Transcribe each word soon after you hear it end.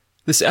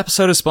This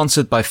episode is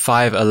sponsored by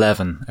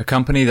 511, a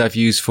company that I've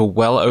used for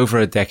well over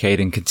a decade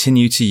and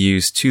continue to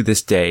use to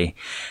this day.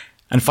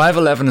 And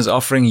 511 is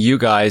offering you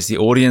guys, the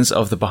audience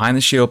of the Behind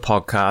the Shield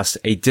podcast,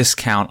 a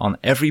discount on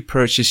every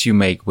purchase you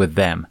make with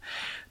them.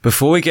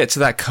 Before we get to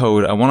that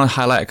code, I want to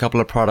highlight a couple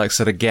of products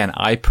that, again,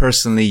 I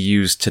personally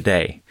use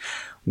today.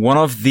 One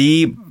of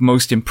the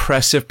most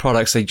impressive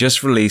products they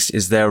just released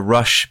is their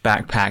Rush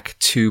Backpack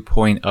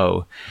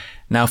 2.0.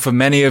 Now, for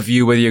many of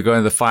you, whether you're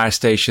going to the fire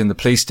station, the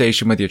police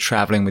station, whether you're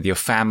traveling with your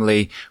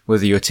family,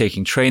 whether you're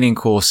taking training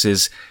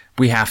courses,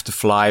 we have to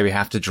fly, we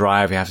have to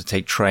drive, we have to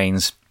take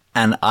trains.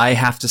 And I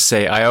have to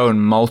say, I own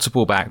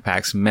multiple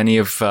backpacks, many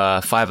of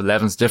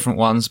 511's different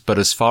ones, but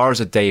as far as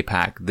a day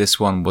pack, this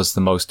one was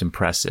the most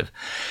impressive.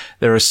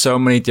 There are so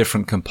many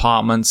different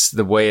compartments.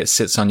 The way it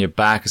sits on your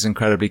back is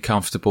incredibly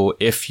comfortable.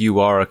 If you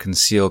are a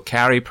concealed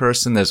carry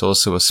person, there's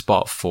also a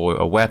spot for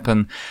a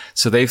weapon.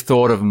 So they've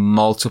thought of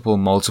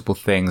multiple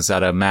things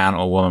that a man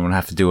or woman would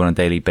have to do on a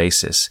daily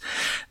basis.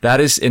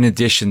 That is in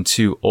addition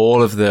to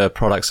all of the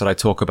products that I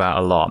talk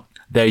about a lot.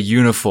 Their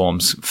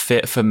uniforms,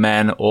 fit for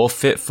men or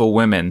fit for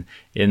women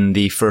in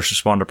the first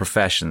responder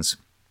professions.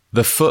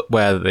 The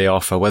footwear that they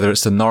offer, whether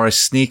it's the Norris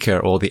sneaker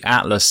or the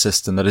Atlas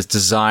system that is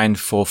designed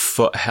for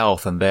foot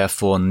health and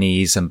therefore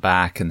knees and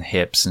back and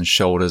hips and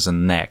shoulders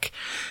and neck.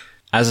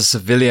 As a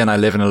civilian, I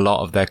live in a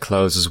lot of their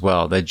clothes as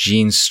well. Their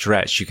jeans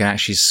stretch. You can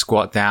actually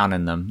squat down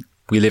in them.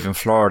 We live in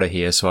Florida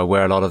here, so I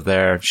wear a lot of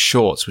their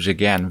shorts, which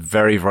again,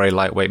 very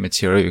lightweight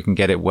material. You can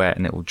get it wet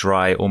and it will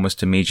dry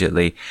almost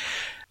immediately.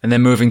 And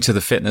then moving to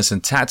the fitness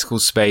and tactical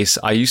space,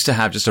 I used to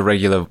have just a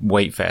regular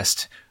weight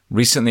vest.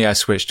 Recently, I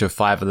switched to a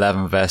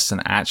 511 vest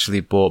and actually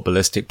bought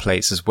ballistic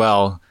plates as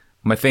well.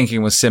 My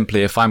thinking was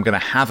simply, if I'm going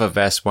to have a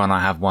vest, why not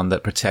have one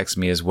that protects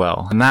me as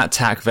well? And that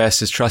TAC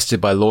vest is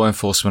trusted by law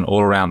enforcement all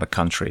around the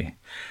country.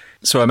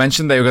 So I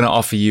mentioned they were going to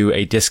offer you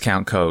a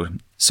discount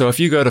code. So if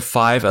you go to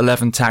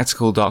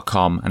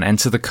 511tactical.com and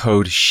enter the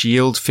code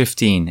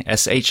SHIELD15,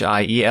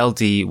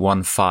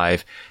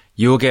 SHIELD15,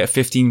 you will get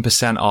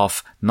 15%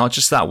 off, not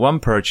just that one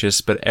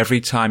purchase, but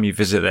every time you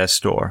visit their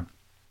store.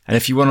 And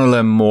if you want to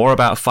learn more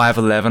about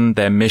 511,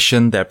 their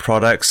mission, their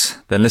products,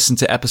 then listen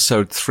to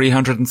episode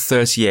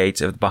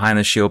 338 of the Behind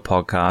the Shield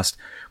podcast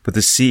with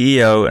the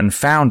CEO and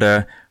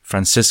founder,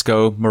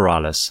 Francisco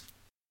Morales.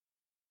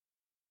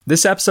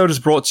 This episode is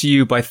brought to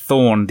you by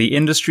Thorne, the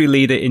industry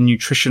leader in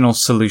nutritional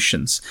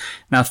solutions.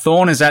 Now,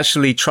 Thorne is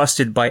actually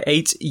trusted by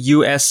 8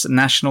 U.S.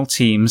 national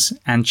teams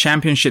and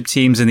championship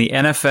teams in the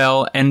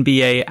NFL,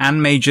 NBA,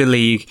 and Major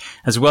League,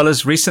 as well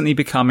as recently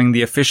becoming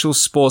the official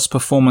sports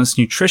performance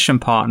nutrition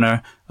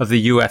partner of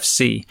the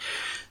UFC.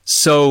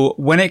 So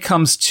when it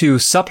comes to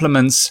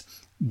supplements,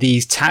 the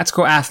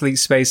tactical athlete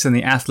space and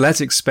the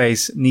athletic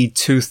space need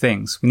two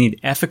things. We need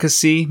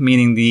efficacy,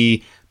 meaning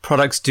the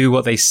products do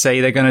what they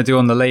say they're going to do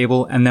on the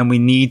label, and then we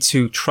need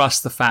to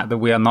trust the fact that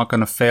we are not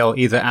going to fail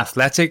either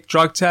athletic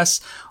drug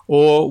tests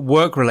or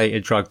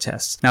work-related drug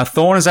tests. Now,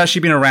 Thorne has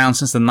actually been around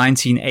since the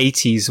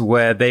 1980s,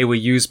 where they were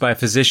used by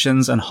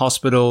physicians and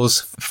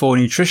hospitals for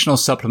nutritional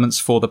supplements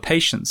for the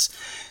patients.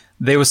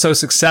 They were so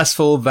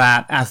successful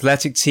that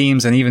athletic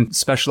teams and even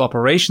special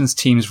operations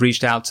teams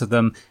reached out to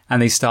them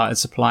and they started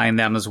supplying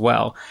them as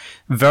well.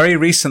 Very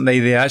recently,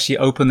 they actually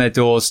opened their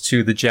doors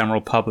to the general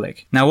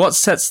public. Now, what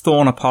sets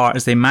Thorne apart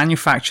is they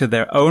manufacture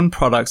their own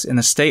products in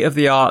a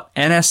state-of-the-art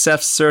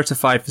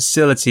NSF-certified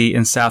facility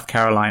in South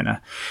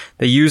Carolina.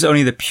 They use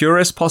only the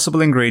purest possible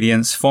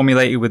ingredients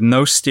formulated with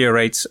no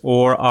stearates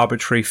or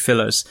arbitrary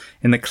fillers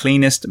in the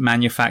cleanest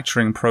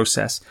manufacturing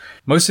process.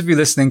 Most of you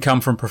listening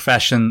come from a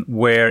profession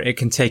where it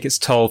can take its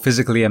toll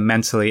physically and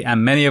mentally,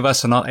 and many of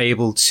us are not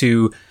able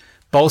to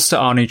bolster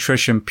our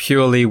nutrition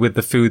purely with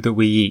the food that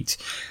we eat.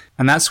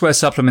 And that's where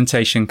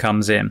supplementation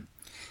comes in.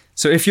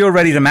 So if you're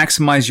ready to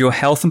maximize your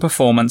health and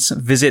performance,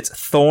 visit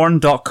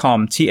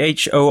thorne.com,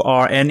 THORNE.com.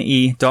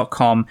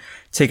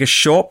 Take a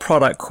short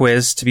product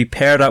quiz to be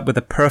paired up with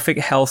the perfect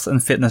health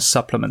and fitness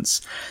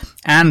supplements.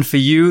 And for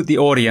you, the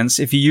audience,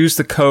 if you use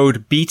the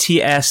code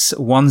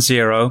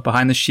BTS10,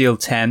 Behind the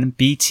Shield 10,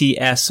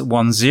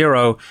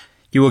 BTS10,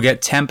 you will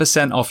get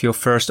 10% off your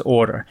first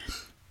order.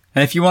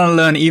 And if you want to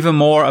learn even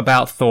more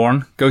about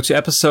Thorne, go to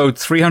episode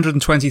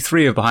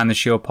 323 of Behind the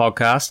Shield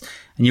podcast,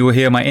 and you will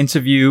hear my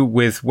interview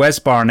with Wes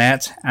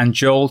Barnett and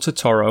Joel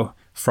Totoro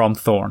from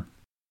Thorne.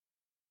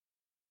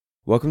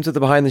 Welcome to the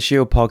Behind the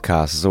Shield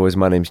podcast. As always,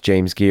 my name's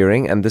James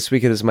Gearing, and this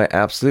week it is my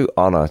absolute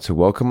honor to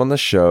welcome on the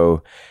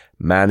show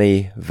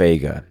Manny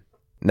Vega.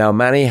 Now,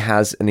 Manny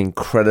has an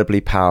incredibly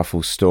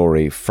powerful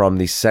story from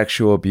the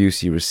sexual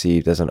abuse he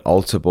received as an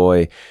altar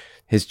boy,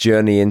 his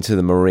journey into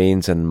the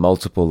Marines and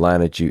multiple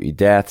line of duty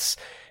deaths,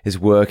 his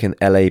work in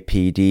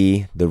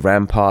LAPD, the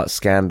Rampart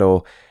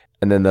scandal,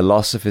 and then the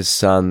loss of his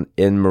son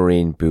in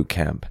Marine boot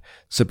camp.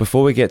 So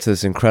before we get to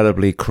this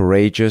incredibly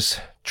courageous,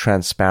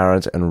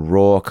 transparent, and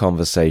raw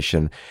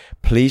conversation,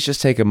 please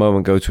just take a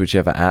moment, go to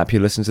whichever app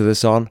you listen to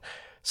this on,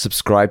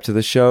 subscribe to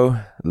the show,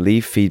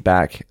 leave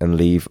feedback, and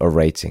leave a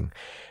rating.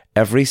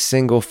 Every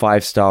single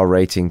 5-star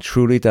rating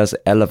truly does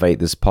elevate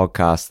this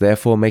podcast,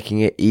 therefore making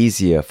it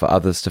easier for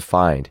others to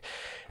find.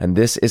 And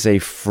this is a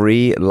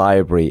free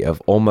library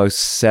of almost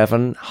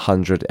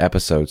 700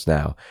 episodes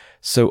now.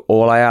 So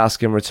all I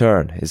ask in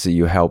return is that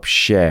you help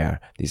share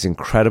these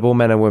incredible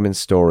men and women's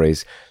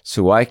stories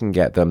so I can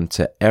get them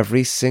to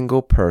every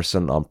single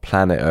person on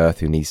planet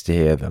Earth who needs to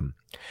hear them.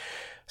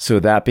 So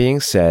that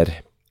being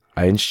said,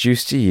 I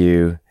introduce to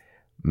you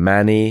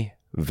Manny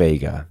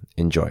Vega.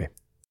 Enjoy.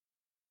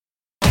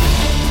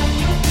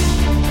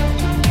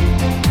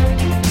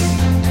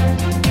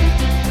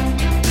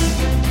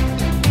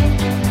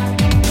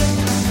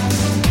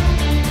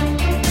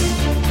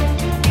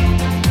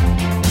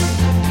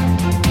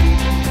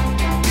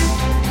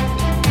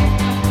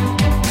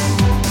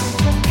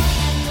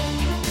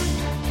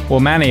 Well,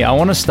 Manny, I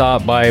want to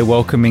start by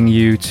welcoming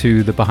you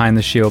to the Behind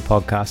the Shield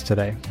podcast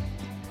today.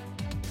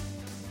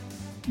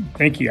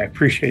 Thank you. I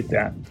appreciate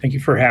that. Thank you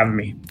for having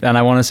me. And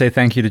I want to say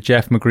thank you to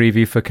Jeff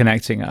McGreevy for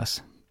connecting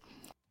us.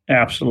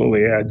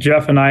 Absolutely.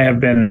 Jeff and I have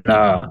been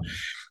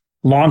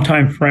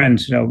longtime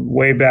friends,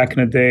 way back in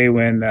the day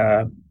when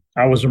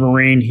I was a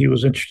Marine. He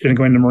was interested in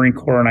going to the Marine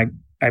Corps, and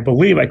I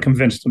believe I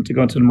convinced him to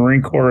go into the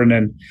Marine Corps, and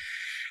then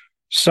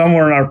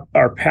somewhere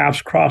our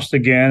paths crossed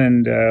again,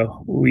 and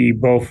we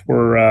both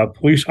were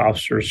police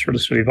officers for the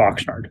city of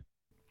Oxnard.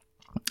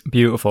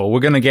 Beautiful.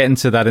 We're going to get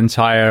into that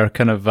entire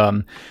kind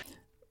of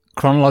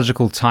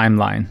chronological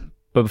timeline.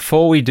 But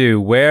before we do,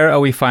 where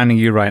are we finding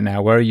you right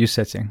now? Where are you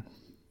sitting?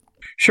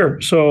 Sure.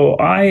 So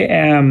I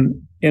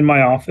am in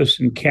my office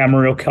in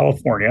Camarillo,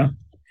 California.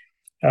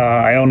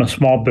 I own a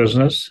small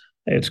business.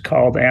 It's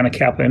called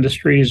Anacapa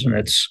Industries, and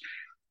it's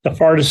the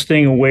farthest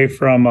thing away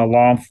from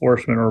law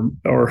enforcement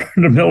or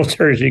the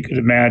military as you could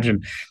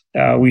imagine.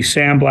 We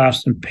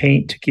sandblast and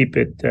paint to keep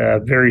it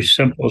very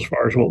simple as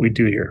far as what we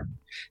do here.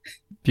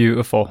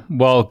 Beautiful.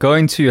 Well,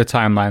 going to your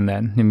timeline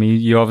then, I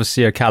mean, you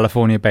obviously are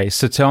California-based.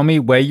 So tell me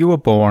where you were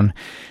born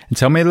and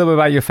tell me a little bit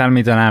about your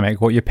family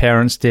dynamic, what your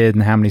parents did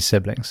and how many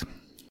siblings.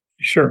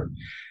 Sure.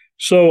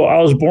 So I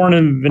was born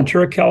in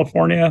Ventura,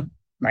 California,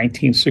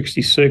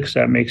 1966.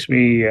 That makes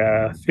me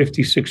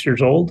 56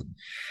 years old.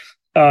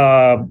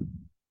 I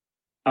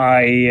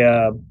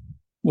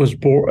was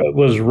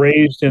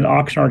raised in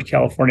Oxnard,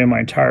 California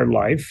my entire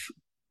life.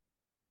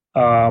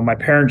 My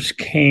parents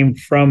came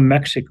from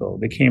Mexico.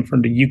 They came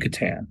from the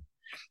Yucatan,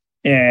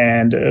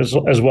 and as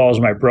well as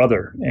my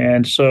brother.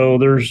 And so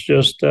there's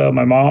just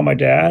my mom, my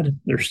dad,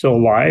 they're still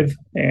alive,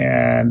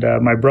 and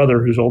my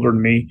brother, who's older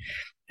than me.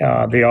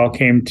 They all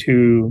came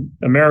to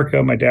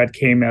America. My dad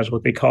came as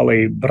what they call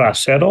a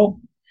bracero.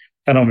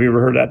 I don't know if you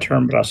ever heard that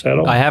term,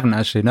 bracero. I haven't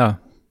actually, no.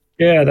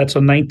 Yeah, that's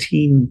a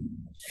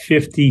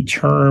 1950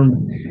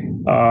 term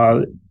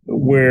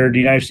where the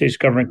United States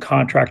government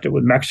contracted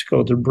with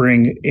Mexico to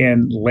bring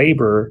in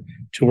labor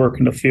to work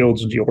in the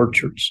fields and the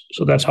orchards.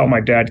 So that's how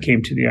my dad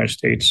came to the United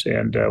States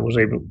and was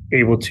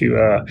able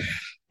to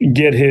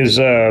get his,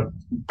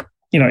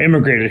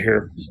 immigrated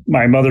here.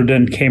 My mother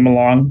then came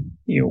along,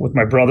 with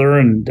my brother,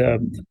 and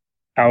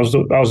I was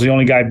the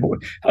only guy.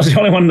 I was the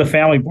only one in the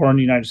family born in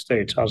the United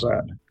States. How's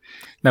that?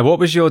 Now, what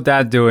was your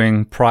dad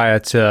doing prior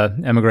to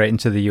emigrating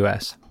to the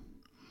U.S.?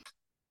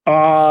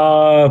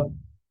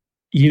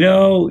 He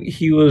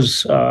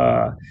was,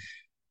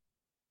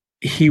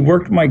 he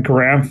worked with my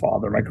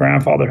grandfather. My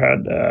grandfather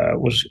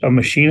was a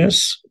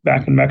machinist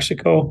back in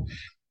Mexico.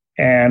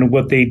 And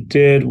what they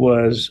did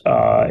was,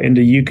 in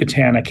the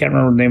Yucatan, I can't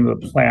remember the name of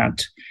the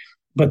plant,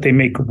 but they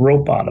make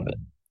rope out of it.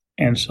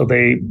 And so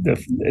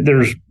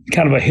there's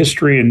kind of a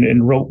history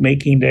in rope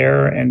making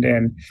there. And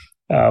then,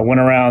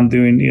 went around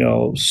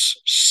doing,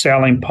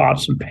 selling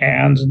pots and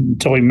pans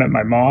until he met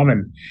my mom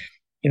and,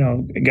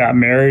 got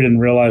married and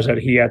realized that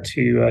he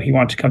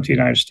wanted to come to the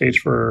United States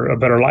for a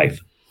better life.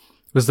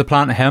 Was the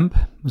plant hemp?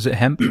 Was it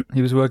hemp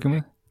he was working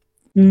with?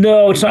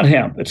 No, it's not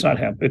hemp. It's not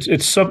hemp.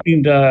 It's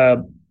something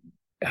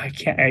I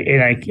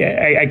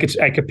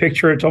could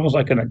picture it. It's almost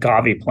like an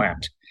agave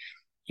plant,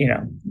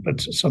 but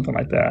something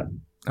like that.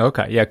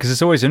 Okay. Yeah. Cause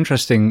it's always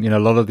interesting, a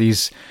lot of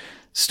these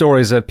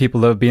stories that people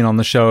that have been on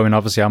the show. I mean,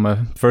 obviously I'm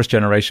a first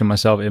generation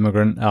myself,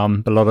 immigrant.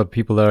 But a lot of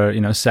people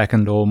are,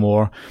 second or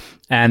more.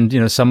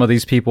 And, some of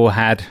these people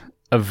had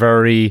a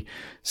very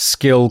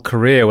skilled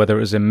career, whether it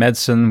was in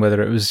medicine,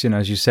 whether it was,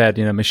 as you said,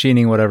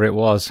 machining, whatever it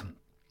was.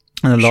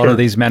 And a lot of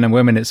these men and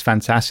women, it's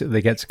fantastic that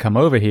they get to come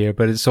over here,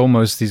 but it's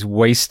almost these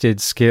wasted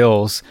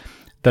skills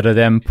that are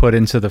then put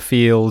into the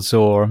fields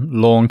or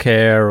lawn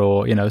care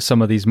or,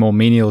 some of these more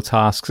menial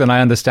tasks. And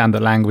I understand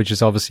that language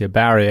is obviously a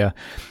barrier,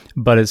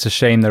 but it's a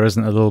shame there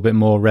isn't a little bit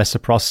more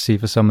reciprocity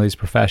for some of these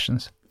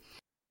professions.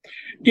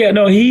 Yeah,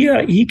 no,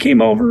 he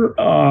came over.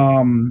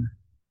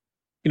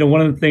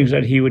 One of the things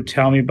that he would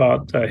tell me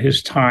about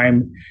his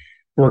time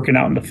working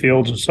out in the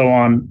fields and so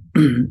on,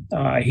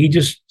 he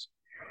just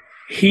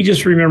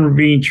remembered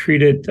being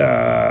treated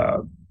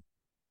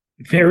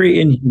very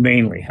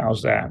inhumanely.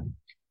 How's that?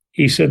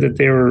 He said that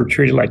they were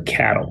treated like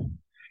cattle,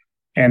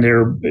 and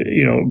they're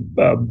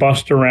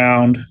bussed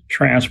around,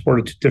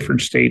 transported to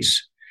different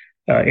states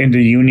in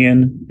the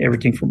Union,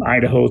 everything from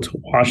Idaho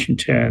to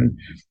Washington,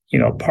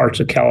 parts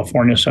of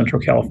California,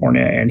 Central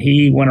California. And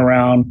he went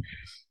around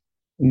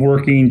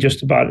working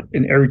just about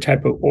in every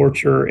type of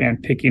orchard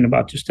and picking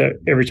about just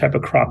every type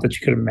of crop that you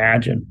could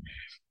imagine.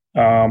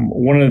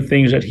 One of the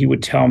things that he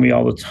would tell me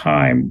all the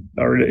time,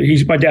 or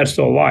my dad's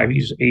still alive,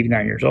 he's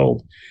 89 years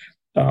old,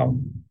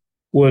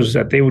 was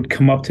that they would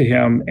come up to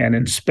him and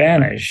in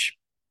Spanish,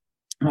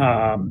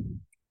 kind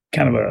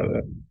of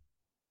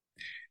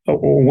a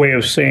way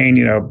of saying,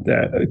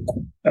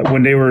 that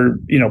when they were,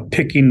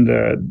 picking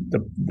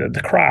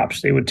the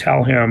crops, they would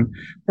tell him,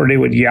 or they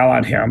would yell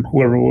at him,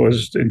 whoever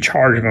was in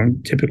charge of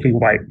them, typically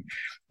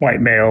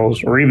white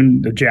males, or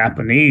even the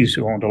Japanese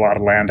who owned a lot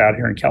of land out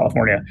here in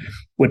California,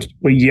 would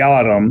yell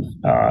at them,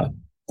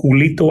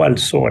 culito al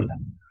sol,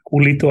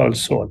 culito al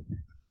sol.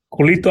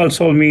 Culito al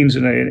sol means,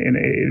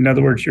 in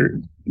other words, your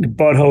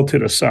butthole to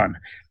the sun.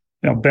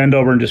 Bend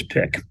over and just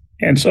pick.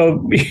 And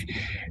so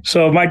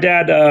my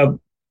dad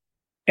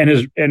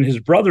and his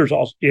brothers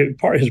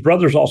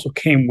also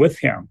came with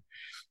him,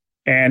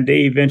 and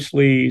they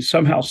eventually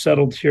somehow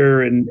settled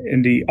here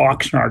in the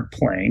Oxnard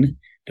Plain.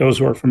 Those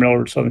who are familiar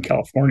with Southern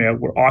California,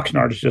 where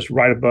Oxnard is just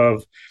right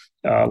above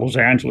Los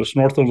Angeles,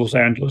 north of Los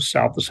Angeles,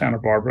 south of Santa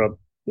Barbara,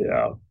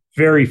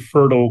 very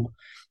fertile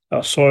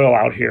soil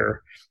out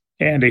here.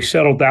 And they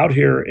settled out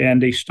here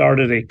and they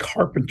started a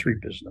carpentry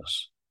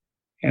business.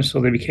 And so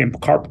they became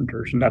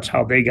carpenters, and that's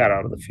how they got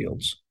out of the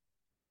fields.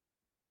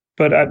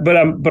 But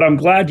I'm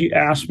glad you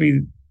asked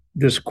me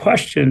this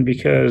question,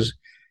 because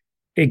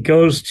it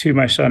goes to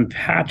my son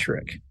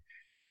Patrick.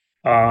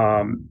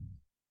 I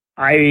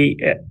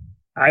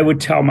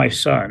would tell my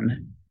son,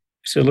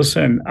 I said,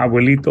 listen,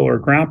 abuelito or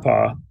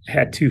grandpa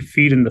had 2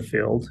 feet in the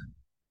field.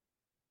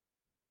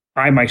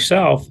 I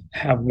myself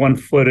have 1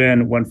 foot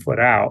in, 1 foot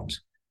out.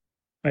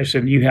 I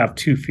said, you have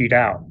 2 feet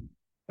out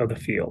of the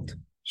field.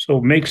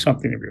 So make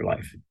something of your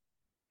life.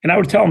 And I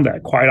would tell him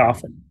that quite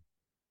often,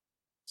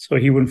 so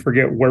he wouldn't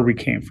forget where we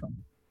came from.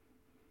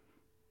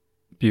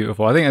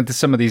 Beautiful. I think that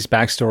some of these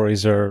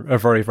backstories are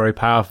very, very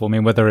powerful. I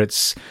mean, whether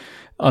it's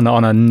on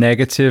a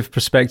negative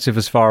perspective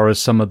as far as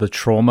some of the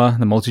trauma,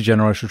 the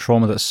multi-generational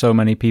trauma that so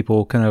many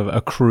people kind of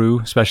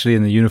accrue, especially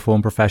in the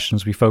uniform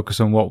professions. We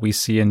focus on what we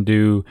see and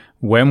do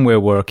when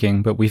we're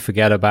working, but we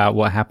forget about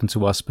what happened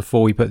to us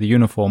before we put the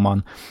uniform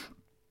on.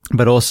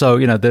 But also,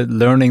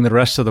 learning the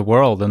rest of the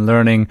world, and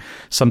learning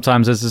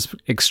sometimes there's this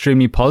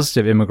extremely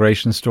positive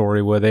immigration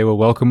story where they were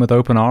welcomed with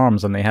open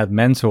arms and they had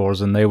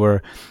mentors and they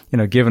were,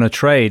 given a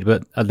trade.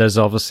 But there's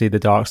obviously the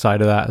dark side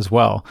of that as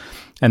well.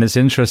 And it's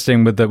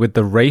interesting with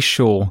the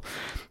racial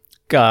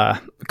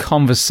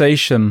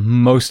conversation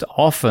most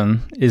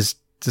often is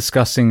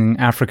discussing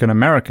African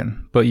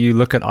American, but you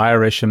look at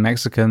Irish and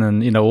Mexican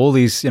and all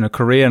these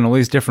Korean, all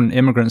these different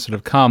immigrants that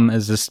have come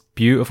as this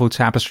beautiful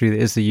tapestry that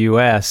is the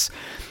U.S.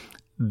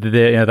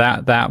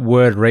 That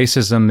word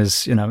racism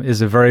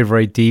is a very,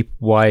 very deep,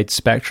 wide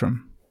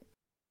spectrum.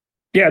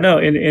 Yeah, no,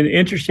 and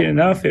interesting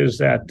enough is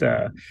that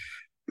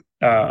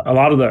a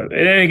lot of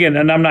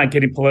and I'm not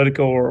getting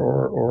political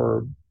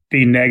or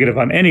being negative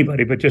on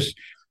anybody, but just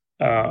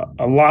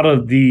a lot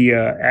of the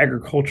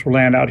agricultural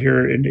land out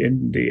here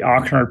in the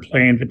Oxnard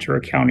Plain,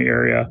 Ventura County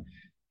area,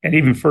 and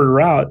even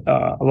further out,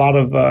 a lot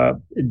of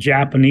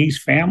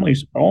Japanese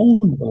families own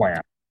the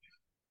land.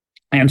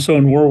 And so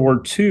in World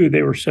War II,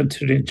 they were sent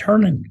to the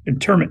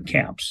internment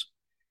camps.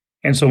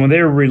 And so when they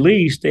were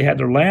released, they had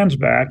their lands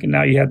back. And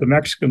now you had the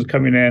Mexicans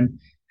coming in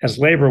as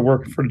labor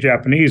working for the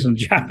Japanese. And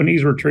the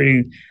Japanese were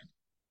treating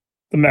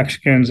the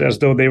Mexicans as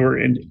though they were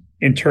in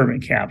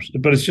internment camps.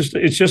 But it's just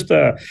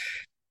how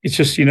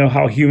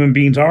human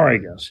beings are, I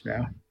guess.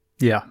 Yeah.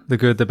 Yeah. The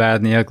good, the bad,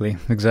 and the ugly.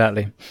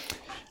 Exactly.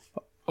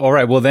 All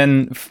right. Well,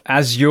 then,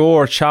 as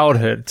your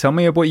childhood, tell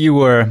me what you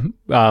were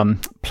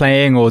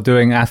playing or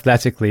doing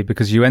athletically,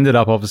 because you ended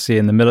up obviously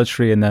in the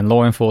military and then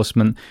law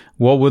enforcement.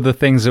 What were the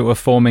things that were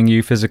forming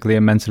you physically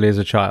and mentally as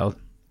a child?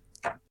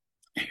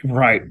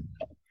 Right.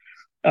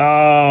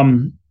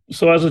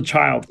 So as a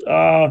child,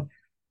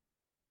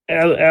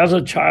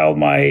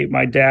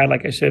 my dad,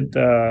 like I said,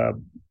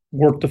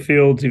 worked the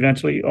fields.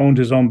 Eventually, owned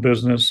his own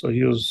business. So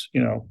he was,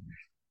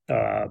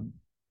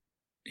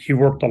 he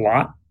worked a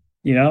lot.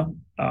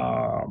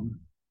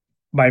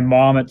 My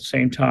mom at the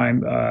same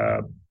time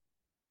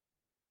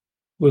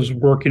was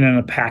working in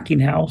a packing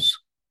house.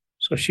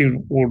 So she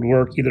would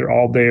work either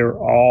all day or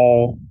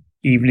all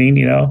evening,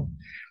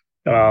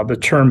 the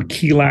term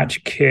key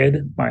latch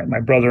kid, my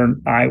brother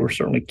and I were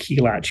certainly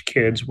key latch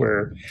kids,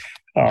 where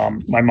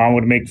my mom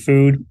would make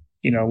food,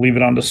 leave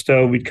it on the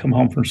stove. We'd come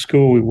home from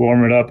school, we'd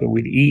warm it up and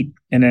we'd eat.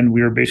 And then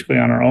we were basically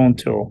on our own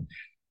till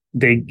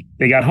they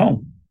got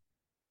home.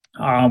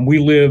 We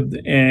lived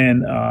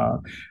in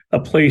a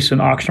place in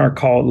Oxnard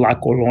called La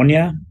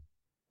Colonia,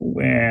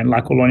 and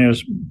La Colonia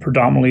is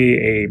predominantly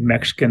a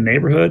Mexican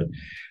neighborhood,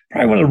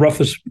 probably one of the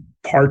roughest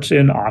parts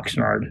in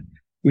Oxnard.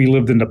 We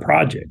lived in the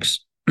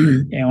projects.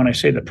 And when I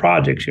say the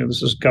projects,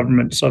 this is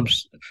government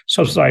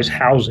subsidized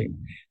housing,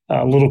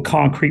 little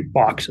concrete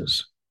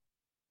boxes.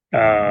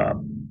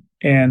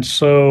 And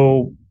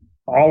so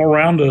all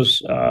around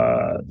us,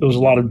 there was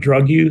a lot of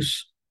drug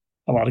use,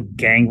 a lot of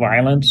gang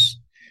violence.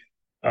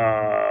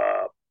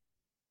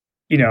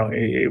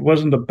 it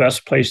wasn't the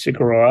best place to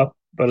grow up,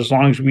 but as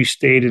long as we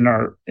stayed in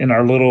our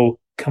little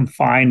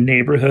confined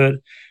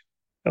neighborhood,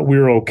 we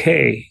were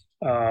okay.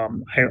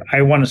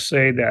 I want to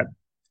say that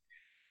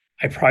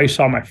I probably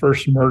saw my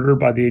first murder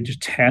by the age of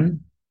 10,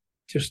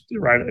 just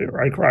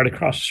right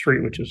across the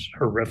street, which is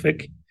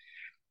horrific.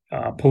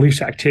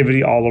 Police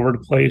activity all over the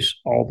place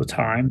all the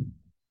time.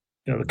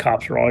 The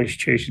cops are always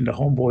chasing the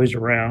homeboys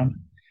around.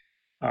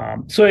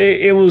 So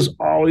it was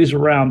always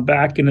around.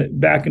 Back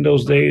in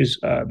those days,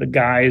 the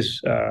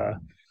guys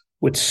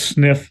would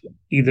sniff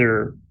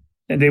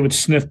and they would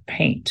sniff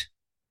paint.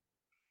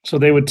 So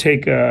they would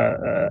take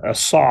a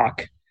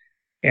sock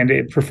and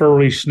it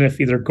preferably sniff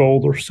either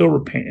gold or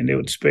silver paint, and they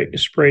would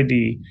spray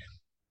the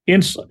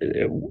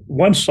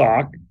one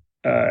sock,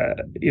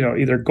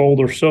 either gold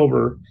or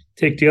silver.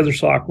 Take the other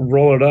sock,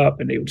 roll it up,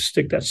 and they would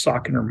stick that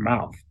sock in their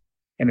mouth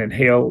and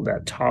inhale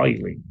that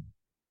toluene.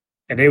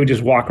 And they would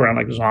just walk around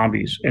like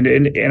zombies. And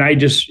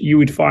you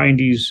would find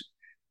these,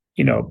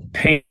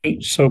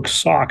 paint-soaked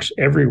socks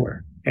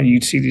everywhere, and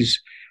you'd see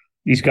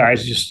these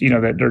guys just,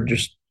 that they're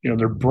just,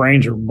 their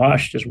brains are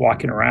mush, just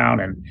walking around.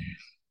 And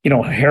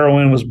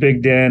heroin was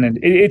big then, and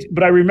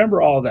but I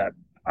remember all that.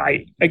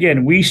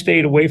 We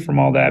stayed away from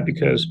all that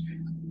because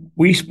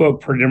we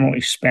spoke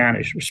predominantly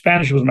Spanish.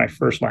 Spanish was my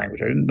first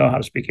language. I didn't know how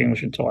to speak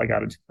English until I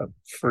got into the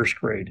first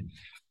grade.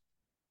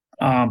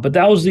 But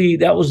that was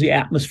the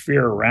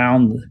atmosphere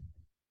around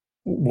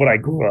what I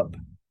grew up.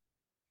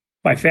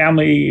 My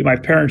family, my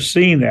parents,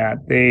 seeing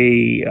that,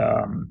 they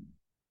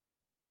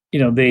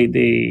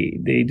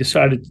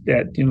decided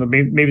that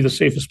maybe the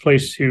safest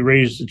place to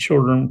raise the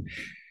children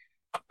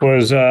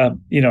was at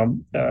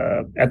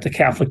the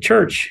Catholic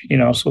Church.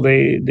 So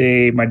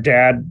my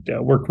dad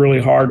worked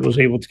really hard, was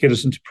able to get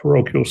us into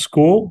parochial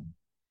school.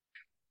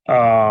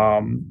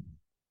 And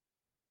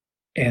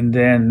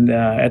then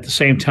at the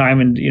same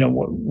time, and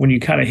when you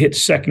kind of hit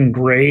second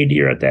grade,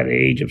 you're at that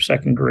age of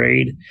second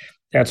grade.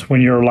 That's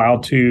when you're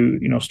allowed to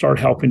start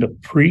helping the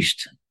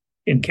priest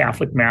in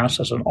Catholic Mass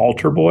as an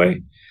altar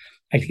boy.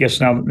 I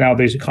guess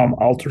nowadays they call them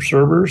altar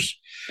servers.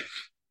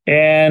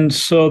 And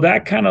so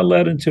that kind of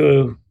led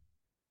into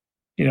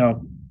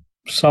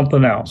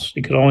something else.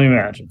 You could only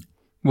imagine.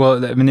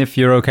 Well, I mean, if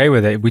you're okay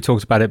with it, we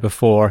talked about it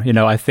before.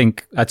 I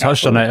think I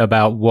touched on it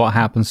about what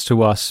happens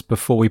to us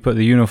before we put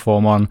the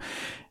uniform on.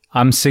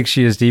 I'm 6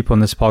 years deep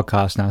on this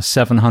podcast now,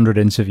 700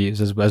 interviews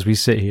as we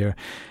sit here.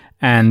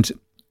 And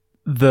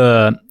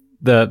the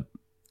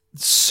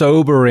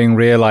sobering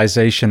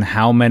realization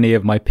how many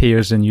of my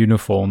peers in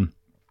uniform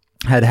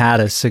had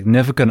a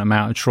significant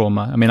amount of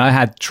trauma. I mean, I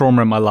had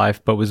trauma in my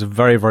life, but was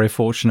very, very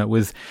fortunate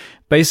with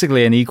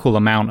basically an equal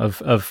amount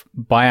of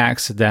by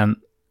accident,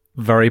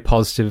 very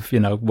positive,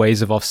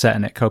 ways of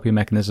offsetting it, coping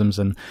mechanisms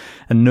and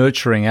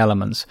nurturing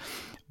elements.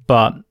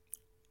 But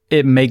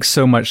it makes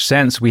so much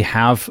sense. We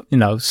have,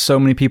 so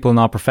many people in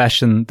our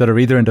profession that are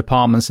either in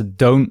departments that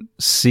don't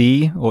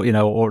see, or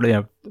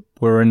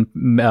we're in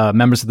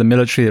members of the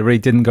military that really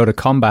didn't go to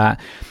combat,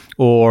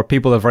 or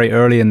people are very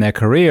early in their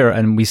career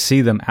and we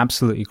see them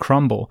absolutely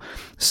crumble.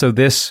 So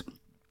this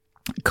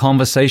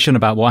conversation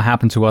about what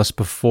happened to us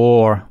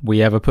before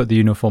we ever put the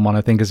uniform on,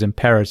 I think, is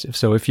imperative.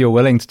 So if you're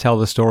willing to tell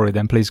the story,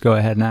 then please go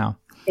ahead now.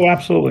 Oh,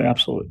 absolutely.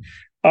 Absolutely.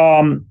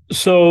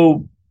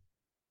 So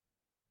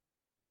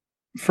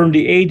from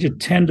the age of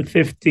 10 to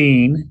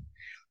 15,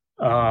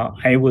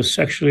 I was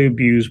sexually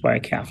abused by a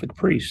Catholic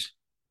priest.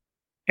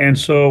 And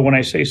so when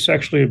I say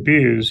sexually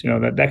abused,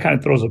 that kind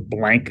of throws a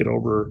blanket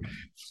over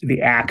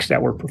the acts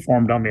that were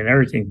performed on me and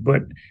everything.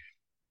 But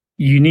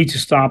you need to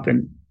stop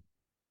and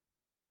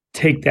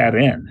take that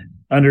in,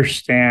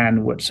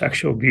 understand what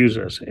sexual abuse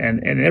is,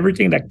 and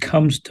everything that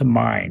comes to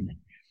mind,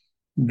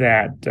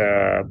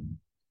 that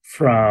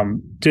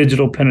from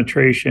digital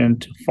penetration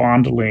to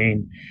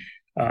fondling,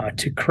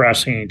 to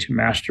caressing, to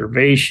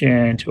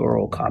masturbation, to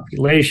oral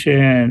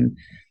copulation,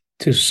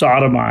 to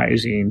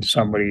sodomizing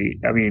somebody.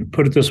 I mean,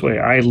 put it this way,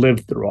 I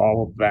lived through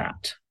all of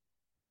that.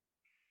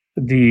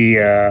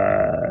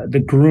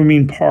 The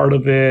grooming part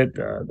of it,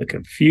 the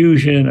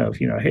confusion of,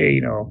 hey,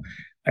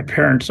 my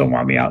parents don't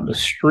want me out in the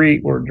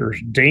street where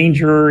there's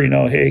danger,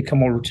 hey,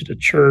 come over to the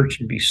church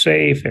and be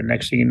safe. And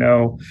next thing you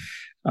know,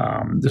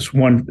 this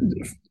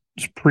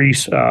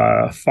priest,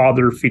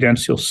 Father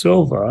Fidencio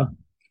Silva,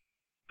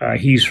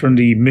 he's from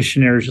the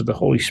Missionaries of the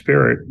Holy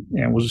Spirit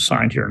and was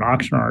assigned here in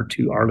Oxnard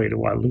to Our Lady of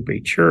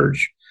Guadalupe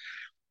Church,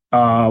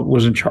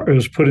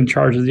 was put in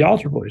charge of the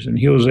altar boys. And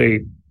he was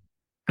a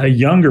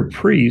younger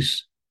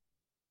priest.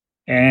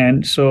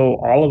 And so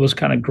all of us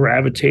kind of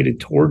gravitated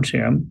towards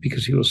him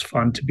because he was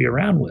fun to be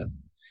around with.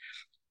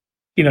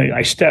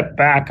 I step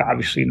back,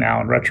 obviously,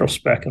 now in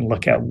retrospect and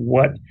look at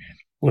what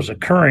was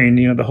occurring.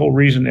 The whole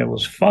reason it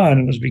was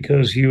fun was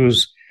because he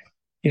was,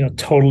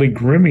 totally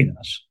grooming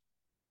us.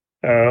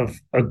 Of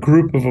a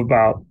group of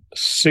about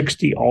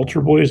 60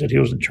 altar boys that he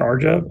was in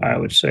charge of, I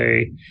would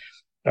say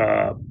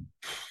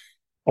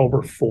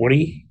over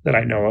 40 that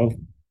I know of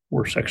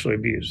were sexually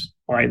abused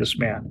by this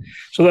man.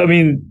 So, I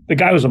mean, the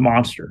guy was a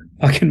monster,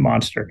 fucking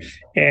monster.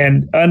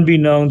 And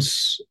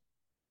unbeknownst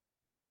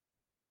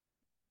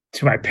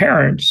to my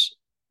parents,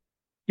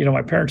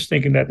 my parents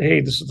thinking that,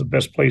 hey, this is the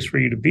best place for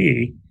you to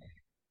be,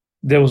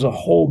 there was a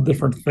whole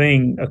different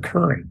thing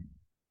occurring.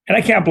 And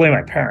I can't blame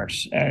my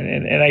parents,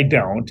 and I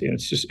don't. It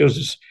was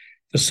just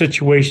the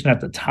situation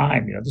at the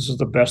time. This is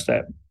the best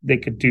that they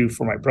could do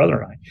for my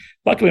brother and I.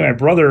 Luckily, my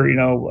brother,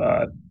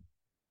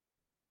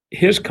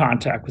 his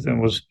contact with him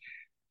was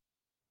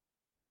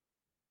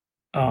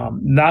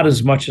not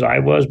as much as I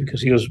was,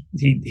 because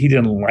he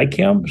didn't like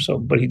him. So,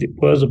 but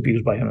was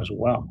abused by him as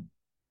well.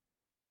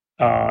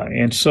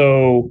 And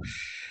so,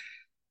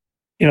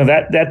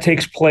 that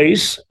takes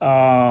place.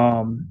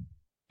 All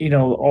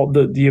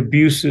the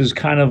abuse is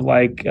kind of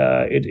like,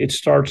 it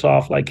starts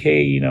off like,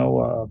 hey,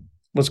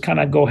 let's kind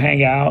of go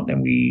hang out.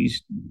 And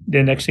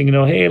the next thing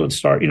hey, let's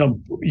start,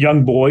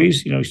 young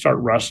boys, start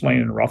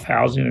wrestling and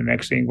roughhousing. And the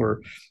next thing we're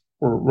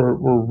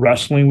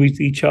wrestling with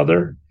each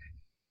other.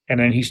 And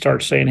then he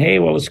starts saying, hey,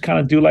 well, let's kind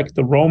of do like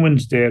the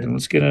Romans did, and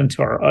let's get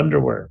into our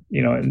underwear,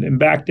 and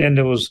back then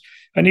there was,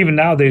 and even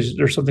nowadays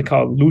there's something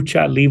called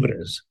lucha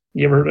libres.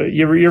 You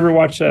ever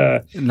watch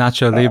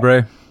Nacho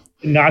Libre?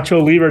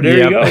 Nacho Libre.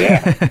 There you go.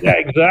 Yeah, yeah,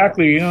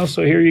 exactly.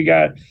 So here you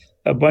got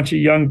a bunch of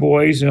young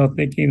boys,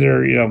 thinking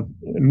they're,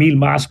 Mil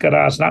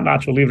Máscaras, not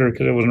Nacho Libre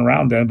because it wasn't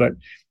around then, but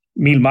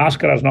Mil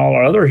Máscaras and all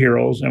our other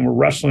heroes, and we're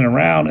wrestling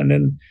around. And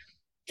then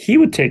he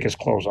would take his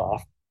clothes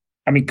off.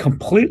 I mean,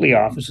 completely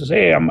off. And says,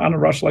 hey, I'm going to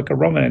wrestle like a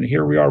Roman. And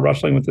here we are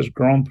wrestling with this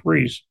grown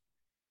priest,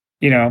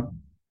 and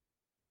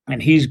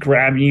he's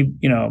grabbing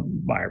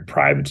by our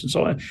privates and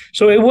so on.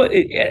 So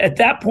at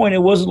that point, it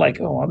wasn't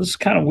like, oh, this is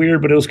kind of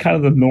weird, but it was kind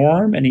of the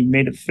norm, and he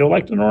made it feel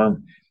like the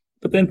norm.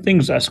 But then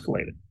things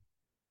escalated.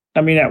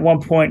 I mean, at one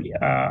point,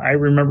 I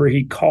remember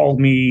he called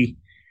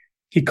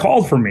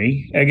for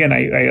me. Again,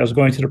 I was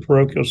going to the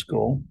parochial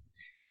school.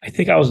 I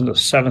think I was in the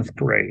 7th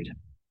grade.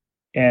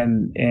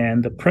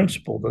 And the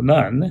principal, the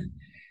nun,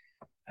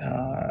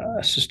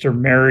 Sister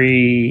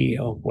Mary,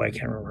 oh boy, I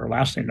can't remember her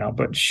last name now,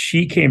 but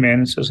she came in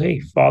and says, hey,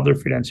 Father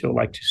Fidencio would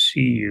like to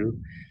see you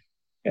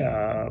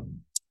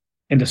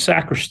in the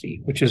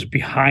sacristy, which is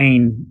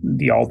behind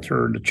the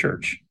altar in the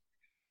church.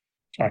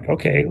 It's like,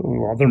 okay,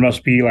 well, there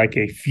must be like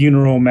a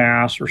funeral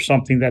mass or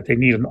something that they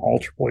need an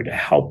altar boy to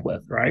help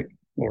with, right?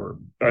 Or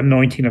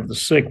anointing of the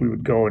sick. We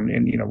would go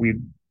and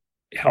we'd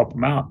help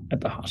them out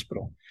at the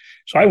hospital.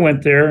 So I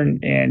went there,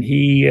 and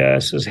he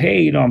says,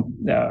 hey,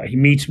 he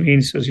meets me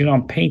and he says,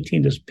 I'm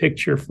painting this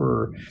picture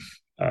for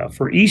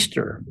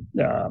Easter,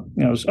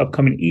 it's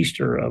upcoming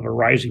Easter of a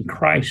rising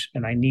Christ,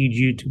 and I need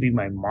you to be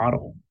my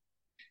model.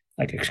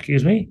 Like,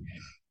 excuse me?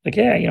 Like,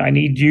 yeah, I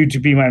need you to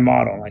be my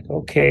model. I'm like,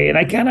 okay. And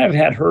I kind of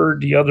had heard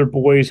the other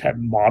boys had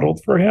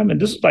modeled for him. And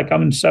this is like,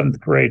 I'm in 7th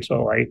grade.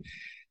 So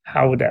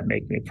how would that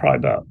make me? Probably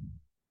about,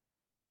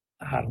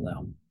 I don't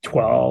know,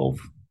 12,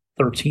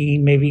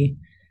 13 maybe.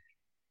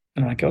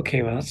 And I'm like,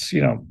 okay, well, that's,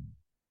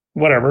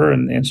 whatever.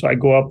 And so I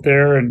go up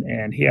there,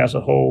 and he has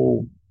I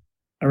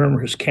remember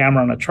his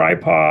camera on a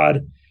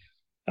tripod,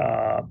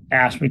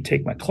 asked me to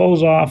take my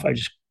clothes off. I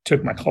just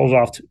took my clothes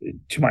off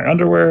to my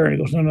underwear. And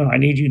he goes, no, I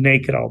need you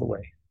naked all the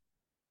way.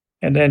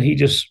 And then he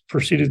just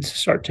proceeded to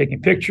start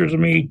taking pictures of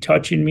me,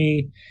 touching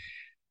me.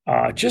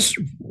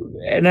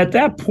 And at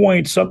that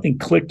point, something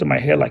clicked in my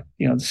head, like,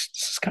 this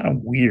is kind of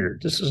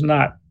weird. This is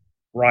not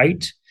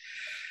right.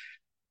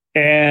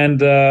 And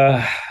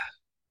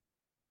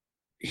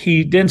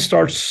he then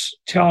starts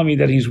telling me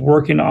that he's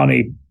working on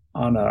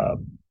a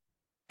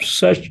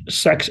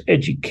sex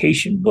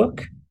education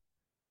book.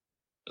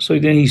 So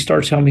then he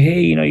starts telling me,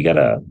 hey,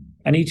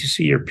 I need to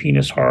see your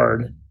penis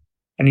hard.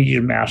 I need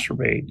you to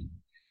masturbate.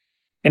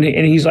 And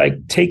he's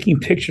like taking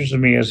pictures of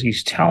me as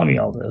he's telling me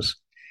all this.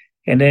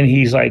 And then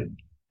he's like,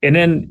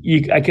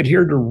 I could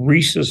hear the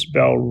recess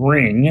bell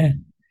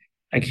ring.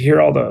 I could hear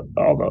all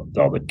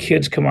the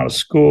kids come out of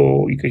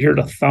school. You could hear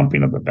the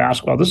thumping of the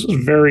basketball. This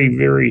is very,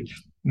 very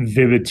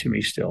vivid to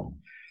me still.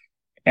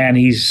 And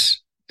he's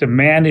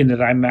demanding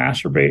that I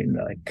masturbate and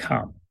that I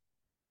come.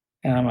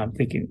 And I'm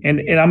thinking,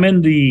 and I'm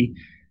in the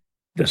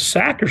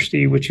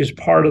sacristy, which is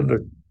part of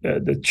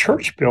the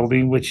church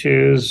building, which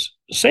is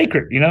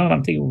sacred, and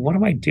I'm thinking, what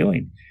am I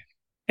doing?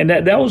 And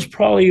that was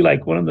probably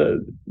like one of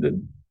the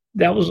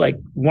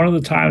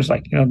times,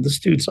 like, this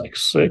dude's like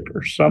sick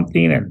or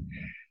something. And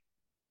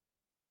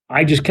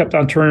I just kept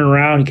on turning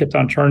around. He kept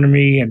on turning to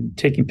me and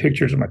taking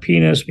pictures of my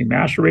penis, me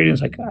masturbating.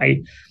 It's like,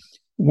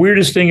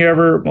 weirdest thing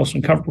ever, most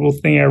uncomfortable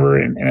thing ever.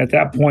 And at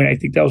that point, I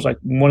think that was like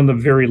one of the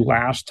very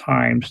last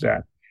times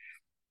that,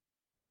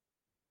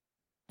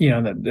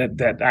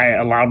 that I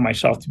allowed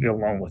myself to be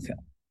alone with him.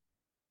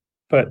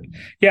 But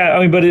yeah,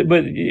 I mean,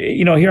 but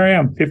here I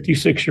am,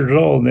 56 years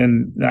old,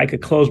 and I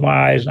could close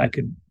my eyes and I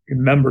could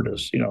remember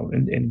this,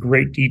 in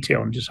great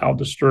detail, and just how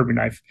disturbed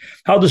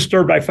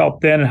I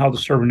felt then and how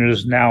disturbing it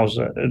is now as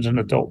an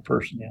adult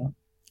person.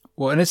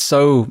 Well, and it's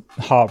so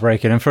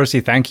heartbreaking. And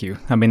firstly, thank you.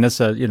 I mean, that's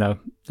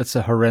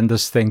a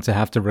horrendous thing to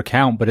have to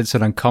recount, but it's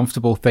an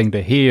uncomfortable thing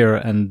to hear,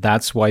 and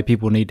that's why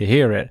people need to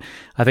hear it.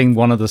 I think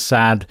one of the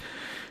sad,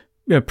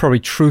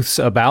 probably truths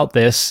about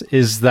this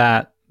is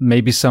that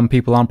maybe some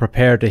people aren't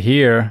prepared to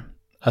hear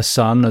a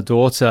son, a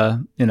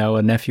daughter, you know,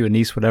 a nephew, a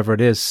niece, whatever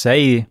it is,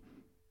 say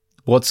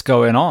what's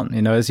going on.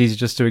 You know, it's easy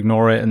just to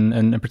ignore it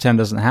and pretend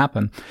it doesn't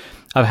happen.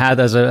 I've had,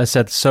 as I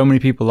said, so many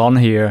people on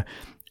here,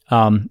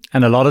 and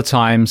a lot of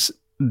times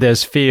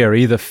there's fear,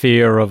 either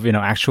fear of, you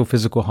know, actual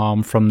physical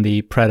harm from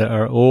the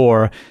predator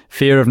or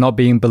fear of not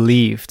being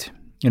believed.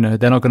 You know,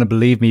 they're not going to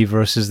believe me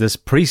versus this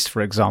priest,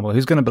 for example.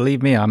 Who's going to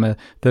believe me? I'm a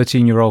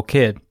 13-year-old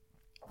kid.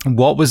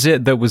 What was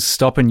it that was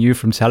stopping you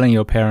from telling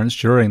your parents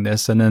during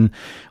this? And then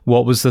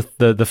what was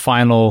the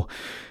final,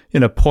 you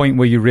know, point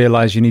where you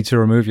realize you need to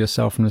remove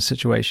yourself from the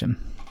situation?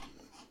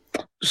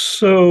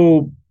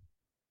 So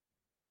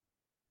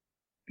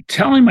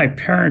telling my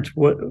parents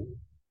what,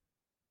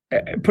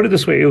 put it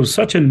this way, it was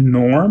such a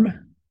norm,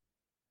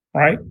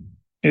 right?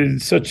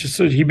 It's so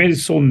he made it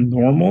so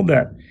normal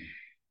that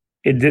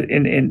it did,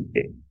 and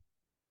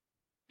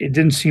it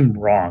didn't seem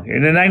wrong.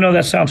 And then I know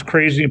that sounds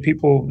crazy, and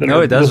people that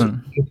it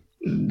doesn't.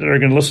 That are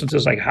going to listen to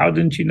this, like, how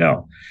didn't you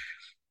know?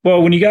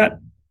 Well, when you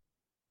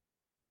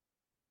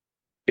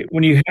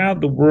have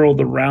the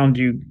world around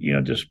you, you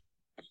know, just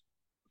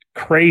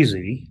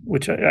crazy,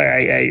 which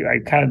I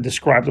kind of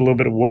described a little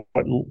bit of what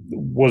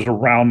was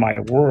around my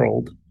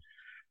world.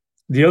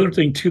 The other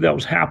thing too that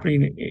was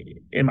happening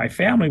in my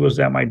family was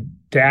that my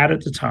dad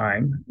at the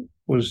time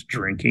was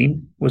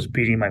drinking, was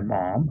beating my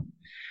mom.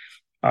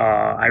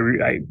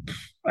 I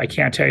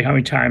can't tell you how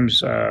many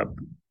times,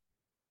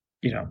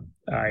 you know,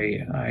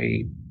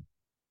 I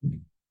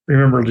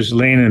remember just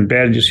laying in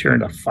bed and just hearing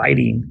the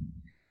fighting.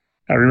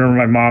 I remember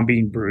my mom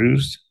being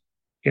bruised,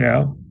 you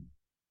know,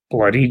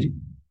 bloodied,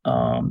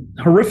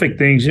 horrific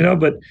things, you know.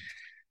 But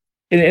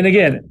and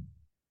again,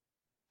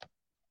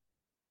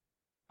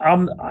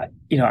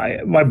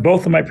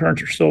 both of my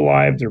parents are still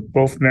alive. They're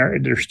both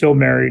married. They're still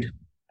married.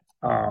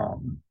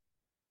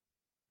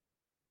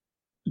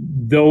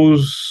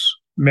 Those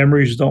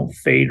memories don't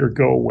fade or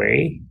go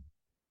away.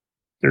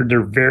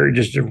 They're very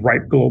just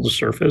right below the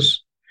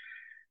surface.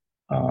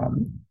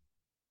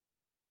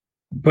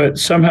 But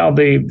somehow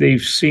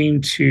they've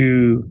seemed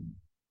to,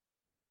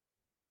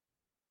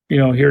 you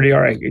know, here they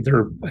are.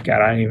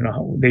 God, I don't even know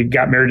how they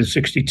got married in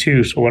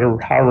 1962. So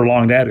however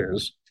long that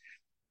is,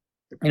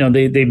 you know,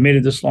 they've made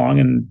it this long,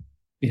 and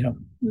you know,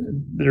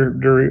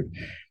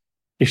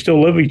 they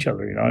still live with each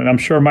other, you know. And I'm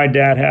sure my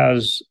dad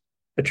has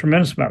a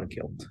tremendous amount of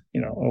guilt, you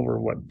know, over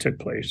what took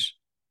place,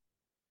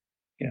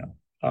 you know.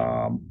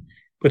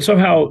 But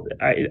somehow,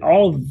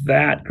 all of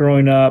that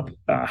growing up,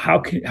 how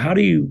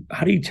do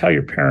you tell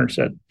your parents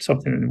that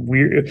something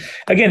weird?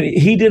 Again,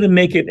 he didn't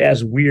make it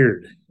as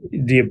weird,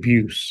 the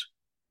abuse.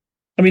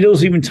 I mean, there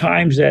was even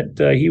times that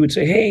he would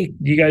say, "Hey,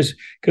 you guys,"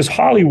 because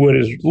Hollywood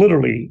is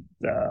literally,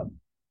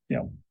 you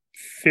know,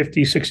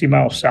 50, 60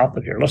 miles south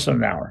of here, less than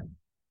an hour.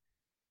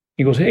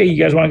 He goes, "Hey,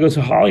 you guys want to go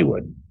to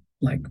Hollywood?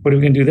 Like, what are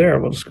we going to do there?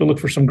 Well, let's go look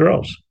for some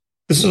girls."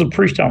 This is a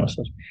priest telling us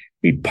this.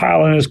 He'd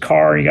pile in his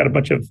car, and he got a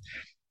bunch of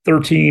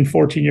 13,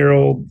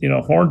 14-year-old, you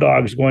know, horn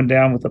dogs going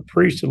down with a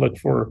priest to look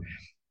for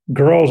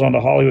girls on the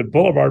Hollywood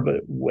Boulevard.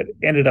 But what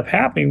ended up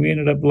happening, we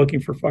ended up looking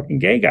for fucking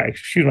gay guys.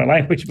 Excuse my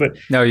language, but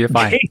no, you're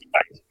fine.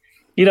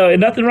 You know, and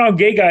nothing wrong with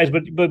gay guys,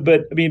 but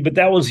I mean, but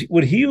that was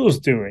what he was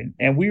doing,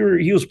 and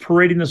he was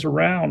parading this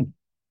around.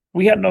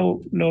 We had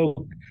no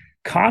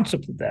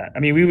concept of that. I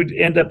mean, we would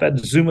end up at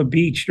Zuma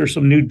Beach. There's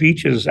some nude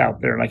beaches out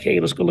there. Like, hey,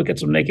 let's go look at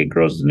some naked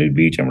girls at the nude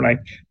beach. And we're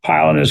like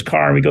piling in his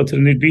car, and we go to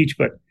the nude beach,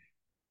 but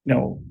you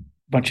know,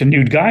 bunch of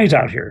nude guys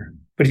out here.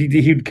 But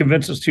he'd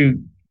convince us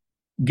to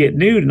get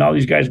nude, and all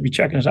these guys would be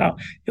checking us out.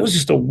 It was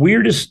just the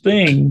weirdest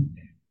thing.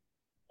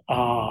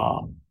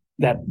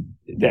 That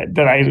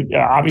I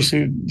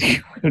obviously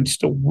it's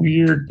just a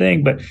weird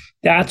thing, but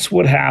that's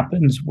what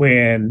happens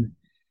when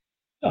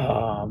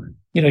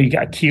you know, you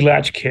got key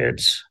latch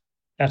kids.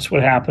 That's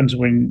what happens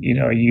when, you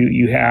know,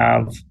 you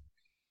have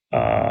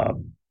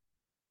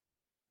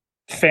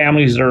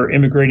families that are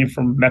immigrating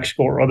from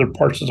Mexico or other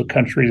parts of the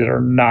country that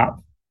are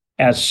not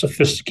as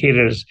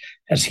sophisticated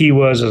as he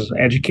was, as an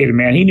educated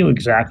man. He knew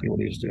exactly what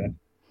he was doing.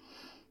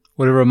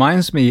 Well, it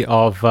reminds me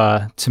of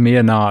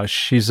Tamia Naj.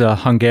 She's a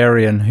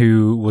Hungarian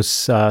who was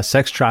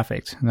sex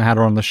trafficked, and I had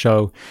her on the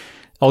show.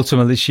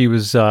 Ultimately, she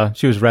was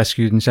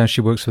rescued, and now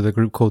she works with a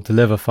group called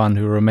Deliver Fund,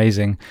 who are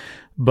amazing.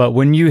 But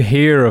when you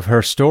hear of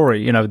her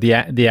story, you know,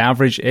 the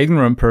average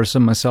ignorant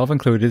person, myself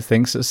included,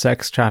 thinks that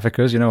sex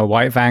traffickers, you know, a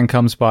white van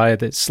comes by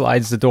that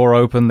slides the door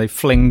open, they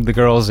fling the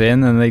girls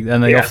in, and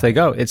they off they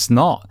go. It's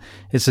not.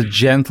 It's a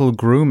gentle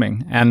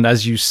grooming, and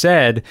as you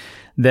said,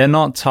 they're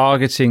not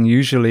targeting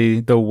usually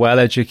the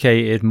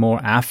well-educated, more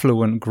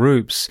affluent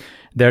groups.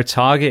 They're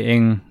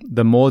targeting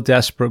the more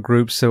desperate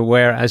groups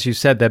where, as you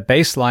said, their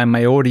baseline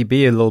may already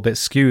be a little bit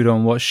skewed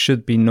on what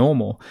should be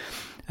normal.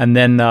 And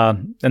then I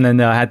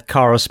had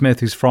Cara Smith,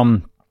 who's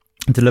from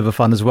Deliver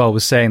Fund as well,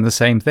 was saying the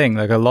same thing.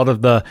 Like, a lot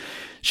of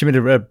she made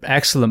an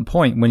excellent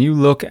point. When you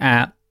look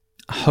at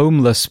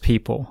homeless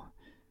people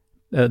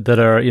that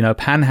are, you know,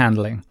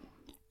 panhandling,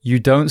 you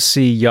don't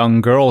see young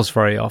girls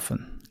very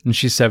often. And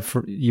she said,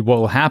 what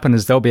will happen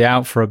is they'll be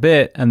out for a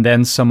bit, and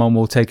then someone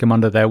will take them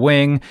under their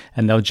wing,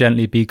 and they'll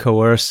gently be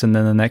coerced. And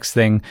then the next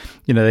thing,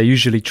 they're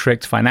usually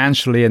tricked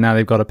financially, and now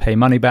they've got to pay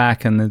money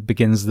back, and it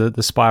begins the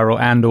spiral,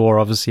 and or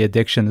obviously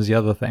addiction is the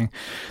other thing.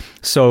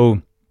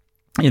 So,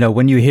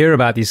 when you hear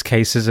about these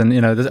cases, and,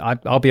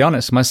 I'll be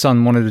honest, my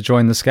son wanted to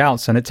join the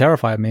Scouts, and it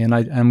terrified me,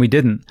 and we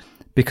didn't,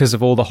 because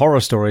of all the horror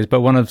stories.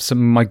 But one of some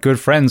of my good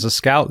friends are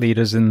Scout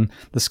leaders in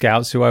the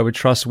Scouts who I would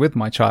trust with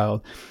my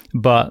child.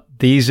 But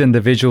these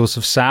individuals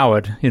have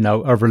soured,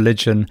 a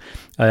religion,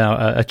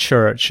 a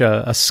church,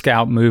 a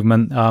Scout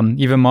movement,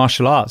 even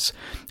martial arts.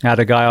 I had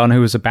a guy on who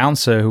was a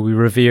bouncer who we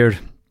revered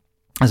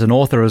as an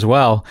author as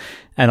well.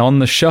 And on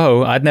the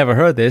show, I'd never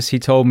heard this. He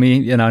told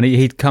me, and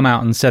he'd come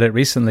out and said it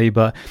recently,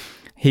 but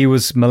he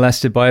was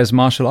molested by his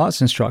martial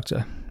arts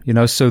instructor.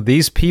 So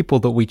these people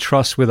that we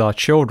trust with our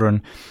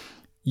children,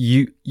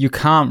 you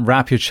can't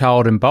wrap your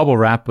child in bubble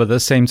wrap, but at the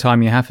same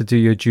time, you have to do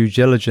your due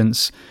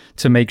diligence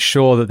to make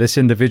sure that this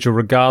individual,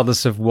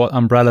 regardless of what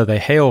umbrella they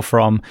hail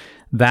from,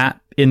 that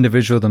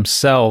individual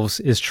themselves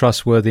is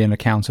trustworthy and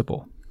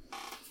accountable.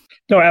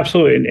 No,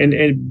 absolutely.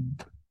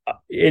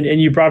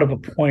 And you brought up a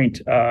point.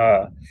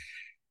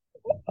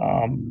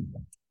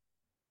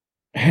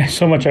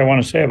 So much I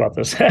want to say about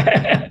this.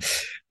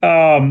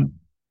 But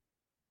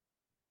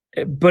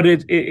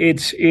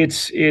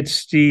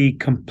it's the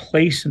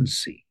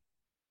complacency,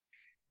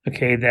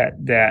 okay,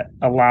 that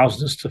allows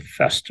this to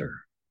fester,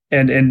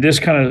 and this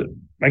kind of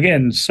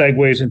again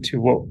segues into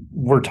what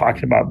we're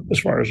talking about as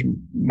far as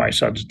my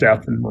son's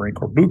death in Marine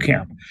Corps boot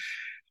camp.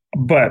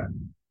 But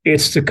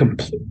it's the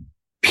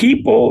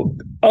people.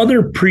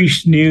 Other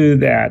priests knew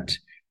that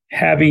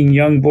having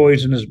young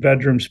boys in his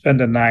bedroom spend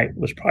the night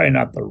was probably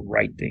not the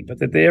right thing. But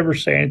did they ever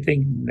say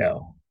anything?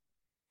 No.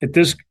 Did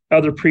this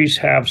other priests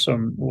have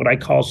some, what I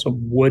call some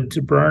wood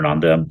to burn on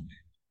them?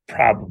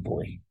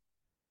 Probably.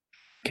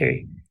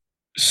 Okay.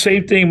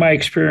 Same thing, my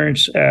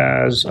experience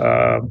as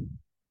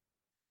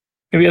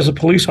maybe as a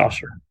police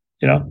officer,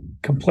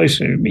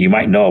 complacent. You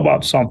might know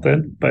about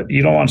something, but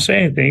you don't want to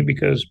say anything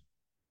because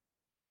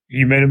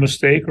you made a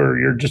mistake or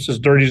you're just as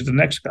dirty as the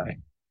next guy.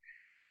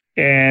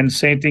 And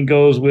same thing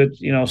goes with,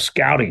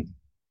 scouting.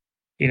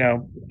 A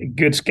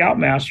good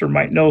scoutmaster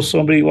might know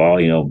somebody, well,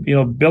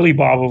 Billy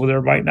Bob over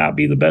there might not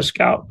be the best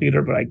scout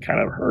leader, but I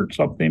kind of heard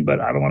something, but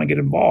I don't want to get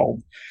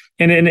involved.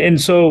 And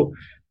so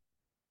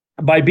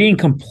by being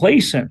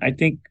complacent, I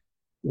think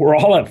we're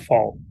all at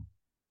fault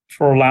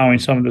for allowing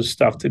some of this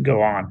stuff to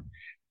go on.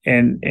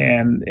 And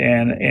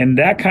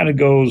that kind of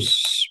goes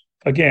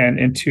again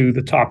into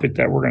the topic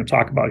that we're going to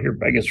talk about here,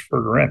 I guess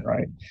further in,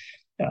 right?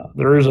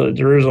 There is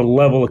a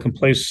level of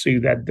complacency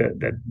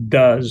that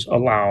does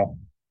allow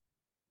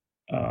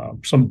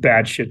some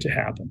bad shit to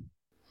happen.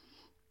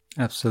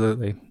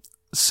 Absolutely.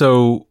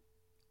 So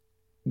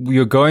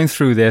you're going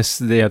through this,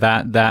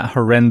 that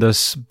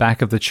horrendous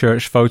back of the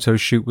church photo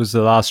shoot was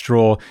the last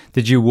straw.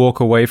 Did you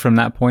walk away from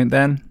that point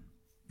then?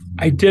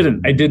 I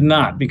didn't. I did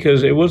not,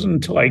 because it wasn't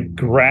until I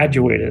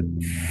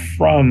graduated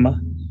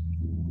from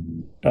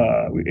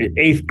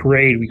 8th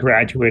grade. We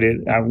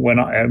graduated. I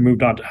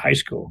moved on to high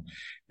school.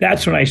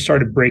 That's when I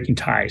started breaking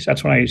ties.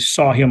 That's when I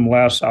saw him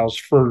less. I was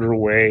further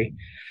away.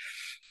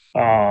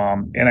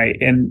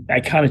 And I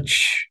kind of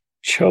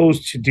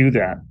chose to do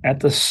that. At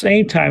the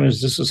same time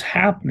as this is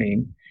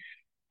happening,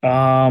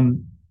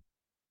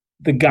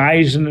 the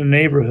guys in the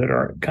neighborhood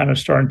are kind of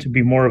starting to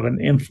be more of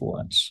an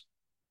influence.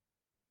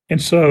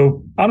 And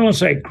so I don't want to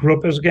say I grew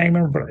up as a gang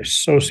member, but I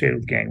associated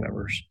with gang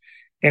members.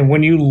 And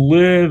when you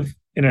live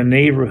in a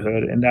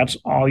neighborhood and that's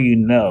all you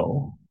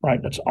know, right?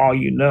 That's all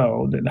you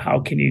know, then how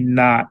can you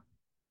not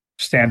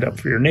stand up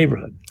for your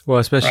neighborhood? Well,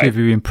 especially if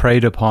you've been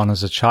preyed upon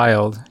as a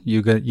child,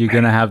 you're going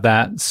to have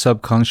that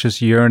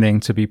subconscious yearning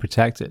to be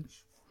protected.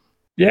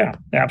 Yeah,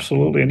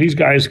 absolutely. And these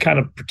guys kind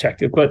of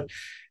protected.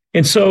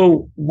 And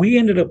so we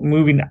ended up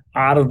moving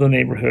out of the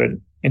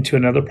neighborhood into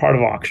another part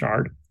of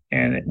Oxnard.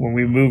 And when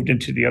we moved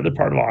into the other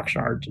part of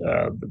Oxnard,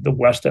 the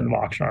west end of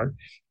Oxnard,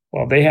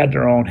 well, they had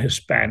their own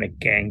Hispanic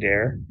gang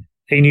there.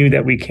 They knew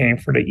that we came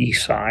from the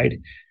east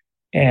side.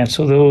 And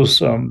so those,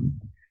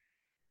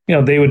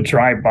 they would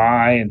drive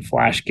by and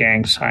flash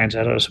gang signs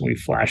at us, and we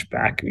flash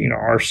back,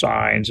 our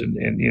signs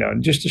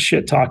and just the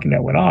shit talking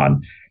that went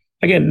on.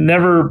 Again,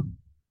 never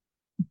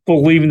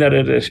believing that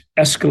it is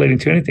escalating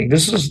to anything.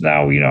 This is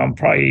now, I'm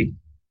probably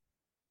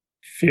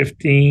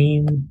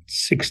 15,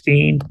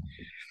 16.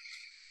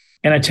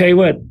 And I tell you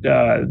what,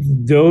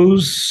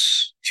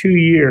 those 2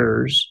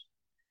 years,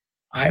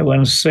 I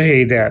want to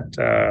say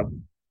that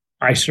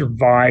I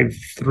survived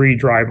 3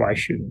 drive-by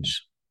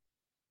shootings.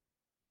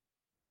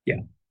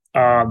 Yeah.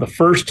 The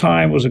first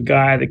time was a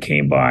guy that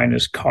came by in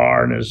his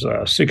car in his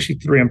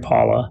 63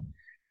 Impala.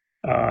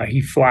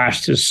 He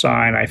flashed his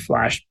sign. I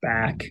flashed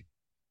back.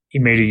 He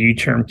made a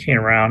U-turn, came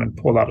around and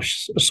pulled out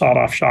a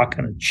sawed-off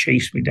shotgun and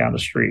chased me down the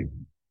street.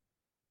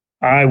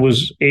 I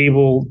was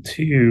able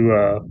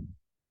to,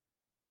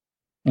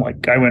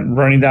 I went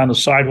running down the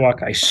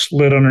sidewalk. I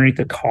slid underneath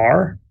the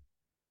car.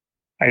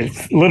 I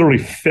literally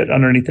fit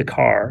underneath the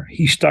car.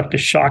 He stuck the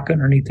shotgun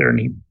underneath there and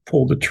he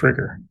pulled the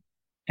trigger,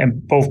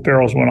 and both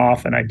barrels went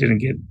off, and I didn't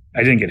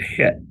get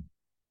hit.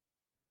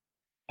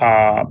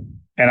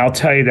 And I'll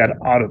tell you that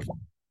out of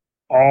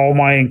all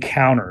my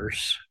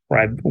encounters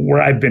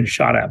where I've been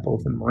shot at,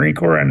 both in the Marine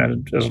Corps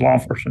and as law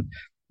enforcement,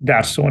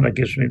 that's the one that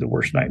gives me the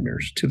worst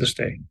nightmares to this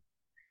day.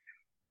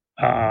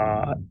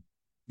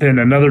 Then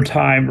another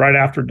time right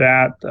after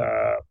that,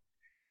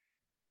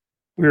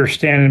 we were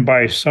standing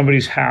by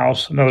somebody's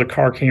house. Another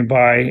car came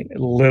by,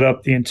 lit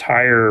up the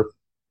entire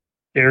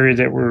area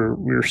that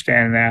we were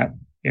standing at.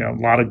 A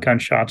lot of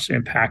gunshots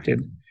impacted.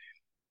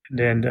 And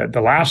then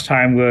the last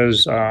time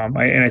was,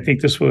 and I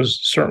think this was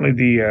certainly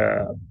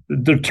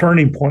the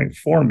turning point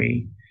for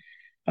me.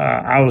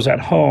 I was at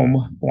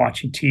home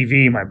watching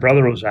TV. My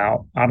brother was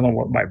out. I don't know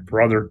what my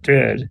brother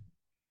did,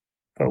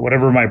 but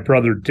whatever my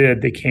brother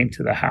did, they came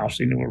to the house.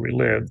 They knew where we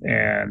lived,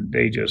 and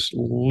they just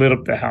lit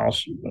up the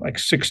house. Like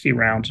 60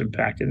 rounds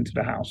impacted into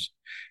the house,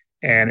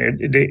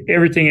 and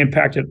everything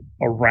impacted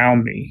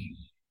around me.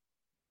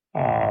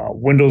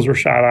 Windows were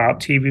shot out,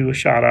 TV was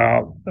shot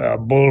out,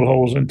 bullet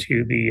holes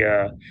into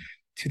the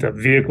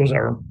vehicles that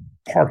were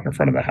parked in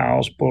front of the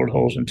house, bullet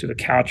holes into the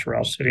couch where I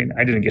was sitting.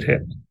 I didn't get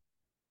hit.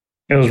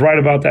 It was right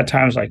about that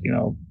time. I was like,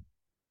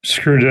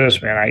 screw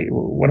this, man.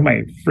 What am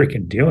I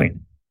freaking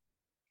doing?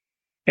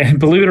 And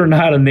believe it or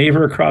not, a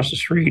neighbor across the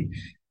street,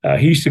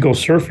 he used to go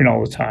surfing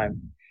all the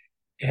time.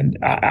 And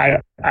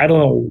I don't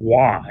know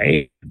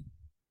why.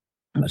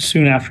 But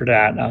soon after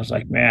that, I was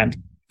like, man,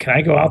 can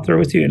I go out there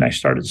with you? And I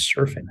started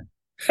surfing.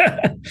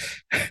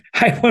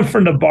 I went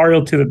from the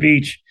barrio to the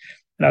beach,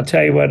 and I'll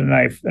tell you what, and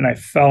I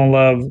fell in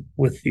love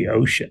with the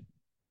ocean.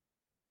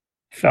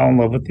 Fell in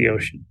love with the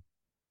ocean.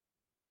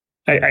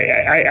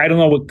 I don't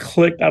know what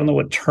clicked. I don't know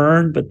what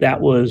turned, but that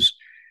was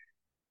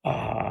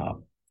a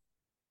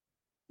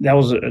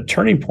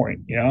turning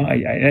point.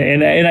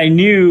 I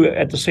knew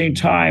at the same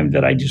time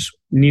that I just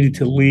needed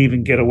to leave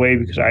and get away,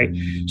 because I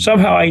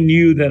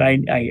knew that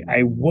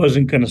I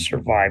wasn't going to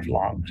survive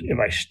long if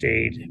I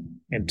stayed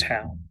in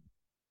town.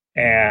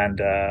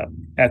 And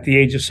at the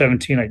age of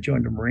 17, I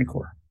joined the Marine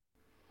Corps.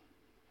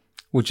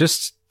 Well,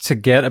 just to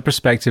get a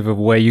perspective of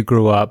where you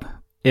grew up,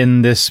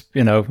 in this,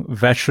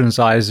 veteran's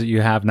eyes that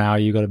you have now,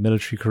 you've got a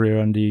military career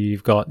under you,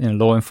 you've got,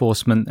 law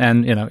enforcement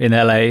and, in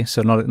LA,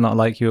 so not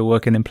like you were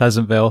working in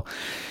Pleasantville.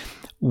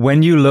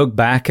 When you look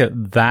back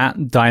at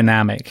that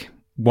dynamic,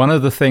 one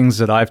of the things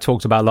that I've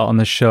talked about a lot on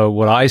the show,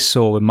 what I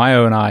saw with my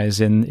own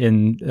eyes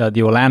in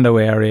the Orlando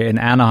area, in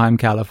Anaheim,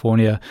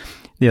 California,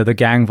 the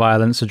gang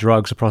violence, the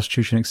drugs, the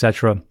prostitution,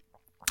 etc.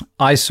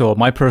 I saw,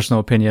 my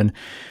personal opinion,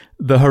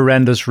 the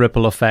horrendous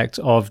ripple effect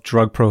of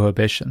drug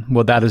prohibition,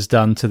 what that has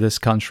done to this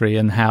country,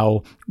 and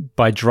how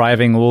by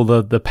driving all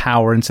the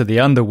power into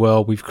the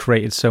underworld, we've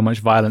created so much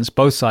violence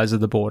both sides of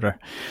the border.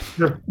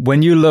 Sure.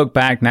 When you look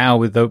back now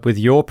with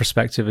your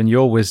perspective and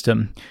your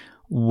wisdom,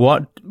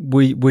 what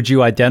would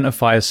you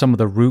identify as some of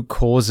the root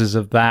causes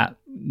of that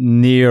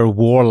near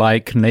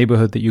warlike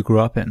neighborhood that you grew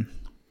up in?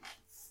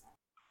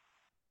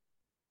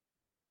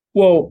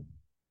 Well,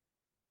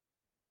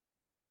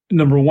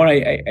 number one,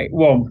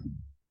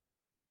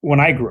 when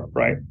I grew up,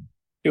 right,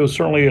 it was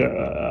certainly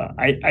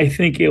I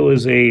think it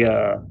was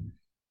here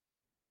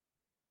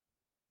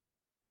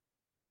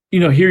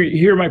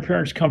my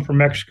parents come from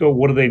Mexico.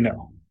 What do they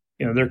know?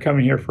 They're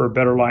coming here for a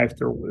better life.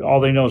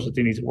 All they know is that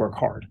they need to work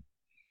hard.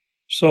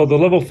 So the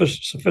level of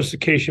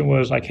sophistication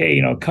was like,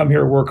 hey, come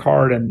here, work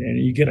hard, and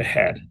you get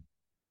ahead.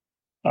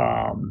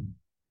 And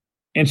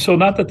so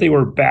not that they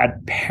were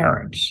bad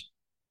parents.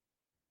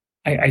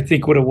 I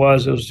think what it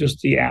was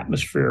just the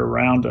atmosphere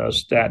around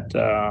us that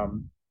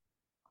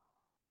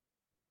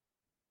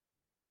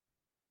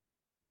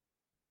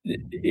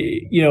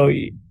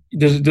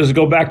does it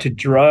go back to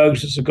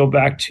drugs? Does it go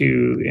back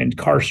to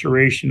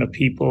incarceration of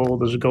people?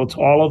 Does it go to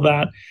all of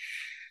that?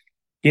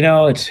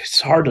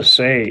 It's hard to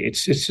say.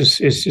 It's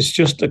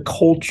just the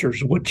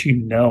cultures, what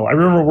I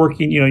remember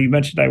working. You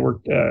mentioned I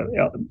worked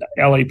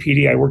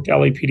LAPD. I worked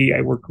LAPD.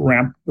 I worked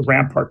the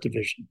Rampart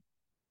division,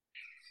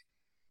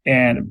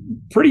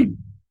 and pretty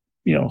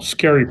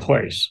scary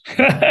place.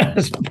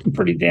 It's a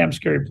pretty damn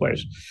scary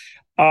place.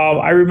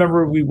 I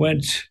remember we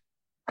went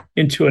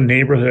into a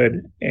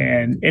neighborhood,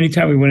 and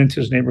anytime we went into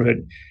this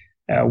neighborhood,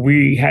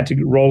 we had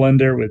to roll in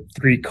there with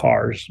 3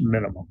 cars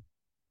minimum.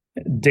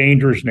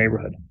 Dangerous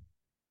neighborhood.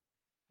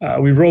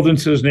 We rolled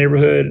into this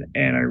neighborhood,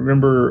 and I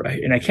remember,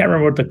 and I can't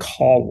remember what the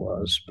call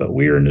was, but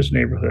we were in this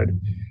neighborhood,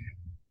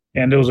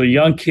 and there was a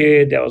young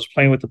kid that was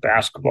playing with the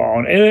basketball,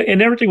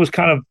 and everything was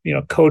kind of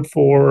code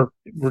 4.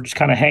 We're just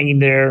kind of hanging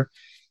there,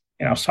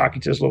 and I was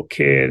talking to this little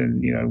kid,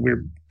 and we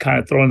were kind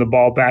of throwing the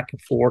ball back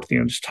and forth,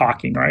 just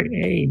talking, right?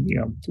 Hey,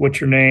 what's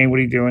your name? What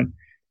are you doing?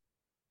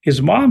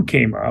 His mom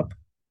came up,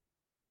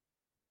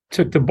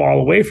 took the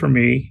ball away from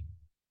me,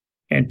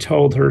 and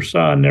told her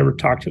son never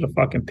talk to the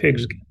fucking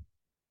pigs again.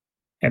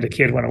 And the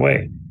kid went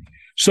away.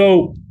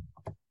 So,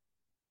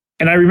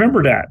 and I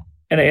remember that,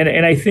 and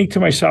I think to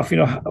myself,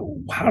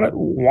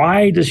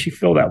 why does she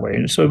feel that way?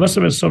 And so it must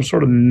have been some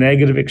sort of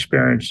negative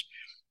experience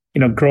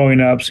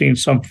growing up, seeing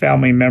some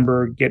family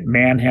member get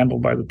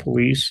manhandled by the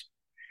police.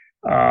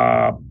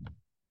 I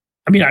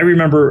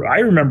remember,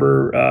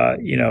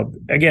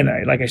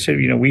 again, like I said,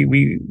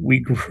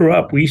 we grew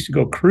up, we used to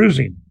go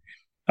cruising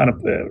on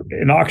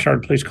an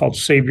Oxnard place called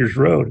Savior's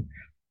Road,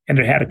 and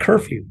it had a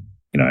curfew,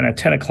 and at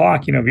 10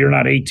 o'clock, if you're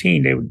not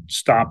 18, they would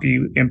stop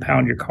you,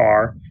 impound your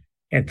car,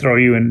 and throw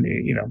you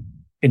in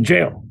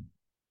jail.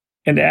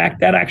 And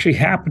that actually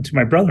happened to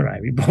my brother and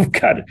I. We both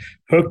got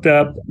hooked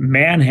up,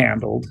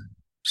 manhandled,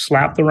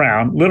 slapped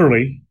around,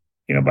 literally,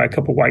 by a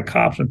couple of white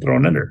cops and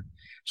thrown under.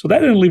 So that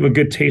didn't leave a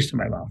good taste in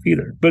my mouth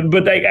either.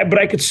 But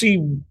I could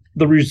see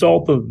the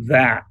result of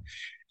that.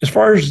 As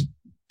far as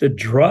the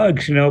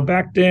drugs,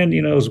 back then,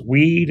 it was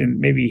weed and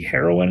maybe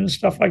heroin and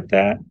stuff like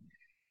that,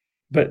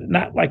 but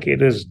not like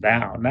it is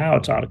now. Now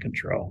it's out of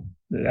control.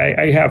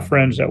 I have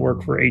friends that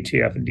work for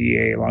ATF and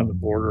DEA along the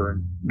border,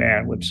 and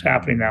man, what's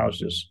happening now is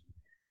just,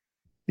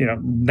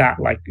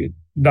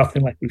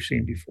 nothing like we've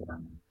seen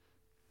before.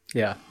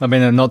 Yeah. I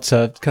mean, not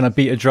to kind of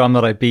beat a drum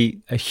that I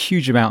beat a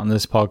huge amount in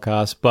this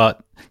podcast,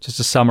 but just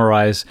to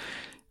summarize,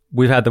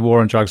 we've had the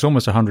war on drugs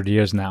almost 100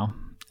 years now.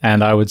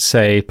 And I would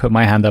say, put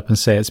my hand up and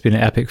say it's been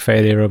an epic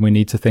failure and we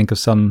need to think of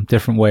some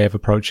different way of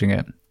approaching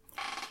it.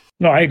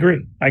 No, I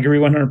agree. I agree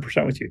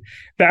 100% with you.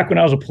 Back when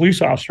I was a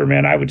police officer,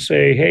 man, I would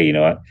say, hey, you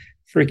know what?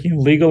 Freaking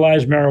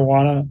legalize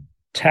marijuana,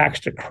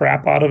 tax the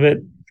crap out of it,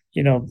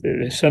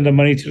 send the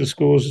money to the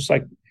schools just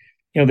like,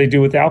 they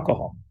do with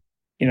alcohol.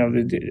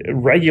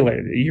 Regulate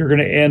it. You're going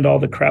to end all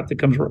the crap that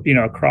comes,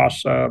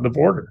 across the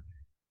border.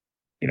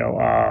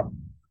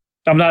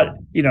 I'm not,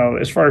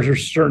 as far as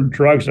there's certain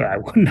drugs that I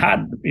would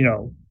not,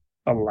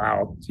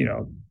 allow,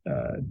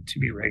 to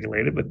be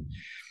regulated.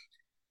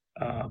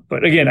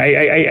 But again,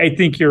 I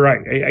think you're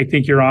right. I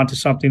think you're onto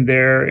something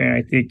there, and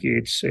I think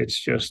it's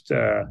just,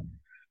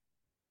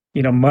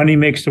 money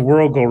makes the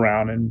world go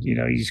round, and you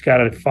just got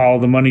to follow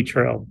the money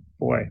trail,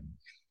 boy.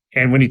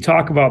 And when you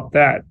talk about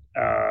that,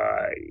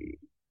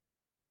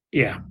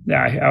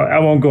 I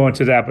won't go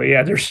into that, but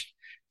yeah, there's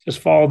just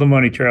follow the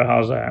money trail.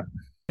 How's that?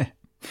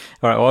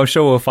 All right. Well, I'm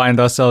sure we'll find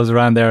ourselves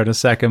around there in a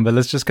second, but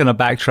let's just kind of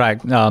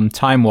backtrack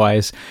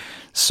time-wise.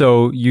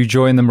 So you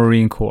joined the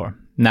Marine Corps.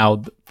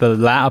 Now, the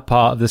latter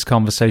part of this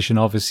conversation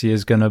obviously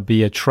is going to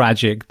be a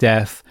tragic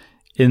death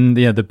in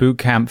the boot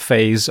camp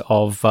phase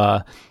of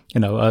a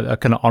kind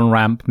of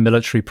on-ramp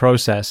military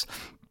process.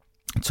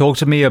 Talk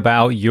to me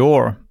about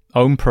your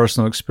own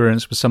personal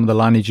experience with some of the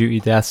line of duty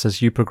deaths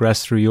as you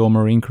progress through your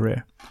Marine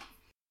career.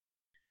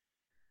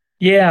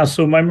 Yeah,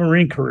 so my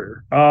Marine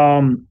career.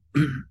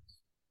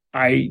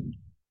 I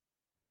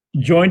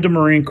joined the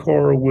Marine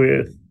Corps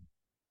with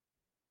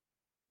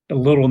a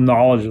little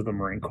knowledge of the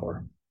Marine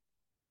Corps.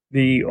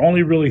 The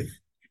only really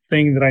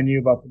thing that I knew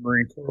about the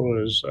Marine Corps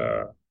was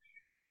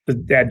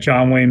that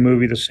John Wayne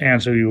movie, The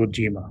Sands of Iwo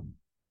Jima,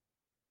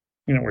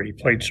 where he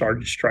played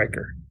Sergeant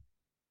Stryker.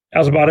 That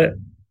was about it.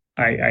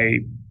 I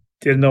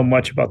didn't know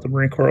much about the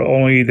Marine Corps,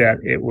 only that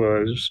it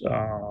was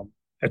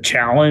a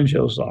challenge.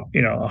 It was a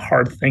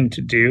hard thing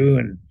to do,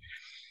 and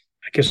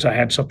I guess I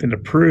had something to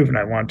prove, and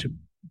I wanted to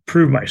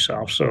prove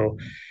myself. So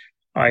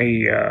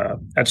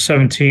at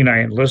 17,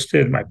 I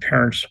enlisted. My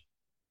parents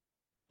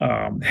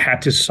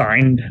had to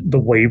sign the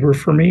waiver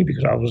for me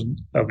because I was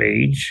of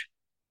age.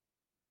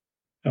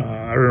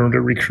 I remember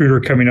the recruiter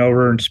coming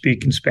over and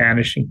speaking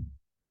Spanish and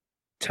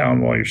telling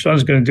him, well, your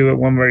son's going to do it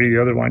one way or the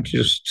other. Why don't you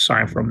just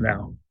sign for him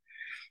now?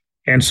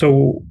 And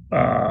so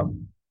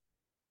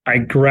I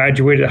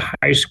graduated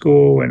high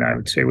school, and I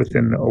would say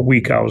within a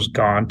week I was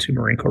gone to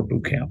Marine Corps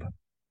boot camp.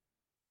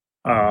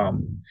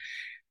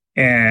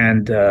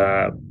 And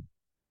I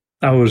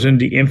was in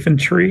the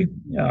infantry.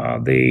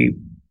 They,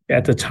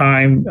 at the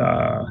time,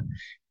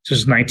 this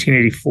is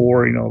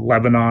 1984,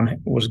 Lebanon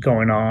was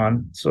going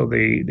on. So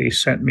they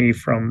sent me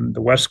from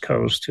the West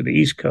Coast to the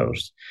East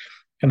Coast,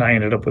 and I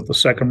ended up with the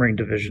 2nd Marine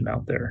Division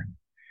out there.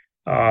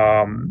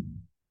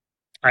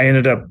 I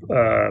ended up,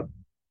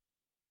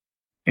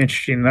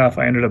 interesting enough,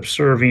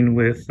 serving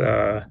with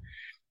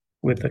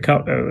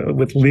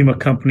Lima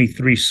Company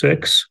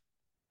 36.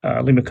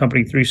 Lima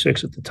Company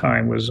 36 at the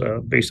time was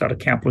based out of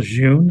Camp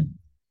Lejeune.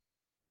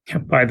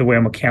 By the way,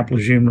 I'm a Camp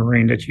Lejeune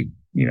Marine. That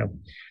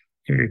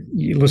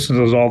you listen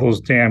to all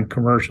those damn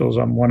commercials.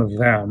 I'm one of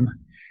them.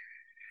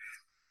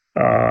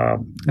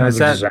 Is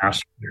that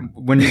disaster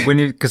when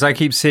you because I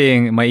keep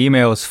seeing my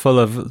email is full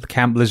of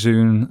Camp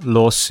Lejeune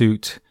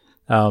lawsuit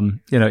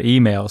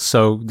emails.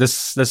 So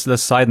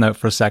let's side note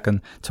for a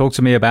second. Talk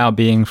to me about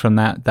being from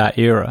that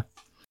era.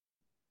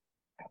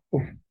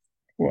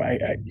 Well,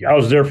 I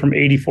was there from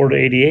 84 to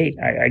 88.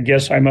 I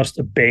guess I must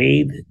have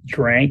bathed,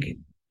 drank,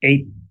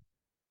 ate,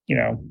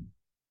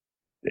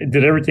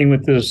 did everything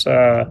with this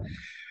groundwater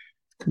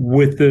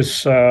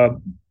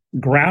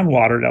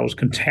that was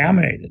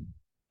contaminated.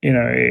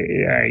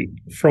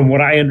 From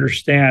what I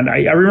understand, I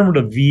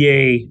remember the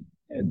VA,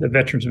 the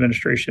Veterans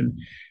Administration.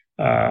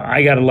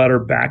 I got a letter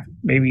back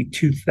maybe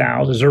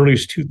 2000, as early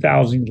as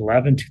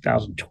 2011,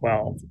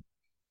 2012,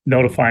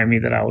 notifying me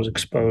that I was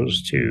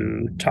exposed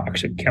to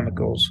toxic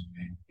chemicals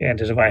and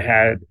as if I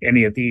had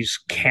any of these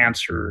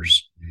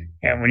cancers.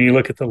 And when you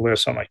look at the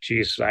list, I'm like,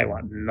 Jesus, I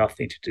want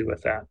nothing to do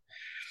with that.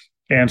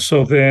 And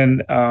so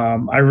then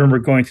I remember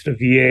going to the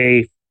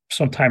VA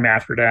sometime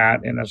after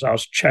that, and as I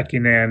was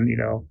checking in,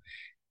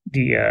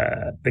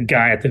 the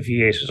guy at the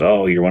VA says,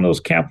 "Oh, you're one of those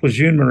Camp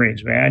Lejeune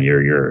Marines, man.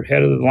 You're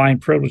head of the line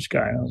privilege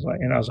guy."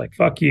 And I was like,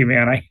 "Fuck you,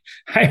 man.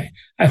 I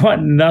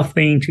want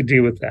nothing to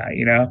do with that,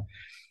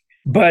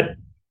 But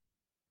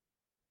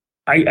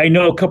I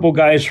know a couple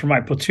guys from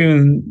my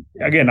platoon.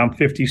 Again, I'm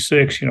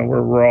 56.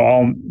 Where we're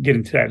all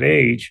getting to that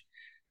age.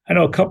 I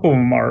know a couple of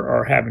them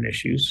are having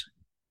issues,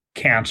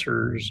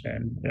 cancers,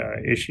 and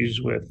issues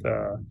with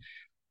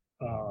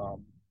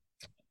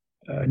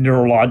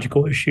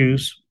neurological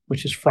issues,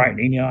 which is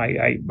frightening.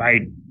 I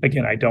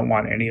don't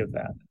want any of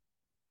that.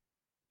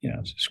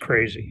 It's just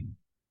crazy.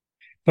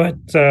 But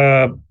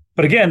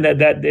again,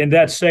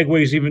 that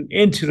segues even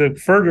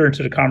further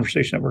into the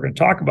conversation that we're going to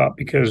talk about,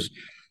 because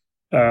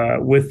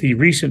with the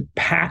recent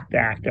PACT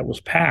Act that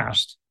was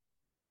passed,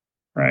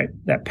 right?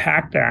 That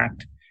PACT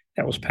Act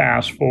that was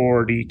passed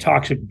for the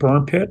toxic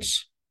burn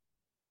pits,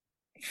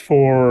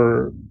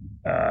 for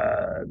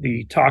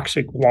the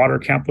toxic water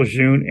Camp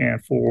Lejeune,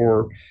 and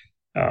for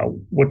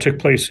what took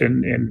place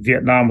in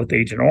Vietnam with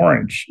Agent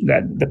Orange.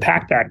 That the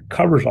PACT Act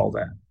covers all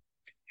that,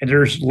 and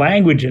there's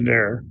language in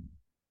there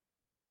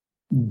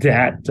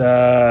that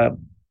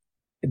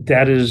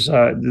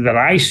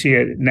I see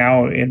it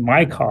now in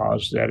my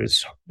cause that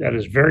is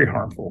very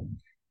harmful.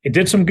 It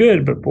did some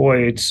good, but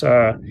boy, it's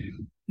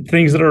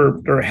things that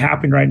are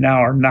happening right now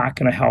are not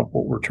going to help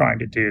what we're trying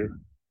to do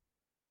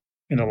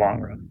in the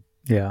long run.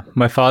 Yeah,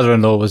 my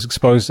father-in-law was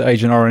exposed to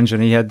Agent Orange,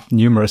 and he had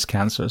numerous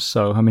cancers.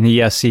 So, I mean, he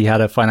had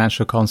a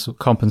financial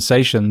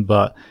compensation,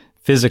 but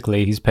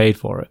physically, he's paid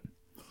for it.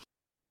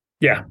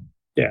 Yeah,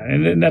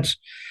 and that's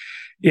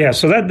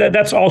so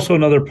that's also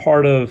another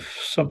part of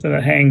something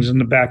that hangs in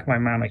the back of my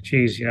mind. Like,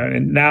 geez,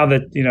 and now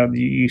that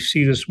you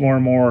see this more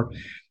and more,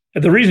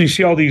 the reason you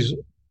see all these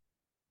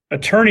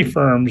attorney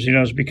firms,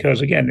 is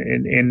because, again,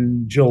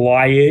 in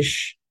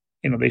July-ish,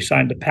 they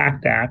signed the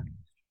PACT Act.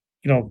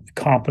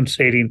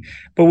 Compensating.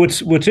 But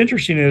what's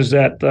interesting is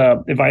that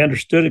if I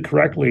understood it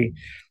correctly,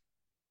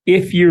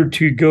 if you're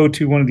to go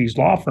to one of these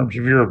law firms,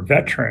 if you're a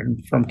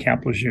veteran from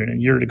Camp Lejeune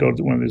and you're to go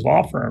to one of these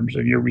law firms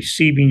and you're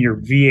receiving your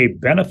VA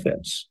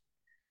benefits,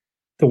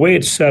 the way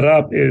it's set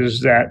up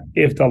is that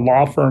if the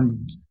law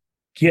firm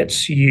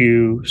gets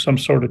you some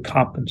sort of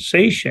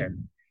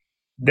compensation,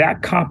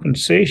 that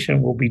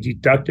compensation will be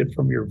deducted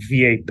from your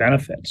VA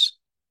benefits.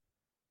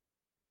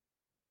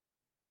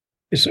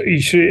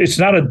 It's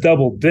not a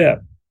double dip.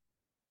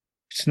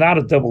 It's not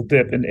a double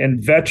dip.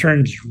 And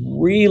veterans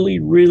really,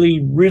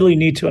 really, really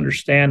need to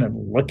understand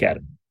and look at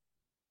it.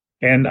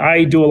 And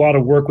I do a lot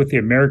of work with the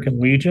American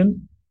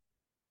Legion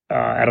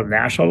at a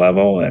national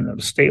level and at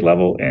a state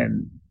level.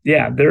 And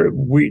yeah,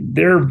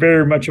 they're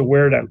very much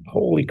aware that,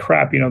 holy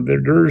crap,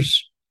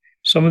 there's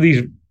some of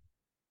these,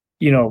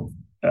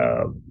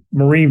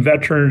 Marine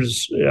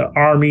veterans,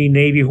 Army,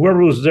 Navy,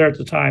 whoever was there at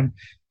the time,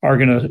 are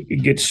going to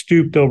get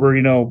stooped over,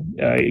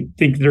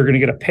 think they're going to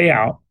get a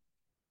payout.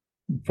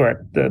 But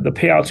the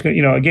payout's going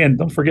to, again,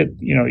 don't forget,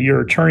 your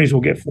attorneys will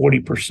get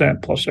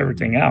 40% plus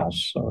everything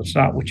else. So it's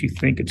not what you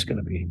think it's going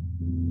to be.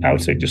 I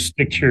would say just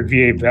stick to your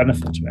VA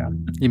benefits,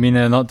 man. You mean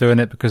they're not doing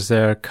it because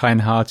they're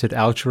kind-hearted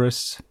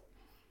altruists?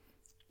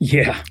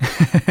 Yeah.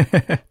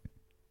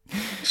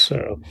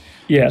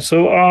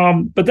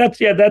 But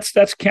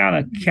that's kind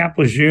of Camp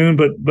Lejeune.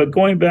 But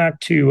going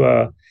back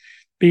to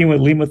being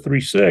with Lima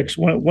 36,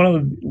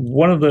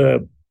 one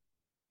of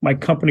my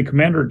company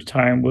commander at the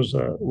time was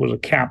a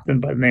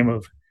captain by the name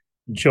of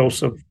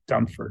Joseph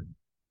Dunford.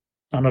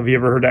 I don't know if you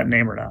ever heard that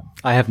name or not.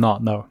 I have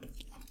not, no.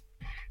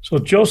 So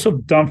Joseph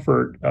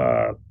Dunford,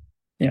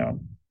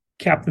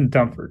 Captain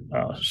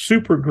Dunford,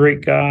 super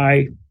great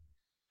guy.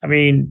 I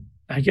mean,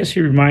 I guess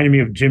he reminded me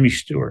of Jimmy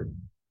Stewart.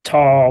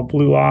 Tall,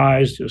 blue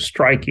eyes, just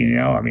striking,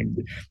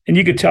 and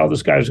you could tell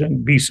this guy was going to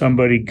be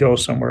somebody, go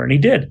somewhere, and he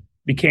did.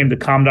 Became the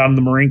Commandant of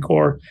the Marine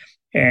Corps,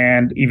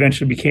 and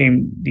eventually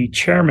became the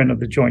chairman of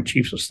the Joint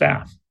Chiefs of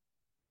Staff.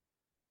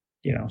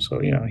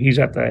 So he's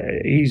at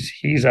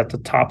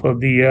the top of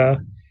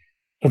the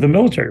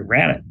military.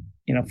 Ran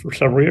it, for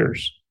several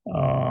years,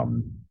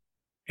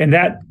 and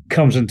that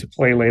comes into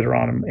play later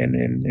on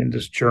in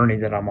this journey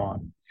that I'm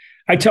on.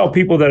 I tell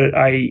people that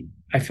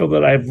I feel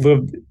that I've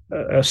lived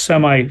a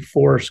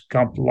semi-Forrest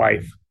Gump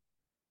life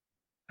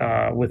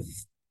with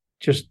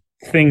just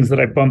things that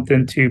I bumped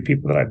into,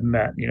 people that I've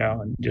met,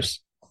 and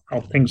just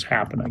how things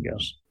happen, I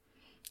guess.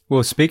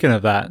 Well, speaking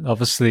of that,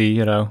 obviously,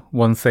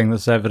 one thing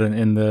that's evident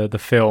in the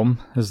film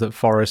is that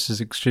Forrest is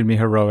extremely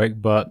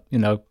heroic, but,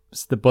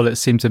 the bullets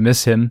seem to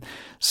miss him.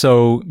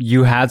 So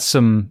you had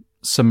some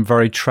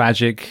very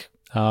tragic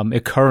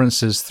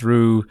occurrences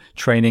through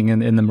training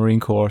in the Marine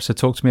Corps. So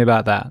talk to me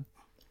about that.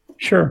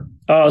 Sure.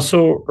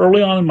 So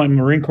early on in my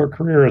Marine Corps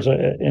career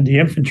in the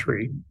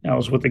infantry, I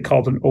was what they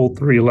called an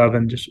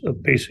 0311, just a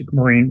basic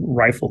Marine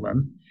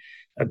rifleman,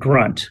 a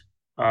grunt.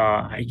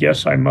 I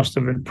guess I must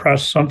have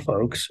impressed some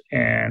folks.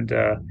 And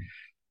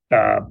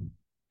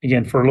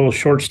again, for a little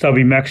short,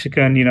 stubby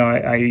Mexican,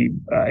 I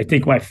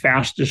think my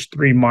fastest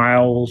 3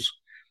 miles,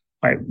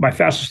 my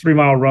fastest 3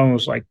 mile run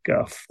was like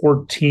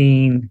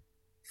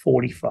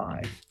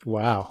 14:45.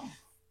 Wow.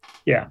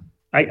 Yeah,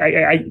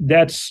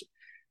 that's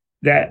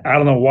that. I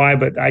don't know why,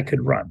 but I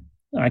could run.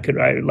 I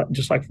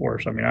just like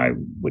Forrest. I mean, I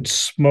would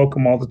smoke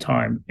them all the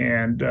time,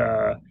 and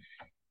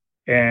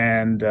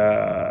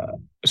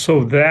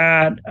so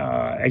that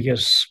I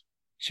guess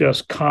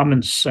just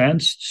common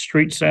sense,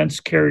 street sense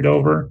carried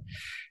over.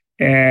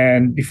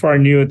 And before I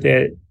knew it,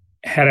 they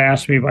had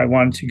asked me if I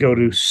wanted to go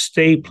to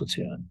stay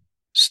platoon.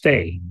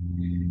 Stay.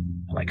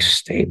 Like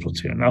stay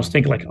platoon. I was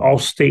thinking like all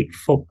state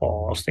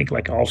football. I was thinking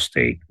like all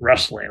state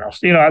wrestling.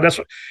 That's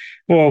what,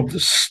 well,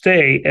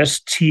 stay,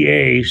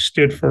 STA,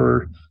 stood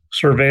for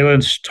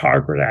Surveillance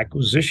Target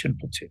Acquisition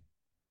Platoon.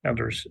 Now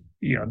there's,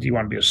 do you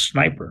want to be a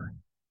sniper?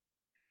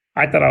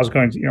 I thought I was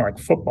going to, like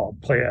football,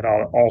 play at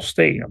all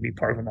state, be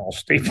part of an all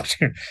state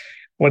platoon.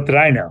 What did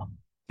I know?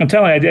 I'm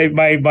telling you,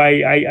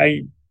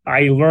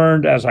 I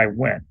learned as I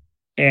went.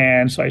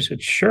 And so I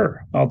said,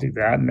 sure, I'll do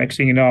that. And next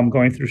thing you know, I'm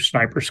going through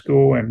sniper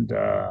school, and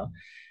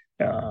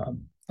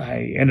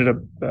I ended up,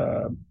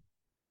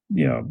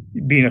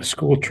 being a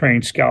school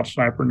trained scout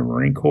sniper in the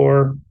Marine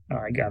Corps.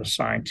 I got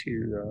assigned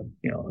to,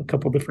 a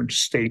couple different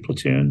state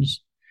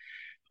platoons.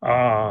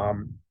 Back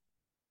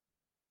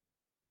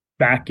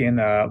in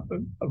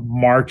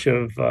March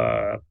of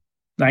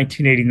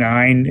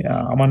 1989,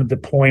 I'm on a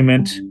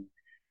deployment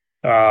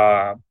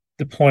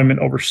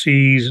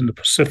overseas in the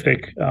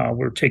Pacific.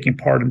 We're taking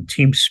part in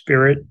Team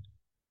Spirit.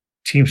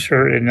 Team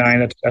Spirit at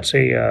 9. That's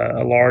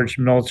a large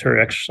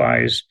military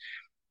exercise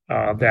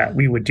that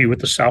we would do with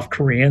the South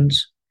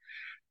Koreans.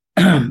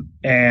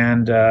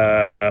 And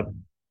I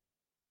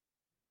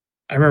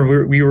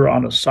remember we were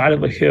on the side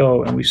of a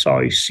hill, and we saw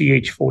a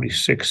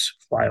CH-46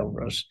 fly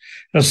over us.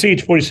 Now,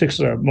 CH-46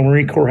 is a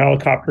Marine Corps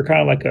helicopter,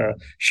 kind of like a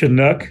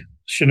Chinook.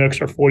 Chinooks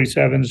are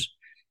 47s.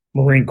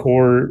 Marine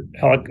Corps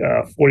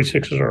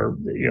 46s are,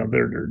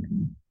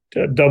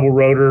 they're double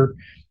rotor.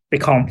 They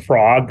call them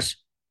frogs.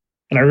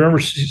 And I remember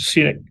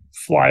seeing it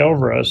fly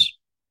over us,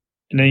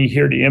 and then you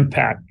hear the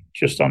impact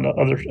just on the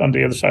other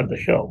side of the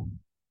hill,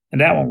 and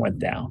that one went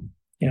down.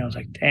 I was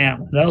like,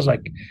 damn. And that was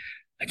like,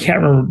 I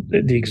can't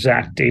remember the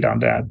exact date on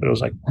that, but it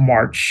was like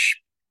March,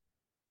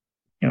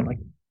 like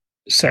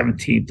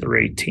 17th or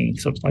 18th,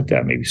 something like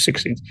that, maybe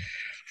 16th.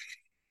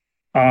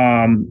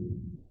 And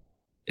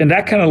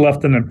that kind of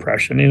left an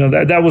impression.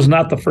 That was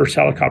not the first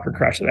helicopter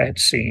crash that I had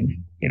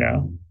seen.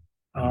 And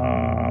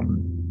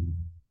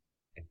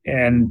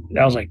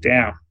I was like,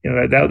 damn,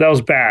 that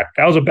was bad.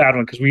 That was a bad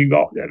one, because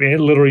it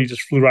literally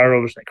just flew right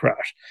over us and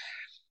crashed.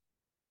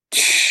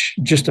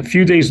 Just a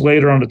few days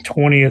later, on the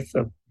 20th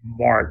of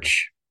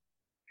March,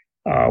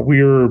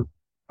 we were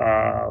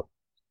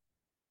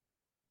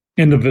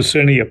in the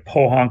vicinity of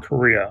Pohang,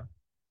 Korea.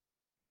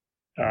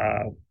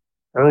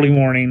 Early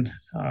morning,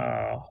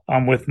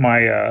 I'm with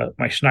my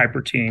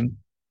sniper team,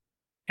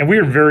 and we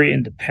were very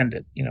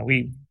independent.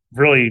 We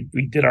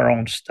did our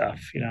own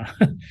stuff.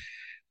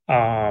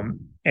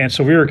 And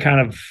so we were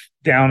kind of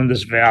down in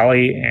this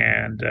valley,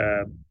 and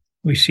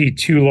we see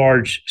two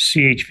large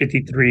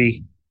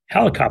CH-53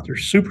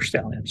 helicopters, Super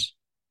Stallions.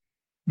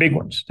 Big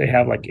ones. They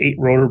have like 8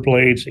 rotor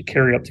blades. They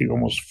carry up to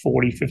almost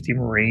 40, 50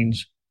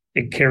 Marines.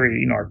 They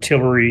carry,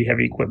 artillery,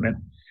 heavy equipment,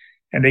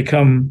 and they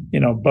come,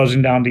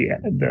 buzzing down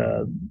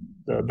the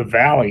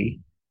valley,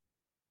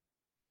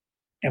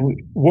 and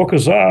we woke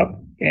us up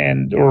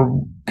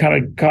or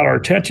kind of caught our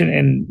attention.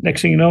 And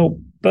next thing you know,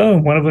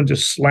 boom, one of them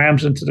just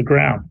slams into the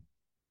ground.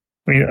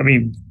 I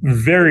mean,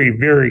 very,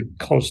 very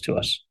close to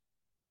us.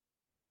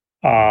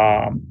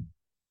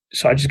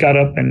 So I just got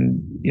up,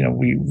 and,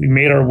 we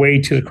made our way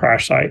to the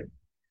crash site.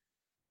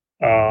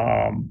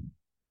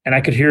 And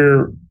I could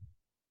hear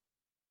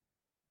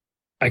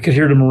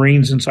the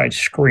Marines inside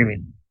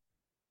screaming,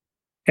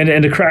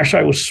 and the crash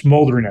site was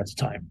smoldering at the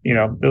time.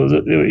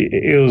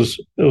 It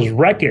was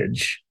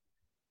wreckage,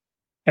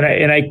 and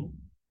I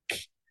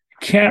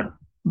can't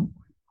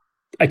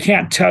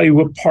tell you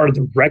what part of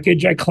the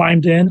wreckage I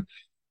climbed in,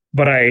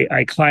 but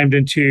I climbed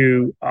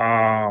into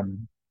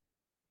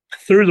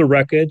through the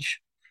wreckage.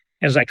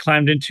 As I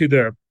climbed into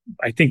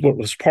I think what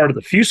was part of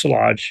the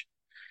fuselage,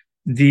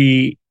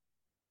 the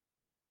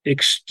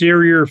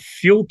exterior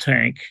fuel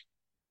tank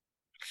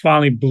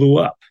finally blew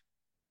up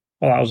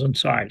while I was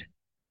inside,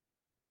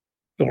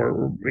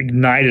 or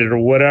ignited or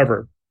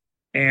whatever.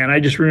 And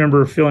I just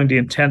remember feeling the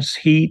intense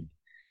heat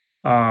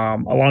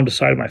along the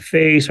side of my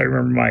face. I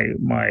remember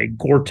my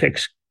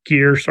Gore-Tex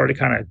gear started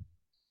kind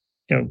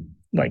of,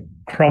 like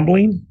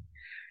crumbling.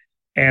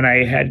 And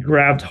I had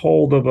grabbed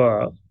hold of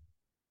a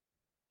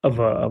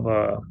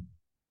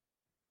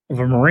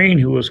Marine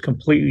who was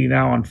completely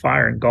now on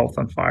fire, engulfed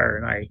on fire.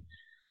 And I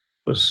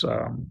was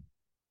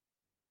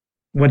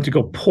went to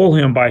go pull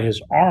him by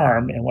his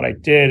arm, and what I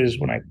did is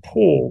when I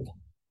pulled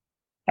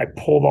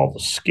all the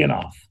skin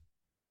off.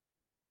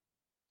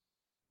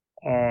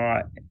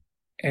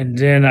 And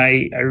then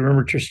I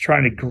remember just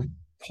trying to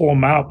pull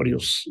him out, but he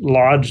was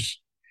lodged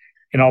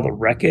in all the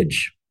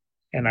wreckage.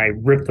 and I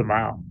ripped them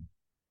out.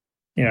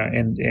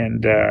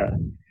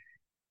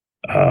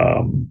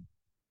 Um,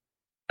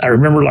 I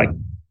remember like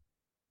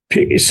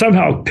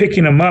somehow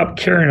picking them up,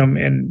 carrying them,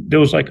 and there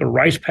was like a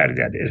rice paddy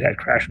that it had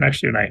crashed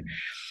next to, and I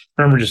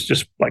remember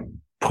just like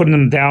putting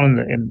them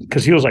down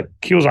because he was on,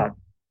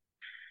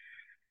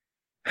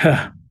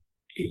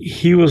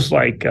 he was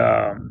like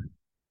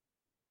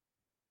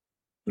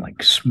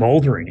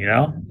smoldering,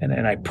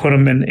 and I put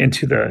them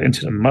into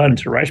the mud,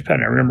 into the rice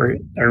paddy. I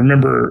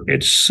remember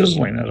it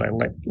sizzling as I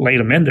laid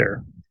them in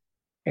there,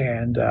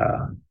 and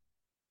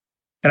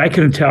I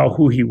couldn't tell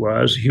who he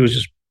was. He was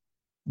just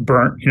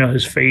burnt.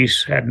 His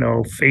face had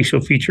no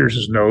facial features.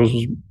 His nose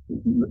was,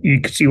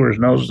 you could see where his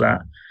nose was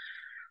at,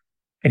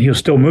 and he was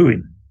still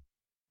moving.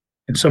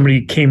 And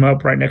somebody came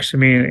up right next to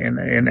me,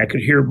 and I could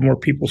hear more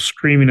people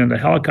screaming in the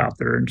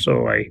helicopter. And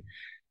so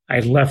I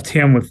left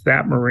him with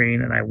that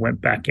Marine, and I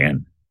went back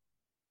in.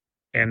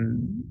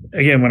 And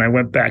again, when I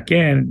went back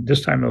in,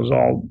 this time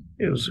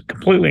it was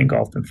completely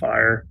engulfed in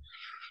fire.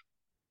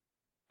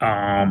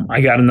 I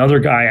got another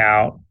guy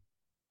out,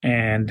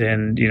 and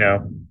then,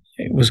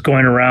 it was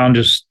going around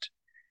just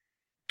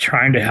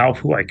trying to help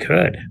who I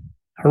could.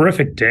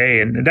 Horrific day.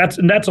 And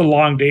that's a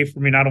long day for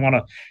me. And I don't want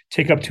to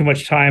take up too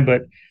much time,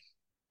 but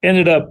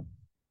ended up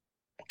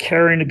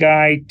carrying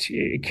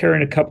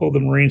a couple of the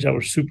Marines that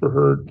were super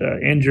hurt,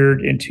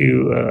 injured,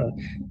 into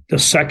the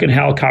second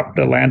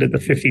helicopter that landed, the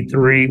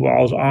 53, while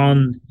I was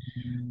on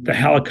the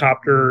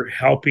helicopter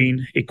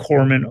helping a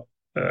corpsman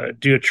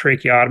do a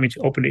tracheotomy to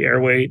open the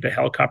airway. The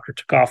helicopter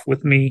took off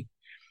with me.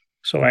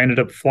 So I ended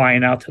up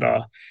flying out to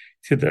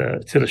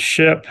the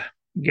ship.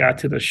 Got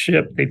to the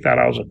ship. They thought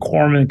I was a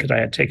corpsman because I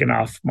had taken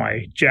off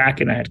my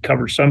jacket and I had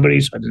covered somebody,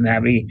 so I didn't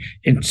have any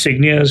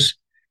insignias.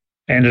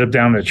 I ended up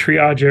down in the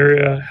triage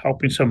area,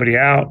 helping somebody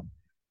out,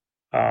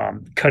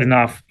 cutting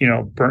off,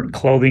 burnt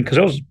clothing, because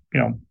it was,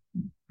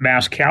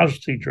 mass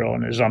casualty drill.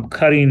 And as I'm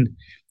cutting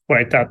what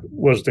I thought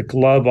was the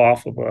glove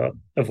off of a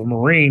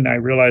Marine, I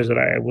realized that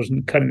I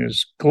wasn't cutting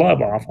his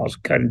glove off. I was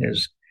cutting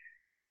his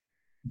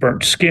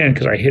burnt skin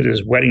because I hit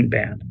his wedding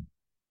band.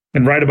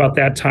 And right about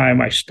that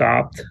time, I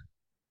stopped.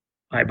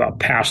 I about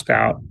passed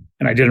out,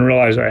 and I didn't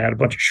realize I had a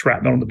bunch of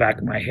shrapnel in the back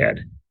of my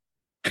head,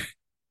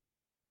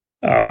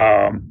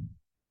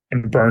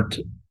 and burnt.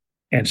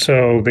 And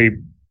so they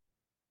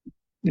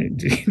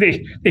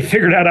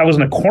figured out I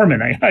wasn't a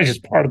corpsman. I was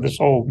just part of this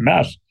whole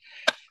mess.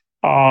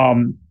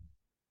 And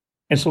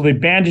so they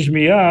bandaged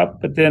me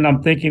up, but then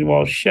I'm thinking,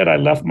 well, shit, I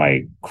left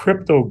my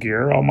crypto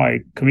gear, all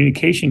my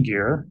communication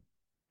gear,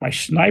 my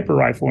sniper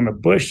rifle in the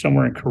bush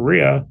somewhere in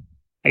Korea.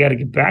 I got to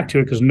get back to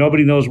it because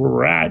nobody knows where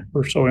we're at.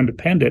 We're so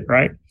independent,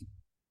 right?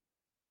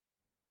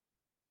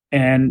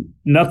 And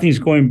nothing's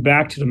going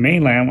back to the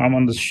mainland. I'm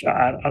on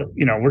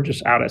we're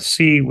just out at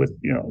sea with,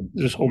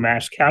 this whole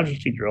mass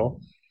casualty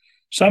drill.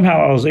 Somehow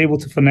I was able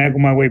to finagle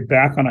my way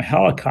back on a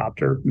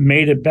helicopter,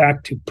 made it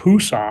back to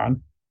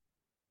Busan,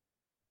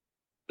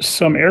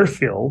 some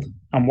airfield.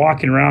 I'm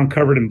walking around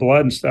covered in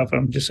blood and stuff. And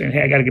I'm just saying,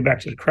 hey, I got to get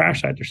back to the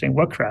crash site. They're saying,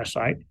 what crash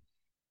site?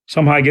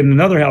 Somehow I get in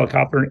another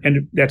helicopter,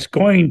 and that's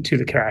going to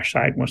the crash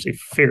site once they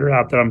figure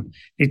out that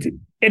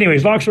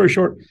anyways, long story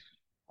short,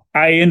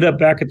 I end up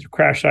back at the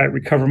crash site,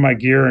 recover my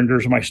gear, and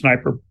there's my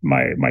sniper,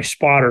 my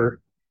spotter.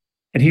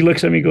 And he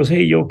looks at me and goes,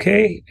 hey, you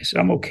okay? I said,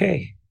 I'm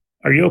okay.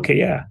 Are you okay?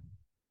 Yeah.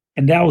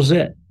 And that was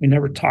it. We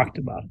never talked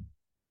about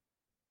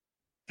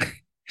it.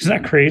 Isn't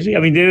that crazy?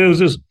 I mean, it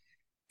was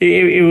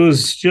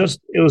just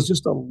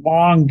a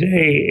long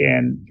day,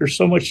 and there's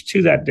so much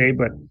to that day,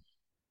 but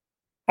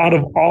out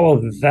of all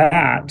of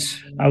that,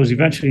 I was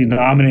eventually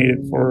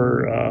nominated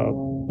for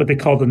what they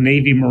call the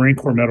Navy Marine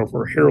Corps Medal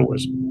for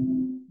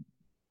heroism.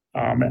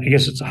 I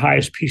guess it's the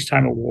highest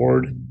peacetime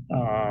award.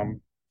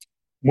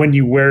 When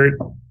you wear it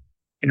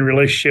in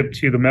relationship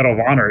to the Medal of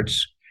Honor,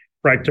 it's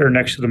right there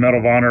next to the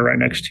Medal of Honor, right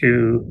next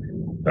to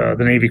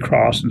the Navy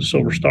Cross and the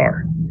Silver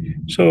Star.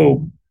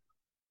 So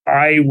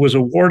I was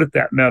awarded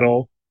that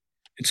medal.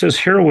 It says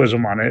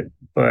heroism on it,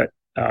 but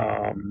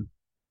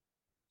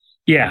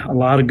yeah, a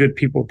lot of good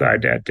people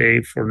died that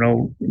day for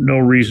no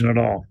reason at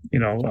all.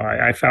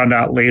 I found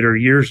out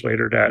years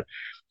later, that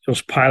it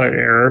was pilot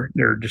error.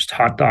 They're just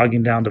hot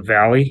dogging down the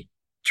valley,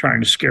 trying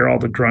to scare all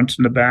the grunts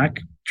in the back,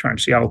 trying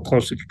to see how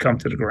close they could come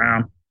to the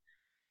ground.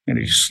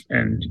 And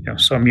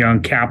some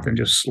young captain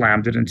just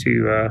slammed it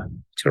into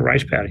a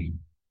rice paddy.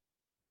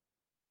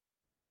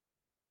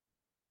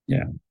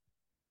 Yeah,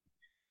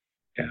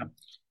 yeah,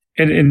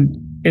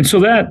 and so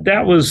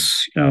that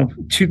was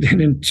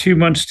 2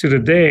 months to the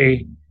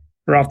day.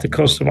 We're off the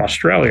coast of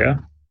Australia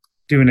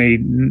doing a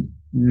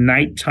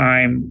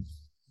nighttime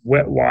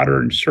wet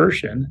water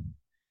insertion,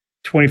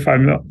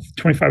 25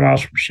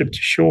 miles from ship to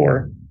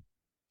shore.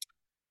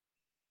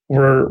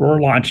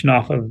 We're launching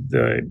off of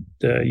the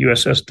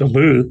USS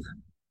Duluth,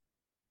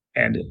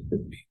 and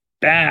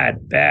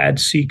bad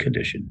sea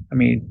condition. I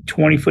mean,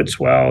 20-foot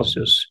swells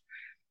just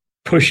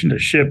pushing the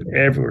ship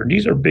everywhere.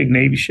 These are big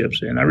Navy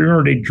ships, and I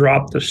remember they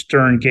dropped the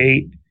stern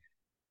gate.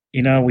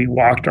 We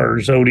walked our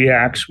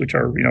Zodiacs, which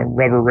are,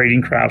 rubber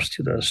raiding crafts,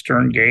 to the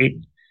stern gate.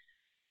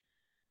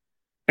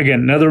 again,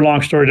 another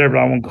long story there, but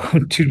I won't go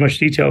into too much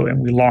detail. And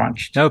we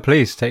launched. No,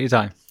 please take your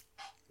time.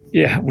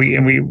 Yeah,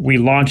 we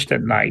launched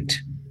at night.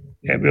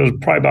 It was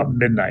probably about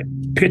midnight,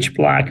 pitch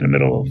black in the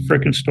middle of a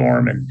freaking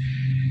storm,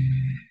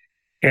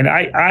 and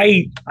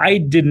I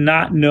did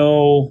not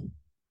know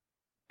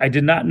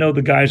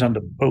the guys on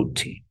the boat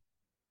team.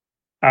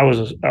 I was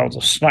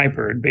a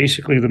sniper, and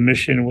basically the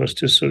mission was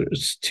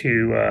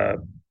to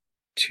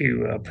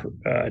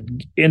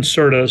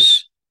insert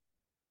us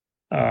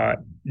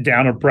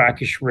down a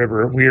brackish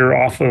river. We were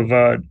off of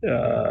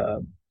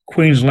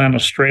Queensland,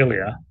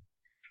 Australia.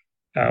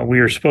 We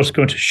were supposed to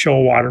go into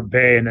Shoalwater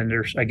Bay, and then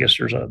there's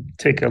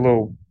take a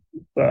little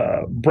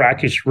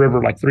brackish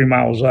river like 3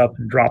 miles up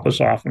and drop us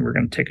off, and we're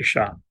going to take a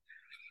shot.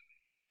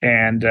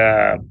 And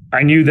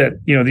I knew that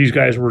these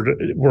guys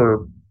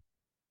were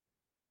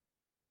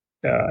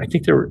I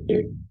think they were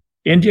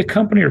India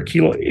Company or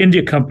Kilo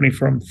India Company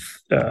from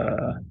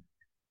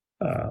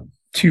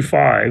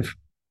 25.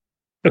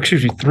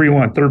 Excuse me,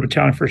 3-1, 3rd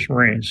Battalion, 1st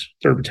Marines,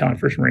 3rd Battalion,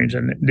 1st Marines,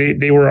 and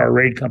they were our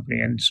raid company.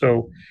 And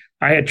so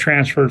I had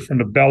transferred from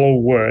the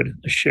Belleau Wood,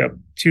 a ship,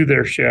 to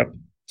their ship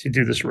to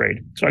do this raid.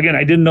 So again,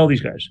 I didn't know these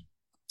guys.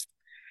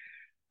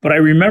 But I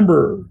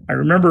remember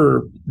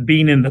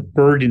being in the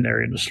birding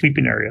area, in the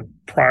sleeping area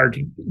prior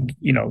to,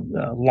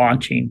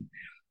 launching.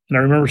 And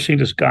I remember seeing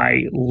this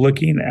guy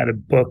looking at a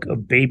book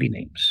of baby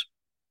names,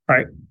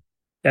 right?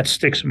 That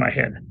sticks in my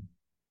head.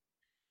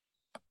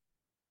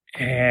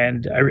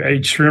 And I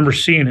just remember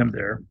seeing him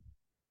there.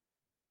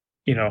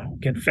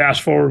 Again,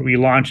 fast forward, we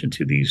launch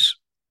into these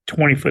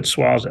 20-foot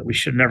swells that we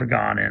should have never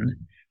gone in.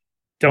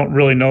 Don't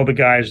really know the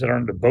guys that are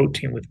on the boat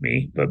team with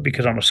me, but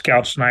because I'm a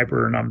scout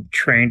sniper and I'm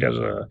trained as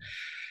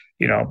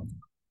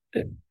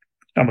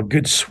I'm a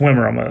good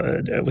swimmer. I'm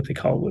what they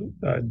call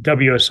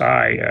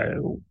WSI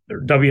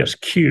or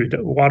WSQ,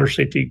 the water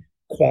safety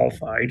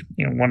qualified.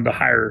 One of the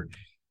higher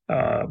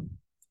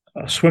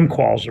swim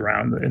quals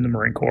around in the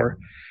Marine Corps.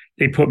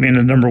 They put me in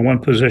the number 1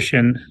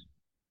 position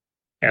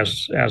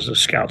as a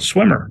scout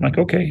swimmer. I'm like,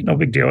 okay, no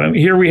big deal. And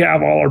here we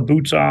have all our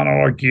boots on,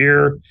 all our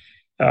gear,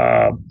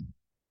 our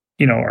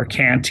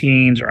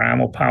canteens, our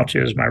ammo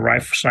pouches, my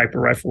sniper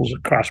rifles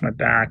across my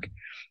back.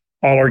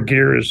 All our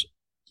gear is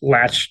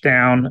latched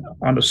down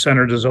on the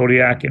center of the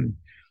Zodiac, and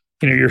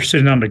you're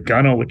sitting on the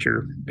gunwale, which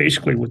you're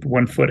basically with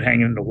 1 foot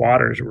hanging in the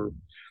water as we're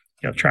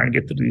trying to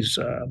get to these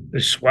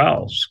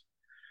swells.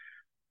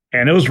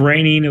 And it was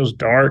raining, it was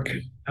dark.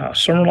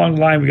 Somewhere along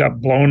the line, we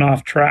got blown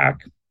off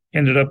track,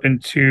 ended up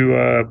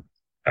into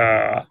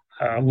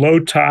low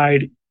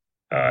tide,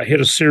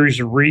 hit a series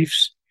of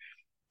reefs.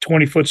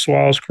 20-foot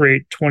swells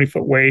create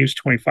 20-foot waves,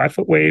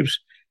 25-foot waves,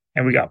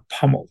 and we got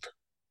pummeled.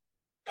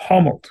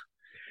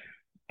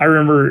 I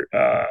remember,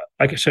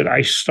 like I said,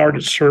 I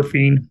started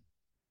surfing.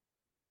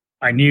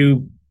 I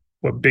knew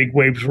what big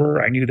waves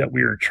were. I knew that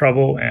we were in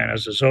trouble. And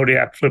as the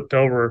Zodiac flipped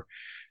over,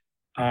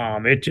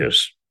 it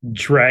just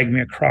dragged me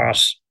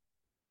across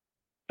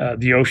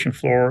the ocean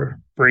floor,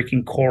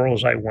 breaking coral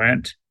as I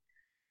went.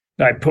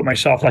 I put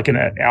myself like in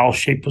an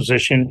L-shaped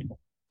position,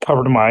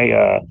 covered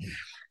my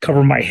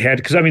head,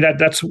 because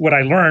that's what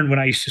I learned when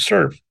I used to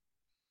surf.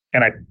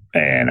 And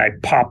I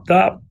popped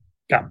up,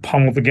 got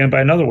pummeled again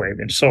by another wave,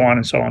 and so on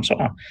and so on and so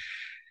on.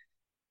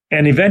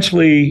 And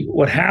eventually,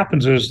 what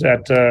happens is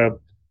that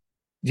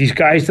these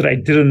guys that I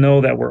didn't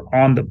know that were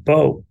on the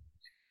boat,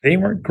 they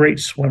weren't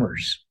great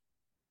swimmers.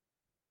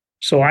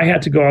 So I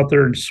had to go out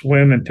there and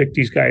swim and pick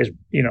these guys,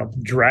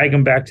 drag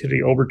them back to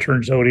the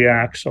overturned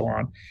Zodiac, so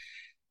on.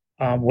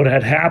 What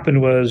had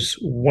happened was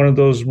one of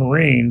those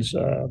Marines,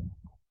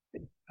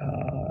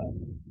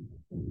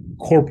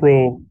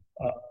 Corporal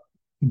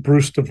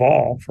Bruce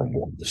Duvall from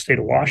the state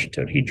of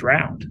Washington, he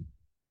drowned.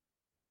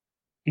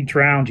 He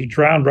drowned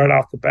right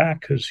off the bat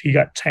because he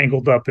got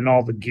tangled up in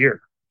all the gear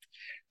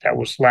that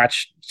was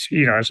latched,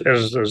 as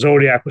the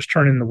Zodiac was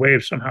turning the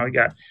wave, somehow he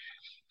got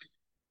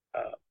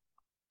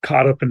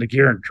caught up in the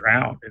gear and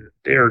drowned, and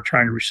they were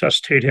trying to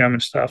resuscitate him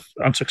and stuff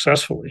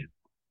unsuccessfully.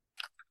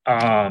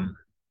 I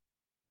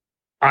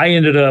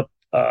ended up,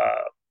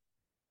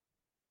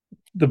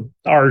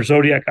 our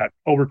Zodiac got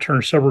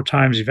overturned several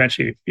times.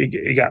 Eventually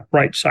it got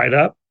right side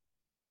up.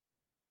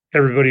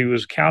 Everybody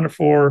was accounted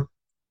for.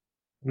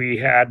 We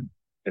had,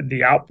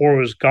 the outboard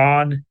was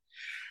gone.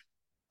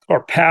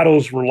 Our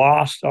paddles were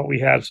lost. All we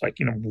had is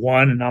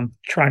one, and I'm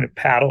trying to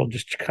paddle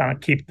just to kind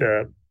of keep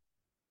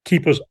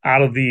us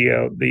out of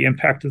the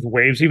impact of the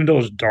waves. Even though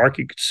it was dark,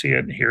 you could see it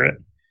and hear it.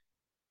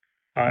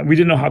 We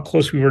didn't know how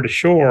close we were to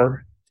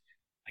shore.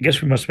 I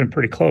guess we must have been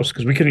pretty close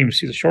because we couldn't even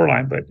see the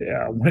shoreline. But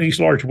one of these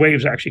large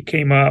waves actually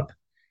came up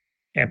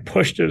and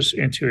pushed us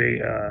into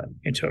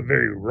a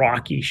very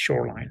rocky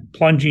shoreline,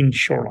 plunging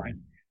shoreline,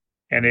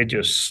 and it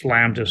just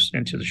slammed us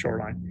into the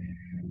shoreline.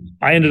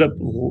 I ended up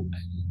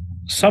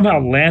somehow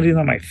landing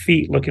on my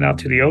feet, looking out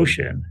to the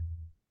ocean.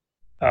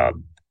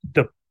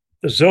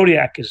 The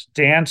Zodiac is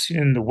dancing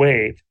in the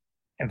wave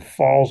and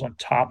falls on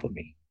top of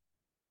me.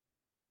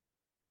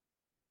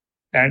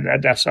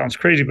 And that sounds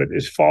crazy, but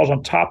it falls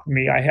on top of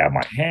me. I have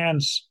my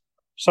hands,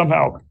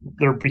 somehow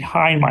they're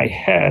behind my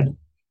head.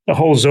 The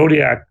whole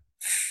Zodiac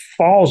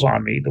falls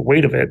on me, the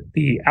weight of it,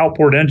 the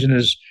outboard engine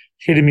is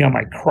hitting me on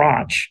my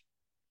crotch,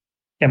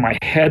 and my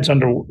head's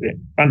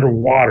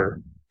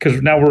underwater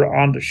because now we're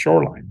on the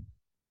shoreline,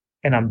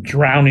 and I'm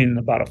drowning in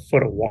about a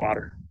foot of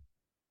water.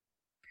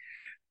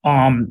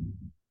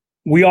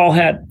 We all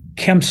had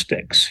chem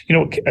sticks. You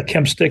know what a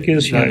chem stick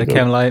is? The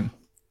chem light.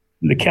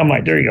 The chem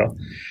light. There you go.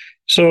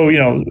 So,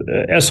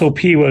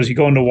 SOP was you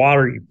go into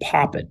water, you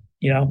pop it,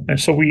 and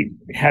so we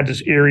had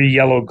this eerie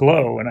yellow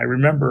glow. And I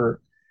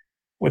remember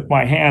with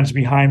my hands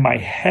behind my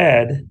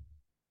head,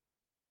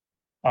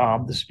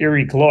 this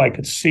eerie glow, I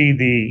could see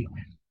the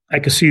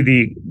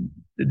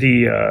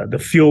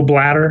fuel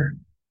bladder.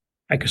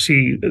 I could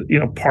see,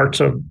 parts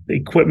of the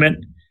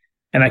equipment,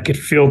 and I could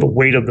feel the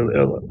weight of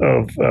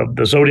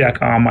the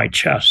Zodiac on my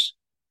chest.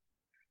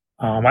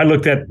 I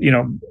looked at,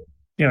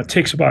 it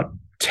takes about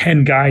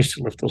 10 guys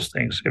to lift those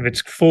things. If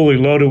it's fully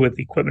loaded with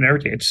equipment and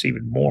everything, it's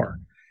even more.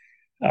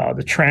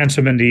 The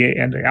transom and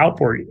the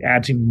outboard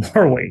adds even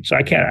more weight. So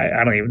I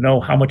don't even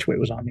know how much weight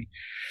was on me.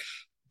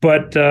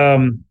 But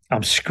I'm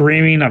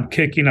screaming, I'm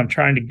kicking, I'm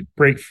trying to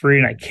break free,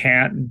 and I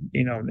can't.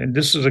 And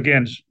this is,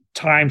 again,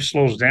 time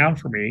slows down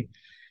for me.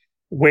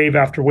 Wave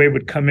after wave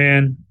would come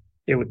in.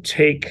 It would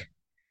take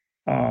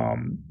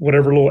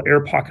whatever little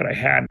air pocket I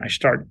had, and I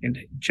start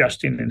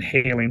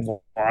inhaling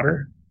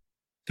water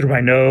through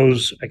my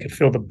nose. I could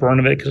feel the burn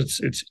of it because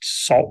it's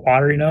salt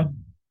water,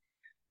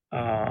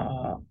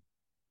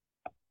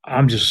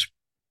 I'm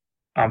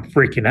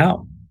freaking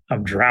out.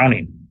 I'm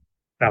drowning.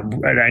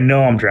 I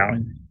know I'm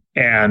drowning.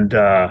 And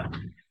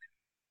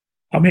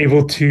I'm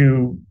able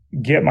to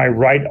get my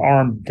right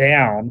arm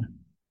down.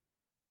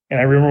 And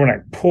I remember when I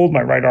pulled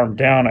my right arm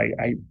down,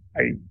 I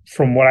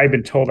from what I've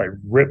been told, I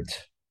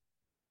ripped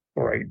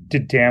or I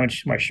did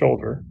damage to my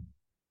shoulder.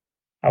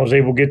 I was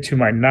able to get to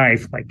my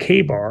knife, my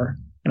K-bar,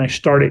 and I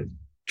started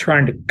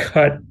trying to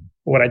cut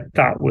what I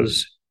thought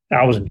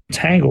I was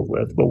entangled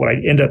with. But what I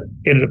ended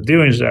up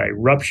doing is that I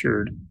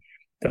ruptured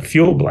the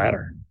fuel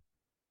bladder.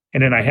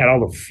 And then I had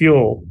all the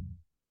fuel,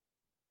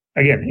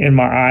 again, in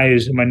my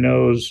eyes, in my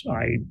nose.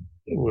 I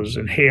was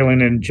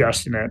inhaling and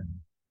ingesting it.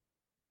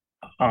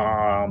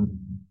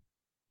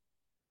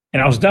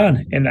 And I was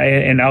done. And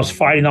I was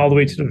fighting all the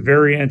way to the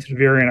very end,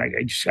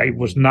 I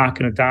was not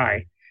going to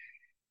die.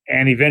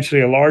 And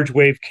eventually a large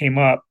wave came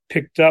up,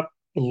 picked up,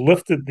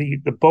 lifted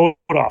the boat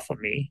off of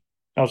me.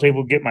 I was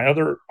able to get my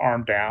other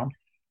arm down.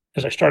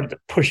 As I started to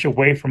push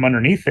away from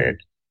underneath it,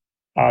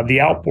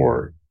 the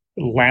outboard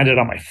landed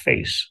on my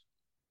face.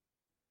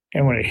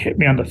 And when it hit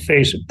me on the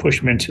face, it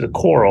pushed me into the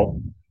coral.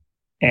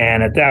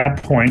 And at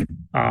that point,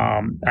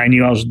 I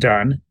knew I was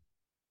done,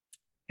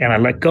 and I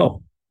let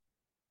go.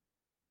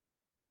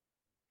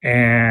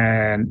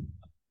 And,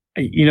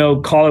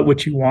 call it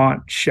what you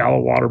want, shallow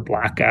water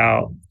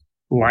blackout,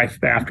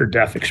 life after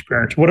death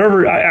experience,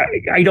 whatever.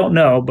 I don't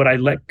know, but I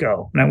let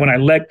go. And when I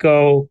let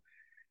go,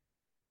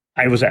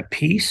 I was at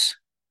peace.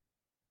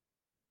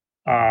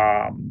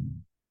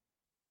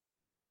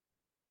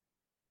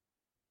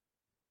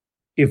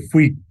 If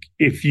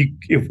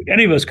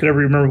any of us could ever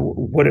remember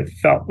what it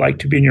felt like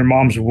to be in your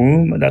mom's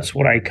womb, that's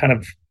what I kind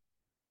of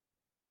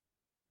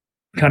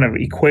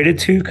equated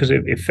to, because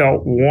it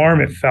felt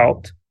warm, it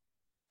felt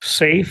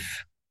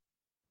safe,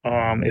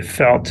 it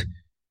felt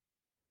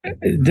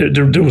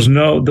there was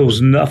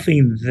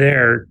nothing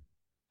there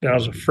that I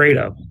was afraid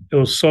of. It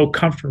was so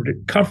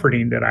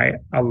comforting that I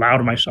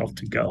allowed myself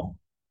to go.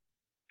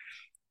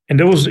 And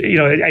there was, I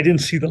didn't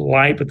see the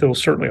light, but there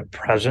was certainly a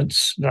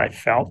presence that I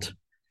felt.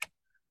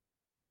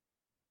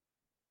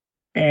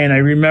 And I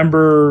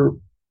remember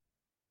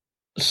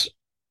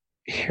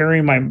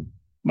hearing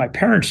my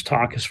parents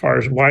talk as far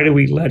as, why do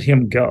we let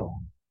him go?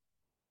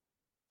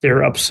 They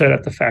were upset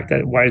at the fact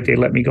that, why did they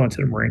let me go into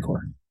the Marine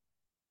Corps?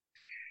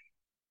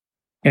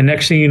 And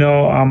next thing you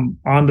know, I'm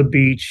on the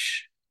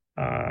beach,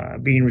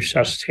 being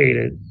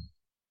resuscitated.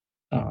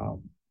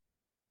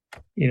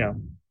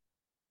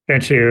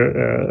 Eventually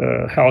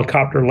a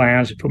helicopter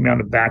lands, they put me on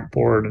the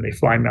backboard, and they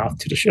fly me off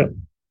to the ship.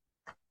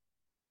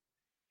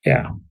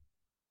 Yeah.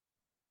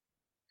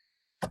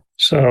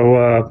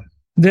 So,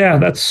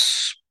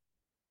 that's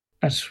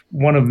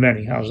one of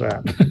many. How's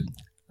that?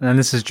 And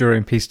this is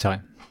during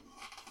peacetime.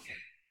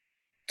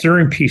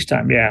 During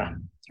peacetime, yeah.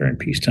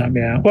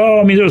 Well,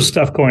 I mean, there was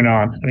stuff going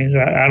on. I mean,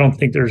 I don't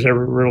think there's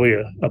ever really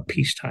a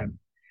peacetime.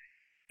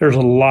 There's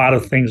a lot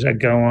of things that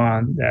go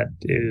on that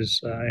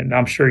is, and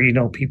I'm sure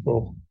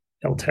people,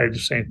 they'll tell you the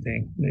same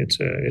thing. It's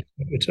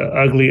an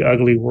ugly,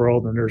 ugly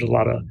world, and there's a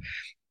lot of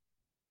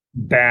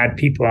bad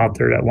people out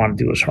there that want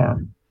to do us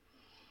harm.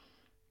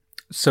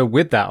 So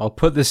with that, I'll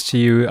put this to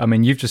you. I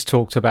mean, you've just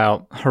talked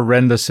about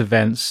horrendous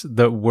events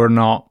that were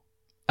not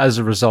as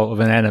a result of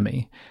an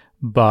enemy,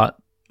 but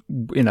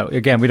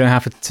again, we don't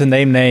have to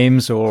name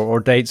names or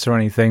dates or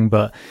anything,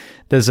 but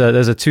there's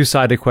a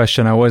two-sided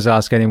question I always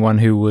ask anyone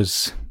who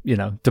was,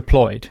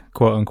 deployed,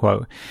 quote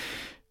unquote.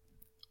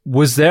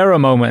 Was there a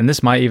moment, and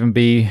this might even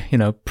be,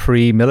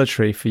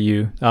 pre-military for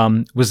you,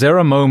 was there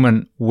a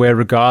moment where,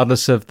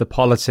 regardless of the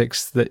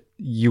politics that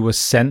you were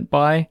sent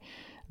by,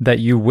 that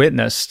you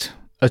witnessed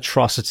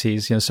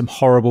atrocities, some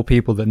horrible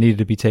people that needed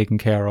to be taken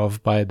care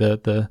of by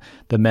the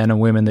men and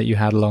women that you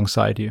had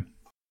alongside you?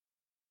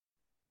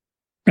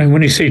 And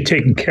when you say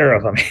taken care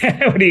of, I mean,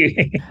 what do you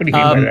mean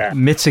by that?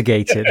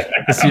 Mitigated.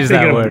 Let's use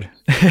that word.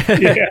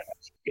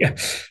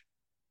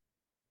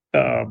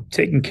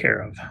 Taken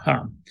care of.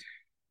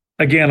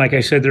 Again, like I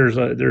said, there's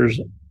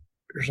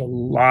a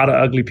lot of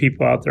ugly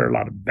people out there, a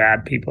lot of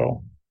bad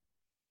people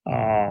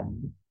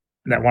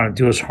that want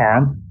to do us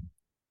harm,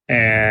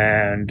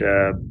 and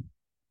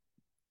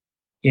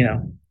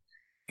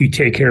you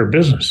take care of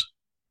business.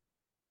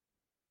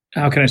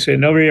 How can I say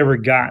nobody ever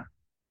got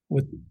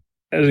with,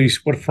 at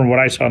least from what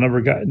I saw,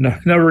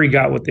 nobody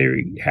got what they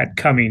had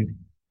coming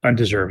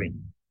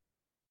undeserving.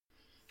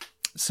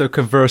 So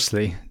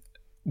conversely,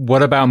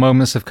 what about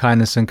moments of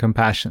kindness and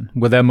compassion?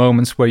 Were there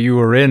moments where you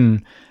were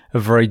in a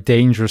very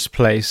dangerous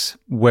place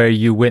where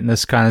you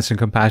witnessed kindness and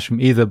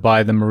compassion either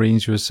by the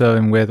Marines you were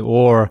serving with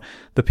or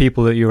the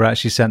people that you were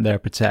actually sent there to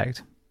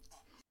protect?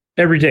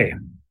 Every day,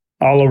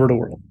 all over the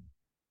world.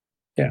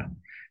 Yeah.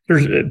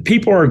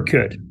 People are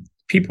good.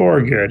 People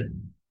are good.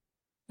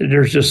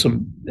 There's just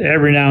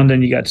every now and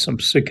then you got some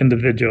sick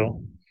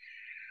individual.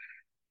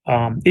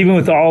 Even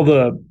with all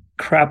the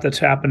crap that's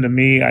happened to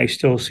me, I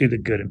still see the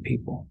good in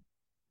people.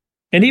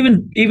 And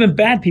even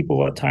bad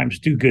people at times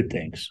do good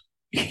things.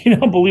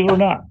 Believe it or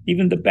not,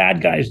 even the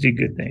bad guys do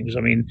good things. I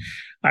mean,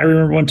 I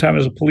remember one time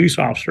as a police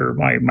officer,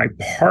 my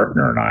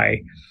partner and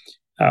I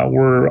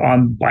were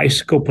on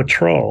bicycle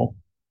patrol,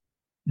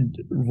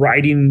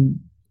 riding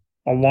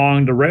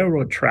along the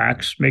railroad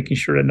tracks, making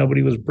sure that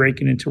nobody was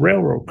breaking into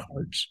railroad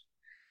cars.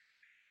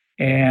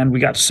 And we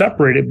got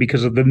separated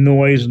because of the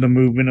noise and the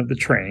movement of the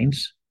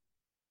trains.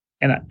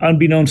 And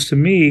unbeknownst to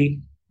me,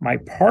 my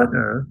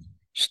partner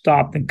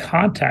stopped and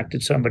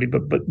contacted somebody,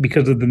 but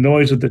because of the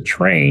noise of the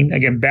train,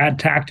 again, bad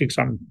tactics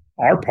on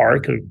our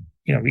part, because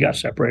we got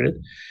separated,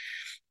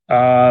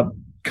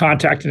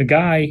 contacting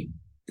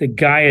the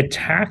guy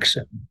attacks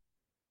him,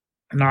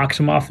 knocks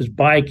him off his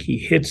bike. He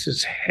hits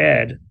his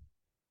head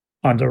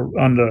on the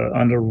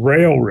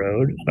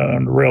railroad,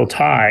 on the rail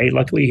tie.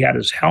 Luckily he had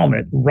his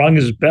helmet, rung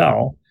his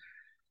bell,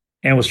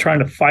 and was trying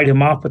to fight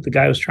him off, but the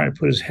guy was trying to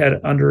put his head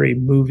under a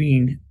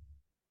moving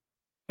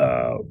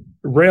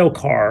rail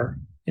car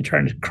and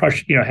trying to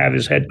crush, have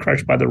his head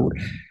crushed by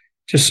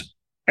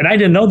and I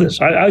didn't know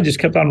this. I just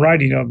kept on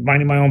riding,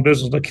 minding my own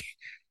business,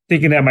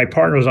 thinking that my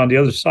partner was on the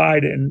other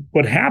side. And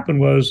what happened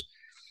was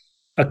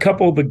a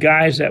couple of the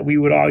guys that we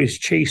would always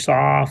chase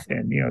off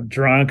and,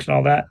 drunks and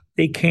all that,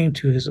 they came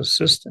to his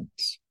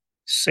assistance,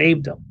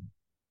 saved him.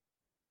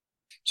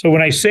 So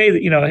when I say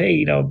that,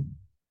 hey,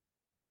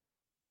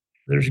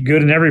 there's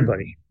good in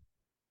everybody.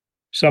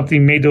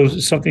 Something made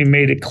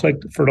it click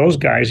for those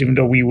guys, even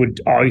though we would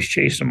always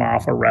chase them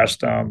off, arrest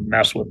them,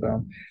 mess with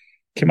them.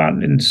 Came out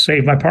and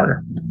saved my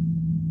partner.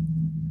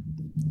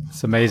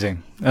 It's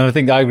amazing. And I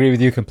think I agree with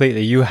you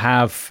completely. You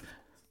have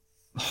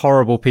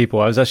horrible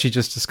people. I was actually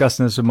just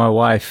discussing this with my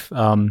wife.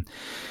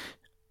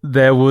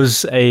 There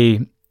was a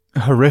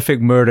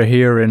horrific murder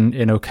here in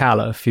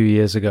Ocala a few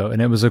years ago,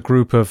 and it was a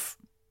group of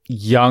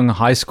young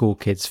high school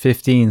kids,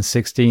 15,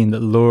 16, that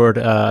lured,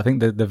 I think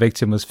the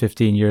victim was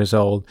 15 years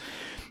old.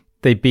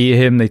 They beat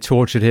him, they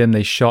tortured him,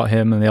 they shot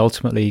him, and they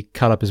ultimately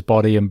cut up his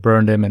body and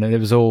burned him. And it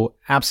was all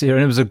absolutely,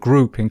 and it was a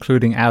group,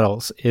 including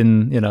adults,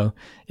 in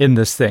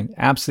this thing.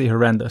 Absolutely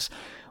horrendous.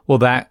 Well,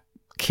 that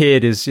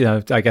kid is,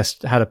 I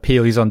guess, had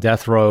appeal. He's on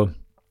death row.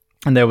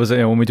 And there was,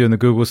 when we were doing the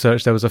Google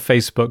search, there was a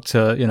Facebook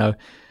to,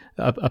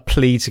 a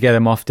plea to get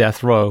him off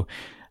death row.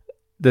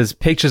 There's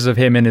pictures of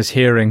him in his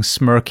hearing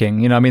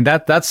smirking.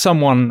 That's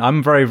someone,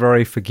 I'm very,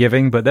 very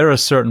forgiving, but there are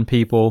certain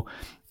people,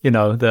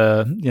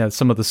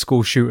 some of the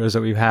school shooters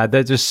that we've had,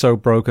 they're just so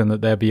broken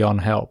that they're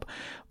beyond help.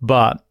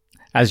 But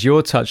as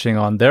you're touching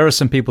on, there are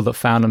some people that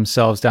found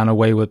themselves down a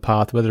wayward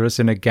path, whether it's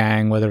in a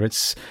gang, whether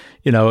it's,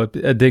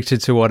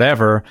 addicted to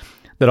whatever,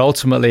 that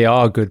ultimately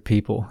are good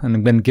people.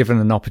 And when given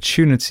an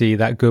opportunity,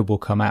 that good will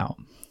come out.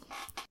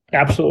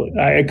 Absolutely.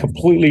 I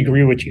completely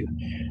agree with you.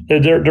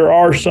 There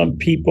are some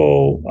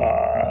people,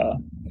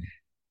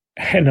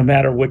 and no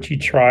matter what you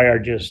try, are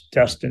just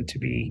destined to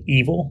be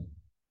evil,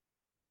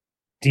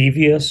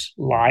 devious,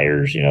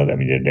 liars. Those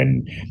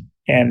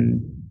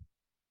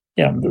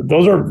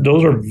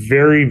are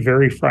very,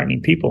 very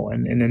frightening people.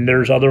 And then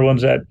there's other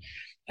ones that,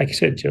 like I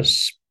said,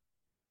 just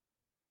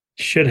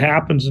shit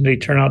happens and they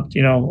turn out,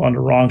 on the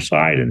wrong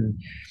side.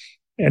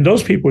 And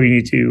those people you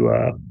need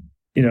to,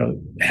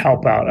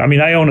 help out. I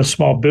mean, I own a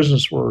small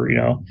business where,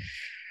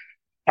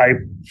 I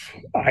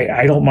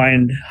don't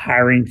mind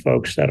hiring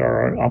folks that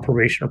are on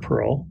probation or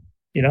parole,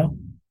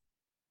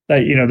 that,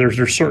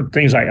 there's certain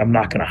things I'm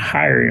not going to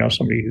hire,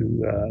 somebody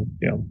who,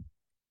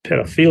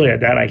 pedophilia,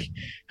 that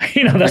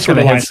that's where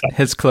the line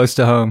hits close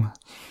to home.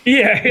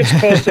 Yeah, it's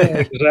close to home,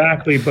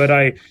 exactly. But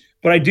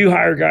I do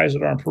hire guys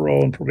that are on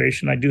parole and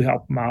probation. I do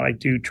help them out. I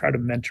do try to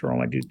mentor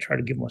them. I do try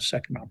to give them a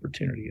second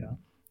opportunity.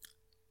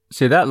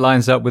 See, that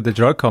lines up with the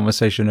drug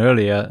conversation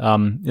earlier.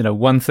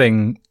 One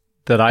thing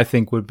that I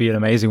think would be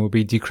amazing would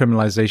be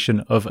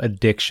decriminalization of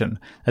addiction.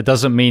 That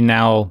doesn't mean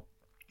now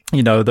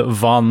that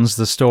Vons,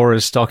 the store,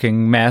 is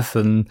stocking meth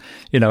and,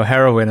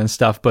 heroin and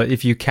stuff. But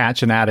if you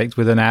catch an addict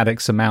with an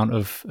addict's amount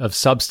of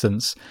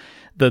substance,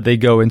 that they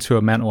go into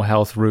a mental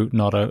health route,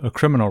 not a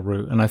criminal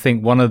route. And I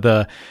think one of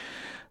the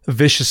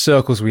vicious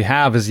circles we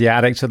have is the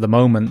addict at the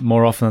moment,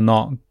 more often than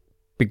not,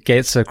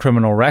 gets a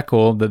criminal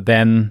record that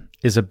then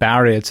is a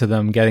barrier to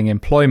them getting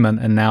employment.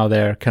 And now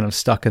they're kind of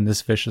stuck in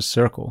this vicious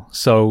circle.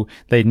 So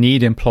they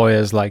need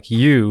employers like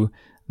you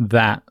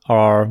that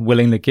are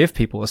willing to give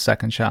people a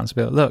second chance.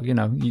 But look,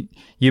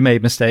 you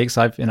made mistakes.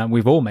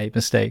 We've all made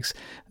mistakes.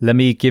 Let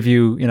me give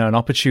you, an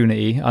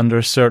opportunity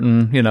under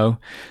certain,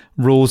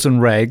 rules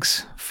and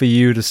regs for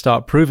you to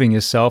start proving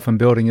yourself and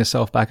building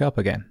yourself back up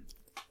again.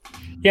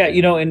 Yeah,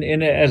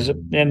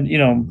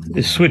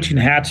 switching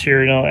hats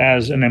here,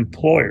 as an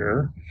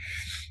employer,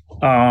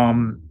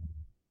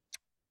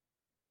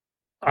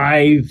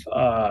 I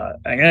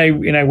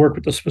work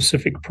with a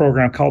specific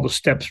program called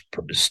the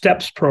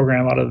Steps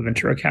program out of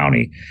Ventura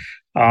County.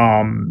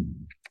 I've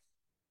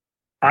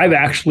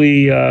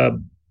actually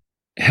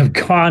have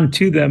gone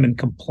to them and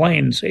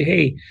complained and say,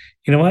 hey,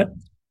 you know what?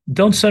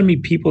 Don't send me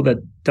people that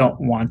don't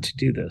want to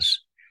do this,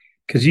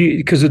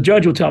 because the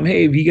judge will tell them,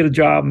 hey, if you get a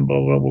job, and blah,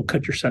 blah, we'll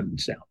cut your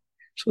sentence down.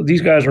 So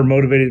these guys are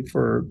motivated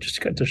for just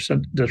to cut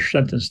their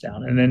sentence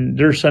down, and then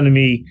they're sending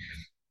me,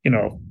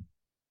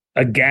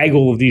 a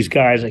gaggle of these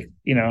guys.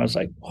 It's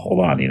like, hold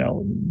on,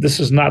 this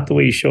is not the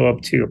way you show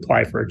up to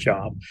apply for a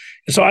job.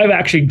 And so I've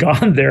actually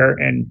gone there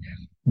and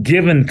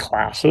given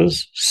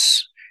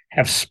classes,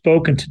 have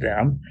spoken to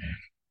them,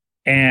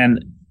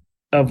 and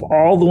of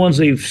all the ones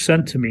they've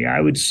sent to me,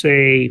 I would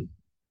say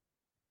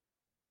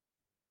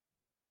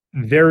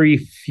very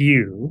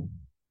few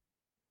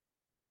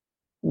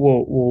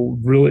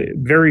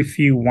very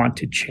few want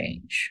to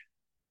change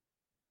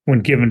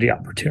when given the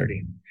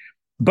opportunity.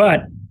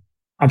 But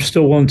I'm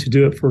still willing to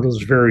do it for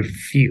those very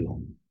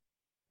few.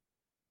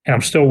 And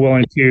I'm still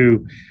willing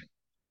to,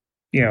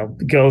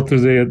 go through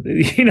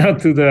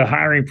the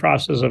hiring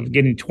process of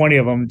getting 20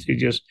 of them to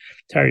just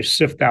try to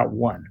sift out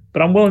one.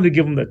 But I'm willing to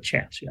give them the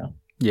chance,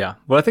 Yeah.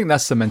 Well, I think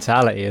that's the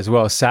mentality as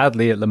well.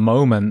 Sadly, at the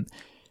moment,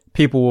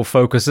 people will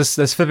focus,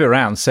 let's flip it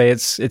around. Say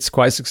it's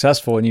quite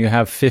successful and you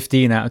have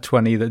 15 out of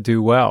 20 that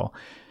do well.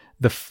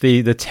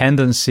 The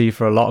tendency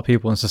for a lot of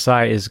people in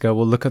society is to go,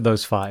 well, look at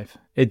those 5.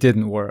 It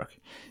didn't work.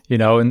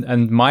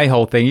 And my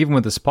whole thing, even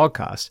with this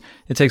podcast,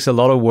 it takes a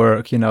lot of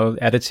work,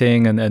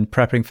 editing and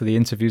prepping for the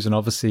interviews and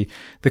obviously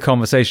the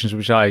conversations,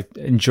 which I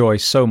enjoy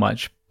so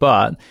much,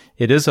 but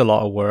it is a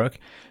lot of work.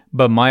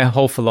 But my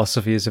whole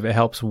philosophy is if it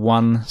helps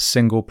one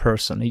single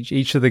person,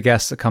 each of the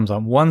guests that comes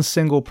on, one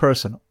single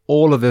person,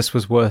 all of this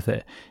was worth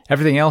it.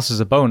 Everything else is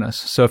a bonus.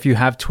 So if you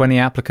have 20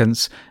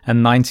 applicants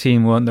and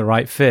 19 weren't the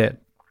right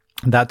fit,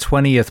 that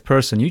 20th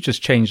person, you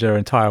just changed their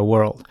entire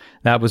world.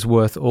 That was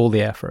worth all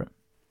the effort.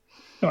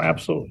 No,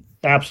 absolutely.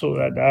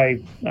 Absolutely. I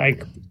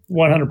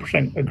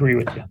 100% agree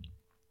with you.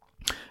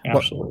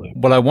 Absolutely.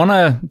 Well, I want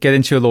to get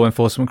into your law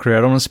enforcement career.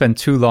 I don't want to spend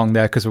too long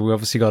there because we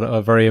obviously got a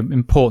very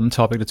important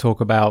topic to talk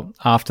about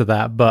after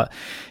that. But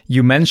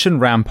you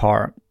mentioned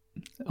Rampart.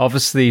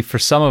 Obviously, for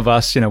some of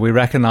us, we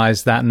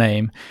recognize that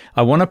name.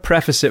 I want to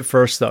preface it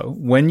first, though.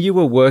 When you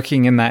were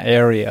working in that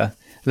area,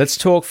 let's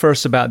talk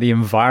first about the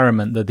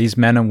environment that these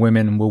men and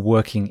women were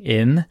working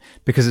in,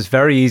 because it's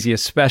very easy,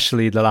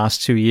 especially the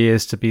last 2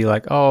 years, to be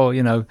like, oh,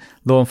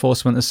 law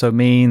enforcement is so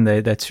mean,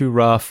 they're too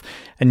rough.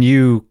 And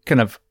you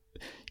kind of,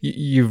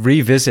 you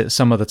revisit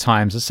some of the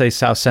times, let's say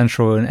South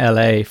Central in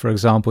LA, for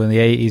example, in the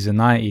 80s and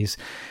 90s.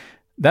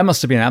 That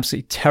must have been an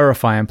absolutely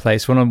terrifying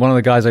place. One of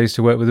the guys I used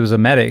to work with was a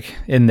medic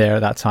in there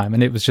at that time,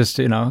 and it was just,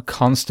 a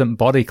constant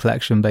body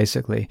collection,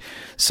 basically.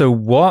 So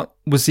what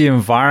was the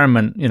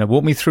environment?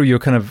 Walk me through your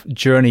kind of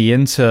journey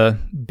into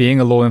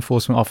being a law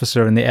enforcement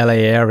officer in the LA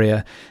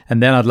area,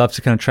 and then I'd love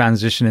to kind of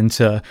transition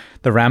into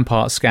the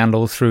Rampart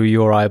scandal through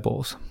your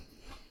eyeballs.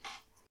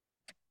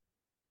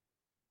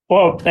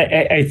 Well,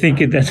 I think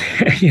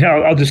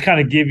that, I'll just kind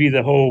of give you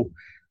the whole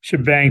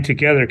shebang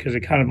together because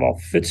it kind of all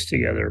fits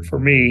together for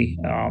me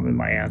in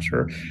my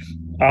answer.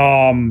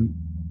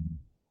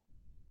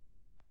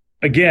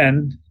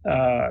 Again,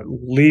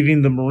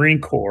 leaving the Marine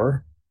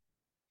Corps,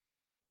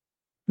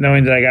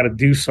 knowing that I got to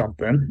do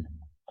something,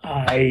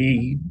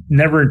 I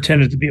never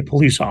intended to be a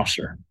police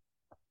officer.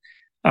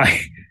 I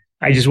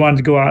just wanted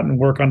to go out and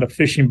work on the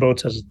fishing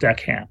boats as a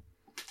deckhand.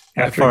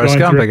 After Forrest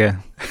Gump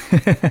again.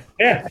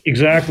 Yeah,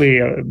 exactly.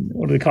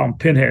 What do they call them?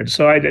 Pinheads.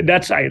 So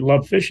I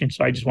love fishing.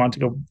 So I just wanted to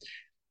go.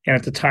 And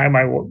at the time,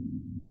 my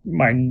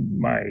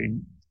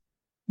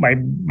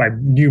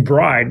new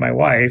bride, my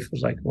wife,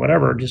 was like,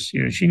 whatever. Just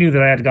she knew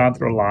that I had gone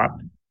through a lot.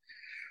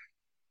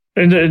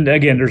 And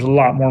again, there's a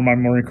lot more in my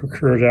Marine Corps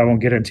career that I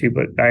won't get into,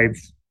 but I've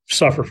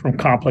suffered from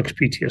complex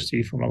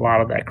PTSD from a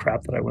lot of that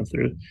crap that I went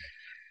through.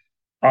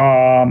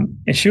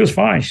 And she was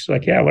fine. She's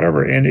like, yeah,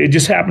 whatever. And it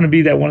just happened to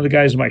be that one of the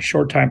guys in my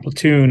short time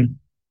platoon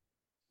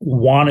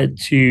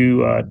wanted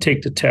to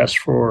take the test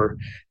for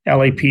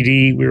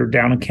LAPD. We were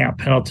down in Camp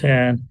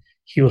Pendleton.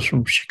 He was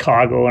from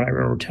Chicago. And I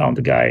remember telling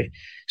the guy,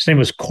 his name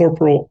was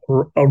Corporal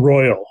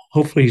Arroyo.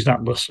 Hopefully he's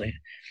not listening.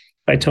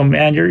 I told him,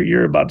 man,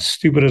 you're about as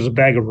stupid as a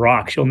bag of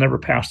rocks. You'll never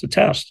pass the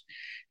test.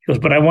 He goes,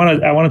 but I want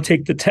to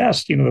take the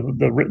test,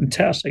 the written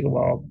test. I go,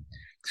 well,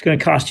 it's going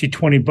to cost you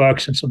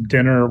 $20 and some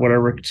dinner or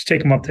whatever. Just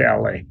take him up to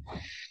LA.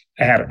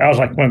 I was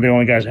like one of the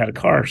only guys that had a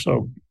car.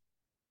 So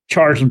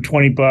charged him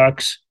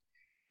 $20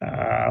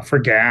 for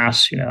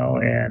gas,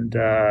 and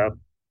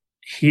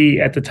he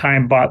at the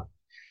time bought,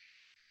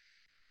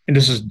 and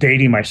this is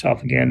dating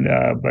myself again,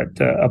 but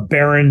a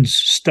Barron's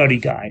study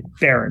guide.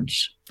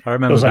 Barron's. I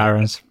remember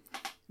Barron's.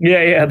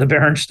 Yeah, the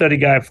Barron's study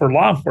guide for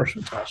law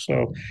enforcement test.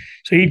 So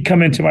he'd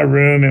come into my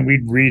room and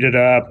we'd read it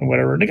up and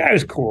whatever. And the guy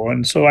was cool.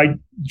 And so I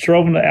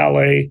drove him to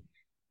LA.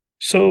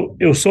 So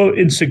it was so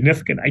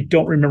insignificant. I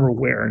don't remember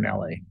where in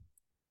LA.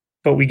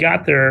 But we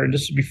got there, and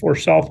this is before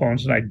cell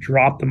phones, and I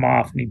dropped him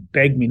off, and he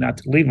begged me not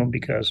to leave him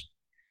because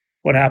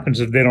what happens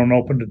if they don't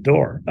open the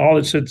door? All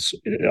it said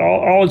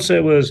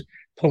was,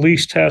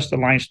 police test, the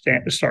line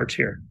starts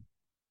here.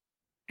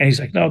 And he's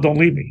like, no, don't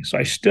leave me. So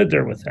I stood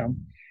there with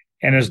him.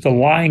 And as the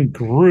line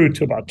grew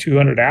to about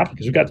 200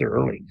 applicants, we got there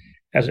early.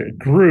 As it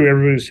grew,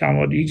 everybody was telling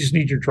me, well, you just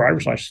need your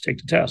driver's license to take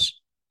the test.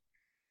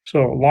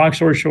 So long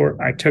story short,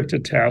 I took the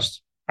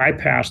test. I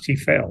passed. He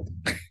failed.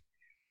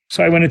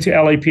 So I went into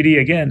LAPD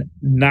again,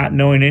 not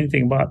knowing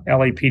anything about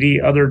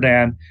LAPD other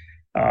than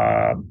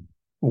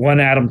 1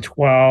 Adam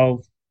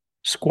 12,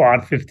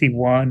 Squad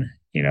 51.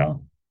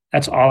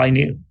 That's all I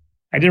knew.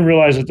 I didn't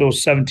realize that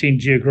those 17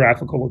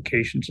 geographical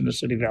locations in the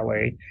city of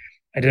LA.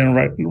 I didn't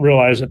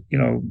realize that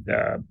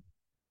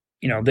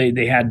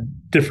they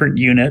had different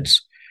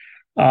units.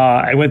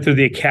 I went through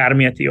the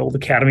academy at the old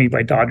academy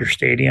by Dodger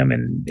Stadium,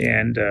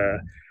 and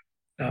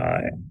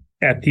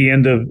at the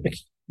end of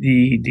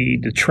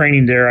the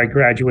training there, I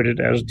graduated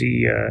as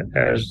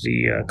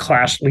the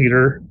class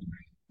leader.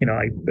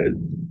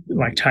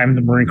 My time in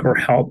the Marine Corps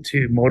helped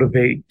to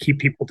motivate, keep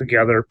people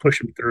together, push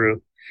them through.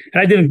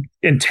 And I didn't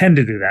intend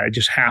to do that; it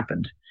just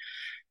happened.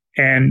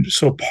 And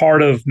so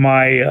part of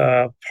my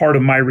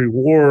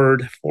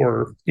reward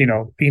for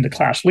being the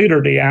class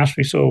leader, they asked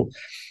me. So,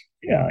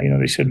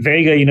 they said,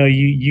 Vega,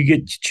 you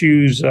get to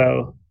choose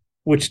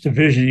which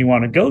division you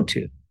want to go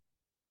to.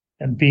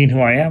 And being who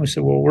I am, I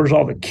said, well, where's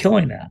all the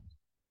killing at?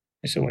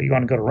 I said, well, you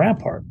want to go to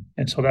Rampart.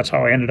 And so that's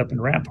how I ended up in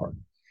Rampart.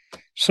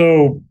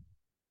 So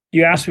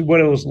you asked me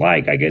what it was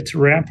like. I get to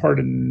Rampart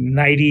in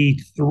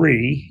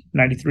 93,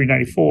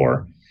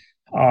 94.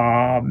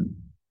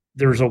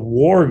 There's a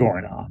war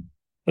going on,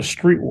 a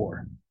street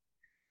war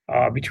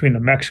between the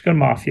Mexican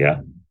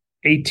Mafia,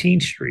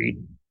 18th Street,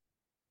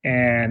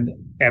 and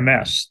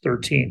MS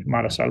 13,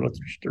 Matasalva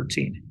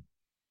 13.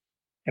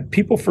 And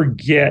people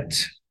forget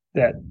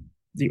that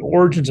the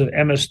origins of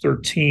MS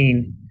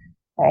 13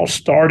 all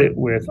started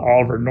with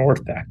Oliver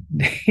North down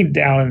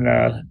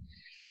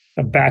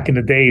in back in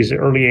the days, the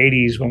early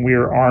 80s, when we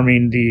were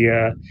arming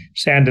the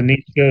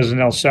Sandinistas in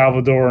El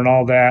Salvador and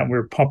all that. And we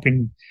were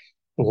pumping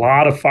a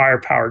lot of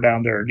firepower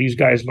down there. These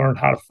guys learned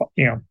how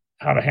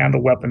to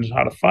handle weapons,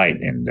 how to fight,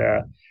 and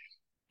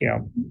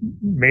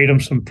made them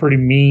some pretty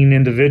mean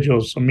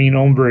individuals, some mean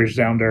hombres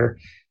down there.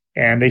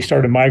 And they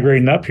started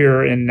migrating up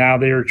here, and now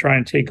they are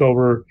trying to take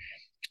over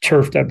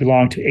turf that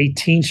belonged to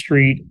 18th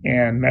Street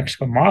and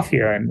Mexican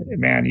Mafia. And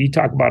man, you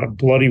talk about a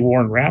bloody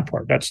war in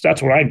Rampart. That's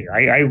what I knew.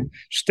 I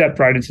stepped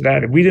right into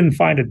that. If we didn't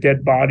find a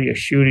dead body, a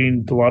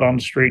shooting, blood on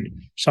the street,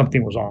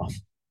 something was off.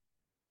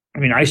 I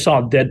mean, I saw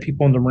dead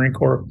people in the Marine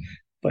Corps,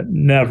 but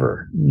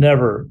never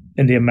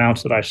in the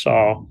amounts that I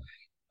saw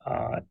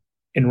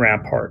in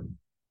Rampart.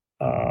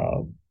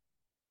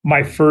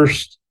 My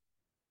first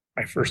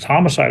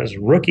homicide as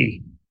a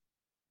rookie.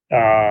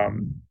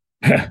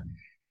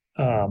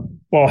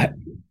 Well,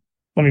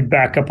 let me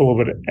back up a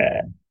little bit.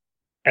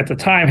 At the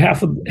time,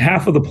 half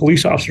of the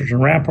police officers in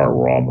Rampart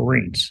were all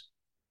Marines,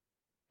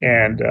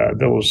 and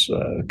there was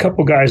a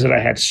couple guys that I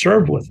had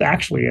served with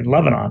actually in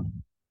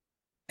Lebanon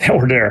that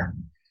were there.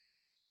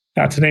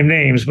 Not to name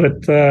names, but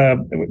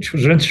which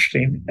was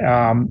interesting.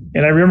 And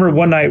I remember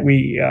one night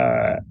we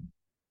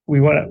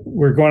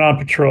were going on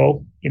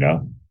patrol,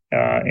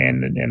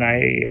 and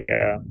I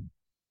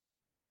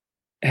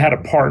had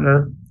a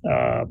partner.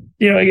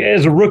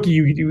 As a rookie,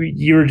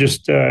 you're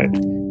just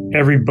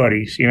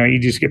everybody's. You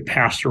just get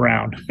passed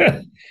around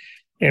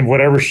in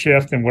whatever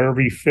shift and wherever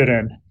you fit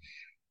in.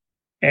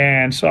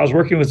 And so I was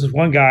working with this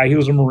one guy. He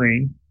was a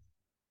Marine,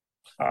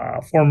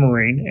 former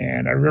Marine,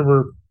 and I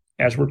remember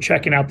as we're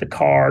checking out the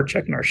car,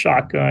 checking our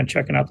shotgun,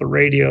 checking out the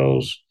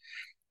radios,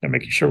 and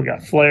making sure we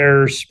got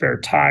flares, spare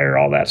tire,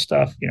 all that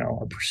stuff.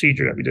 A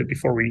procedure that we did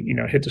before we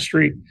hit the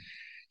street.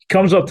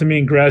 Comes up to me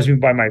and grabs me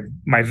by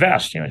my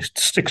vest. He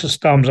sticks his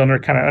thumbs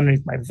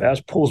underneath my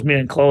vest, pulls me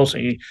in close,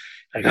 and he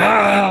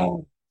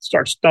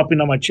starts stomping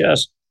on my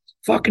chest.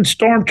 Fucking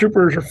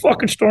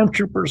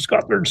stormtroopers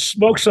got there to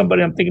smoke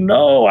somebody. I'm thinking,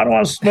 no, I don't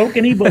want to smoke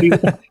anybody.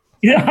 That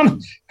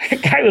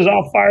guy was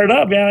all fired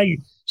up, man.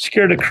 He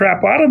scared the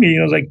crap out of me.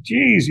 I was like,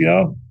 geez,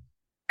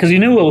 because he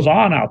knew what was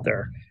on out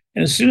there.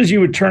 And as soon as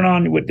you would turn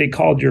on what they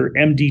called your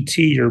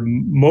MDT, your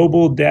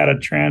mobile data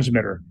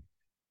transmitter,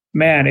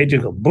 man, it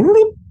just go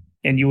boop.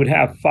 And you would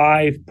have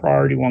 5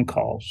 priority 1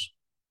 calls.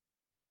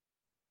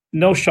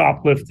 no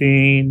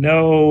shoplifting,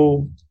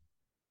 no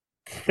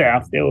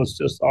theft. It was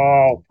just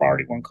all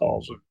priority one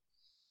calls.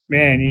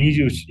 Man,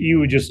 you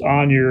were just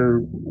on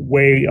your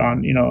way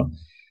on, you know,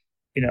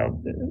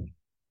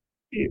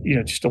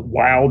 just a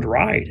wild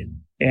ride.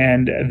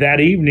 And that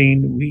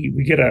evening,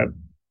 we get a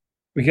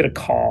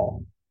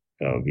call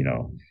of,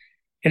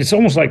 and it's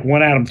almost like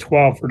one Adam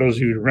 12 for those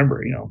of you who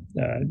remember,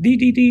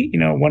 DDD,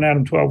 one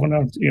Adam 12, one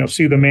Adam,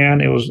 see the man.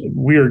 It was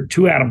weird.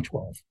 Two Adam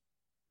 12.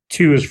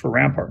 Two is for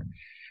Rampart.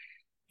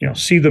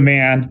 See the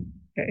man,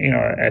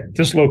 at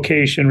this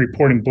location,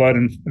 reporting blood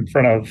in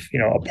front of,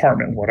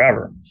 apartment,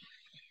 whatever.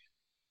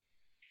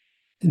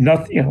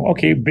 Nothing,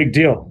 okay, big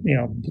deal.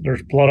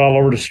 There's blood all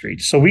over the street.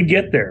 So we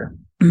get there,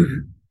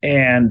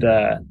 and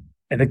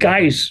the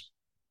guy's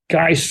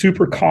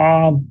super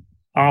calm.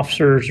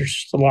 Officers, there's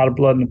just a lot of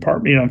blood in the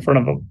apartment, in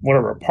front of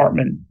whatever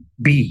apartment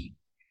B.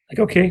 Like,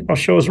 okay, I'll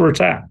show us where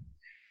it's at.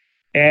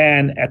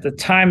 And at the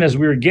time as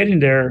we were getting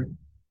there,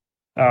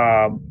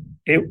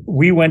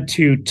 we went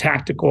to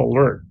tactical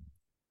alert.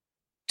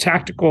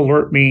 Tactical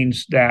alert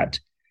means that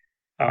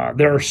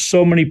there are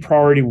so many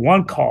priority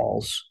one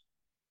calls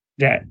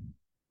that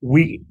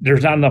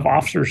there's not enough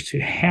officers to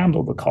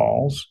handle the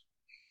calls.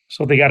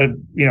 So they got to,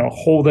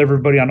 hold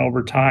everybody on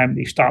overtime.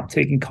 They stop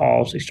taking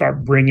calls. They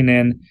start bringing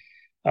in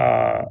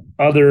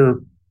other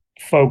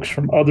folks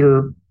from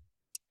other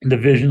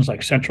divisions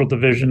like Central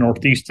Division,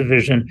 Northeast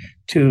Division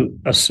to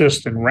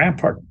assist in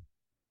Rampart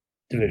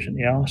Division.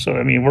 So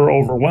we're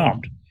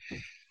overwhelmed,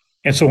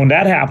 and so when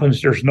that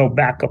happens, there's no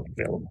backup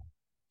available.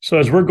 So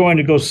as we're going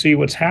to go see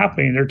what's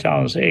happening, they're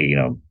telling us, hey,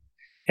 and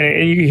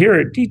you hear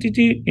it,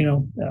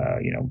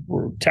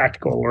 we're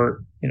tactical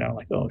alert,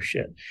 like, oh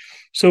shit.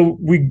 So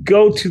we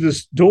go to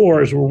this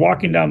door as we're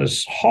walking down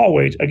this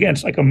hallway. Again,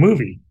 it's like a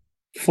movie.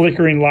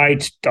 Flickering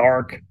lights,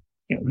 dark,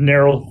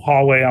 narrow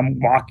hallway. I'm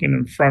walking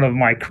in front of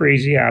my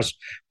crazy ass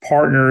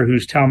partner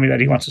who's telling me that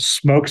he wants to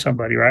smoke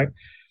somebody, right?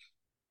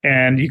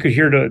 And you could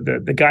hear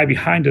the guy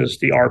behind us,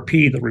 the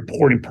RP, the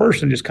reporting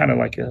person, just kind of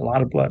like a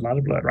lot of blood,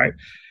 right?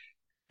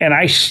 And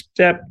I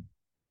take,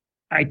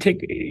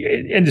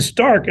 and it's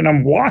dark, and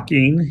I'm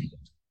walking,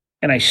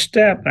 and I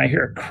step, and I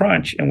hear a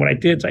crunch, and what I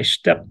did is I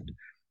stepped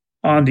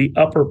on the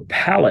upper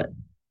palate,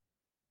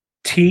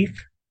 teeth,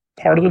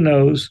 part of the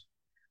nose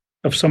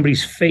of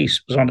somebody's face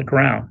was on the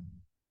ground.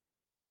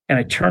 And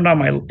I turned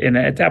on and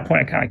at that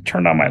point, I kind of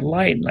turned on my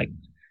light,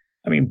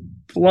 and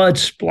blood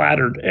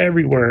splattered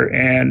everywhere.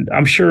 And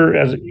I'm sure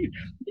as a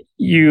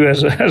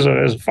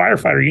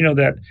firefighter,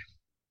 that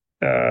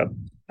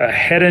a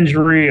head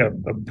injury, a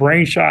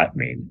brain shot,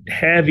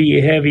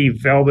 heavy,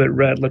 velvet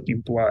red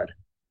looking blood.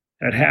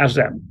 And it has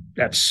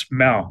that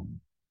smell.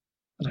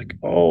 I was like,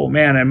 oh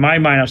man, in my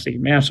mind, I was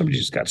thinking, man, somebody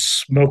just got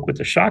smoked with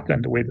a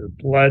shotgun, the way the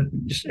blood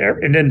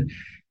and then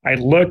I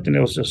looked, and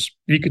it was just,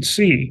 you could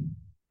see,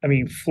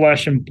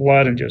 flesh and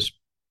blood and just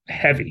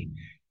heavy.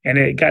 And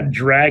it got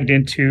dragged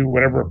into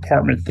whatever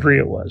apartment 3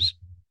 it was.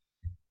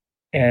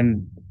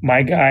 And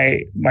my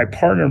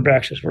partner in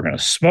back says, we're going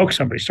to smoke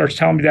somebody. Starts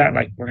telling me that,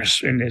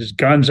 and his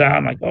gun's out.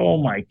 I'm like, oh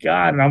my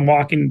God. And I'm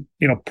walking,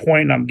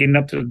 pointing, I'm getting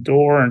up to the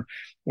door and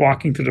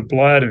walking through the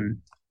blood. And,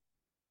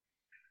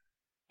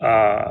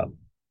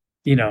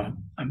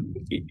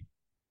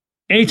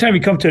 anytime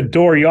you come to a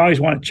door, you always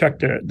want to check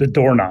the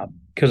doorknob,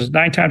 because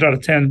 9 times out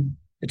of 10,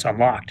 it's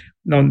unlocked.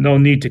 No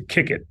need to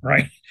kick it,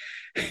 right?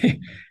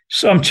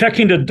 So I'm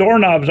checking the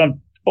doorknobs.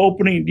 I'm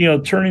opening,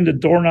 turning the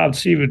doorknob to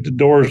see if the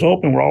door is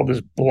open, where all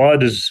this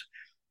blood is,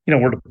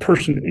 where the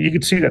person, you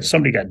can see that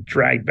somebody got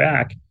dragged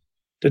back.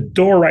 The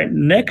door right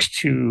next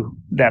to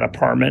that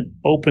apartment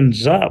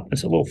opens up.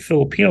 It's a little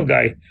Filipino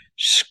guy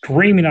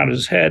screaming out of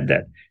his head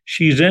that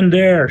she's in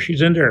there.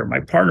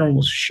 My partner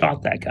almost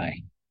shot that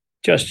guy.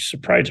 Just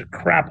surprised the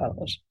crap out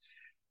of us.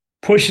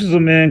 Pushes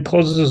them in,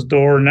 closes his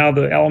door. Now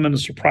the element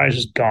of surprise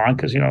is gone,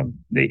 because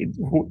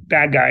the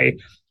bad guy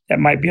that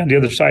might be on the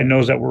other side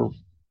knows that we're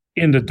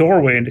in the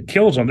doorway, and it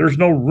kills them. There's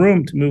no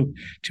room to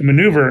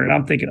maneuver. And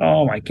I'm thinking,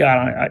 oh my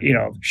God,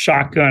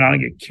 shotgun, I'm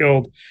gonna get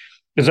killed.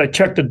 As I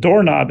check the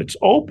doorknob, it's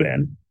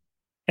open,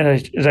 and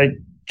as I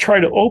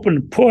try to open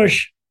and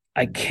push,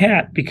 I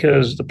can't,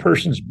 because the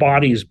person's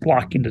body is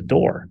blocking the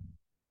door.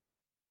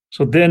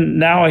 So then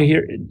now I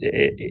hear,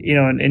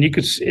 and you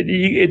could,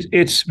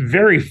 it's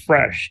very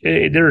fresh.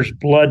 There's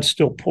blood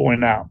still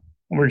pouring out.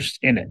 We're just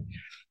in it.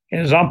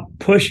 And as I'm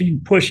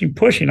pushing,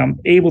 I'm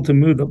able to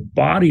move the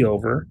body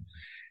over.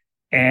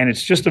 And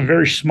it's just a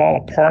very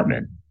small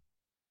apartment.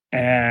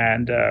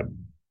 And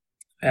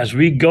as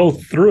we go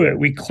through it,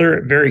 we clear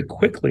it very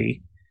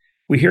quickly.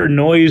 We hear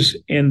noise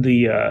in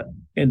the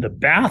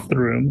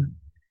bathroom,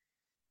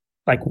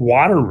 like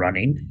water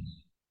running.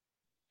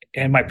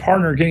 And my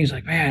partner again, he's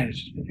like, man,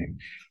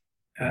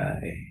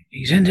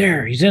 he's in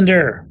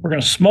there. We're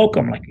going to smoke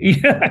him. Like,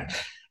 yeah.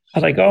 I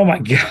was like, oh my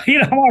God,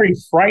 I'm already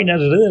frightened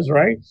as it is,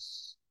 right?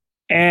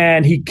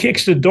 And he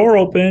kicks the door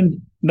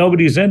open.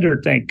 Nobody's in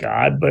there, thank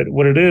God. But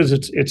what it is,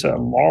 it's a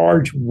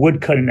large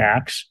wood cutting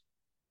axe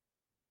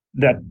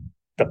that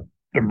the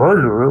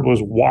murderer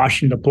was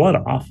washing the blood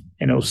off,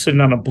 and it was sitting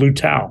on a blue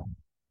towel.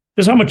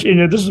 This is how much,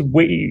 this is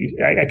way,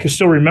 I can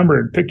still remember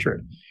it and picture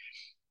it.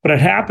 What had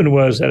happened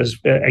was that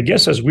I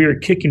guess as we were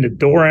kicking the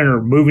door in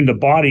or moving the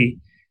body,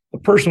 the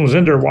person was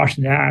in there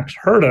watching the axe,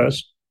 heard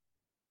us,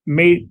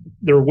 made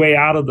their way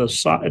out of the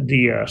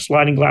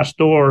sliding glass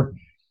door,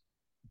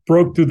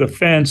 broke through the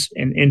fence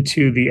and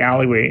into the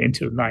alleyway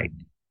into the night.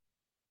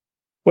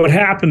 What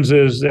happens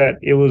is that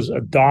it was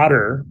a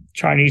daughter,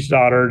 Chinese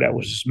daughter, that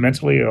was just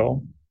mentally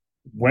ill,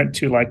 went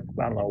to like,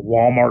 I don't know,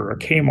 Walmart or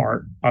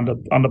Kmart on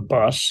the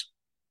bus,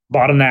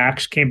 bought an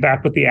axe, came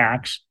back with the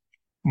axe.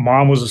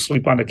 Mom was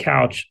asleep on the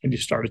couch and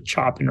just started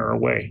chopping her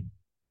away.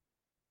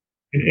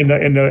 And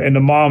the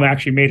mom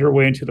actually made her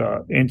way into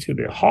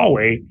the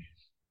hallway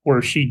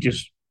where she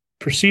just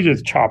proceeded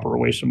to chop her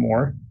away some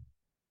more.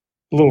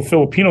 The little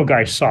Filipino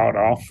guy saw it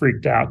all,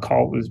 freaked out,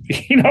 called it,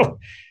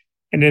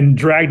 and then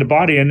dragged the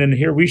body. And then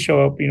here we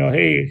show up,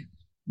 hey,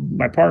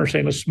 my partner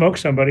saying, let's smoke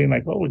somebody. And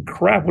like, holy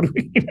crap, what do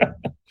we,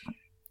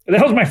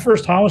 That was my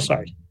first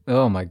homicide.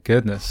 Oh my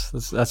goodness,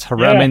 that's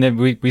horrible. Yeah. I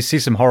mean, we see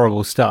some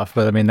horrible stuff,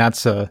 but I mean,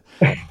 that's a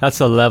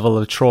level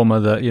of trauma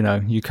that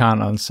you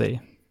can't unsee.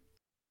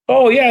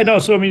 Oh yeah, no.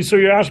 So I mean, so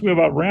you're asking me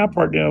about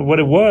Rampart, what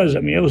it was. I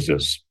mean, it was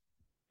just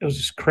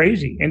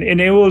crazy, and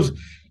it was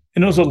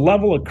a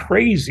level of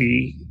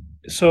crazy.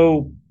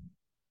 So,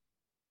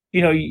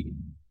 and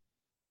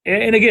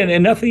again,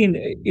 and nothing,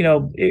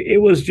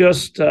 it was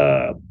just,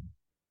 it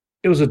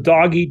was a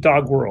dog eat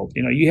dog world.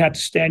 You had to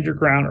stand your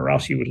ground or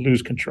else you would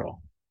lose control.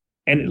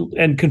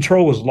 And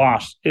control was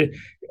lost.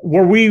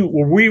 Where we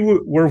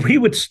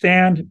would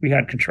stand, we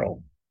had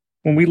control.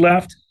 When we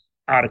left,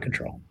 out of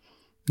control.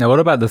 Now, what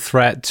about the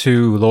threat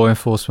to law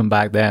enforcement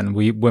back then?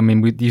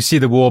 You see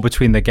the war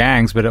between the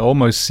gangs, but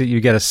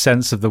you get a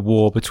sense of the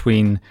war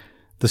between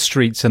the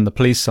streets and the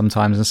police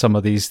sometimes in some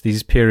of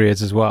these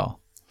periods as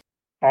well.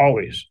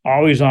 Always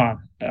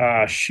on.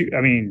 A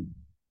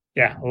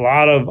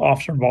lot of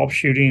officer-involved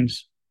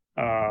shootings.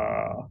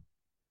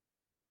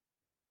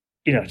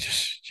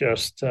 There's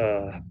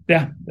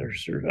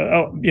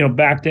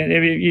back then. I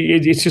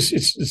mean,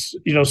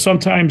 it's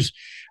sometimes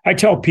I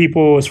tell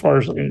people as far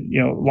as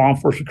law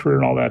enforcement career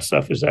and all that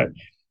stuff is that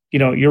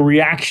you're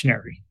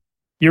reactionary.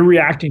 You're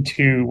reacting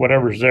to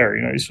whatever's there.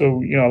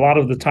 So a lot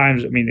of the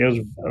times, I mean, it was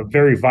a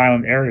very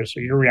violent area, so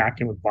you're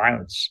reacting with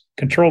violence,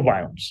 control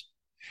violence.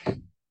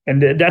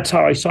 And that's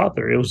how I saw it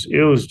there. It was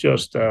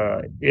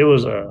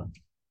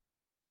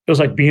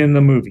like being in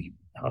the movie.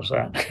 How's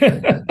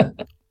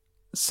that?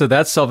 So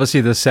that's obviously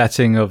the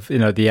setting of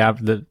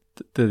the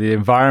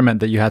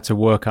environment that you had to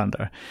work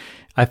under.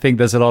 I think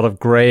there's a lot of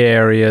gray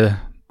area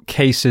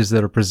cases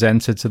that are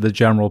presented to the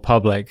general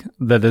public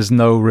that there's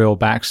no real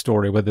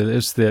backstory, whether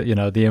it's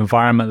the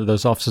environment that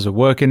those officers are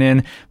working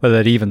in,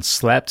 whether they'd even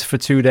slept for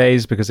 2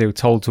 days because they were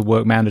told to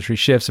work mandatory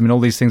shifts. I mean, all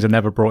these things are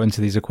never brought into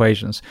these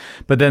equations.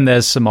 But then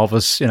there's some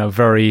obvious,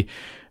 very,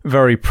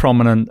 very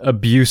prominent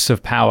abuse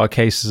of power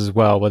cases as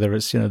well, whether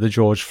it's, the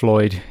George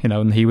Floyd,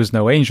 and he was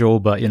no angel,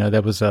 but,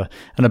 there was an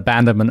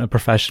abandonment of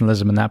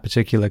professionalism in that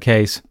particular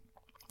case.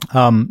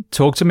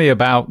 Talk to me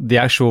about the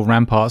actual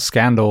Rampart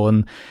scandal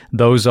and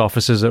those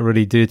officers that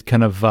really did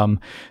kind of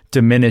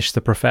diminish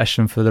the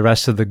profession for the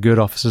rest of the good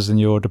officers in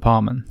your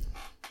department.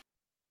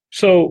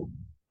 So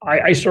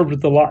I served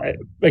with a lot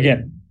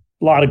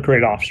of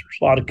great officers,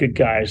 a lot of good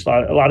guys,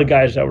 a lot of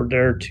guys that were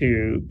there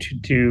to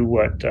do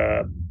what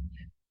to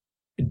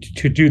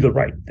do the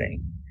right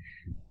thing.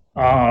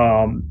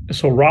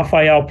 So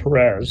Rafael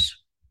Perez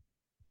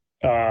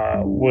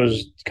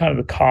was kind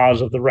of the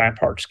cause of the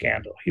Rampart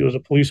scandal. He was a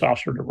police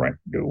officer to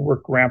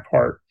work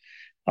Rampart.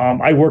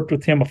 I worked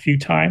with him a few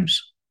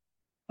times.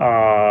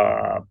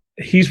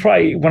 He's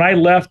probably, when I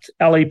left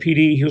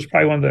LAPD, he was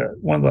probably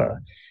one of the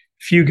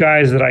few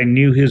guys that I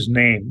knew his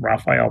name,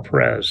 Rafael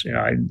Perez.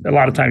 A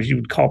lot of times you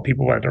would call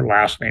people by their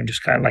last name,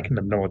 just kind of like in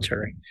the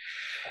military.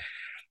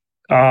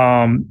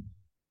 And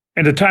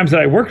the times that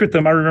I worked with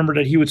him, I remember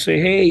that he would say,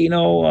 "Hey, you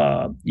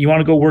want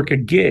to go work a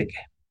gig?"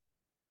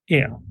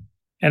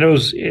 And it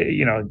was,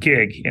 a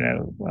gig,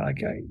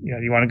 like,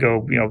 you want to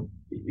go,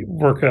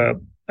 work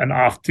an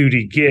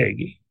off-duty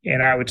gig.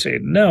 And I would say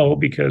no,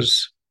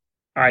 because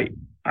I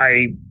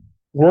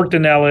worked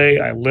in LA,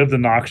 I lived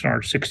in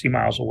Oxnard, 60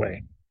 miles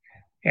away.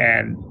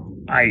 And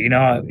I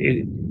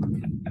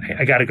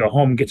got to go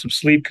home and get some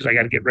sleep because I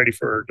got to get ready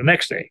for the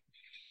next day.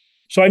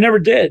 So I never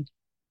did.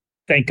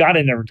 Thank God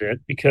I never did,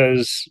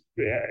 because,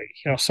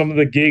 some of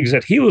the gigs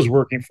that he was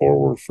working for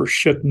were for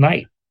Shook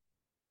Knight.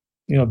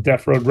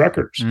 Death Road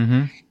Records.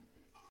 Mm-hmm.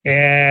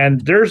 And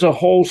there's a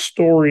whole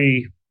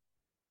story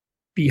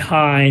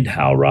behind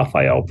how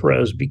Rafael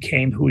Perez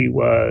became who he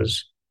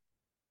was,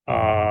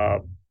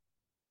 the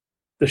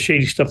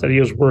shady stuff that he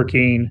was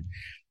working,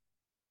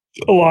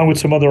 along with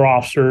some other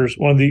officers.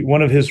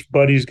 One of his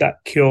buddies got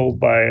killed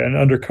by an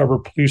undercover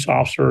police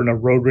officer in a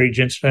road rage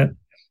incident,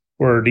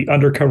 where the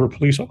undercover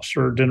police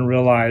officer didn't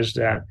realize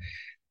that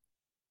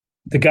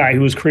the guy who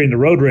was creating the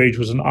road rage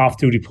was an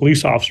off-duty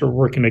police officer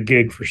working a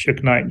gig for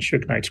Shook Knight and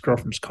Shook Knight's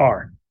girlfriend's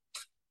car.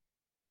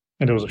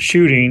 And there was a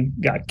shooting,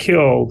 got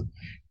killed,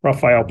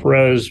 Rafael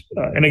Perez,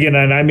 and again,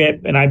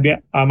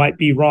 I might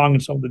be wrong in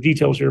some of the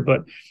details here,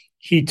 but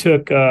he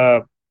took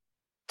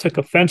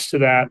offense to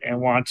that and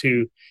wanted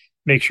to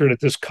make sure that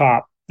this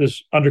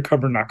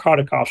undercover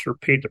narcotic officer,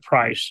 paid the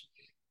price.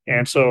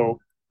 And so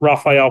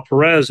Rafael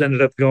Perez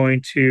ended up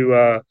going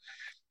to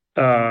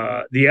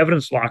the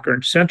evidence locker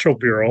in Central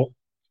Bureau,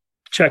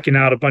 checking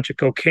out a bunch of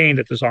cocaine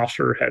that this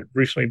officer had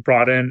recently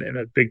brought in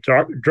a big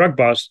drug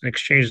bust, and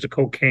exchanged the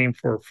cocaine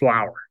for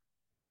flour.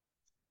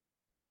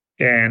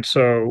 And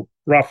so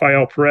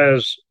Rafael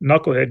Perez,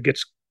 knucklehead,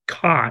 gets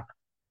caught,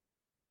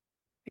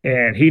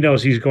 and he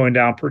knows he's going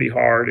down pretty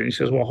hard. And he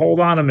says, well, hold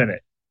on a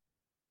minute.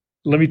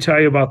 Let me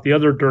tell you about the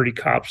other dirty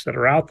cops that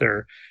are out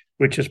there,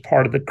 which is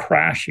part of the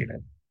crash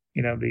unit,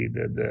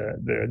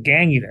 the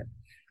gang unit.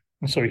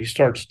 And so he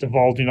starts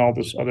divulging all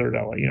this other,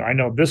 I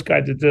know this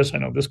guy did this. I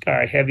know this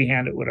guy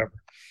heavy-handed, whatever.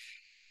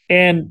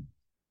 And,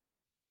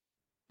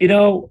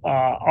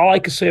 all I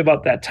could say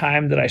about that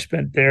time that I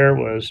spent there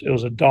was it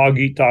was a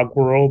dog-eat-dog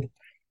world.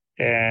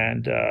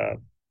 And,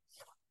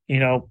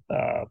 it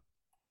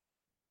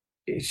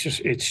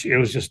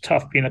was just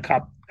tough being a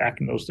cop back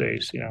in those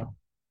days,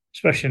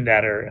 especially in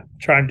that area,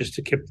 trying just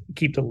to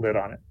keep the lid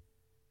on it.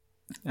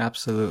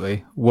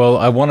 Absolutely. Well,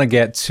 I want to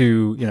get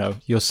to,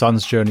 your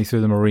son's journey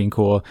through the Marine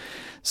Corps.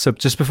 So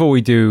just before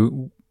we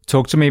do,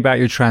 talk to me about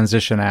your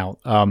transition out.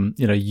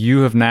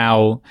 You have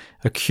now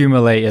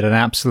accumulated an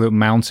absolute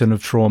mountain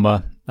of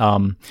trauma.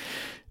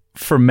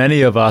 For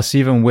many of us,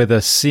 even with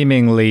a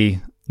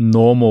seemingly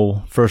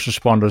normal first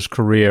responder's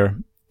career,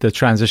 the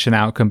transition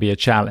out can be a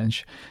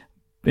challenge.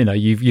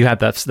 You had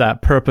that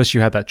purpose,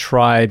 you had that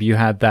tribe, you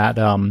had that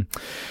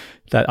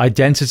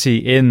identity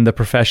in the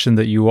profession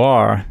that you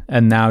are,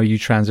 and now you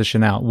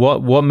transition out.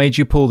 What made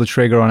you pull the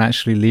trigger on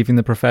actually leaving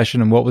the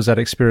profession, and what was that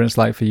experience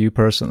like for you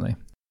personally?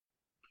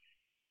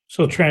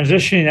 So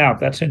transitioning out,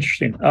 that's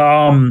interesting.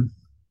 I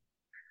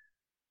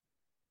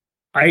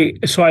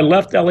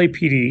left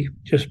LAPD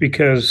just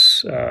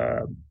because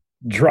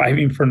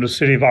driving from the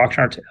city of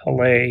Oxnard to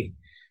LA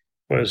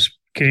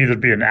could either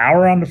be an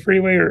hour on the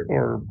freeway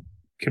or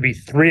could be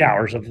 3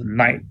 hours of the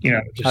night.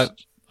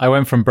 I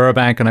went from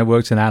Burbank and I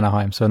worked in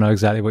Anaheim, so I know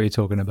exactly what you're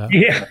talking about.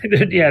 Yeah.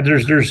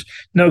 There's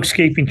no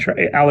escaping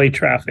LA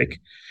traffic.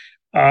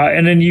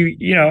 And then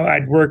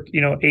I'd work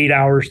 8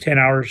 hours, 10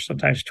 hours,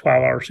 sometimes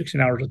 12 hours, 16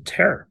 hours of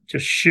terror,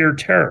 just sheer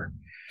terror.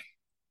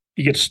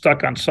 You get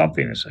stuck on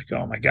something. It's like,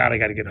 oh my God, I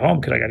got to get home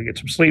because I got to get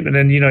some sleep. And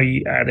then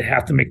I'd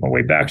have to make my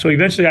way back. So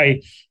eventually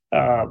I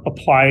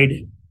applied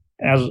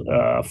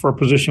for a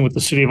position with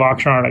the city of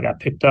Oxnard. I got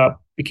picked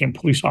up, became a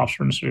police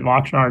officer in the city of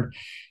Oxnard.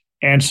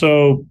 And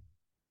so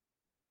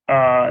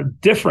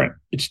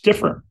it's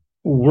different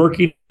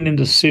working in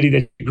the city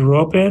that you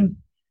grew up in,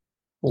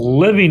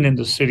 living in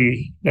the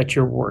city that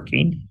you're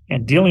working,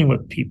 and dealing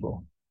with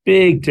people.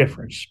 Big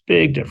difference.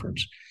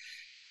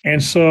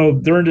 And so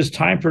during this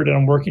time period that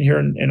I'm working here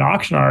in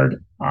Oxnard,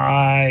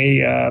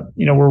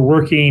 we're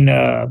working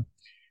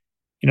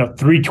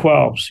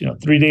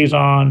 3/12s, 3 days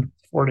on,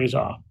 4 days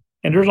off.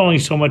 And there's only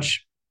so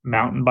much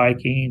mountain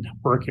biking,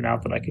 working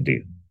out that I could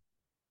do,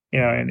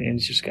 and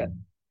it's just good.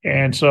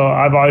 And so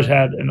I've always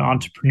had an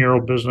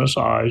entrepreneurial business.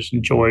 I always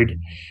enjoyed,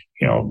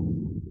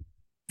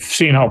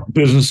 seeing how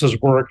businesses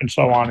work and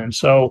so on. And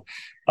so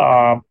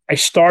I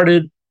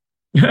started,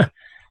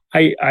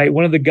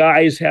 one of the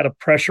guys had a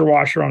pressure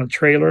washer on a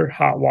trailer,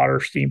 hot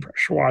water, steam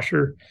pressure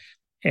washer.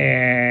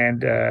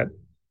 And,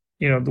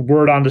 the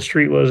word on the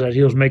street was that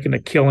he was making a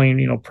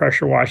killing,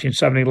 pressure washing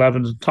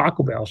 7-Elevens and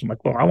Taco Bells. I'm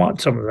like, well, I want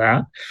some of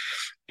that.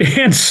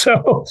 And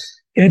so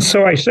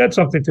I said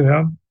something to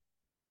him.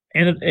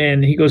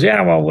 And he goes,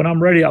 yeah, well, when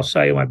I'm ready, I'll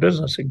sell you my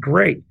business. I said,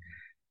 great.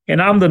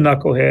 And I'm the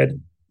knucklehead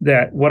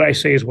that what I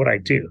say is what I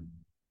do.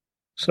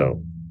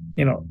 So,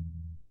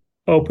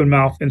 open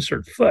mouth,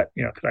 insert foot,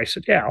 because I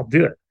said, yeah, I'll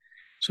do it.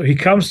 So he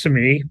comes to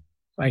me.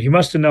 He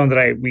must have known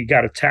that we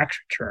got a tax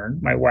return.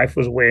 My wife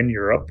was away in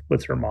Europe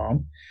with her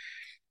mom.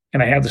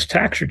 And I have this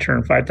tax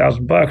return,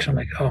 $5,000. I'm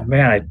like, oh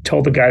man, I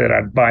told the guy that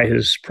I'd buy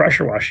his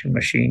pressure washing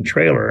machine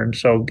trailer. And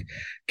so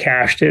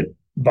cashed it,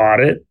 bought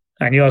it.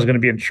 I knew I was going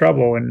to be in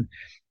trouble. And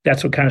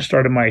that's what kind of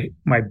started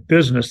my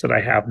business that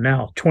I have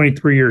now,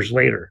 23 years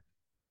later.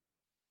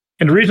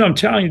 And the reason I'm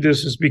telling you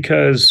this is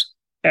because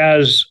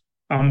as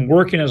I'm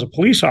working as a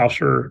police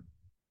officer,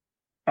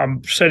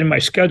 I'm setting my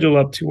schedule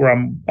up to where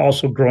I'm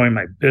also growing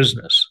my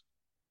business,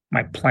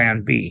 my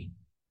plan B.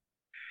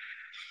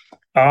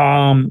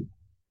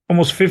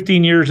 Almost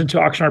 15 years into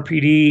Oxnard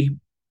PD,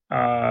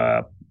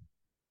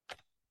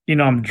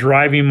 I'm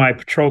driving my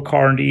patrol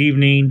car in the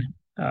evening.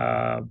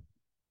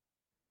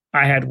 I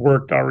had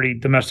worked already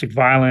domestic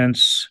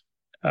violence.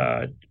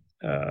 I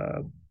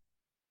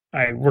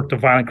worked the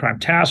Violent Crime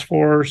Task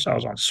Force. I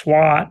was on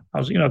SWAT. I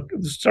was,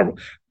 several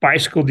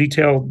bicycle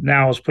detail.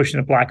 Now I was pushing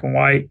the black and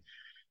white.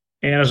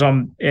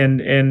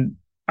 And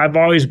I've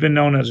always been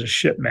known as a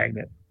ship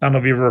magnet. I don't know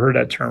if you ever heard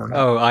that term or not.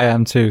 Oh, I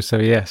am too. So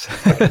yes,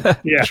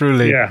 yeah,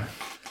 truly.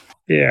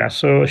 Yeah.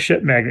 So a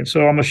ship magnet.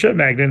 So I'm a ship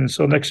magnet. And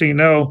so next thing you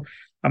know,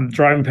 I'm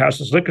driving past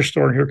this liquor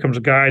store and here comes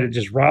a guy that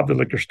just robbed the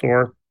liquor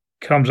store.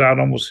 comes out,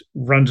 almost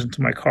runs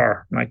into my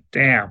car. I'm like,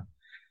 damn,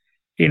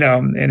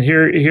 and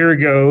here it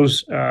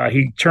goes.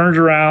 He turns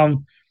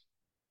around,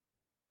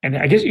 and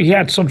I guess he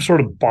had some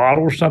sort of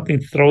bottle or something,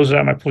 throws it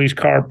at my police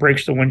car,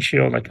 breaks the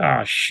windshield. Like,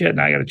 oh shit,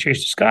 now I got to chase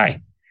this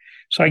guy.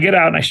 So I get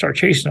out and I start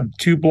chasing him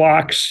 2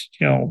 blocks,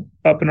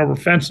 up and over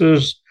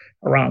fences,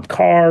 around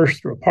cars,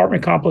 through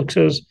apartment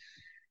complexes.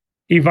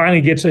 He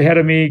finally gets ahead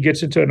of me,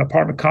 gets into an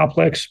apartment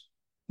complex,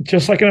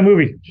 just like in a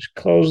movie. Just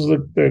closes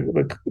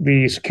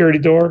the security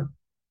door,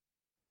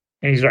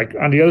 and he's like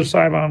on the other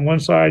side, on one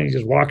side, and he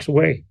just walks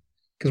away.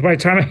 Because by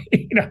the time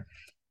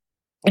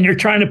and you're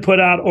trying to put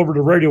out over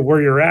the radio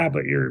where you're at,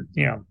 but you're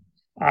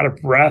out of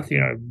breath,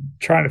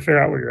 trying to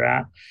figure out where you're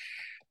at.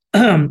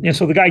 And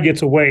so the guy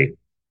gets away.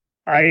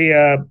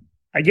 I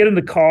get in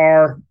the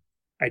car,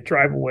 I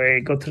drive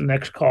away, go to the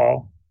next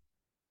call.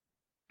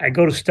 I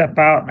go to step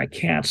out and I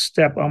can't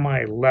step on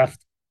my left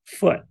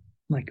foot. I'm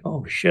like,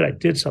 oh shit, I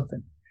did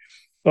something.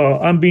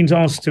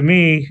 Unbeknownst to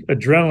me,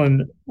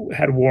 adrenaline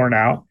had worn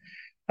out.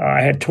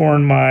 I had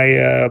torn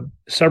my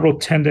several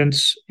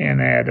tendons and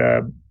had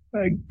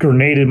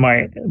grenaded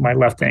my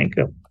left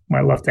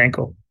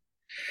ankle.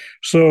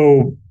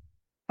 So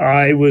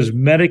I was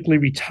medically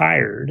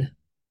retired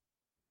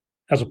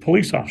as a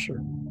police officer.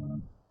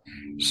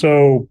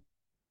 So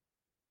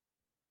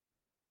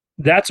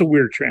that's a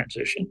weird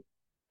transition.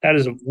 That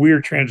is a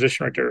weird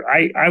transition right there.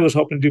 I was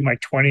hoping to do my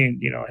 20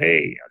 and,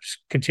 hey, I'll just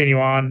continue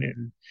on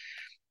and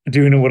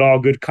doing what all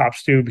good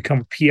cops do, become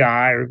a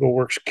PI or go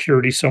work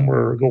security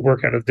somewhere or go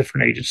work at a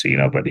different agency,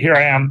 but here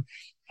I am.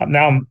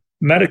 I'm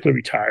medically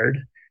retired.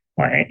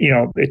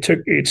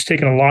 It's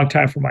taken a long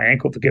time for my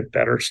ankle to get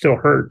better. It still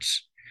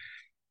hurts.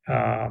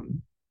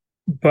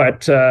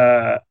 But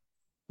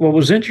what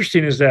was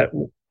interesting is that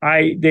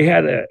they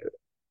had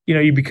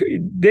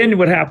then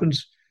what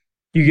happens,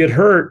 you get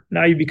hurt.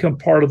 Now you become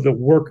part of the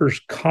workers'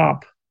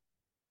 comp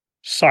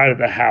side of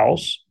the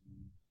house.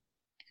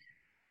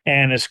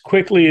 And as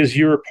quickly as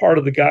you're part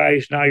of the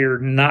guys, now you're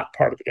not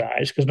part of the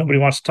guys because nobody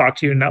wants to talk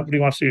to you. Nobody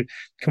wants to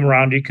come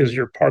around you because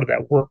you're part of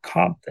that work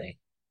comp thing.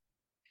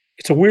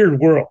 It's a weird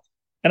world.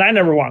 And I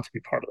never wanted to be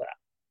part of that.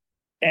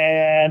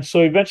 And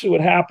so eventually what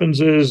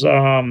happens is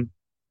I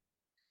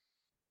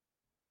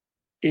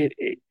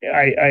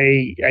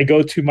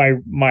go to my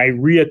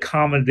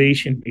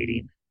reaccommodation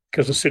meeting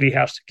because the city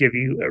has to give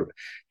you,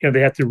 they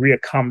have to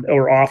reaccommodate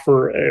or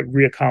offer a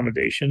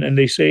reaccommodation. And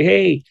they say,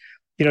 hey,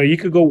 you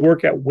could go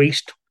work at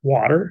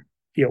wastewater,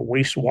 be a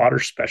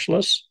wastewater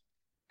specialist.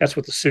 That's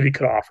what the city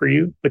could offer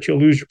you, but you'll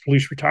lose your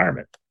police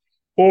retirement.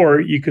 Or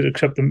you could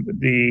accept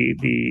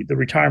the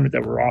retirement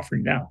that we're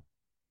offering now.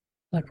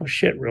 I'm like, well,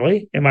 shit,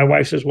 really? And my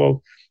wife says,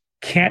 well,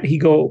 can't he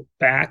go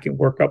back and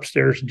work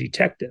upstairs in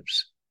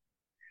detectives?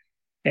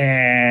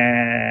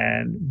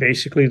 And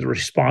basically the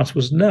response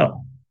was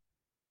no.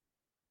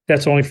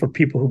 That's only for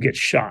people who get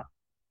shot.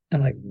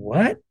 I'm like,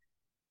 what?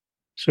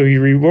 So you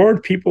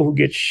reward people who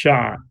get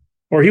shot.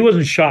 Or he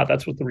wasn't shot.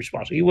 That's what the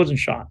response was. He wasn't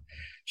shot.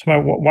 So my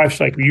wife's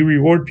like, you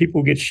reward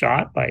people who get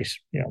shot by,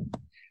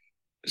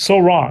 so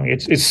wrong.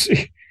 It's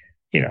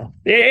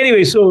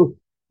anyway. So,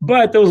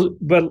 but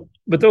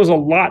there was a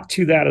lot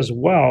to that as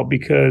well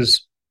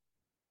because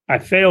I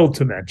failed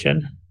to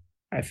mention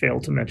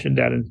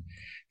that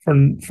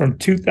from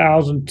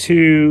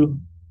 2002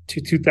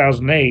 to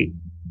 2008,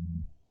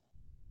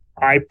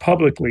 I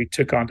publicly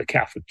took on the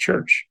Catholic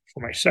Church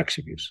for my sex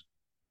abuse.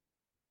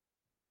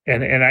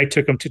 And I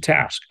took them to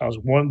task. I was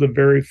one of the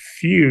very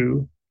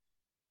few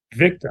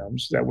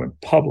victims that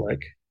went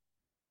public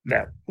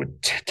that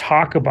would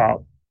talk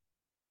about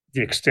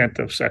the extent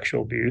of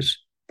sexual abuse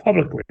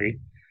publicly.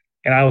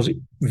 And I was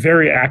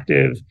very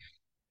active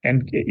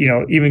and,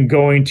 even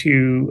going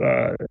to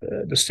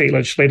the state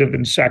legislative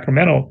in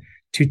Sacramento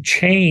to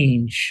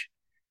change,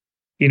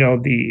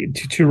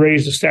 to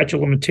raise the statute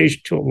of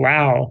limitation to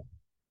allow,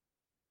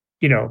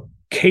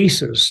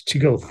 cases to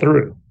go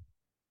through.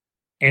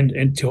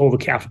 And to hold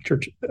the Catholic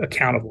Church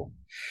accountable.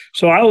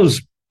 So I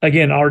was,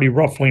 again, already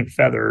ruffling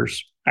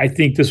feathers. I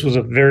think this was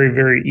a very,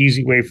 very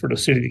easy way for the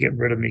city to get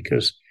rid of me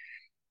because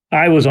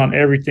I was on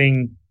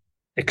everything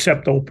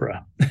except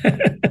Oprah.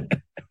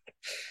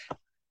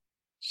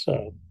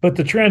 But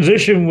the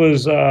transition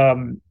was,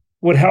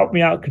 what helped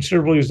me out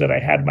considerably is that I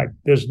had my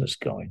business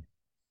going.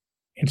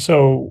 And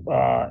so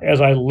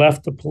as I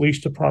left the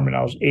police department,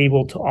 I was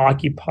able to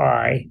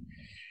occupy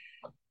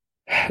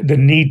the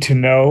need to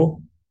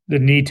know, the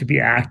need to be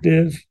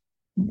active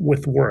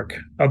with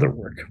other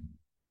work.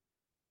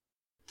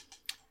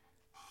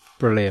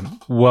 Brilliant.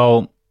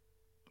 Well,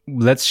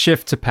 let's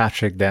shift to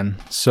Patrick then.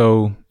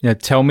 So,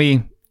 tell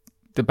me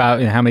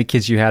about how many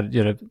kids you had,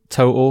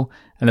 total,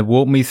 and then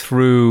walk me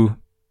through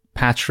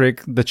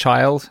Patrick, the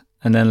child,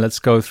 and then let's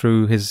go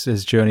through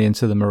his journey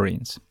into the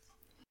Marines.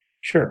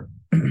 Sure.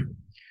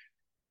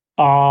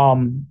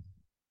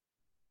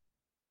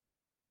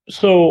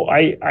 So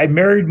I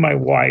married my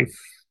wife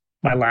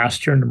my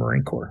last year in the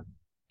Marine Corps.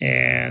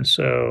 And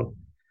so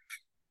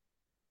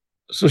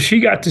she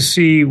got to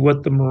see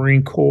what the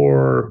Marine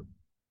Corps,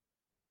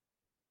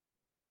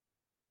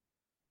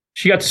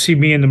 she got to see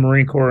me in the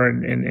Marine Corps,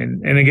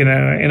 and again,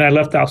 and I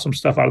left out some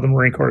stuff out of the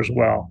Marine Corps as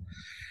well.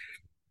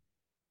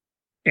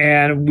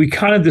 And we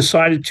kind of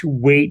decided to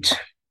wait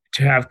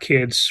to have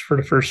kids for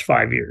the first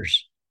 5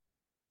 years.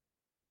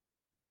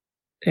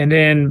 And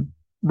then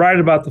right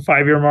about the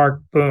 5-year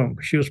mark, boom,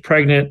 she was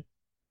pregnant.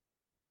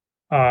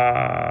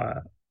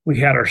 We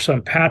had our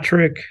son,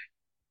 Patrick.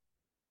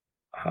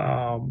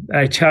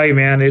 I tell you,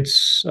 man,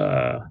 it's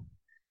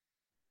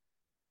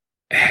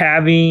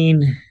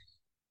having,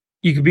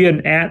 you could be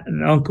an aunt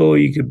and uncle,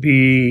 you could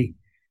be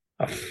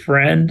a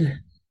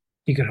friend,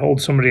 you could hold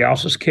somebody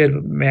else's kid,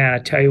 but man, I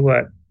tell you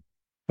what,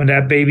 when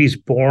that baby's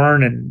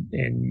born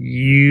and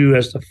you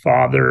as the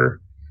father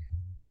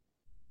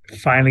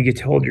finally get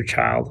to hold your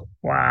child,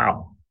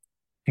 wow,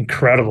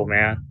 incredible,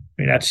 man.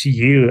 I mean, that's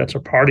you, that's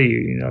a part of you,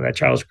 you know, that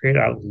child is created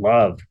out of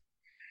love.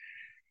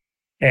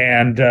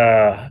 And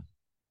I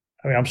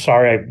mean, I'm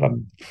sorry,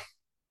 I'm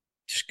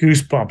just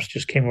goosebumps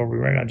just came over me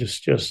right now.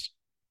 Just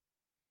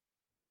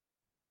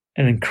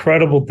an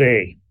incredible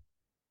day.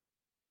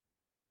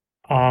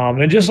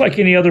 And just like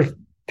any other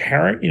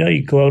parent, you know,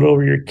 you gloat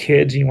over your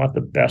kids and you want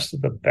the best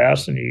of the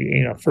best. And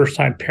you know, first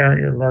time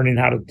parent, you're learning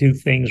how to do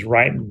things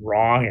right and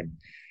wrong. And,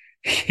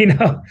 you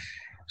know,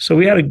 so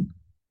we had a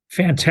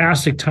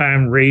fantastic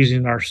time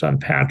raising our son,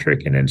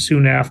 Patrick. And then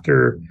soon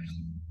after,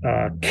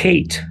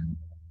 Kate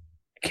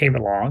came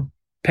along.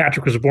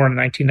 Patrick was born in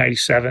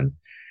 1997.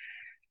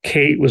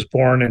 Kate was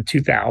born in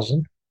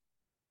 2000.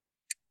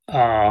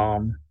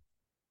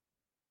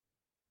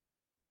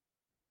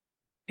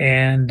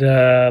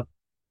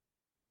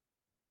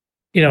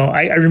 You know,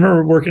 I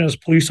remember working as a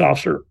police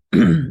officer.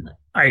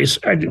 I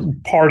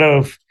part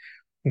of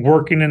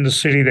working in the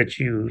city that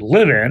you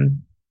live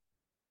in.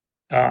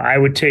 I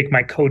would take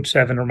my code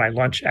 7 or my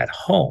lunch at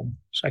home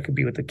so I could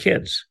be with the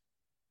kids.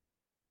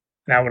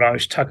 And I would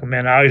always tuck them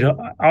in. I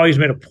always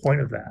made a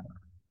point of that.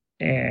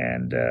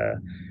 And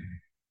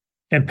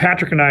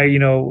Patrick and I, you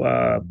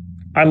know,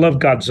 I love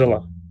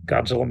Godzilla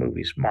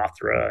movies,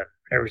 Mothra, and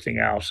everything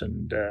else.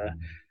 And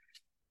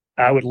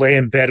I would lay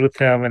in bed with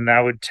him, and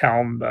I would tell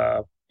him,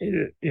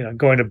 you know,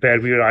 going to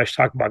bed, we would always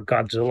talk about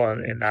Godzilla,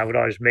 and I would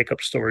always make up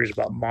stories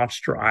about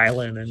Monster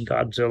Island and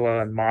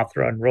Godzilla and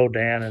Mothra and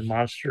Rodan and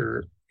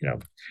Monster, you know,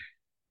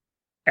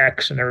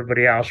 X and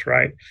everybody else,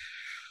 right?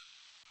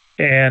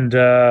 And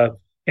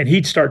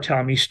he'd start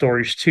telling me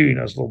stories too, you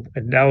know,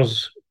 and that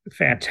was a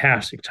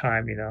fantastic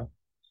time, you know.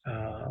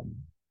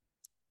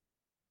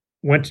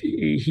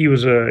 He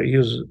was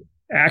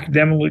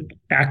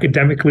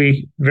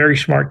academically very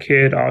smart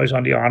kid, always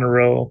on the honor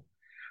roll.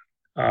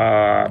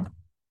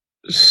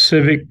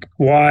 Civic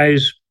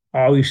wise,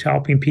 always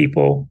helping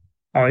people,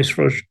 always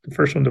the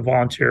first one to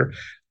volunteer.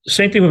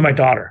 Same thing with my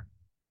daughter,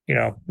 you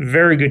know,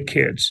 very good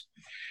kids.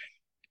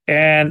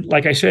 And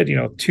like I said, you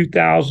know,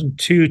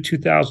 2002,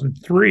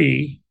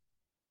 2003,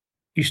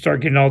 you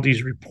start getting all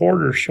these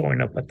reporters showing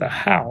up at the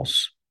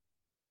house.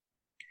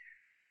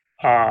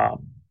 You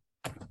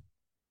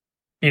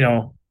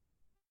know,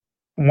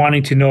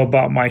 wanting to know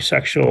about my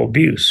sexual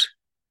abuse.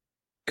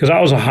 Because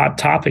I was a hot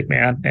topic,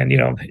 man. And, you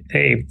know,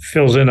 hey,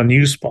 fills in a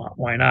news spot.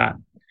 Why not?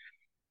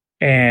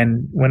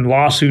 And when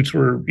lawsuits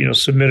were, you know,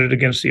 submitted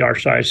against the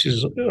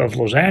Archdiocese of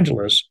Los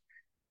Angeles,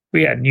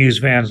 we had news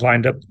vans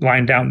lined up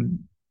and down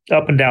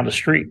the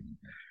street.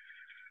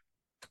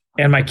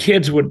 And my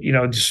kids would, you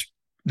know,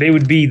 they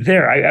would be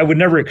there. I would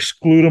never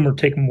exclude them or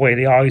take them away.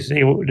 They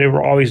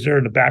were always there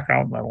in the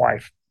background with my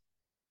wife.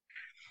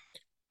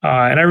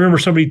 And I remember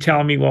somebody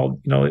telling me, well,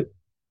 you know,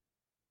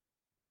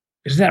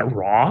 is that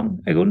wrong?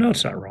 I go, no,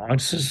 it's not wrong.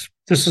 This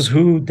is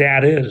who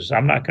dad is.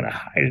 I'm not going to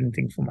hide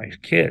anything from my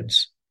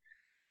kids.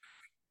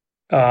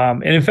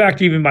 And in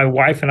fact, even my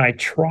wife and I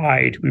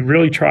we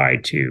really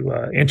tried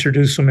to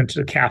introduce them into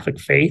the Catholic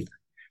faith.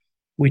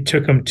 We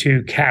took them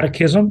to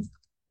catechism.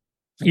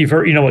 You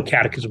know what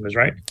catechism is,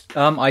 right?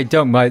 I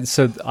don't.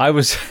 So I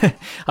was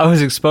I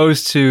was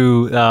exposed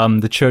to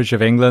the Church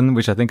of England,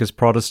 which I think is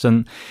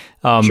Protestant.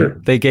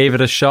 Sure. They gave it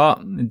a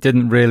shot. It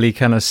didn't really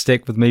kind of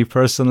stick with me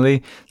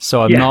personally.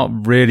 So I'm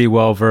not really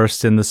well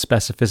versed in the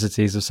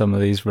specificities of some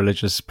of these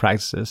religious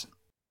practices.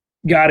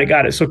 Got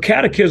it. So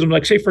catechism,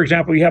 like say, for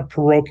example, you have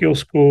parochial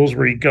schools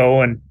where you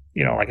go and,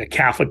 you know, like a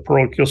Catholic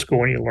parochial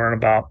school and you learn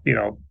about, you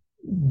know,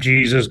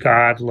 Jesus,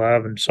 God,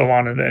 love, and so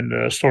on, and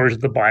the stories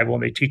of the Bible,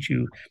 and they teach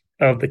you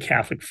of the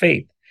Catholic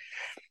faith.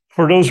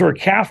 For those who are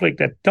Catholic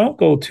that don't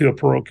go to a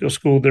parochial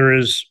school, there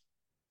is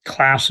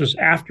classes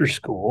after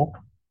school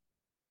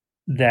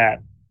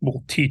that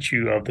will teach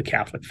you of the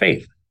Catholic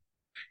faith.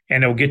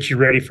 And it'll get you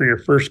ready for your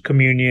first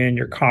communion,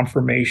 your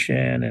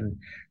confirmation,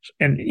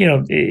 and you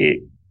know,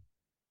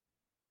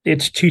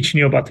 it's teaching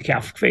you about the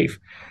Catholic faith.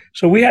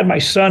 So we had my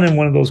son in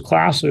one of those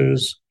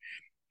classes,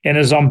 and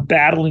as I'm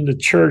battling the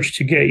church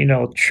to get, you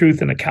know,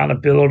 truth and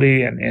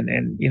accountability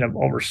and you know,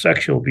 over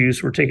sexual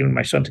abuse, we're taking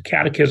my son to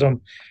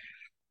catechism.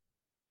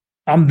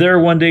 I'm there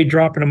one day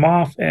dropping him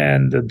off,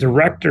 and the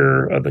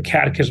director of the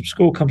catechism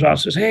school comes out and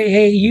says,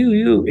 hey,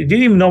 you, it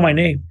didn't even know my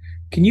name.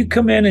 Can you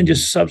come in and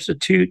just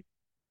substitute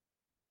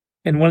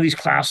in one of these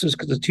classes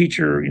because the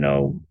teacher,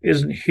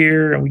 isn't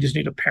here and we just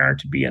need a parent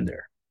to be in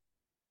there.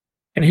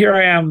 And here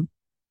I am,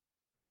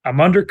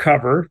 I'm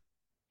undercover,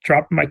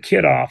 dropping my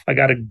kid off. I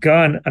got a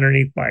gun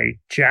underneath my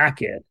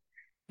jacket.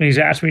 And he's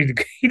asked me,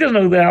 he doesn't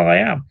know who the hell I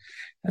am.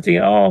 I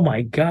think, oh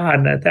my God.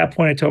 And at that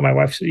point, I told my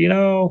wife, I said,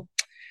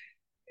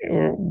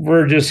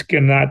 we're just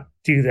going to not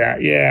do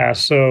that. Yeah.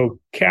 So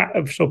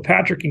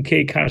Patrick and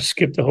Kate kind of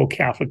skipped the whole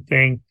Catholic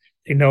thing.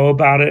 They know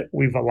about it.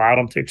 We've allowed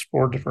them to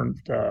explore different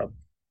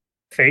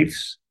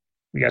faiths.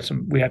 We had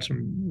some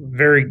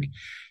very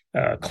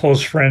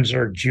close friends that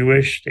are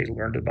Jewish. They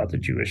learned about the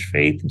Jewish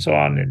faith and so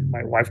on. And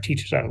my wife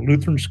teaches at a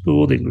Lutheran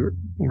school. They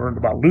learned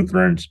about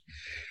Lutherans.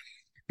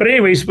 But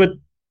anyways,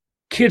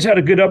 kids had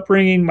a good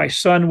upbringing. My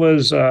son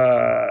was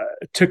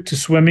took to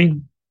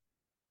swimming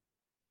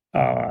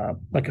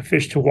like a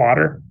fish to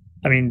water.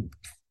 I mean,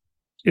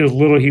 it was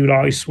little. He would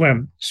always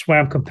swam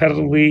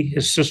competitively.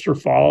 His sister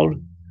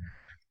followed.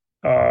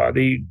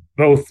 They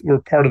both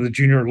were part of the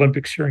Junior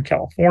Olympics here in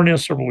California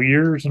several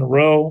years in a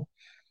row.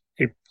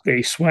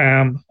 They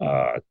swam,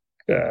 on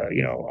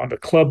the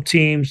club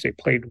teams. They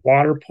played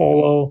water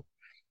polo.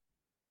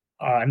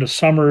 In the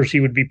summers, he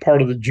would be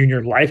part of the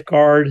junior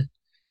lifeguard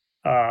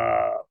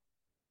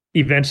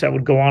events that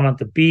would go on at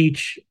the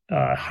beach.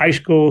 High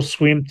school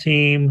swim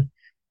team,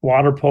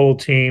 water polo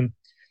team.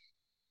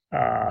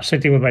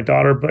 Same thing with my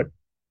daughter, but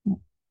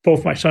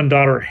both my son and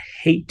daughter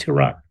hate to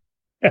run.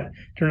 They're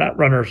not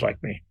runners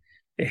like me.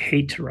 They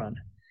hate to run.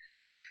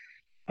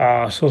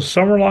 So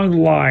somewhere along the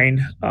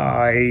line,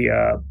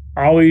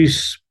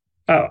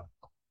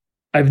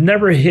 I've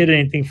never hid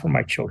anything from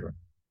my children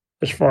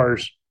as far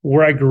as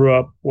where I grew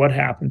up, what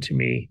happened to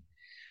me.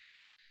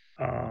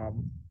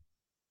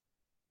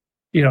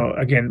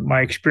 Again,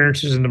 my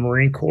experiences in the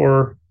Marine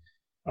Corps,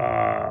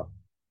 my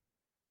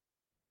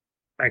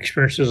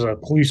experiences as a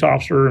police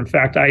officer. In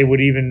fact, I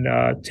would even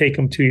take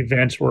them to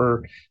events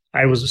where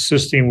I was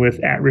assisting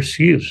with at-risk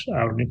youth.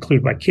 I would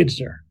include my kids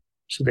there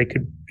so they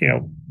could,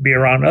 be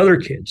around other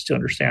kids to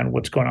understand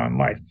what's going on in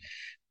life.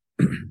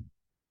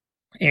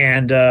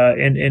 And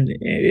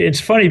it's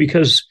funny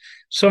because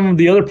some of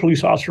the other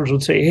police officers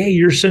would say, "Hey,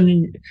 you're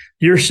sending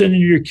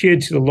your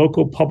kid to the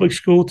local public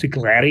school, to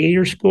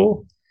gladiator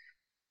school."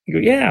 You go,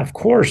 "Yeah, of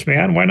course,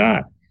 man. Why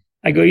not?"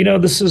 I go,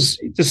 this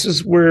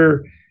is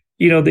where,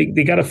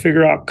 they got to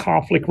figure out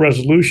conflict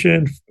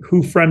resolution,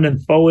 who friend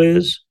and foe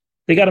is.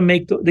 They got to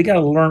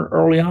learn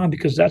early on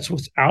because that's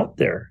what's out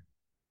there.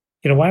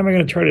 Why am I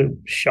going to try to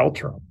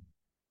shelter them?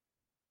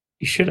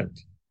 You shouldn't.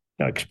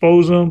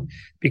 Expose them,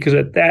 because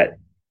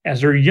as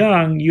they're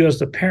young, you as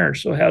the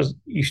parent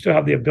you still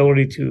have the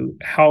ability to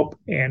help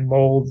and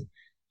mold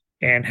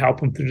and help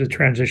them through the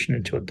transition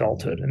into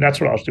adulthood. And that's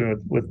what I was doing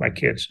with my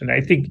kids. And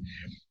I think,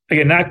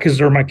 again, not because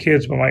they're my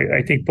kids, but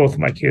I think both of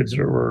my kids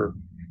were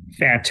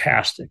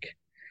fantastic.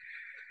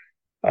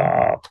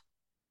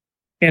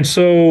 And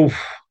so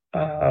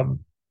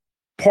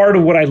part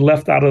of what I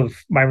left out of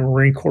my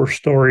Marine Corps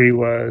story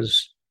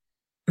was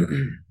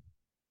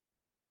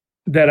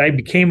that I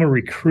became a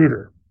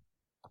recruiter.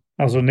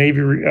 I was a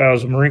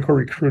Marine Corps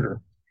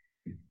recruiter.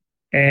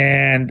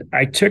 And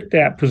I took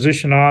that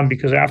position on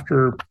because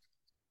after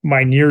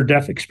my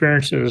near-death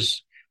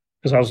experiences,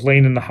 because I was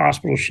laying in the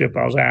hospital ship,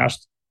 I was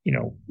asked,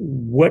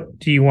 what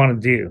do you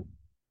want to do?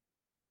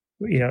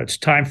 It's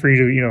time for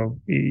you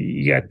to,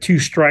 you got 2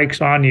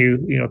 strikes on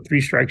you,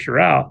 3 strikes, you're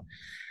out.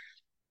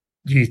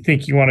 Do you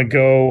think you want to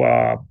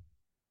go,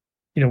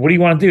 what do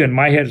you want to do? In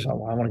my head, I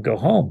want to go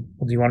home.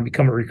 Well, do you want to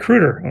become a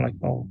recruiter? I'm like,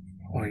 oh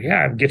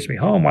yeah, it gets me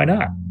home. Why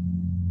not?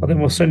 Well, then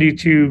we'll send you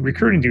to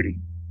recruiting duty.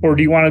 Or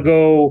do you want to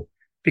go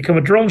become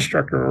a drill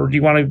instructor? Or do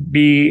you want to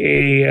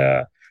be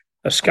a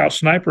scout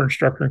sniper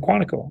instructor in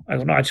Quantico? I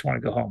go, no, I just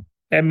want to go home.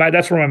 And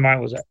that's where my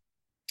mind was at.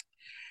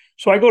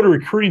 So I go to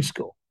recruiting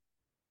school.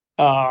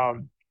 I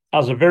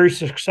was a very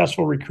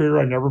successful recruiter.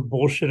 I never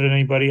bullshitted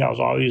anybody. I was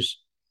always,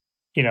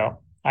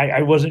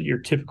 I wasn't your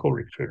typical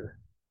recruiter.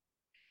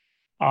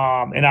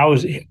 And I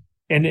was,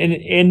 and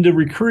in the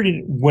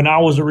recruiting, when I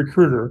was a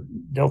recruiter,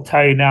 they'll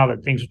tell you now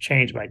that things have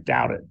changed, but I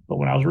doubt it. But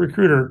when I was a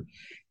recruiter,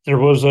 there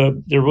was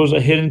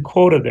a hidden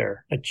quota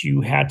there that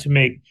you had to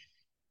make.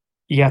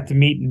 You have to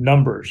meet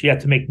numbers. You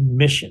have to make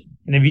mission.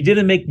 And if you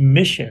didn't make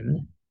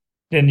mission,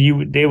 then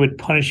they would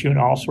punish you in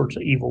all sorts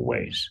of evil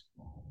ways.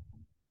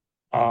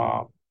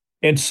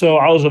 And so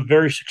I was a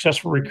very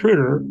successful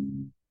recruiter.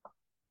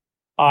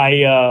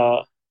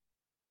 I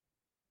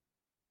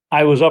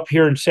was up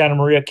here in Santa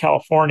Maria,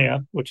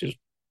 California, which is,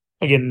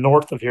 again,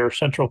 north of here,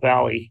 Central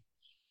Valley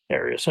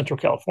area, Central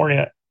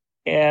California.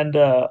 And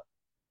out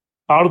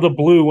of the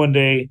blue one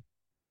day,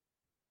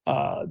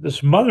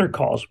 this mother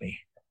calls me.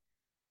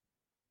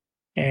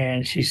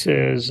 And she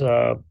says,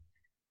 and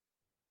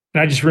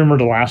I just remember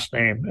the last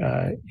name,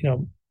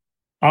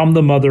 I'm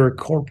the mother of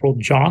Corporal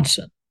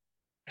Johnson.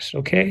 I said,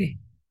 okay.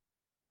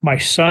 My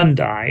son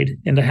died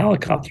in the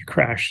helicopter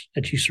crash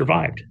that you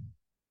survived.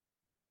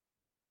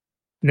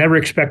 Never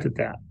expected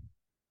that.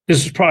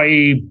 This is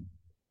probably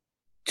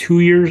 2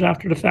 years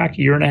after the fact,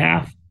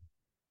 1.5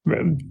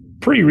 years,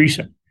 pretty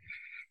recent.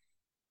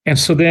 And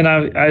so then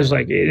I was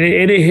like,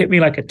 it hit me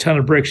like a ton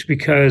of bricks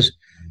because,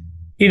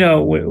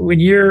 when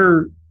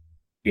you're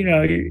how's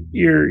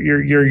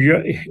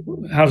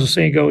the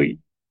saying go?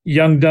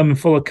 Young, dumb, and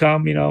full of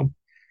cum. You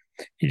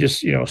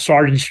just,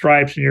 sergeant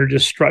stripes, and you're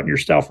just strutting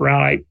yourself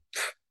around.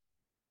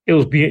 It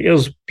was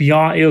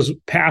beyond, it was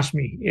past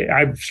me.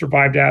 I've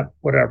survived that,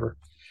 whatever.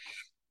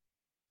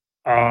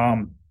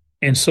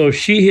 And so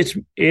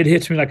it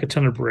hits me like a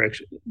ton of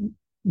bricks,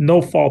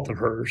 no fault of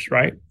hers,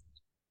 right?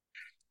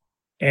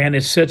 And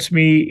it sets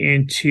me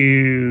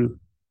into,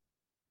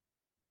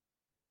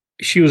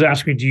 she was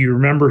asking me, do you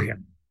remember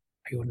him?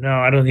 I go, no,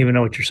 I don't even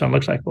know what your son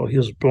looks like. Well, he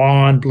was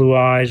blonde, blue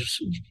eyes.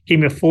 Gave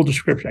me a full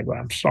description. I go,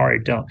 I'm sorry,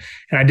 I don't.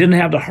 And I didn't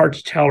have the heart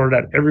to tell her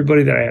that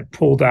everybody that I had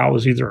pulled out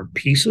was either in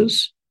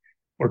pieces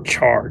or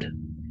charred.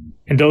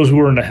 And those who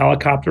were in the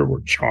helicopter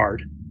were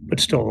charred, but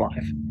still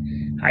alive.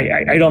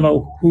 I don't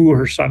know who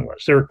her son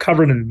was. They were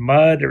covered in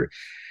mud. It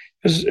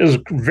was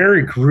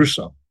very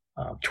gruesome.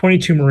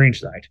 22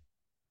 Marines died,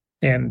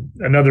 and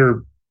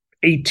another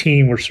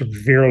 18 were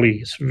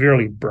severely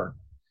burnt.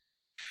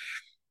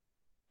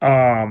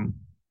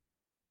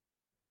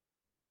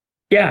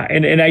 Yeah,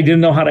 and I didn't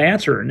know how to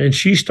answer her. And then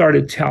she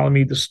started telling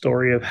me the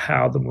story of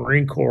how the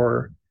Marine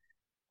Corps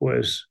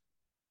was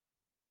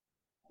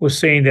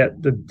saying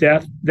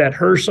that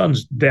her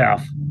son's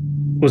death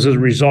was a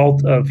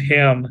result of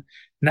him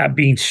not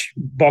being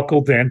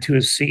buckled into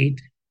his seat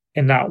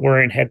and not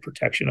wearing head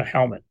protection, a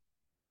helmet.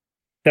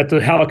 That the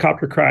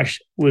helicopter crash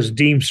was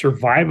deemed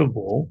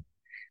survivable,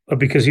 but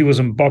because he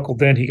wasn't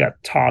buckled in, he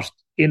got tossed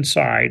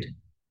inside,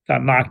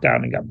 got knocked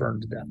out, and got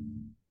burned to death.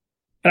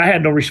 And I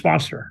had no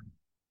response to her.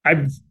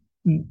 I've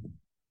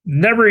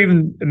never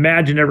even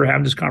imagined ever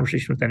having this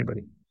conversation with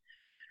anybody.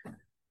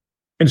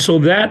 And so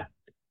that,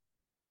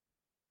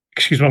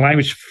 excuse my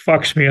language,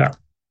 fucks me up.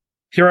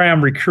 Here I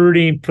am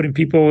recruiting, putting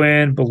people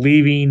in,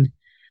 believing,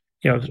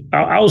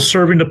 I was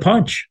serving the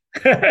punch.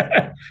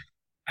 I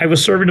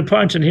was serving the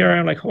punch, and here I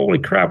am like, holy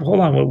crap, hold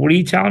on, what are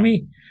you telling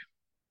me?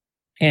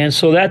 And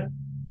so that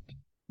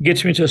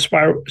gets me into a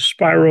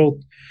spiral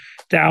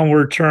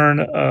downward turn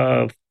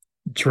of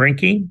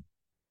drinking,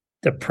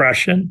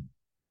 depression.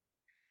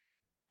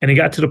 And it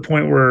got to the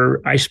point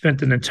where I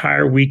spent an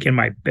entire week in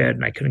my bed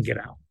and I couldn't get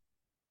out.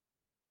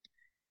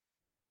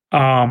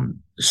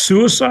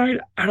 Suicide,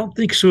 I don't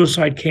think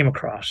suicide came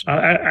across.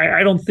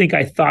 I don't think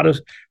I thought of,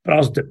 but I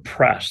was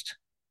depressed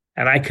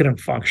and I couldn't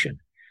function.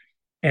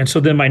 And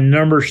so then my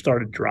numbers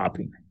started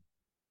dropping.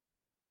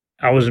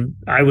 I wasn't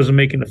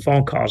making the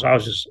phone calls. I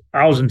was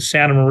in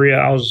Santa Maria.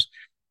 I was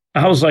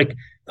like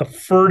the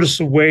furthest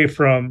away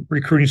from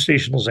recruiting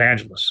station Los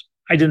Angeles.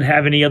 I didn't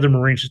have any other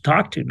Marines to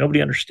talk to.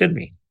 Nobody understood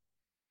me.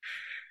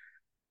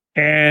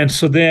 And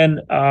so then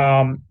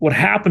what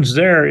happens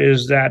there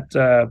is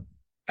that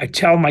I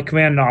tell my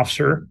commanding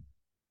officer,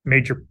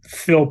 Major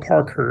Phil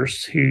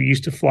Parkhurst, who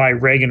used to fly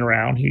Reagan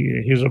around.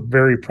 He was a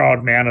very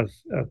proud man of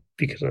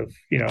because of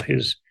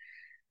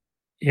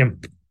him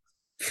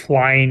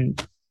flying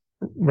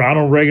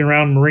Ronald Reagan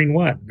around Marine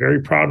One.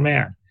 Very proud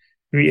man,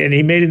 and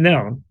he made it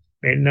known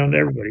to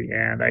everybody.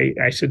 And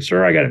I said,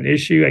 sir, I got an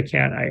issue. I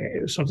can't.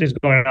 Something's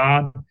going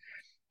on. I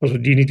was,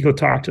 do you need to go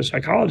talk to a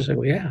psychologist? I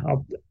go, yeah.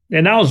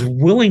 And I was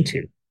willing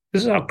to.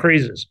 This is how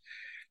crazy it is.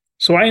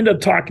 So I end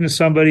up talking to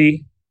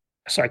somebody,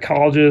 a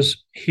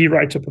psychologist. He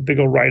writes up a big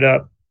old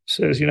write-up,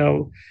 says,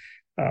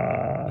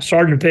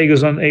 Sergeant Vega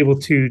is unable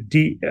to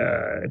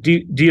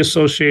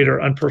deassociate or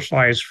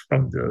unpersonalize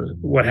from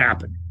what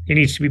happened. He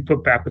needs to be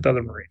put back with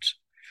other Marines.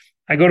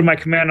 I go to my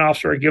commanding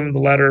officer. I give him the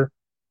letter.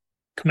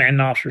 Commanding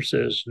officer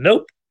says,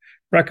 nope.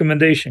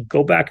 Recommendation,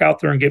 go back out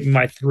there and get me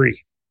my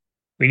 3.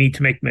 We need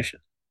to make mission.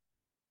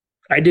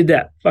 I did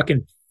that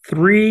fucking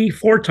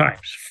 4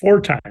 times,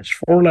 4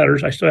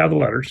 letters. I still have the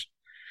letters.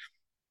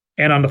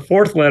 And on the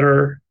 4th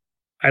letter,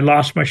 I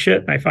lost my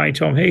shit. And I finally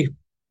told him,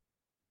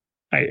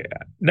 hey,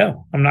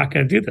 no, I'm not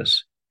going to do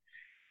this.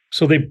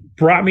 So they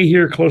brought me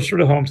here closer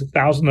to home to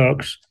Thousand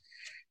Oaks.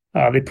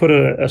 They put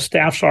a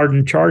staff sergeant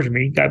in charge of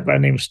me, guy by the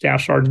name of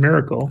Staff Sergeant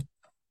Miracle.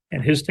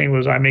 And his thing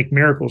was, I make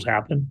miracles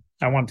happen.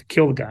 I wanted to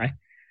kill the guy.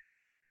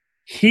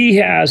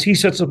 He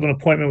sets up an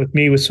appointment with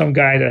me with some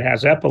guy that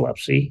has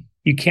epilepsy.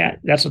 You can't,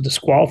 that's a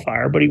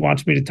disqualifier, but he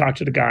wants me to talk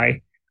to the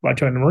guy about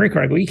joining the Marine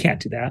Corps. I go, you can't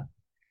do that.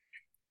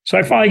 So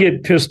I finally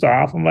get pissed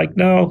off. I'm like,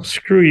 no,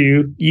 screw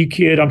you. You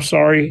kid, I'm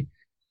sorry.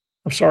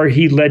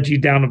 He led you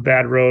down a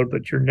bad road,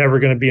 but you're never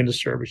going to be in the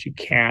service. You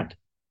can't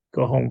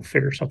go home and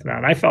figure something out.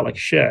 And I felt like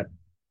shit.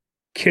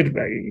 Kid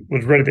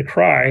was ready to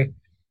cry.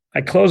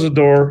 I closed the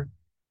door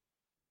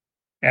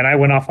and I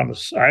went off on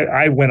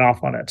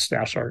that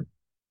staff sergeant.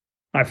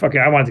 I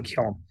wanted to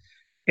kill him.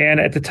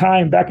 And at the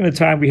time, back in the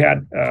time, we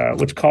had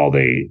what's called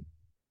a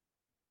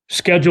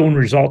schedule and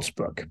results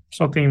book,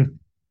 something,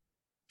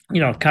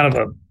 kind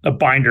of a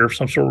binder of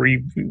some sort where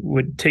you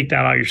would take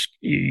down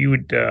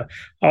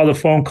all the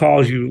phone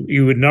calls,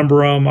 you would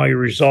number them, all your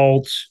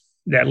results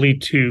that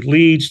leads to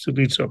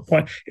a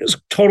point. It was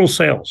total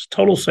sales.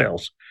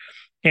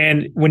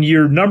 And when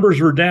your numbers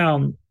were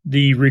down,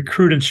 the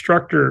recruiter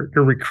instructor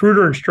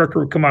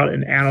would come out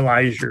and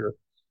analyze your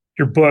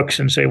your books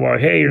and say, well,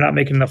 hey, you're not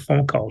making enough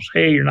phone calls.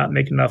 Hey, you're not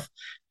making enough,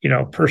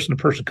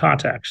 person-to-person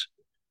contacts.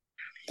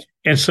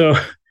 And so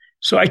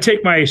I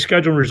take my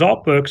schedule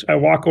result books, I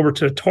walk over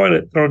to the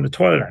toilet, throw it in the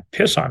toilet, and I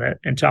piss on it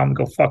and tell them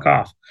to go fuck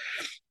off.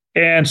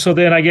 And so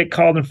then I get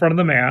called in front of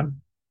the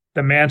man.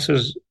 The man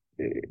says,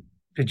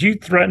 did you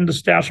threaten the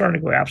staff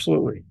sergeant? I go,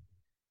 absolutely.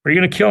 Are you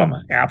going to kill him?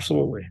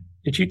 Absolutely.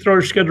 Did you throw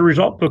your schedule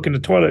result book in the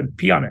toilet and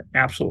pee on it?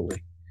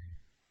 Absolutely.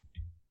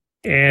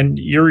 And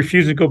you're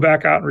refusing to go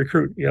back out and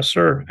recruit? Yes,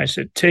 sir. I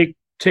said, take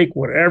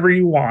whatever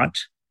you want.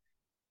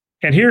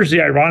 And here's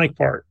the ironic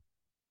part.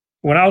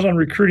 When I was on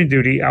recruiting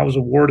duty, I was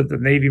awarded the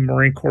Navy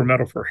Marine Corps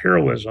Medal for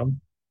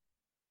Heroism.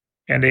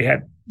 And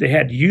they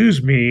had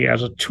used me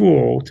as a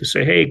tool to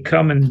say, hey,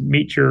 come and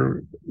meet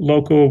your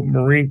local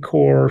Marine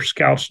Corps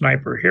Scout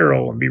Sniper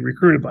hero and be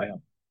recruited by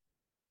him.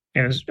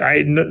 And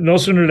no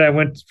sooner did I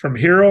went from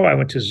hero, I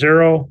went to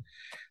zero.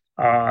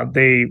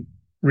 They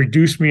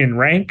reduced me in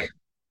rank.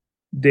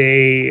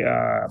 They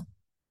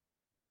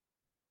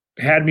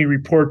had me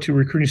report to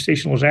recruiting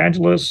station Los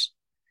Angeles.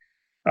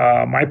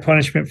 My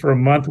punishment for a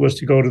month was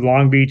to go to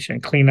Long Beach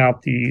and clean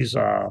out these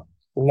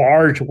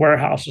large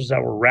warehouses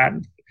that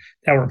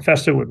were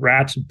infested with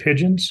rats and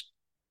pigeons.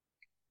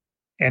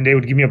 And they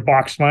would give me a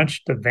box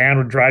lunch. The van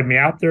would drive me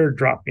out there,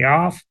 drop me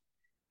off,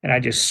 and I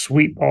just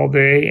sweep all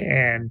day.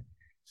 And,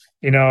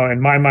 in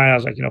my mind, I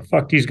was like,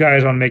 fuck these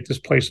guys, I'll make this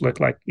place look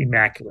like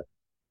immaculate.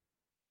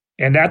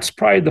 And that's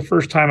probably the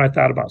first time I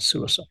thought about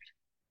suicide.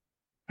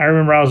 I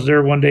remember I was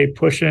there one day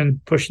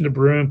pushing the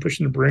broom,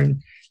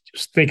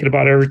 just thinking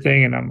about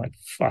everything. And I'm like,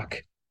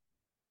 fuck.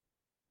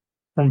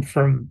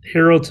 From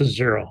hero to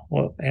zero.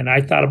 Well, and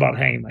I thought about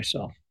hanging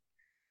myself.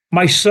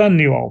 My son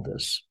knew all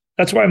this.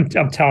 That's why I'm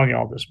telling you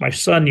all this. My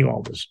son knew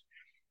all this.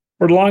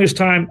 For the longest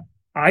time,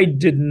 I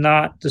did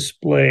not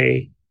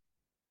display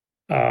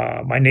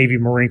my Navy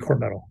Marine Corps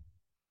medal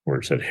where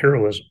it said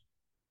heroism.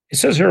 It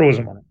says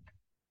heroism on it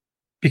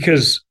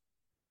because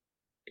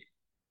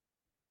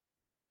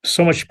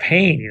so much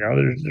pain,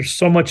 there's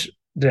so much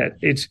that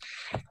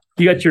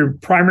you got your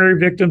primary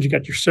victims, you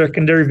got your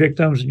secondary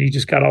victims, and you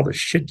just got all the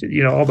shit,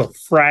 all the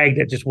frag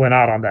that just went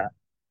out on that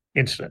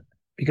incident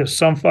because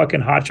some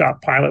fucking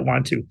hotshot pilot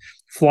wanted to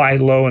fly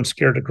low and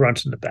scare the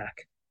grunts in the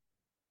back.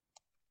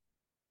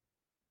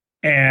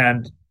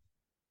 And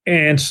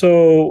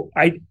so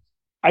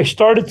I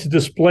started to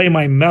display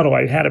my medal.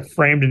 I had it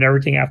framed and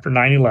everything after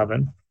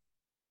 9/11.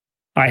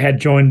 I had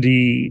joined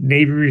the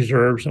Navy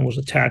Reserves and was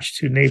attached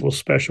to Naval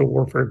Special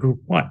Warfare Group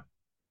 1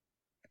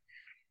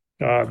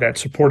 that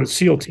supported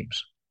SEAL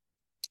teams.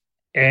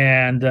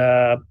 And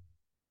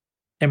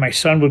my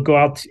son would go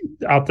out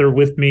there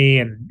with me,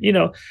 and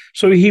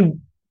so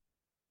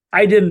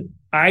I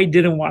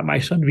didn't want my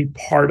son to be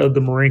part of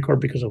the Marine Corps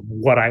because of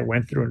what I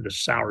went through and the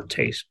sour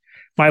taste.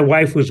 My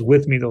wife was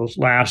with me those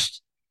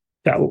last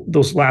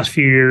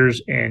few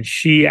years, and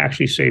she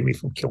actually saved me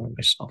from killing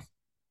myself.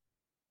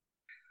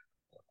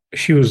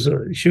 She was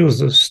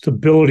the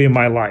stability in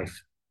my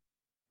life.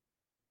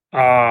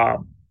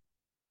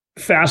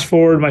 Fast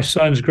forward, my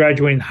son's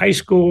graduating high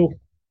school.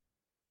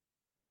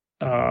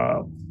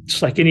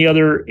 Just like any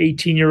other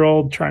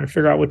 18-year-old trying to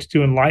figure out what to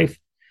do in life.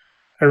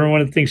 I remember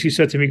one of the things he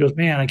said to me, he goes,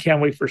 man, I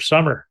can't wait for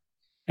summer.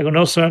 I go,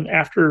 no, son,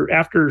 after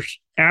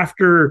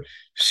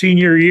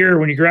senior year,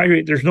 when you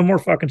graduate, there's no more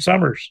fucking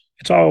summers.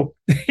 It's all,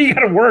 you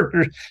got to work.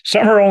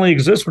 Summer only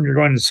exists when you're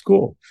going to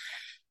school.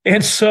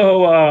 And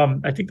so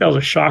I think that was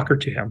a shocker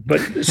to him.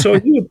 But so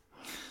he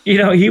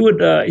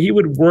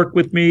would work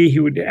with me. He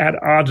would add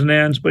odds and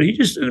ends, but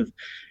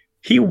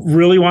he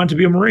really wanted to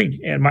be a Marine.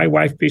 And my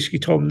wife basically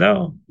told him,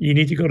 no, you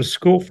need to go to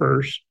school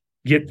first,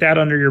 get that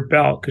under your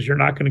belt, because you're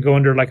not going to go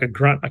under like a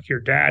grunt like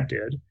your dad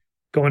did.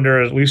 Go in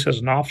there at least as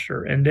an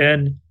officer, and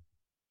then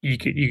you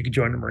could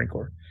join the Marine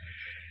Corps.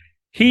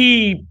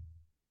 He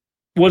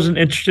wasn't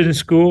interested in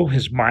school.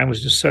 His mind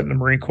was just set in the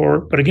Marine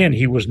Corps. But again,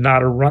 he was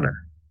not a runner.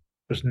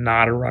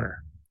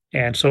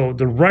 And so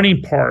the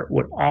running part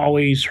would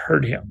always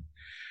hurt him.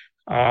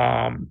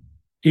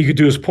 He could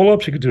do his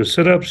pull-ups, he could do his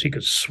sit-ups, he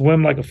could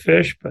swim like a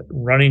fish, but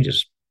running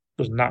just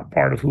was not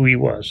part of who he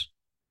was.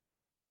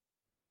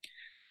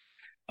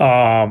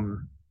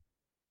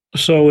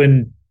 So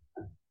in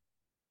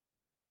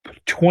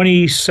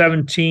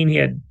 2017,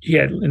 he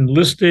had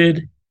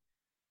enlisted.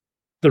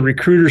 The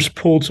recruiters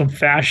pulled some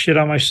fast shit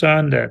on my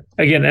son that,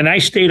 again, and I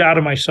stayed out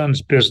of my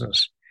son's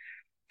business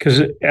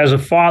because as a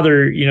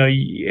father,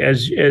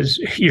 as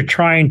you're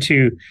trying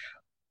to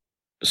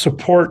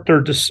support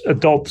their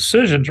adult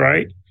decisions,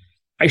 right?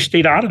 I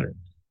stayed out of it.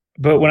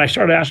 But when I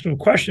started asking them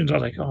questions, I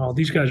was like, oh,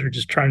 these guys are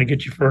just trying to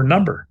get you for a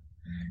number.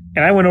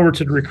 And I went over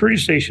to the recruiting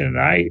station and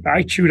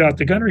I chewed out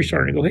the gunnery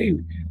sergeant and go, hey,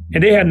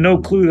 and they had no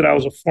clue that I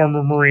was a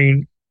former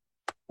Marine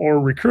or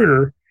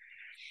recruiter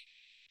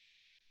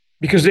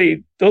because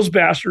those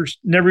bastards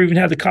never even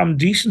had the common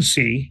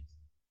decency.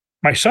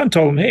 My son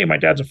told them, hey, my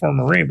dad's a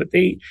former Marine, but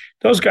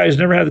those guys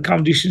never had the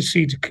common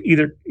decency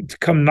to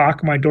come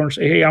knock on my door and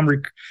say, hey, I'm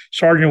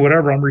sergeant or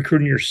whatever, I'm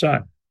recruiting your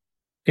son.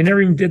 They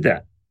never even did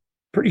that.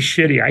 Pretty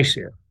shitty, I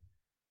see it.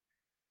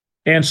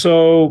 And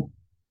so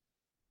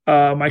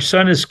my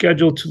son is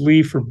scheduled to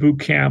leave for boot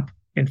camp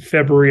in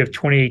February of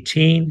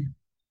 2018,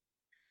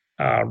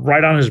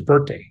 right on his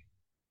birthday.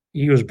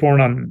 He was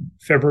born on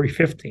February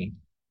 15th.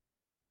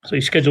 So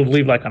he's scheduled to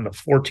leave like on the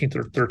 14th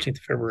or 13th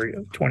of February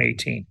of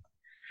 2018.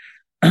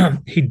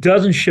 He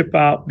doesn't ship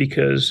out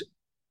because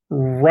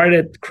right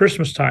at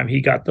Christmas time,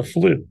 he got the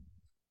flu.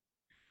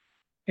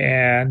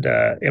 And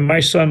my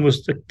son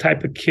was the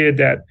type of kid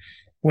that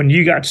when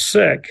you got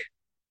sick,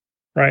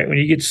 right, when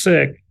you get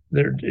sick,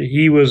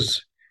 he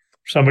was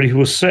somebody who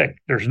was sick.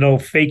 There's no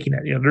faking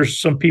it. There's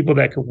some people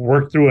that could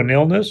work through an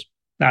illness,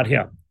 not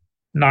him,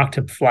 knocked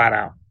him flat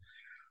out.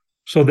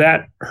 So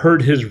that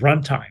hurt his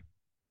runtime.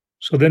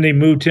 So then they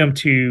moved him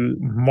to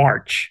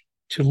March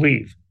to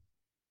leave.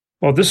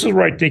 Well, this is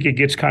where I think it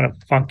gets kind of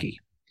funky.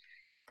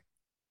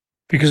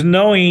 Because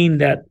knowing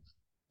that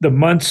the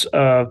months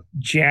of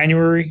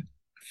January,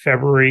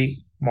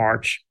 February,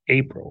 March,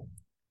 April,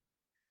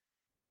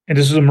 and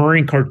this is a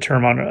Marine Corps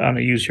term I'm going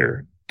to use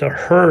here, the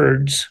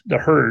herds,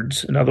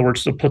 in other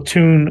words, the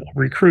platoon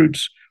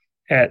recruits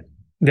that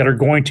are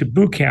going to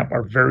boot camp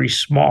are very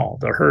small.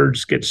 The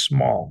herds get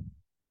small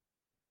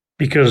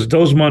because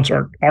those months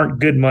aren't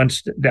good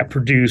months that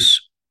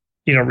produce,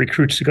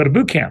 recruits to go to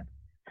boot camp.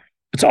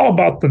 It's all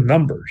about the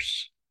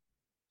numbers.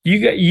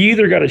 You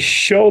either got to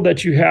show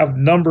that you have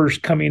numbers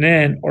coming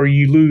in, or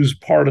you lose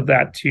part of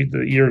that to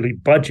the yearly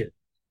budget.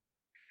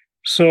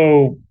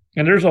 So,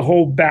 and there's a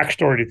whole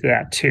backstory to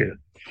that too.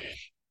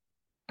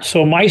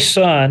 So my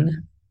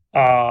son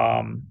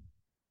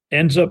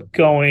ends up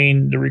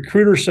going. The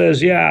recruiter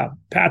says, "Yeah,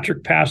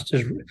 Patrick passed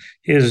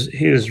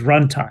his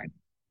run time.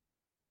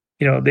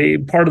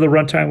 Part of the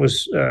run time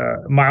was a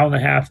mile and a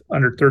half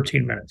under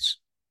 13 minutes.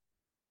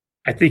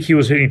 I think he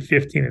was hitting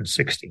 15 and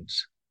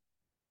 16s.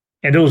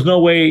 And there was no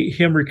way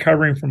him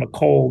recovering from a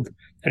cold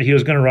that he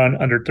was going to run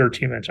under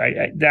 13 minutes.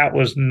 That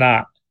was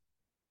not.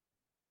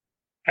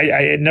 I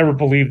had never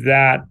believed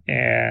that.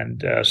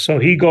 And so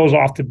he goes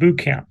off to boot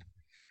camp.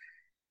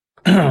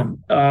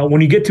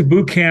 When you get to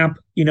boot camp,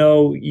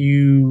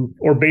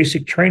 or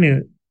basic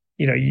training,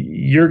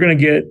 you're going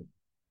to get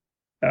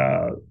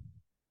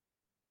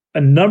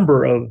a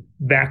number of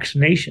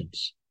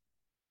vaccinations.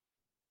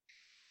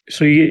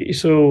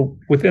 So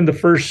within the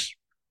first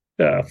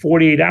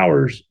 48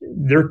 hours,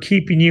 they're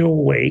keeping you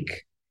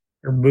awake.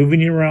 They're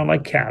moving you around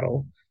like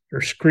cattle.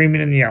 They're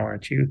screaming and yelling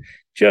at you.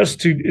 That's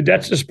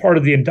just part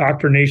of the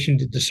indoctrination,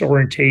 the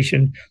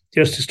disorientation,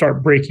 just to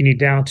start breaking you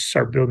down, to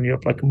start building you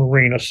up like a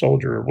Marine, a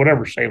soldier, or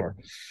whatever, sailor.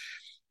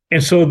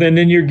 And so then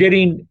you're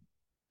getting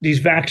these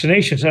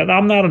vaccinations. And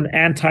I'm not an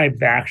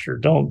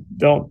anti-vaxxer.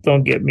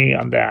 Don't get me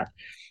on that.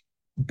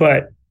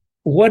 But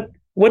what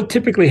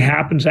typically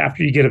happens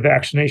after you get a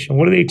vaccination?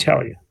 What do they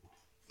tell you?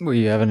 Well,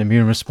 you have an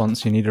immune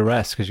response. You need a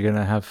rest because you're going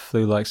to have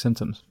flu-like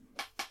symptoms.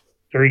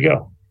 There you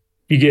go.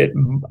 You get,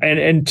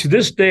 and to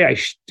this day, I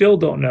still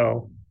don't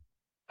know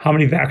how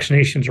many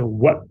vaccinations or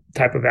what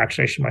type of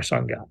vaccination my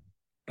son got.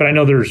 But I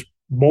know there's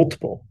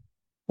multiple,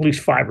 at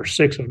least 5 or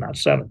 6, if not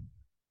 7.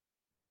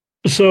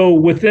 So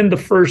within the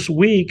first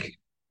week,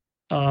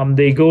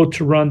 they go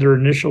to run their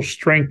initial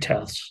strength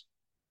tests.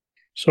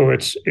 So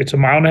it's a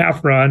mile and a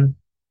half run,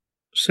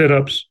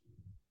 sit-ups,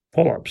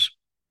 pull-ups.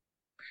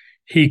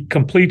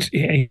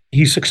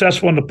 He's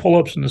successful in the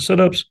pull-ups and the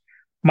sit-ups.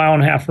 Mile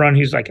and a half run,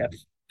 he's like a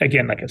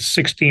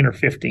 16 or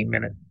 15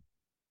 minute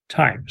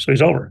time. So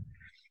he's over.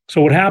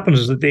 So what happens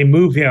is that they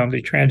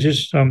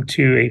transition him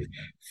to a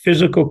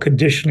physical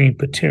conditioning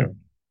platoon.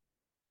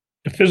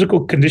 The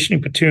physical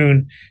conditioning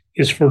platoon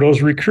is for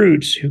those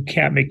recruits who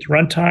can't make the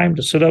run time,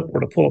 the sit-up,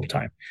 or the pull-up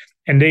time.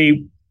 And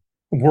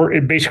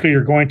basically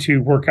you're going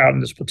to work out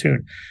in this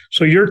platoon.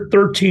 So your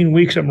 13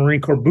 weeks at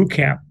Marine Corps boot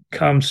camp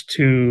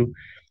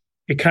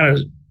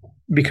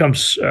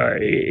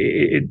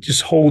it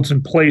just holds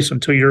in place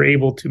until you're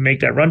able to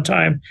make that run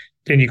time.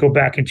 Then you go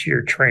back into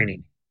your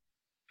training.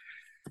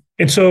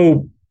 And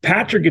so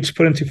Patrick gets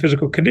put into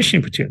physical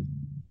conditioning platoon.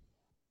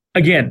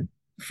 Again,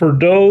 for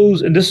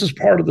those, and this is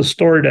part of the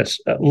story that's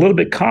a little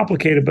bit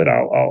complicated, but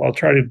I'll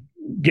try to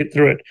get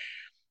through it.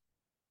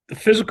 The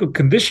physical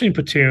conditioning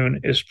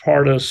platoon is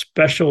part of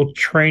special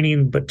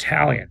training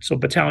battalion. So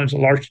battalion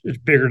is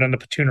bigger than the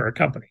platoon or a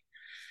company.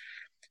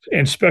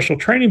 In special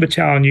training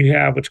battalion, you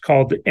have what's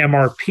called the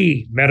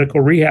MRP,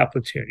 medical rehab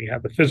platoon. You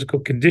have the physical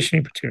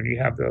conditioning platoon.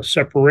 You have the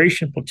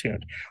separation platoon.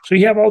 So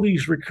you have all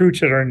these recruits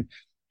that are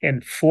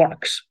in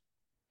flux.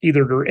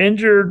 Either they're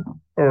injured,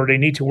 or they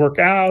need to work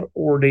out,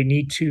 or they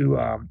need to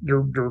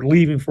they're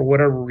leaving for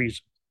whatever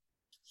reason.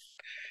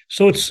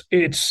 So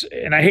it's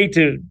and I hate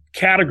to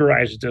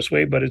categorize it this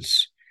way, but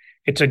it's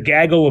a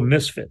gaggle of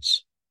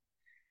misfits.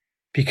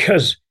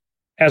 Because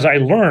as I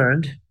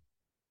learned,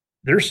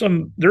 there's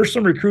some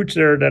recruits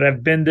there that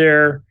have been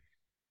there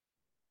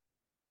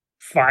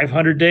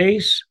 500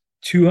 days,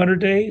 200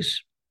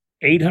 days,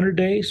 800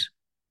 days.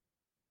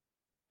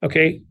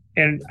 Okay.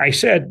 And I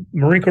said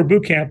Marine Corps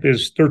boot camp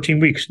is 13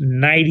 weeks,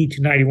 90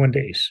 to 91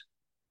 days.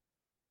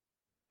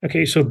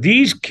 Okay. So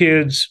these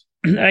kids,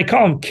 I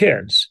call them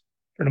kids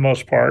for the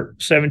most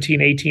part, 17,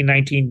 18,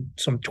 19,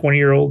 some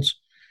 20-year-olds.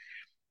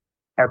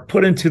 are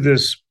put into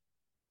this,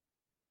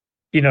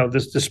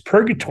 this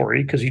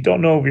purgatory, because you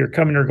don't know if you're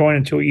coming or going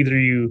until either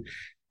you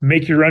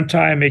make your run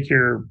time, make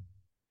your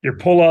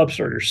pull-ups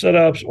or your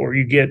sit-ups, or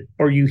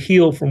you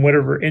heal from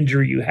whatever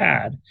injury you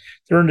had.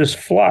 They're in this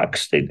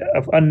flux state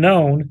of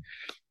unknown,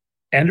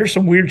 and there's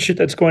some weird shit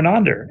that's going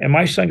on there. And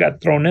my son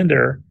got thrown in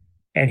there,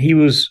 and he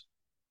was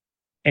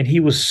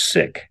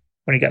sick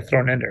when he got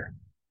thrown in there.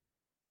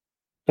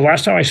 The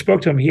last time I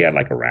spoke to him, he had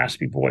like a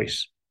raspy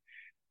voice.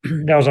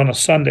 That was on a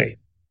Sunday.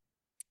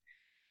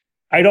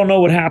 I don't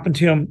know what happened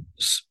to him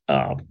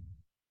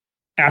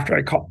after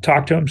I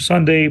talked to him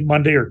Sunday,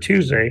 Monday, or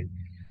Tuesday,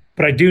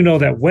 but I do know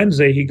that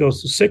Wednesday he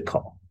goes to sick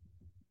call,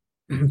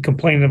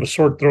 complaining of a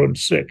sore throat and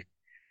sick.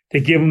 They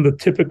give him the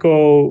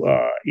typical,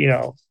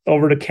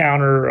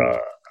 over-the-counter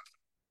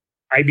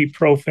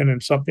ibuprofen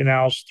and something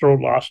else, throat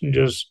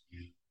lozenges.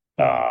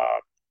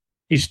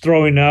 He's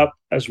throwing up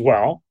as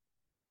well,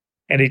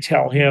 and they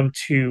tell him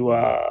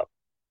to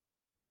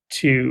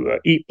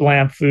eat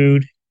bland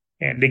food,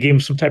 and they gave him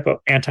some type of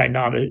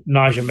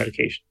anti-nausea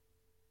medication.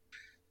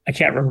 I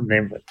can't remember the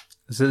name of it.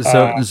 Is it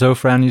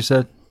Zofran, you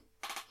said?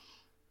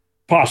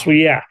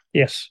 Possibly, yeah.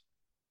 Yes.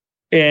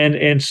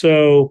 And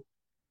so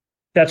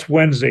that's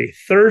Wednesday.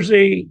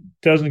 Thursday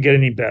doesn't get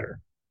any better.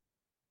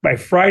 By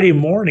Friday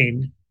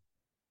morning,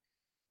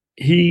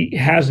 he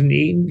hasn't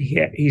eaten.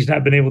 He's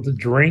not been able to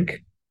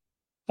drink.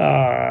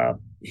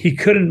 He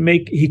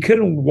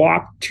couldn't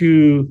walk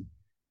to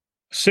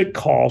sick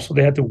call, so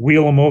they had to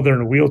wheel him over there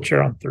in a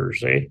wheelchair on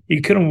Thursday. He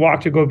couldn't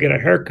walk to go get a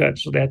haircut,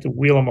 so they had to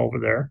wheel him over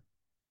there.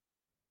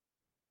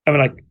 I mean,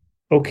 like,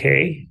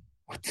 okay,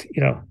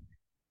 at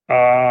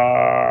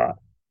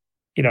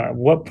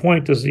what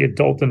point does the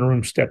adult in the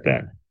room step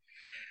in?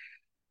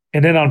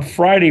 And then on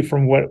Friday,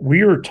 from what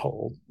we were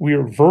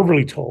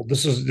verbally told,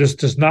 this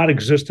does not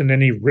exist in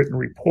any written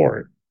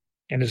report,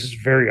 and this is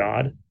very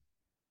odd,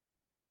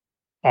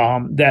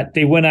 that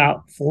they went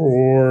out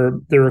for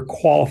their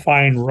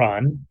qualifying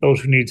run,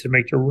 those who need to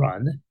make their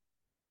run.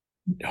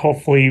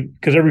 Hopefully,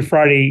 because every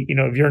Friday,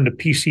 if you're in the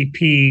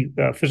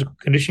PCP, physical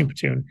conditioning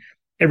platoon,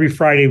 every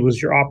Friday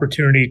was your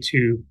opportunity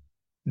to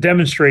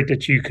demonstrate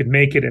that you could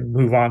make it and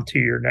move on to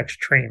your next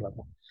training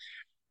level.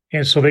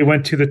 And so they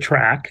went to the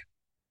track.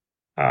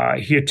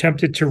 He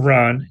attempted to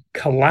run,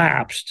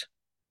 collapsed,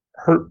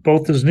 hurt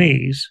both his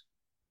knees.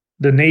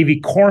 The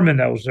Navy corpsman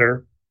that was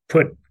there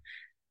put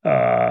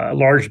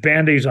large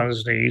Band-Aids on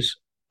his knees.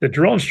 The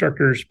drill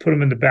instructors put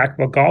him in the back of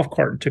a golf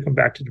cart and took him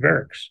back to the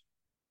barracks.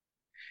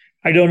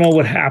 I don't know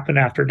what happened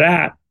after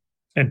that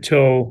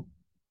until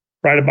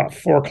right about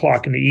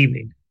 4:00 in the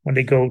evening when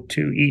they go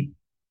to eat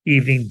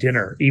evening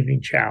dinner,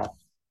 evening chow.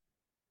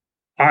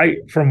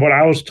 From what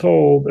I was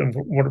told and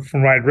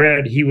from what I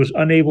read, he was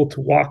unable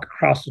to walk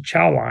across the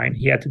chow line.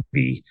 He had to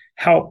be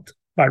helped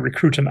by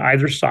recruits on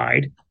either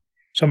side.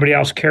 Somebody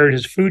else carried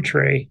his food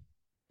tray.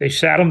 They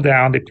sat him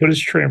down. They put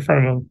his tray in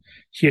front of him.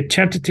 He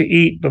attempted to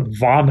eat, but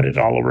vomited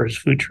all over his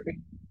food tray.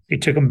 They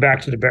took him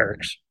back to the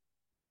barracks.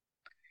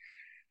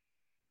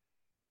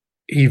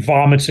 He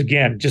vomits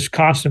again, just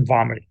constant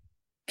vomiting.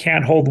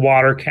 Can't hold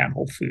water, can't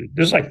hold food.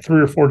 This is like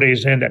 3 or 4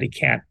 days in that he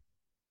can't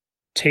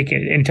take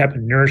any type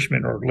of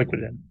nourishment or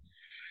liquid in.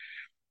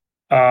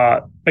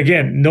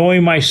 Again,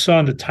 knowing my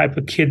son, the type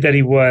of kid that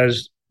he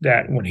was,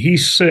 that when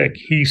he's sick,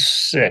 he's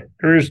sick.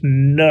 There is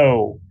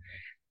no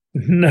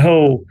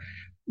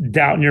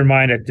doubt in your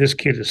mind that this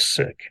kid is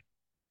sick.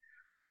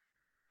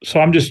 So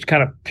I'm just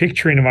kind of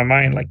picturing in my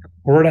mind, like,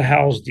 where the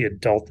hell's the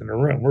adult in the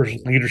room? Where's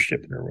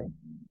leadership in the room?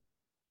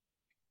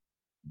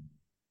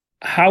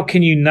 How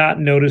can you not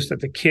notice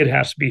that the kid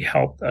has to be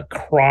helped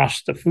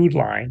across the food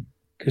line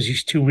because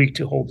he's too weak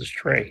to hold his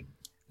tray?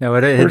 Now,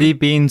 had he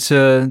been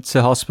to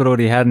hospital? Had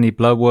he had any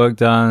blood work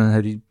done?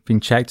 Had he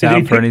been checked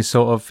out for any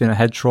sort of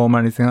head trauma,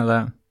 anything like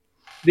that?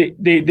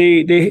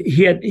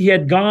 He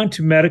had gone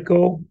to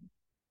medical.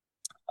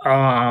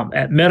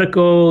 At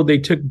medical, they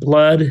took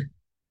blood.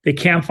 They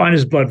can't find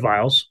his blood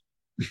vials.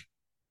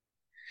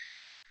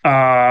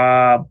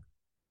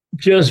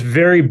 Just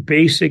very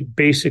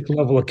basic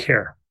level of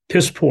care.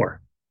 Piss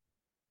poor.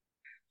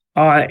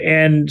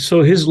 And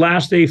so his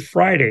last day,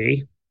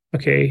 Friday,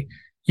 okay,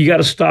 you got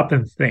to stop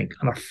and think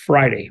on a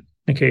Friday,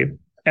 okay,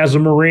 as a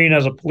Marine,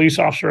 as a police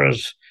officer,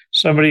 as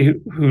somebody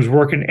who's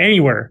working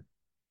anywhere,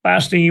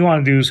 last thing you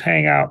want to do is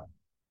hang out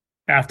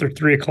after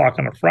 3:00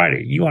 on a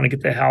Friday. You want to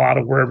get the hell out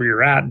of wherever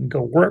you're at and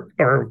go work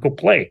or go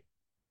play.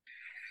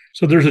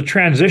 So there's a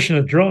transition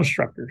of drill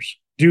instructors,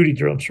 duty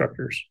drill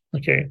instructors,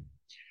 okay?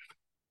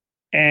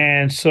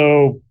 And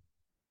so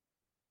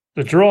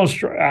the drill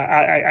instructor,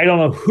 I don't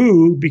know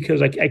who,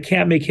 because I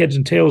can't make heads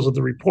and tails of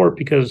the report,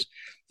 because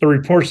the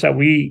reports that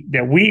we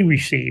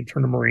received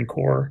from the Marine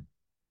Corps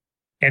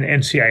and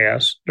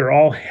NCIS, they're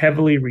all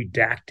heavily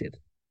redacted.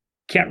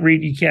 Can't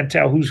read, you can't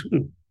tell who's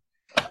who.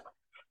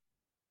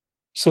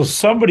 So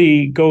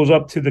somebody goes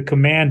up to the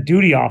command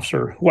duty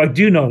officer, who I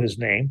do know his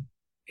name.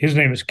 His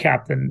name is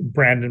Captain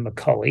Brandon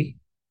McCulley,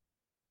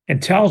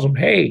 and tells him,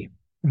 hey,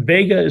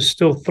 Vega is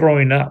still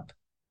throwing up.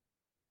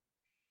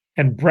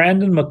 And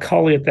Brandon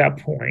McCulley at that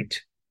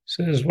point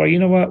says, well, you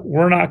know what?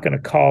 We're not going to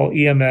call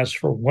EMS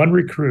for one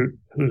recruit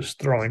who's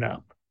throwing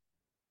up.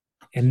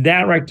 And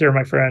that right there,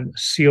 my friend,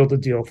 sealed the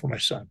deal for my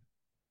son.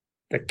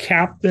 The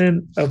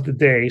captain of the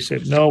day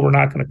said, no, we're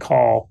not going to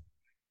call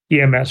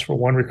EMS for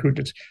one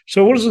recruit.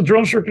 So what does the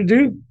drill instructor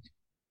do?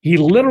 He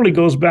literally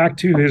goes back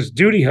to his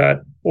duty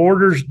hut,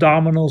 orders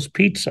Domino's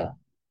pizza.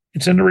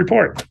 It's in the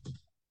report.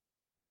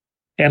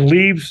 And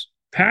leaves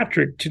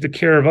Patrick to the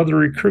care of other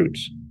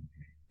recruits.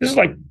 This is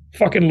like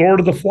fucking Lord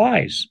of the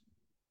Flies.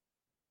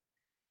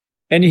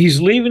 And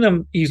he's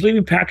leaving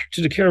Patrick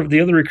to the care of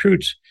the other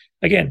recruits.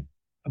 Again,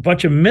 a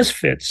bunch of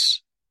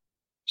misfits.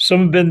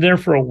 Some have been there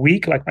for a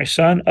week, like my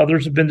son.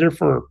 Others have been there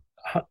for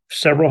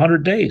several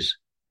hundred days.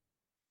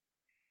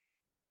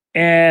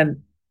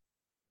 And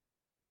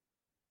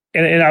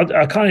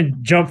I'll kind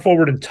of jump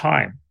forward in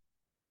time.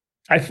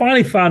 I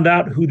finally found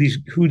out who these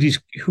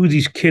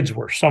kids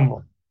were. Some of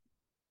them.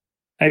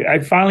 I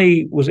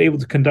finally was able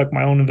to conduct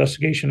my own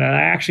investigation, and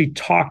I actually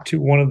talked to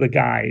one of the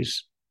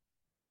guys,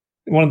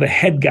 one of the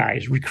head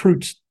guys,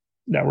 recruits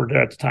that were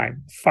there at the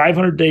time.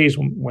 500 days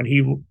when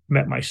he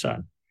met my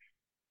son,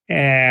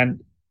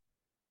 and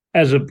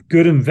as a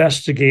good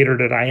investigator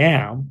that I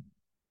am,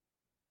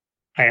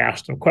 I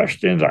asked him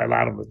questions. I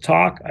allowed him to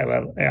talk. I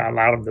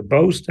allowed him to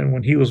boast. And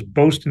when he was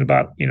boasting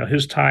about,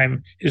 his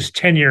time, his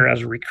tenure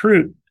as a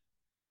recruit,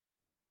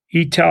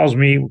 he tells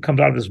me, what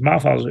comes out of his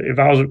mouth, if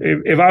I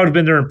would have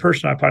been there in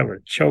person, I probably would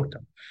have choked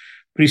him.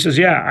 But he says,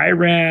 yeah, I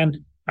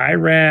ran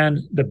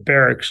the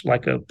barracks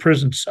like a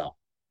prison cell.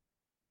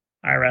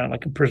 I ran it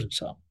like a prison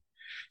cell.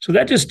 So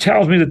that just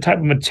tells me the type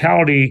of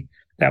mentality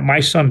that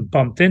my son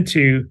bumped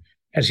into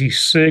as he's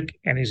sick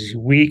and as he's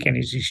weak and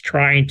as he's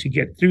trying to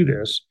get through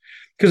this.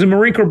 Because in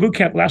Marine Corps boot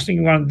camp, last thing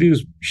you want to do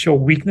is show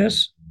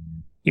weakness.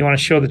 You want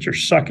to show that you're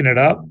sucking it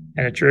up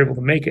and that you're able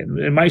to make it.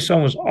 And my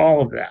son was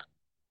all of that.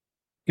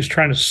 He was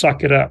trying to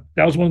suck it up.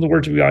 That was one of the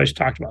words we always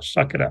talked about,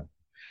 suck it up.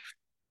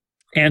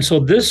 And so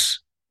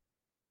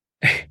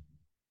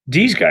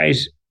these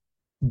guys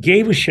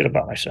gave a shit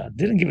about my son,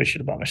 didn't give a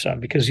shit about my son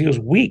because he was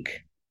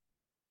weak.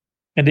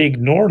 And they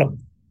ignored him.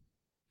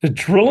 The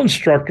drill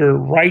instructor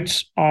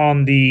writes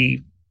on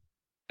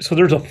so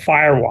there's a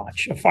fire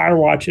watch. A fire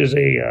watch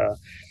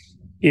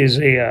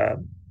it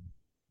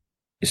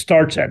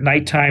starts at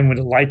nighttime when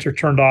the lights are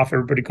turned off,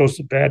 everybody goes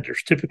to bed.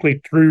 There's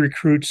typically 3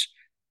 recruits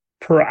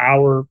per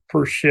hour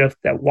per shift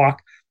that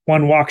walk.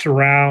 One walks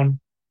around,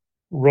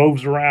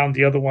 roves around,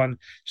 the other one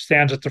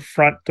stands at the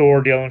front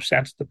door, the other one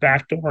stands at the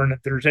back door, and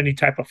if there's any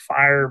type of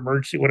fire,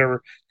 emergency,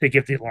 whatever, they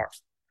give the alarm.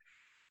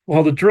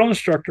 Well, the drill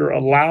instructor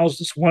allows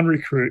this one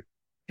recruit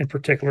in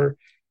particular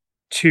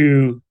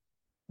to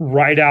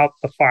write out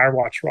the fire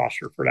watch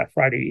roster for that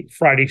Friday,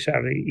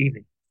 Saturday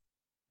evening.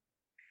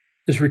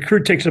 This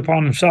recruit takes it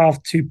upon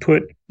himself to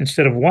put,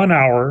 instead of 1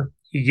 hour,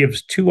 he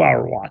gives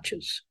 2-hour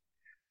watches.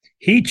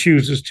 He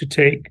chooses to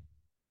take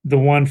the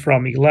one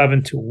from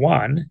 11 to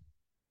 1,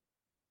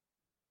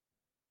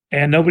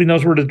 and nobody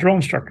knows where the drill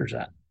instructor's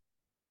at.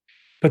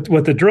 But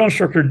what the drill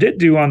instructor did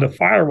do on the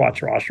fire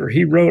watch roster,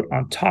 he wrote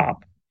on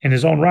top in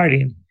his own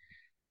writing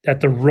that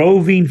the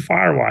roving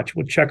fire watch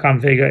would check on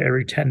Vega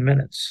every 10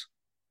 minutes.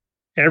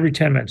 Every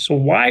 10 minutes. So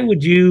why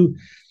would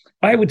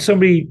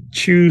somebody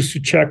choose to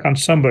check on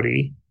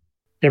somebody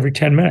every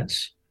 10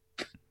 minutes?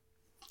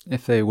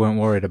 If they weren't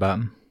worried about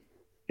him.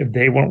 If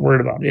they weren't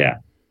worried about him, yeah.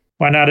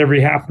 Why not every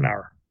half an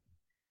hour?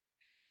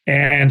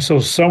 And so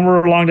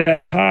somewhere along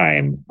that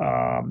time,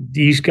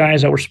 these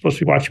guys that were supposed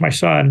to be watching my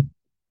son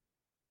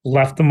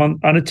left them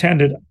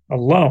unattended,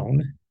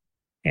 alone.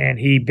 And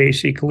he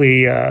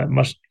basically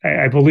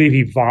I believe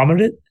he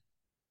vomited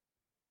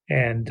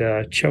and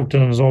choked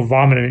on his own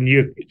vomit. And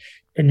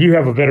you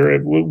have a better,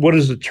 what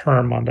is the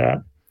term on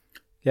that?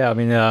 Yeah, I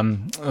mean,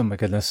 oh my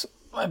goodness.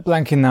 I'm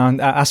blanking now on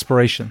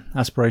aspiration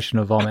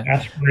of vomit.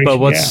 Aspiration, but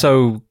what's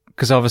so,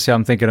 because obviously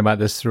I'm thinking about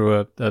this through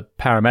a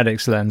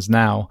paramedic's lens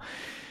now.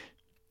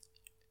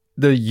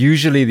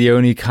 Usually the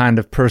only kind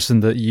of person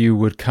that you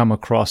would come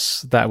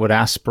across that would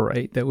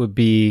aspirate, that would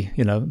be,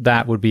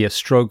 that would be a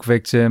stroke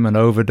victim, an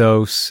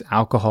overdose,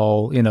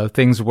 alcohol,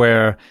 things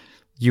where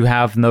you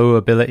have no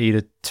ability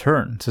to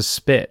turn, to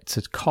spit,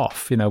 to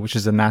cough, which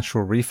is a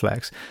natural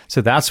reflex.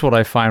 So that's what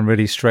I find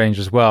really strange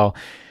as well.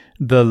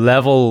 The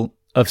level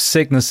of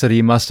sickness that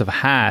he must have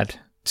had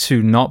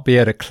to not be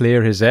able to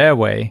clear his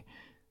airway,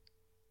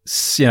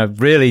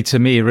 really to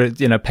me,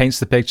 paints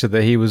the picture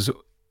that he was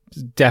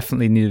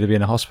definitely needed to be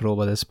in a hospital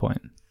by this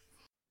point.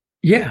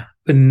 Yeah,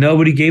 but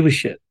nobody gave a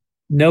shit.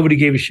 Nobody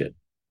gave a shit.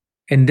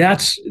 And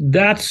that's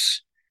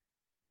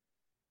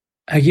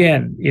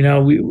again,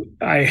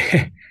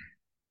 I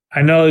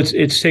know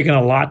it's taken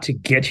a lot to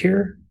get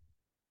here,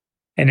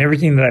 and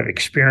everything that I've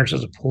experienced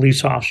as a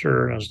police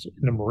officer and as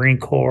in the Marine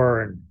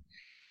Corps, and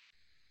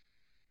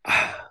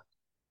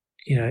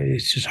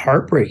it's just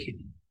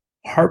heartbreaking,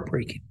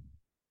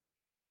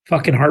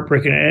 fucking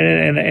heartbreaking.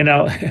 And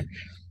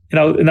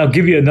I'll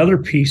give you another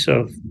piece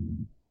of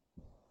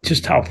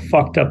just how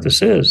fucked up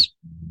this is.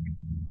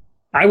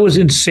 I was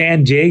in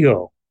San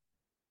Diego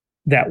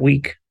that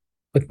week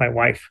with my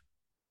wife.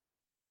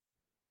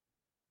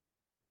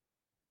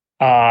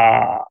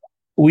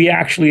 We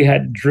actually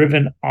had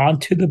driven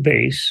onto the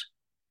base,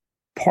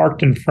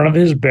 parked in front of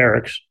his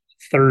barracks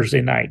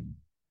Thursday night.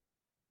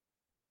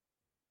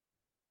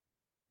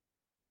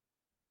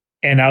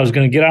 And I was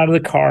going to get out of the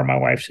car. My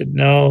wife said,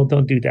 "No,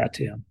 don't do that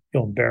to him.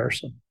 You'll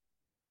embarrass him."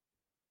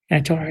 And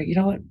I told her, "You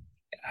know what?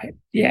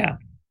 Yeah.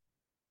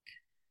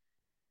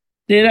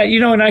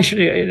 And I should,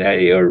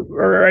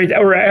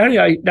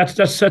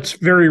 that's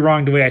very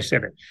wrong the way I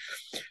said it.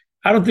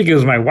 I don't think it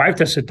was my wife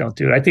that said, don't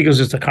do it. I think it was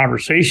just a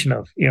conversation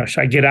of,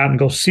 should I get out and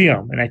go see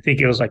him? And I think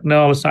it was like,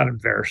 no, let's not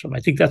embarrass him. I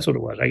think that's what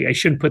it was. I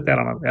shouldn't put that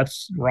on.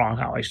 That's wrong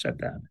how I said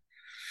that.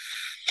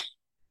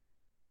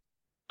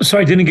 So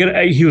I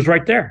didn't he was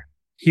right there.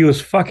 He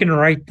was fucking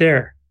right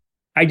there.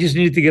 I just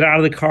needed to get out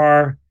of the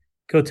car,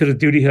 go to the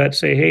duty hut,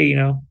 say, hey,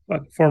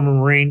 former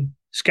Marine,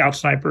 scout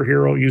sniper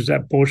hero, use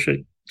that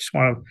bullshit. Just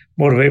want to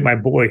motivate my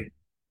boy.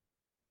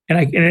 And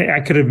I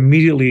could have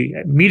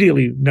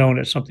immediately known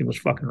that something was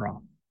fucking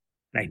wrong.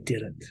 And I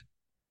didn't.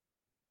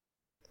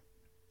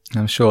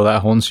 I'm sure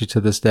that haunts you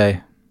to this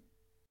day.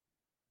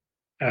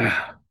 I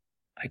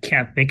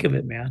can't think of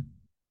it, man.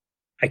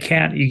 I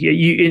can't.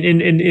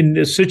 In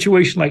a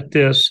situation like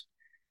this,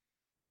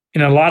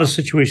 in a lot of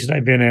situations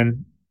I've been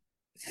in,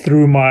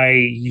 through my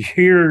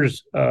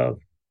years of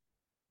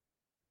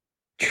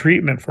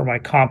treatment for my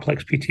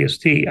complex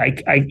PTSD,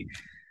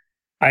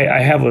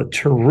 I have a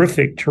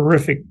terrific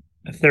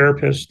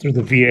therapist through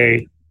the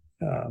VA,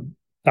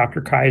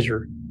 Dr.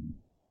 Kaiser.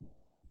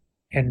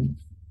 And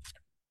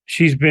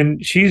I've been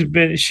seeing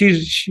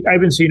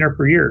her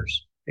for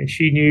years, and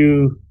she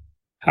knew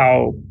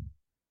how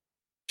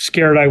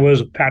scared I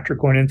was of Patrick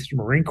going into the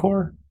Marine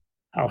Corps,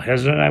 how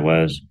hesitant I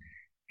was.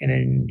 And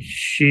then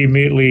she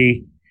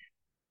immediately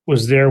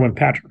was there when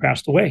Patrick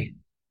passed away.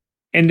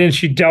 And then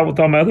she dealt with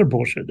all my other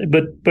bullshit.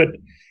 But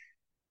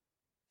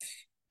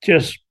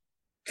just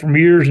from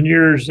years and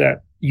years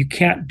that you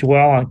can't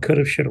dwell on could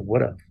have, should have,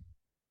 would have.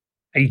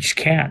 I just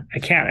can't. I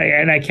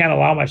can't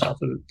allow myself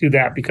to do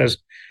that, because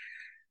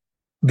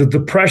the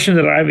depression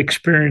that I've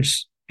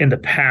experienced in the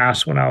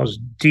past when I was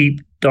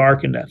deep,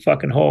 dark in that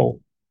fucking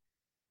hole,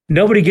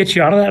 nobody gets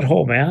you out of that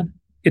hole, man.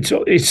 It's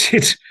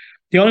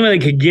the only way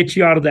that can get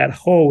you out of that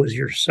hole is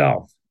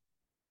yourself.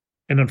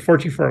 And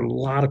unfortunately for a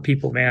lot of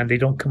people, man, they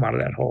don't come out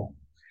of that hole.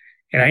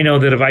 And I know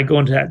that if I go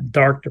into that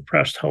dark,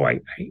 depressed hole,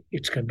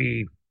 it's going to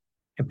be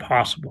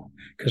impossible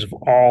because of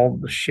all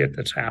the shit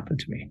that's happened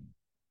to me.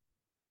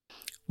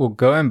 Well,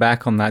 going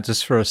back on that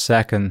just for a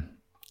second,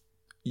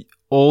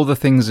 all the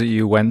things that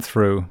you went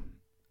through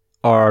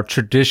are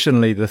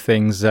traditionally the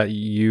things that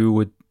you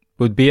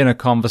would be in a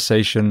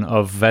conversation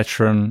of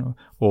veteran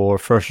or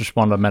first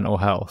responder mental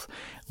health.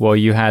 Well,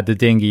 you had the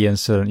dinghy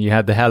incident, you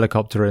had the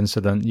helicopter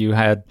incident, you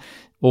had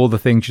all the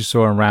things you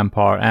saw in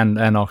Rampart and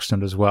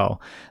Oxnard as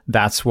well.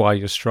 That's why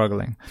you're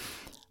struggling.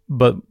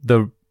 But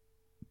the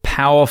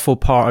powerful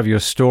part of your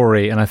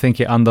story, and I think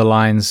it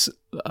underlines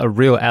a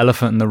real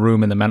elephant in the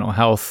room in the mental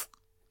health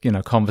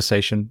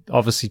conversation.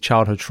 Obviously,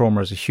 childhood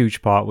trauma is a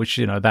huge part, which,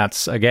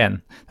 that's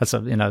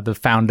the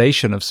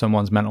foundation of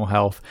someone's mental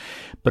health.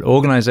 But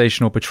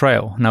organizational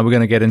betrayal. Now, we're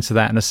going to get into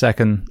that in a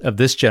second of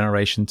this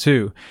generation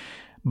too.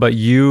 But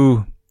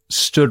you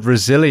stood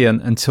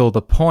resilient until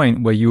the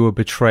point where you were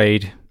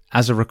betrayed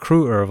as a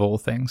recruiter of all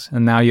things.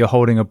 And now you're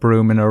holding a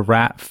broom in a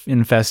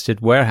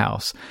rat-infested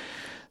warehouse.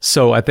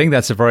 So I think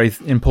that's a very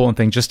important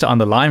thing just to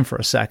underline for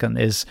a second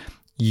is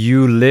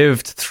you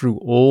lived through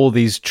all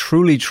these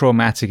truly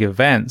traumatic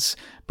events,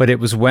 but it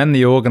was when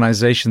the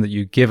organization that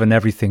you'd given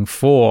everything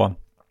for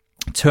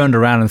turned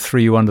around and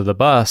threw you under the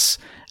bus,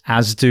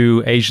 as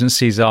do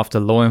agencies after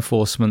law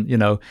enforcement,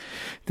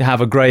 to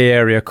have a gray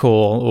area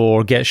call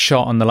or get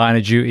shot on the line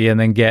of duty and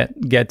then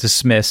get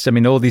dismissed. I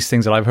mean, all these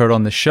things that I've heard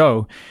on the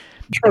show.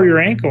 Throw your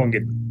ankle and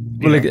get...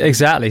 Well,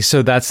 exactly.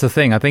 So that's the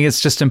thing. I think it's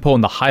just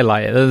important to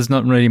highlight it. There's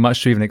not really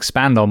much to even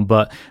expand on,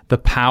 but the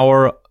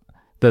power,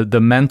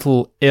 the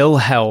mental ill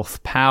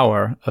health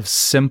power of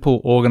simple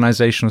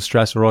organizational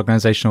stress or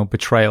organizational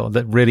betrayal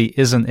that really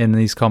isn't in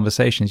these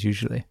conversations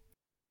usually.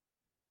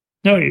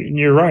 No,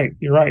 you're right.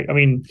 You're right. I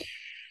mean,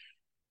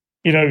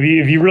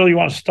 if you really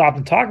want to stop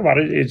and talk about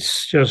it,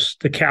 it's just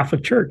the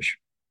Catholic Church.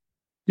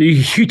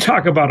 You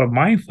talk about a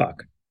mindfuck.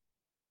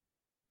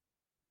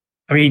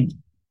 I mean,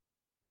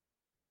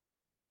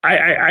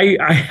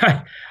 I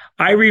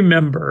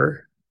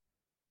remember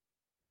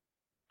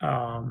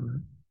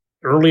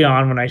early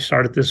on when I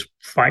started this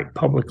fight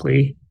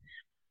publicly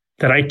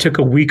that I took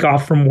a week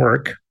off from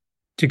work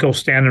to go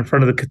stand in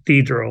front of the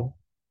cathedral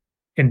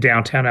in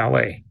downtown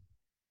LA,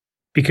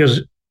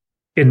 because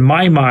in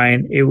my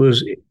mind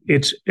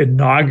its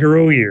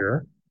inaugural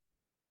year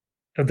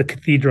of the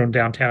cathedral in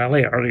downtown LA,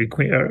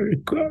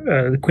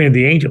 the Queen of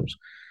the Angels.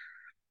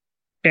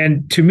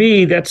 And to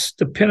me, that's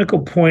the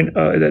pinnacle point.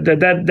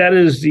 That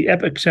is the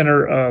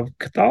epicenter of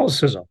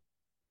Catholicism.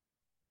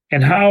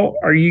 And how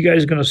are you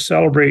guys going to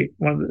celebrate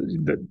one of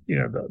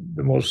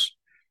the most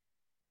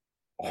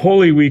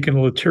holy week in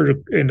the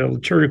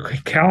liturgical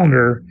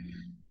calendar,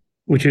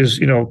 which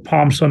is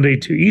Palm Sunday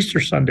to Easter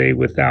Sunday,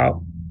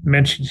 without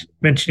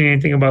mentioning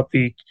anything about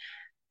the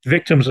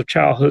victims of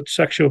childhood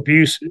sexual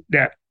abuse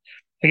that,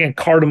 again,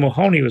 Carter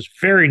Mahoney was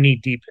very knee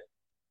deep in.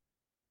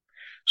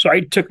 So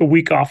I took a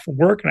week off from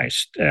work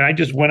and I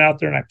just went out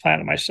there and I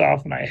planted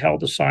myself and I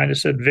held a sign that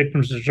said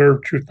victims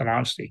deserve truth and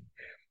honesty.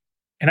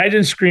 And I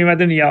didn't scream, I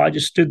didn't yell, I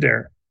just stood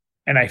there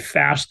and I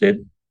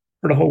fasted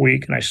for the whole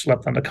week and I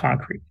slept on the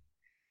concrete.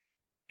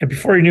 And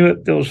before you knew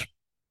it, those,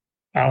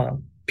 I don't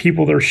know,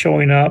 people that are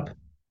showing up,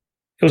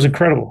 it was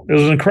incredible. It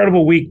was an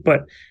incredible week.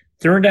 But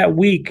during that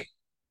week,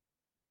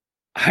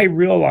 I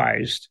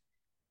realized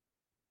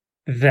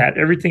that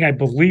everything I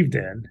believed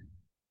in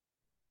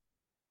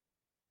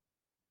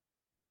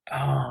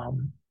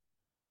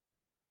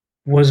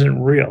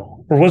wasn't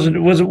real, or wasn't,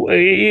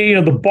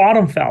 the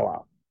bottom fell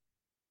out.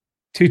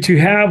 To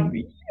have,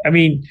 I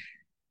mean,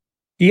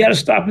 you got to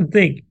stop and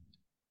think.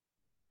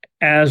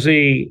 As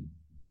a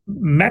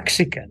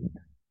Mexican,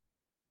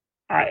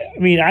 I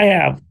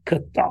have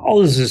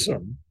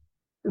Catholicism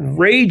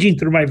raging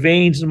through my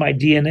veins and my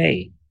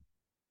DNA.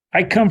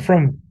 I come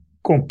from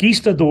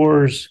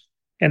conquistadors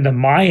and the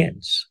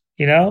Mayans,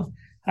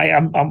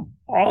 I'm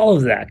all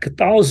of that.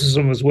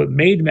 Catholicism is what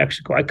made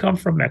Mexico. I come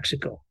from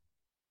Mexico.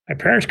 My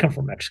parents come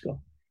from Mexico.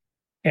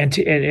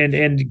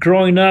 And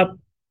growing up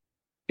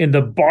in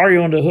the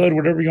barrio, in the hood,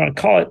 whatever you want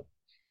to call it,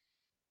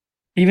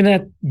 even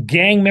at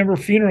gang member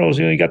funerals,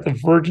 you got the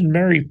Virgin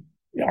Mary,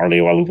 Our Lady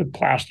of Guadalupe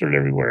plastered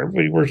everywhere.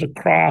 Everybody wears a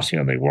cross,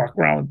 they walk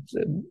around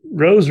with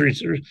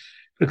rosaries.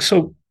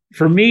 So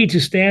for me to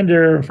stand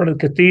there in front of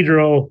the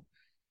cathedral,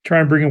 try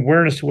and bring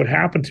awareness to what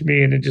happened to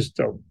me, and it just,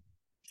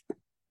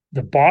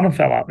 the bottom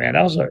fell out, man.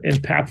 That was an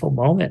impactful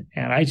moment.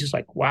 And I just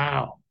like,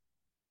 wow.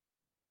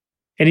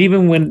 And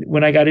even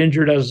when I got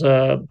injured as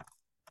well,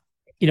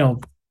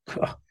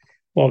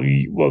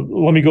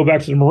 let me go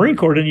back to the Marine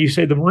Corps. Then you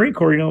say the Marine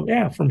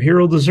Corps, from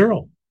hero to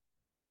zero.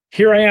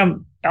 Here I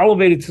am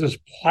elevated to this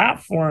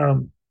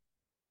platform.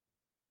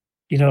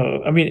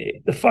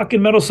 The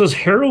fucking medal says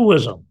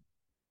heroism.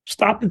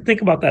 Stop and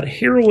think about that.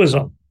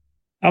 Heroism.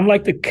 I'm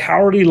like the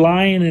cowardly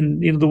lion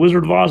and the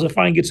Wizard of Oz that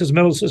finally gets his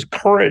medal that says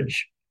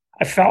courage.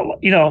 I felt,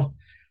 I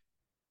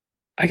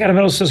got a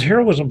medal that says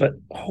heroism, but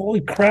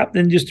holy crap,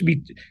 then just to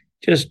be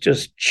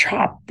just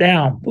chopped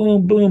down,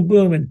 boom, boom,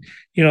 boom. And,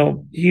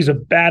 he's a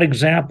bad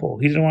example.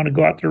 He didn't want to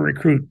go out there and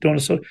recruit.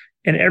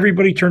 And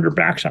everybody turned their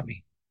backs on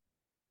me.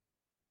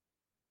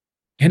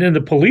 And in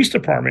the police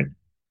department,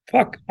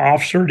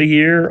 officer of the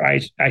year.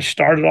 I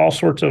started all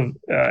sorts of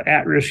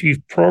at-risk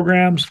youth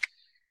programs,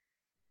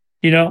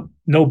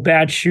 no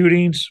bad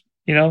shootings,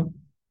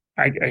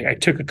 I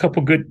took a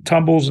couple good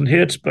tumbles and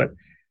hits, but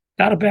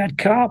not a bad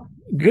cop,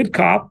 good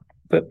cop.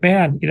 But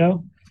man,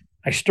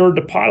 I stirred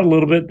the pot a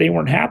little bit. They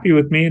weren't happy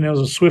with me, and it was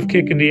a swift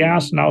kick in the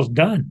ass, and I was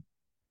done.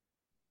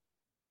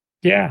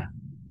 Yeah,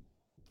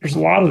 there's a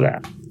lot of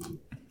that.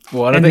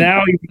 Well, and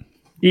now,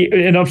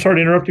 and I'm sorry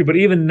to interrupt you, but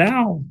even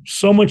now,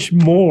 so much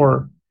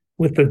more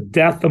with the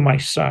death of my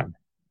son.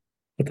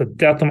 I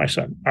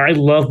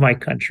love my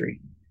country.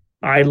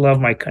 I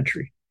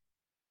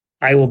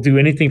will do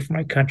anything for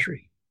my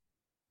country,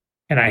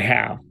 and I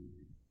have.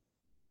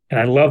 And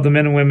I love the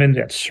men and women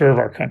that serve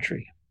our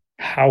country.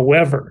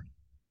 However,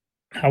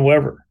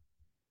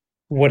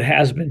 what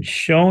has been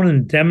shown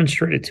and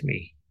demonstrated to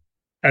me,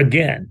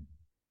 again,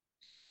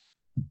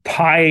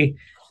 by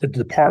the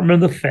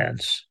Department of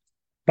Defense,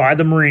 by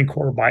the Marine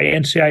Corps, by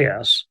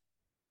NCIS,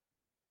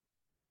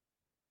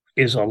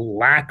 is a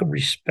lack of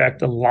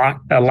respect, a lack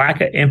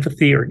of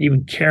empathy, or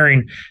even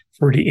caring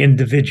for the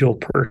individual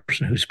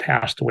person who's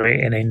passed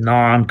away in a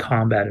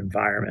non-combat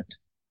environment.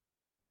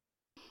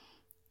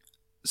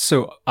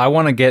 So I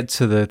want to get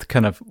to the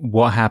kind of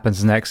what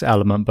happens next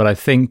element, but I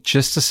think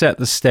just to set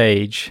the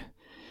stage,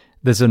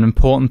 there's an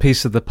important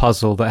piece of the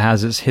puzzle that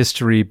has its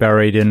history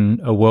buried in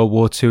a World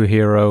War II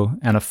hero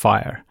and a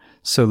fire.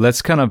 So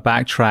let's kind of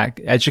backtrack,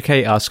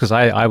 educate us, because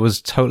I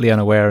was totally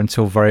unaware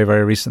until very,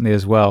 very recently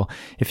as well.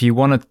 If you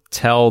want to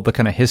tell the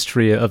kind of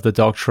history of the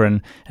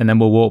doctrine, and then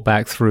we'll walk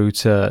back through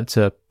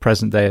to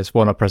present day,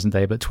 well, not present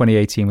day, but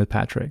 2018 with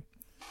Patrick.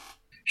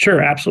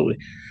 Sure, absolutely.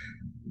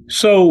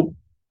 So,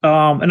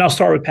 and I'll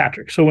start with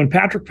Patrick. So when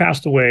Patrick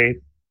passed away,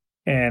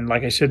 and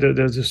like I said,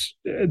 there's this,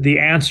 the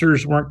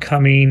answers weren't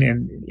coming,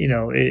 and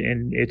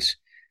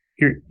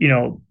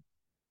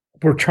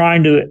we're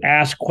trying to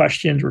ask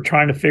questions, we're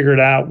trying to figure it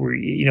out.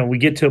 We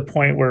get to a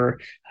point where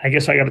I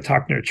guess I got to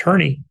talk to an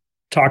attorney,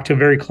 talk to a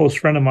very close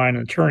friend of mine,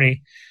 an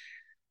attorney,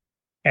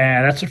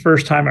 and that's the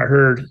first time I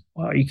heard,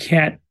 well, you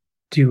can't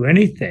do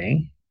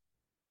anything,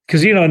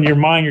 because in your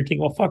mind you're thinking,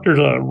 well, fuck, there's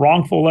a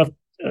wrongful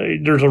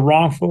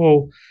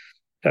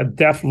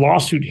death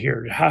lawsuit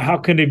here. How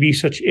can they be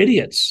such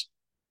idiots?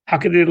 How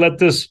could they let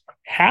this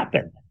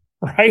happen?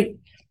 Right?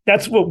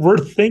 That's what we're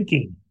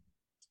thinking.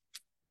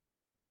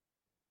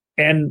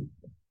 And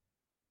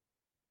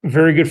a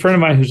very good friend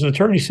of mine who's an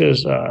attorney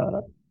says,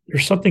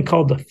 there's something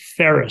called the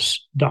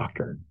Feres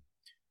Doctrine.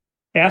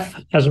 F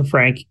as in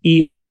Frank,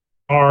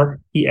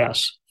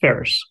 E-R-E-S,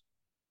 Feres.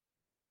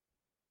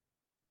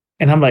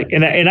 And I'm like,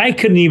 and I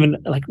couldn't even,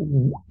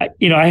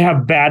 I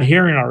have bad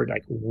hearing already.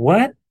 Like,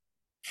 what?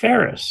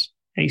 Feres.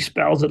 And he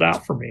spells it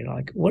out for me. And I'm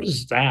like, what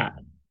is that?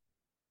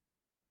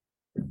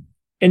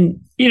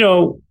 And, you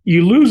know,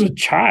 you lose a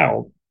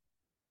child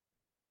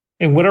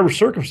in whatever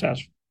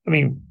circumstance. I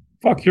mean,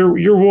 fuck,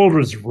 your world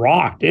is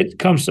rocked. It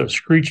comes to a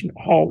screeching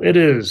halt. It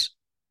is.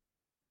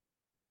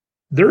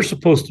 They're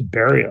supposed to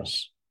bury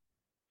us.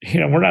 You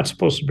know, we're not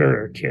supposed to bury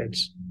our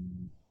kids.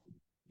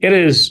 It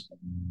is.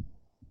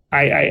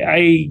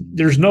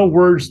 There's no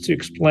words to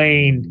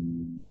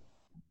explain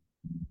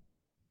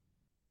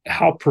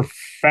how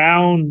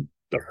profound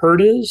the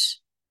hurt is,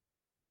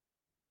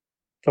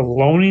 the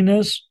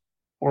loneliness,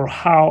 or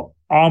how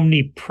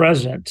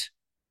omnipresent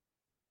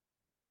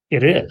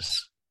it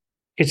is.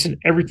 It's in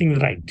everything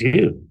that I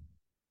do,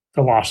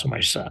 the loss of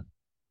my son.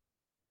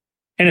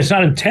 And it's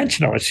not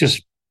intentional. It's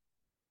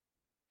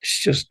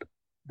just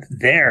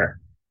there.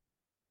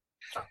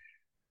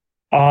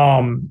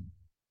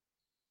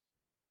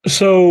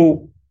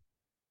 So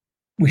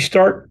we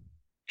start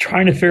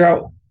trying to figure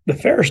out the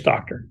Feres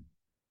Doctrine.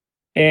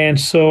 And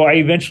so I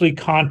eventually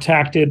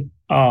contacted,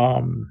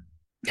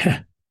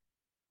 again,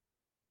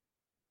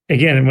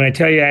 when I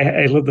tell you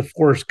I lived the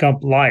Forrest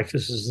Gump life,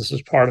 this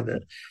is part of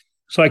it.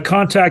 So I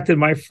contacted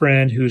my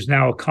friend who's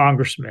now a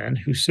congressman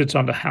who sits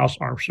on the House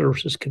Armed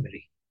Services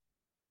Committee.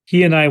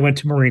 He and I went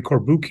to Marine Corps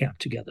boot camp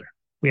together.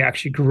 We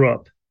actually grew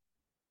up.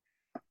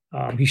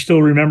 He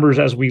still remembers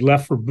as we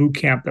left for boot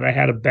camp that I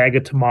had a bag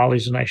of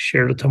tamales and I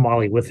shared a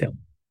tamale with him.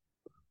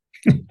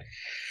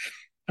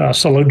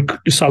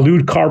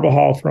 Salud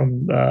Carbajal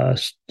from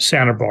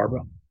Santa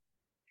Barbara.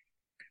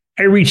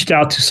 I reached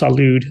out to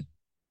Salud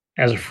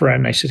as a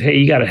friend. I said, hey,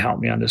 you got to help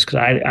me on this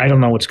because I don't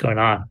know what's going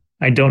on.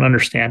 I don't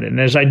understand it. And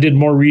as I did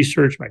more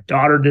research, my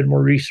daughter did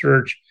more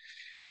research,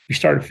 we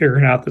started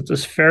figuring out that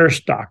this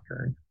Feres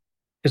Doctrine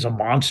is a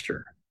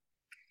monster.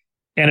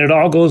 And it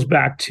all goes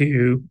back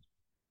to,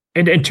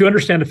 and to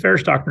understand the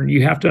Feres Doctrine,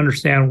 you have to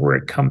understand where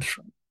it comes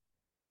from.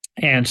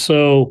 And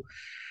so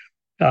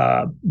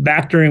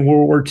back during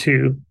World War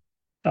II,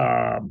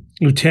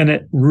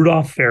 Lieutenant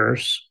Rudolph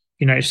Feres,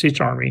 United States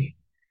Army,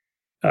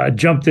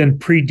 jumped in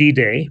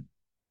pre-D-Day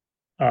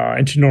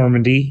into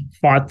Normandy,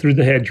 fought through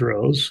the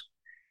hedgerows,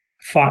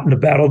 fought in the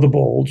Battle of the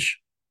Bulge,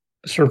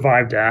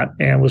 survived that,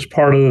 and was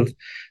part of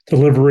the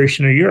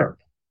liberation of Europe.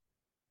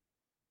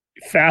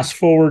 Fast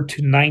forward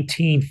to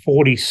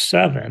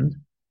 1947,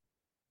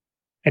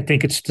 I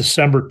think it's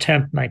December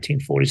 10th,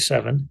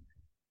 1947.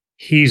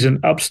 He's in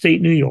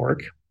upstate New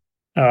York,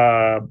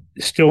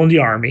 still in the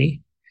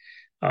Army.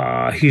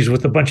 He's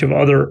with a bunch of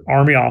other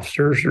Army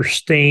officers. They're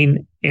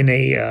staying in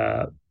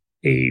a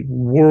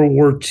World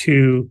War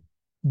II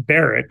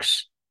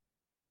barracks.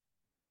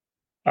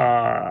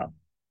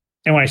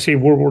 And when I say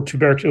World War II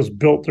barracks, it was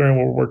built during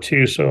World War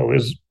II. So it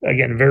was,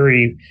 again,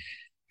 very,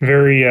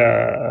 very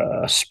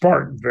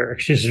Spartan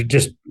barracks.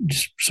 Just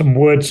some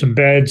wood, some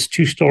beds,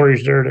 2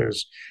 stories, there it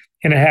is.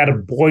 And it had a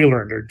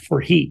boiler in there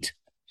for heat.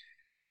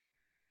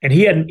 And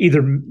he hadn't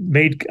either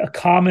made a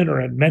comment or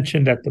had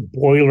mentioned that the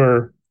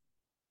boiler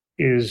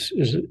is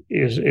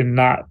in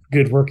not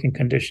good working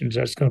conditions.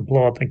 That's going to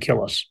blow up and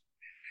kill us.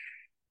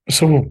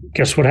 So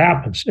guess what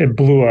happens? It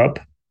blew up.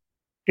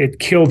 It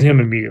killed him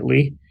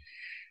immediately.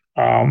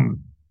 And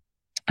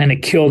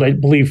it killed, I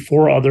believe,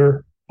 4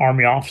 other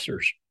Army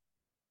officers.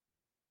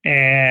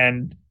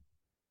 And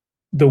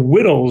the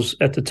widows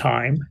at the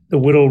time, the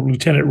widow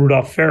Lieutenant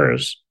Rudolph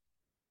Feres,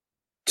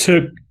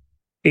 took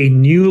a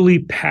newly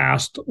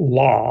passed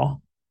law,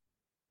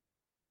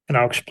 and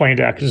I'll explain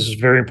that because this is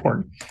very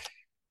important.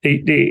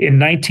 In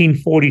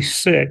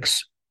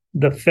 1946,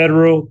 the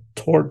Federal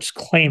Tort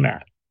Claim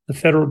Act, the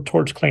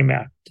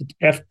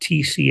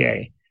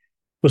FTCA,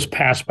 was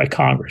passed by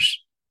Congress.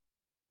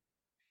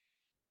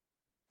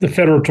 The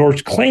Federal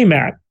Tort Claim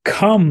Act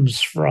comes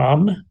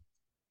from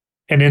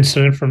an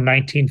incident from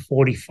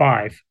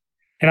 1945.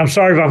 And I'm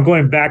sorry if I'm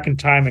going back in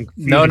time and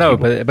no,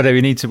 people. but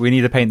we need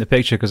to paint the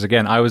picture because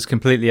again, I was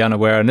completely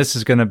unaware, and this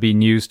is going to be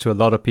news to a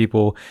lot of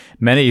people,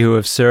 many who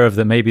have served,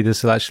 that maybe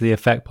this will actually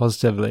affect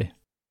positively.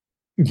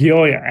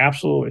 Oh yeah,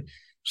 absolutely.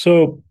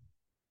 So,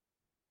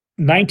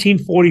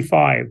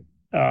 1945,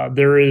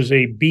 there is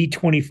a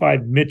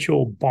B-25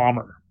 Mitchell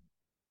bomber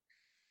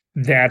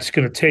that's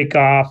going to take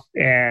off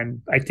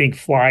and I think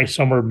fly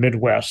somewhere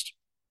Midwest.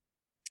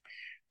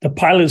 The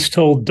pilot's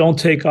told, don't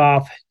take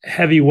off,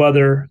 heavy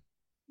weather.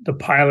 The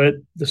pilot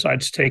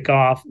decides to take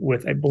off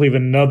with, I believe,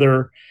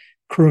 another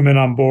crewman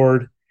on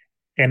board.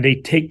 And they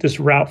take this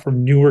route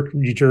from Newark,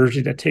 New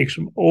Jersey that takes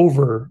them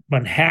over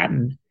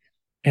Manhattan.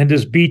 And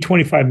this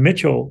B-25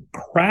 Mitchell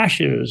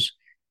crashes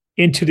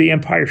into the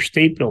Empire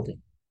State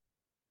Building,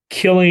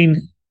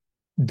 killing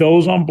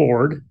those on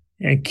board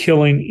and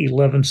killing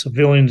 11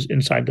 civilians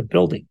inside the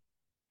building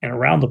and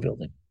around the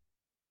building.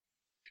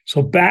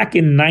 So back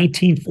in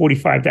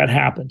 1945, that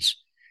happens.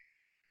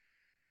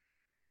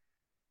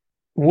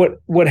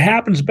 What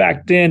happens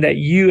back then that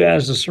you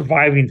as a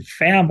surviving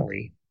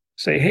family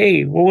say,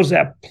 hey, what was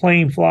that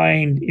plane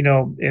flying,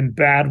 in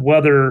bad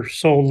weather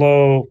so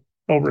low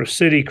over a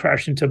city,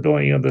 crashing into a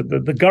building?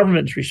 The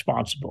government's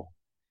responsible.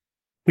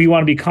 We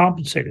want to be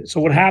compensated.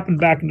 So what happened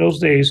back in those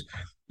days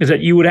is that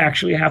you would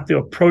actually have to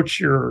approach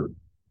your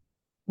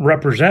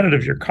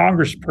representative, your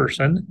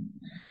congressperson,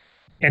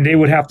 and they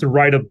would have to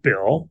write a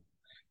bill,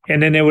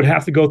 and then they would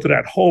have to go through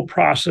that whole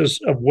process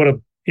of what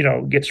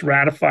gets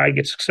ratified,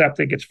 gets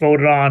accepted, gets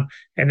voted on,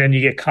 and then you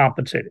get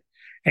compensated.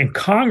 And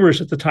Congress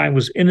at the time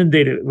was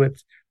inundated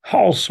with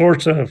all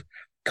sorts of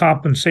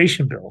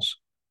compensation bills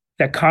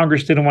that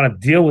Congress didn't want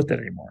to deal with it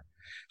anymore.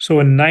 So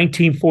in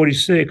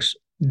 1946,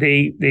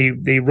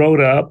 they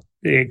wrote up,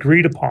 they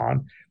agreed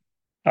upon,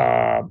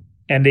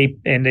 and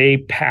they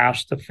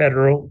passed the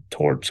Federal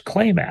Torts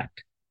Claim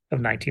Act of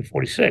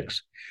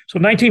 1946. So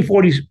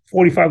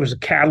 1945 was a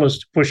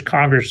catalyst to push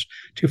Congress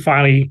to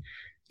finally,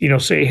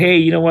 say, hey,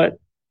 you know what?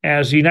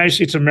 As the United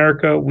States of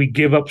America, we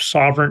give up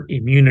sovereign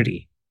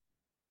immunity.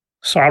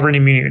 Sovereign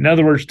immunity. In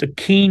other words, the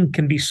king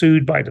can be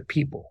sued by the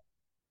people.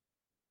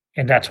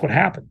 And that's what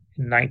happened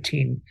in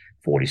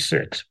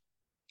 1946.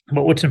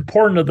 But what's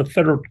important of the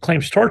Federal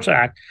Claims Torts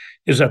Act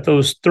is that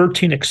those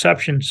 13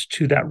 exceptions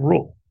to that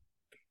rule.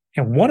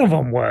 And one of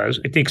them was,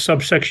 I think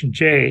subsection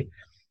J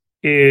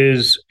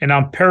is, and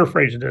I'm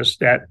paraphrasing this,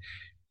 that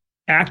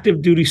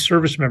active duty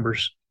service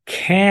members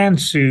can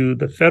sue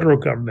the federal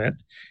government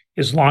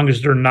as long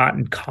as they're not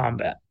in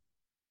combat.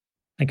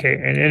 Okay,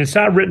 and it's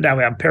not written that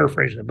way. I'm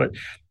paraphrasing it, but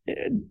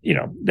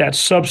that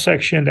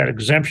subsection, that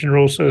exemption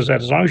rule says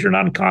that as long as you're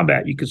not in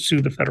combat, you can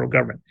sue the federal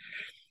government.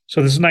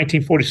 So this is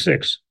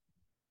 1946.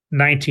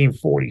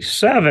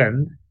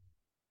 1947,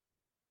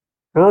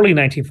 early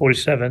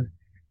 1947,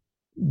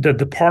 the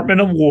Department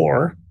of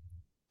War,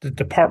 the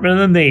Department of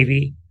the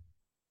Navy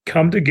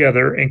come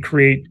together and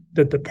create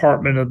the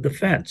Department of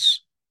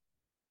Defense.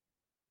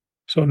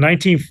 So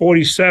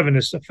 1947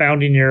 is the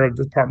founding year of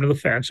the Department of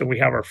Defense, and we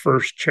have our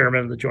first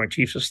chairman of the Joint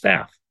Chiefs of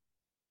Staff.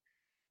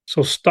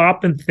 So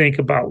stop and think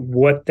about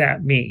what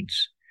that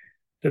means.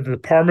 That the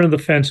Department of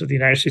Defense of the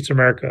United States of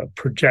America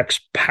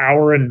projects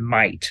power and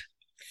might,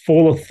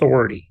 full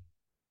authority.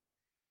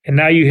 And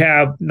now you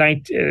have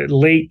late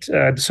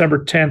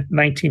December 10th,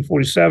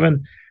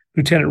 1947,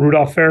 Lieutenant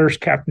Rudolph Feres,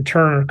 Captain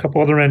Turner, and a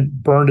couple other men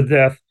burned to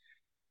death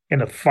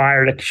in a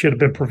fire that should have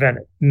been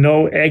prevented.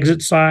 No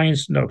exit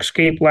signs, no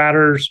escape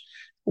ladders,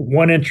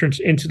 one entrance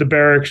into the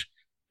barracks.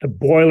 The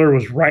boiler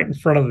was right in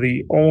front of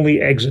the only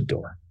exit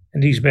door,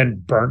 and these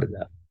men burned to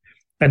death.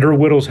 And their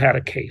widows had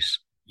a case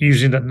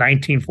using the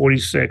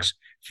 1946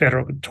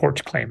 Federal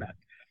Torts Claim Act.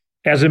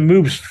 As it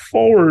moves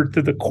forward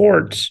to the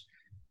courts,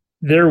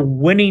 they're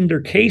winning their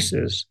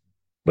cases,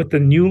 but the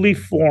newly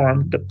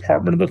formed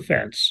Department of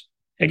Defense,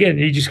 again,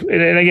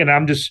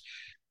 I'm just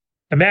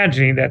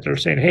imagining that they're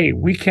saying, hey,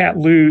 we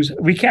can't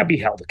be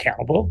held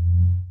accountable.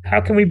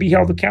 How can we be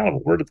held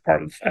accountable? We're the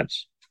Department of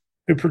Defense.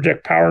 We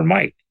project power and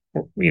might,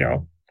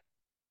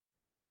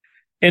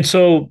 And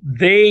so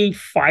they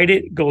fight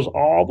it, goes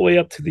all the way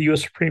up to the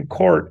U.S. Supreme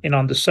Court. And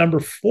on December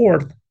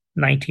 4th,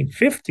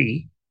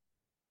 1950,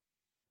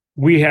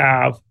 we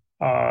have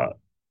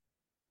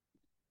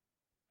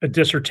a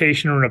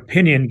dissertation or an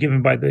opinion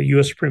given by the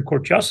U.S. Supreme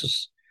Court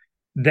Justice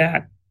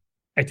that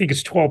I think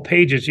it's 12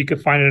 pages. You can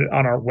find it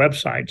on our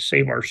website,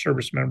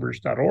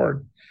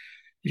 saveourservicemembers.org.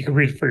 You can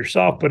read it for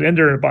yourself. But in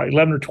there, about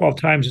 11 or 12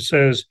 times, it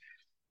says,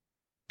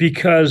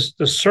 because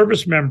the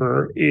service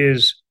member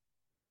is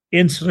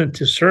incident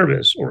to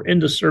service or in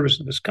the service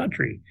of his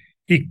country,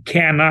 he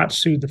cannot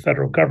sue the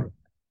federal government.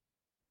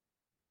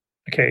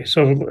 Okay,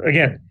 so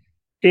again,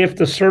 if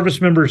the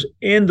service member is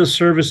in the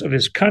service of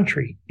his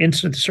country,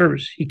 incident to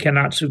service, he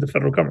cannot sue the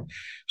federal government.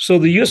 So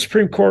the U.S.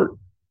 Supreme Court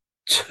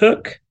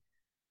took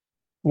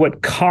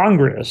what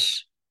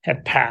Congress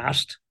had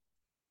passed,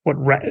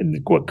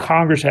 what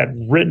Congress had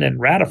written and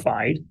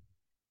ratified,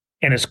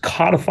 and has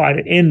codified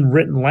it in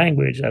written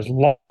language as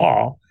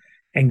law,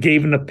 and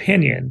gave an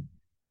opinion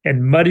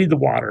and muddied the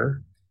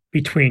water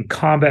between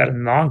combat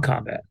and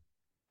non-combat.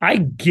 I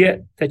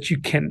get that you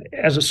can,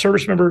 as a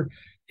service member,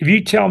 if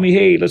you tell me,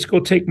 hey, let's go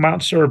take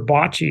Mount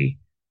Suribachi,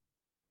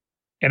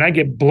 and I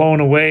get blown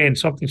away and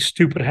something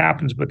stupid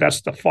happens, but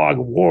that's the fog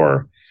of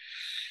war,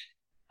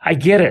 I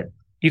get it.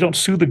 You don't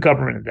sue the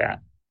government in that.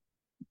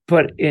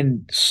 But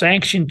in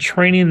sanctioned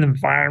training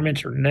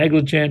environments or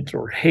negligent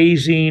or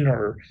hazing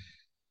or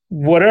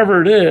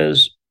whatever it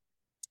is,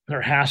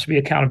 there has to be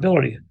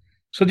accountability.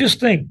 So just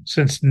think,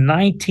 since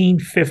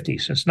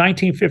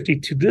 1950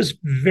 to this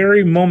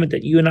very moment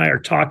that you and I are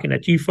talking,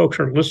 that you folks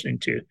are listening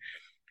to,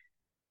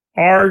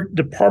 our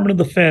Department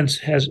of Defense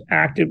has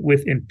acted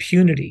with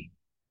impunity.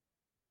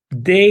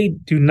 They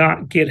do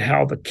not get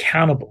held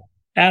accountable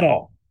at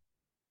all.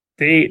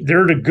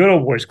 They're the good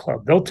old boys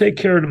club. They'll take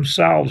care of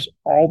themselves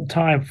all the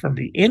time from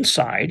the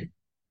inside,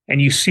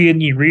 and you see it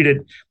and you read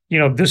it.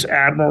 This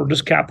admiral,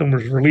 this captain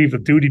was relieved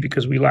of duty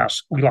because we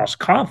lost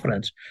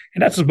confidence,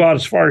 and that's about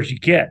as far as you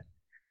get.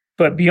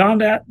 But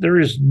beyond that, there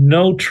is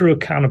no true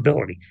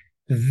accountability.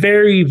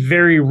 Very,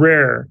 very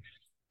rare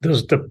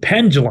does the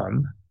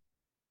pendulum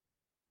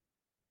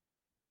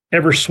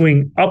ever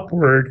swing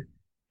upward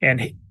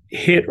and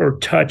hit or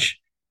touch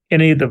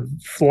any of the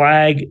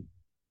flag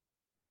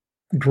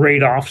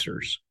grade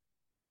officers.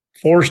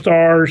 4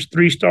 stars,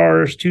 3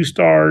 stars, 2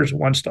 stars,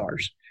 1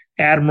 stars,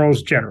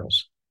 admirals,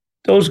 generals.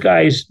 those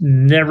guys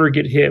never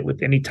get hit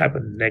with any type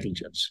of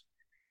negligence.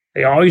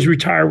 They always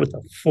retire with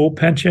a full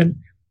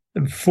pension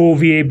and full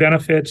VA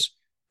benefits,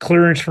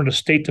 clearance from the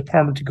State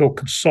Department to go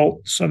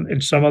consult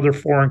in some other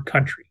foreign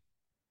country.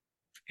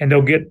 And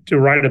they'll get to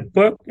write a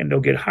book, and they'll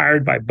get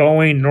hired by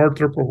Boeing,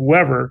 Northrop, or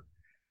whoever.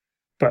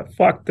 But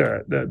fuck,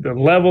 the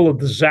level of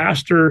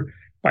disaster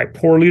by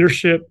poor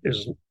leadership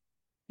is,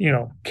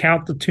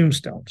 count the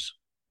tombstones.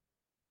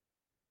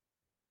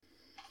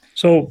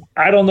 So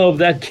I don't know if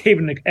that gave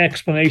an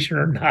explanation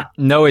or not.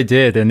 No, it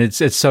did. And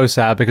it's so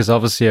sad because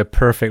obviously a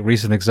perfect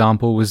recent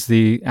example was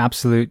the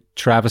absolute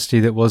travesty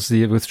that was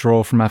the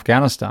withdrawal from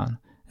Afghanistan,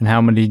 and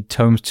how many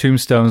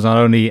tombstones, not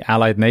only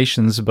allied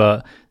nations,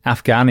 but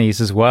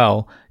Afghanis as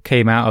well,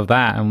 came out of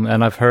that.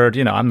 And I've heard,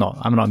 I'm not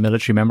a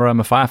military member, I'm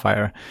a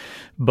firefighter,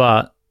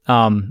 but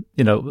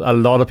a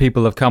lot of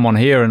people have come on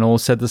here and all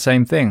said the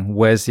same thing.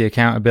 Where's the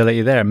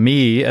accountability there?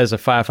 Me, as a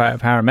firefighter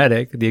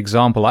paramedic, the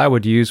example I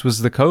would use was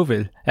the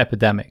COVID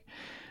epidemic.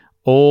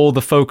 All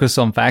the focus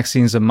on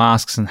vaccines and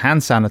masks and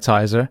hand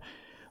sanitizer.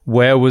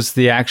 Where was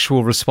the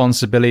actual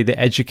responsibility to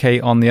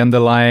educate on the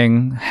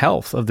underlying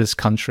health of this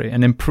country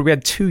and improve? We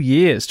had 2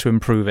 years to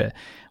improve it.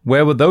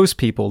 Where were those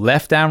people,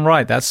 left and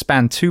right? That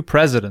spanned 2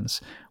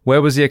 presidents.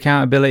 Where was the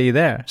accountability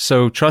there?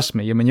 So trust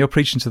me, you're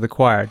preaching to the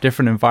choir.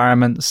 Different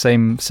environment,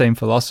 same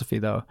philosophy,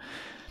 though.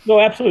 No,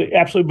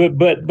 absolutely.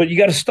 But you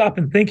got to stop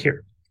and think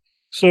here.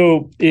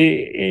 So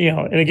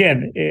and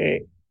again,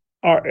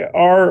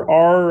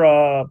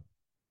 our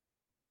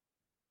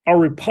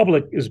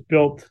republic is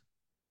built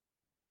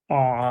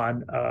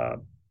on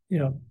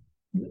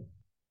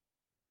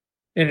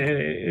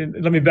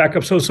and let me back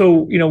up.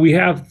 So we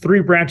have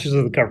 3 branches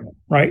of the government,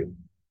 right?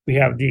 We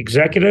have the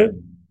executive,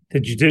 the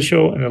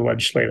judicial, and the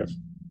legislative.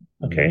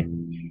 Okay,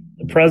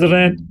 the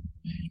president,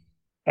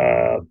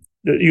 the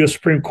U.S.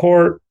 Supreme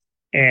Court,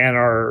 and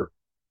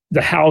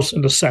the House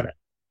and the Senate.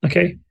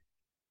 Okay,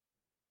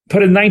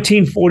 but in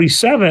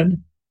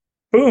 1947,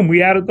 boom,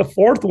 we added the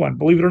 4th one.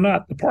 Believe it or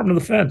not, Department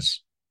of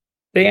Defense.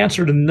 They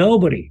answer to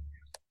nobody.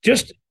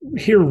 Just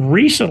here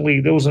recently,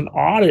 there was an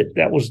audit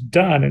that was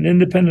done, an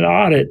independent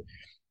audit,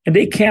 and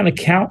they can't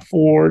account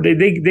for.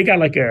 They got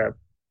like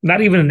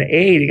not even an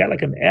A, they got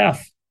like an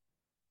F.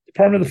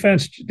 Department of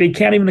Defense, they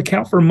can't even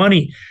account for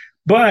money.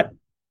 But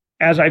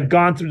as I've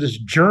gone through this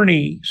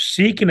journey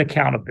seeking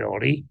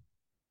accountability,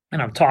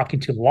 and I'm talking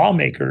to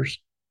lawmakers,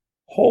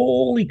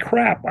 holy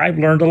crap, I've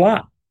learned a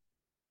lot.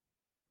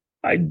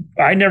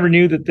 I never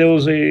knew that there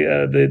was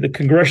the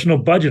Congressional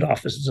Budget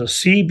Office is a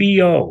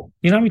CBO.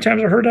 You know how many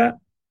times I've heard that?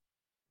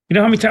 You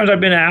know how many times I've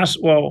been asked,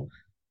 well,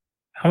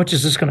 how much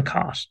is this going to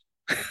cost?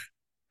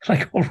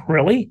 Like, oh,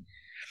 really?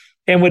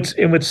 And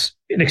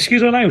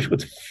excuse my language,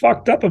 what's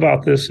fucked up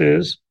about this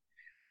is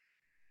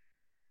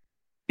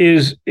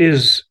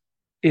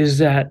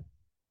that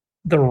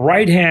the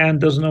right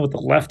hand doesn't know what the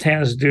left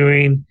hand is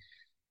doing,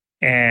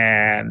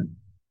 and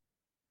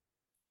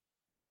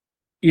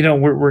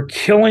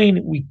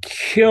we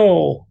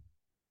kill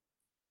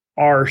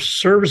our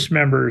service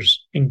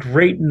members in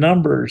great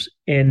numbers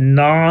in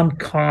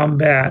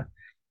non-combat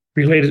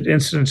related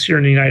incidents here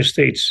in the United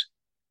States.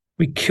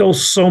 We kill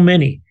so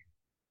many.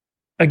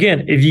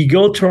 Again, if you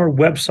go to our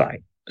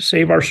website,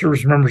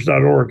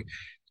 saveourservicemembers.org,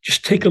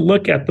 just take a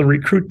look at the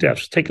recruit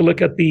deaths. Take a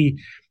look at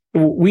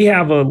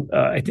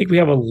I think we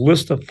have a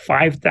list of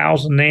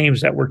 5,000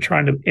 names that we're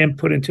trying to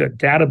input into a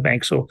data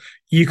bank. So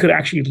you could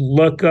actually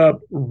look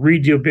up,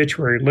 read the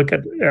obituary, look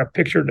at a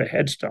picture of the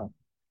headstone.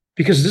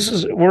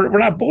 Because we're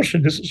not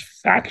bullshit. This is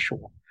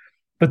factual.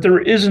 But there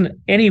isn't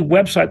any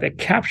website that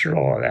captures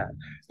all of that.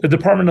 The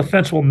Department of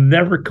Defense will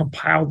never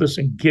compile this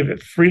and give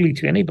it freely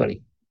to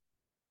anybody.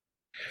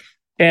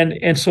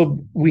 And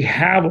so we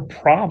have a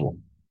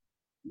problem.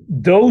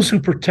 Those who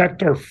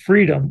protect our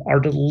freedom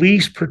are the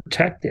least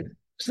protected.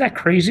 Isn't that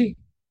crazy?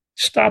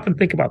 Stop and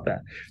think about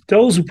that.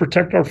 Those who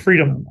protect our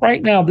freedom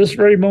right now, this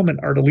very moment,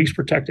 are the least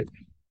protected.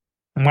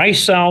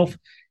 Myself,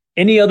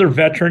 any other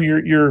veteran,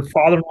 your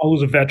father-in-law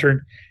who's a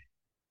veteran,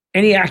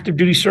 any active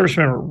duty service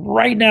member,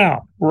 right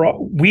now,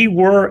 we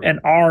were and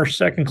are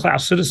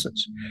second-class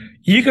citizens.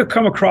 You could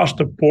come across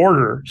the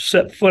border,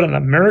 set foot on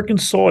American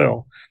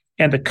soil,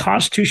 and the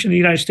Constitution of the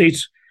United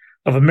States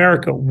of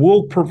America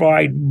will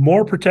provide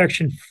more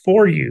protection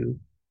for you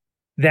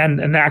than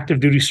an active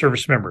duty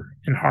service member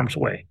in harm's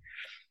way.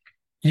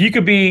 You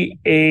could be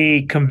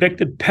a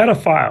convicted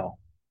pedophile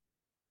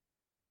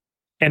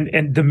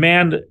and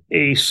demand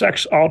a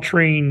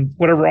sex-altering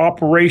whatever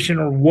operation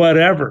or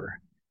whatever.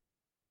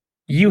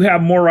 You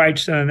have more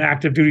rights than an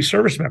active duty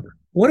service member.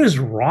 What is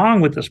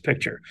wrong with this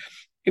picture?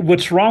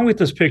 What's wrong with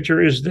this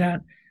picture is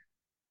that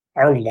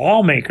our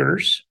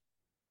lawmakers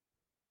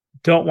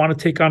don't want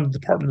to take on the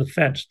Department of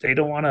Defense. They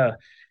don't want to,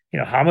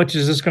 how much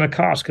is this going to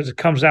cost? Because it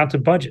comes down to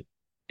budget.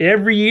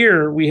 Every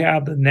year we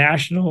have the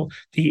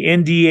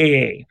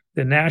NDAA,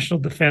 the National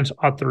Defense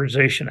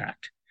Authorization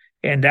Act.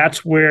 And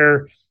that's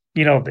where,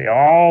 they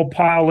all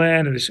pile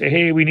in and they say,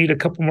 hey, we need a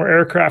couple more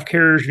aircraft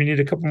carriers. We need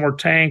a couple more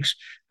tanks.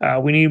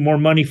 We need more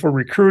money for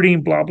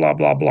recruiting, blah, blah,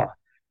 blah, blah.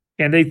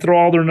 And they throw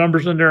all their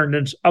numbers in there, and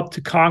then it's up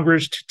to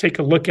Congress to take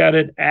a look at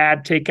it,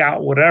 add, take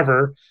out,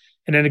 whatever.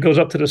 And then it goes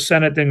up to the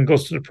Senate, then it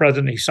goes to the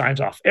president, he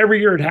signs off. Every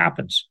year it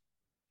happens.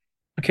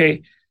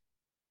 Okay.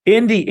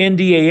 In the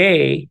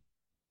NDAA,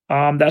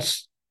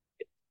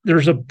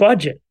 there's a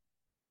budget,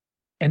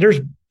 and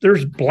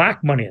there's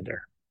black money in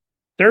there.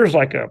 There's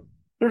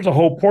a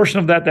whole portion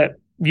of that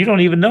you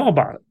don't even know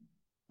about it.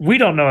 We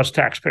don't know as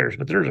taxpayers,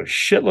 but there's a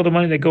shitload of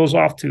money that goes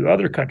off to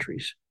other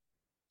countries.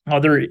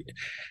 And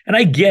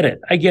I get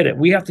it.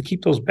 We have to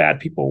keep those bad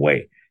people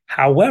away.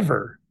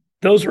 However,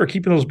 those who are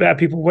keeping those bad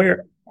people away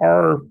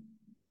are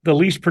the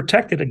least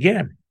protected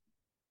again.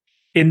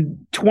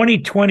 In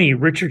 2020,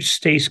 Richard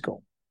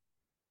Staceco,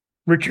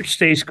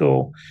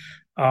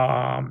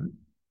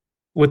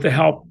 with the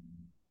help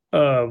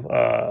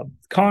of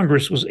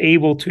Congress, was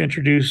able to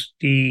introduce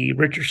the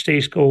Richard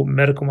Staceco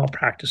Medical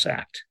Malpractice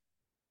Act.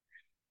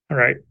 All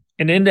right.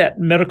 And in that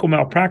Medical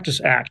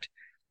Malpractice Act,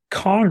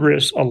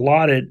 Congress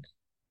allotted,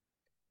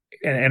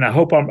 and I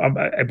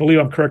believe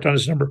I'm correct on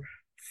this number,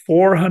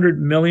 $400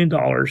 million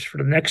for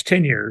the next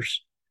 10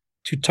 years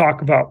to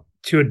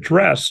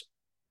address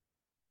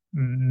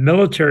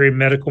military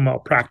medical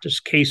malpractice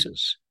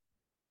cases.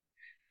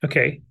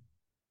 Okay.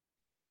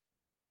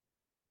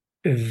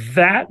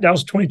 That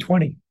was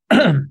 2020.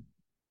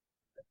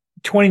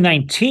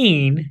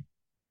 2019,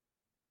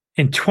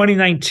 in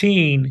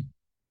 2019,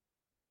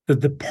 the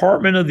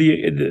Department of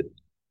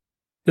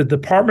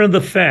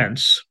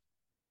Defense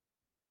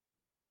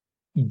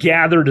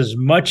gathered as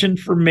much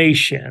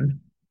information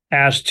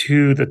as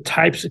to the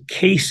types of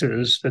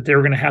cases that they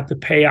were going to have to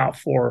pay out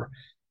for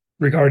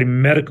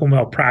regarding medical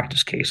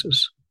malpractice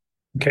cases.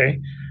 Okay.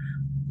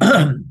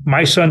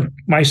 My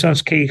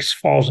son's case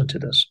falls into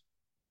this.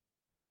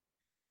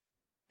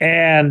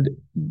 And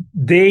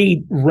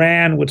they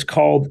ran what's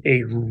called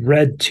a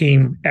red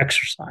team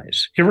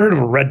exercise. You ever heard of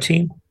a red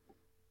team?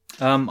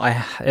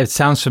 It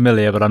sounds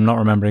familiar, but I'm not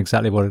remembering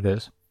exactly what it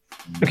is.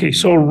 Okay,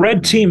 so a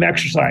red team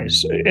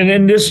exercise.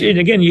 And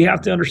again, you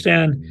have to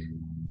understand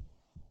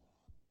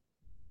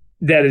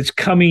that it's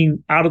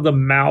coming out of the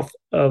mouth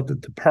of the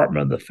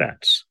Department of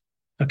Defense.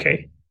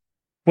 Okay.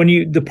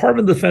 When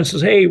Department of Defense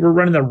says, hey, we're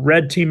running a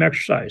red team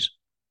exercise,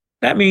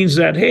 that means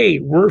that, hey,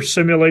 we're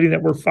simulating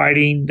that we're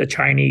fighting the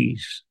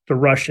Chinese, the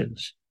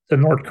Russians, the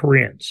North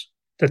Koreans,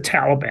 the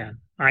Taliban,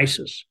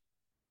 ISIS.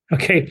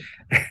 Okay.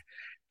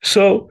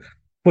 So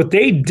what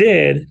they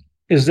did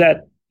is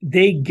that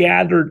they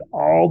gathered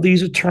all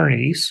these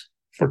attorneys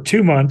for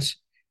 2 months,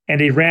 and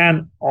they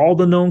ran all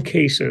the known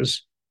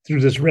cases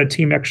through this red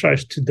team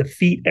exercise to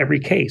defeat every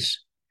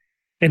case.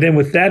 And then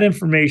with that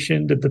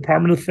information, the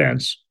Department of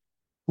Defense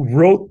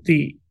wrote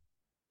the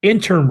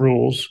interim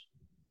rules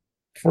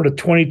for the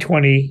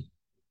 2020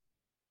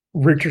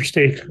 Richard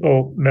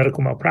Staceco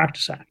Medical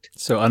Malpractice Act.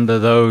 So under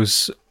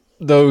those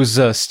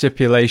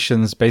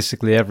stipulations,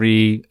 basically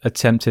every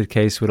attempted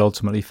case would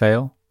ultimately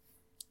fail?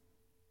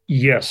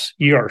 Yes,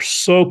 you are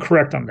so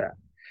correct on that.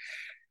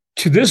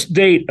 To this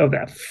date of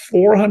that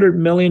 $400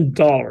 million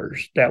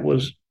that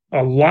was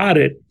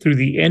allotted through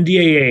the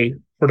NDAA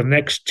for the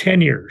next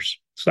 10 years,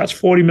 so that's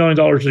 $40 million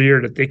a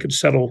year that they could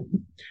settle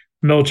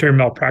military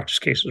malpractice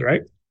cases,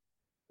 right?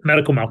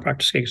 Medical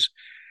malpractice cases.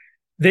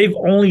 They've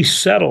only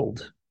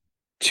settled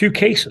 2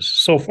 cases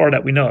so far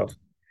that we know of.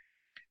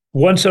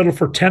 One settled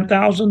for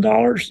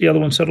 $10,000. The other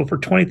one settled for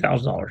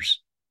 $20,000.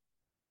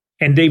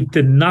 And they've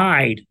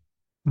denied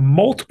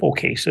multiple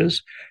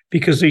cases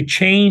because they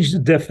changed the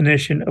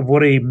definition of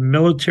what a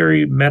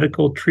military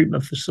medical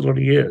treatment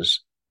facility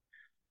is.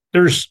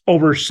 There's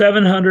over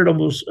 700,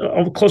 almost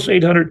close to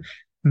 800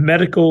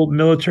 medical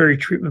military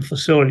treatment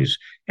facilities.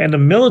 And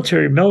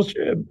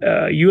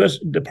the U.S.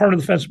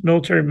 Department of Defense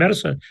military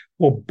medicine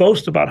will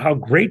boast about how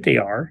great they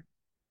are.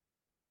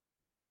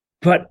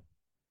 But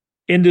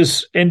in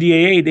this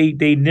NDAA,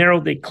 they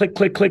narrowed, they click,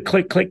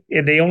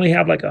 and they only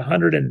have like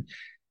 100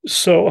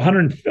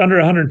 under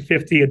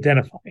 150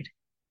 identified.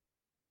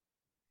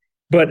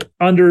 But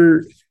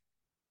you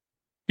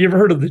ever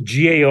heard of the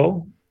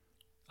GAO?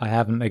 I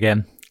haven't,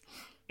 again.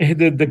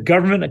 The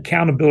Government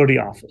Accountability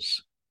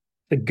Office.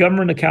 The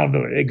Government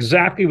Accountability.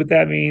 Exactly what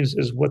that means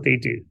is what they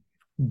do.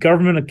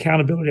 Government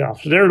Accountability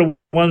Office. They're the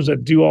ones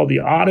that do all the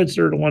audits.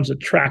 They're the ones that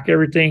track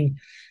everything.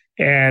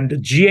 And the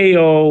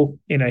GAO,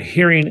 in a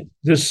hearing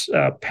this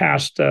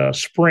past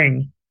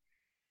spring,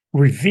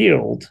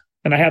 revealed,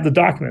 and I have the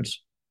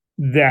documents,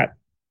 that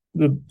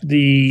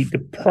the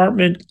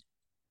department,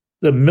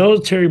 the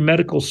military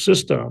medical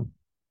system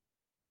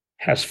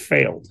has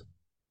failed.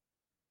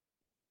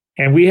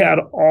 And we had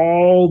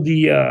all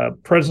the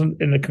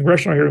president in the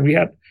congressional hearing, we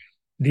had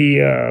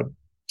the,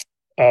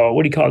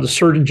 the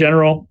Surgeon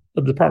General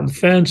of the Department of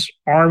Defense,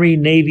 Army,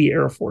 Navy,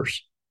 Air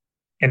Force.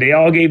 And they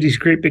all gave these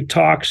great big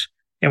talks.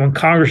 And when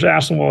Congress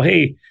asked them, well,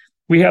 hey,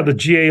 we have the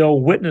GAO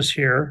witness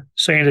here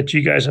saying that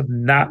you guys have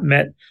not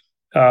met,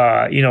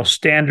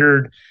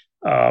 standard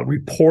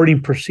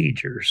reporting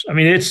procedures. I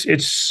mean, it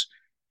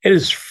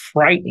is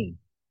frightening,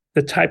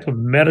 the type of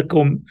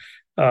medical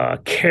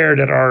care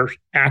that our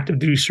active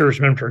duty service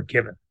members are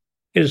given.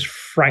 It is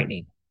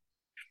frightening.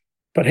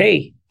 But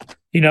hey,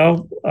 you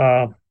know,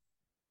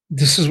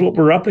 this is what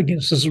we're up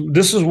against.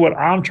 This is what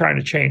I'm trying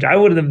to change. I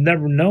would have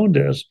never known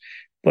this,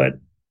 but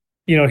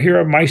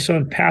here my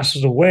son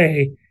passes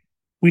away.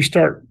 We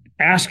start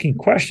asking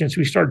questions.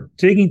 We start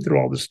digging through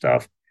all this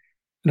stuff,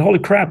 and holy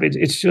crap, it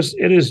is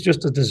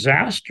just a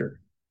disaster.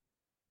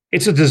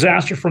 It's a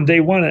disaster from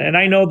day one. And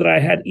I know that I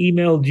had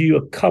emailed you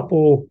a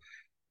couple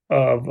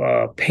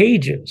of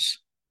pages,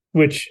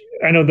 which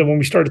I know that when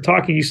we started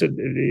talking, you said,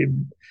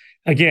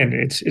 again,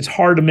 it's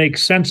hard to make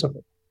sense of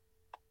it.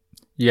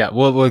 Yeah,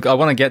 well, I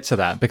want to get to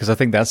that because I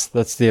think that's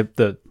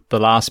the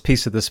last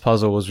piece of this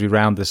puzzle as we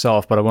round this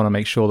off, but I want to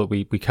make sure that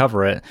we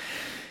cover it.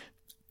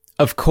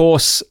 Of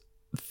course,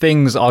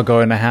 things are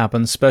going to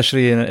happen,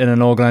 especially in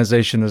an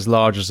organization as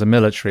large as the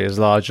military, as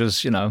large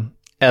as,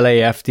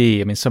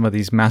 LAFD. I mean, some of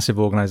these massive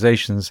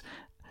organizations,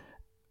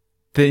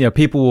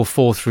 people will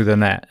fall through the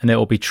net and it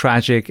will be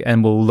tragic,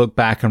 and we'll look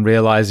back and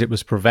realize it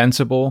was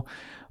preventable.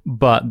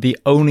 But the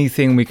only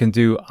thing we can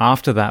do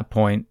after that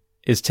point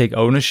is take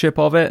ownership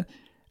of it.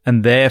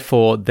 And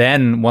therefore,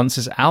 then once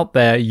it's out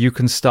there, you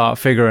can start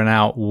figuring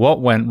out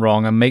what went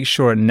wrong and make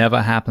sure it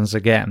never happens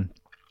again.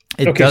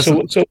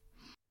 So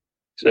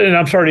and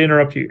I'm sorry to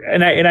interrupt you.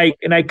 And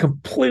I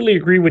completely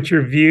agree with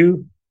your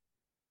view.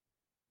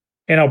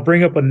 And I'll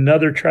bring up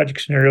another tragic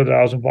scenario that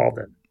I was involved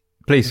in.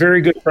 Please. A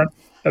very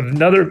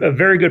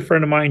good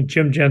friend of mine,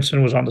 Jim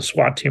Jensen, was on the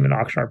SWAT team in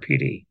Oxnard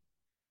PD.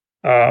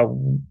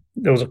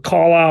 There was a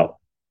call out.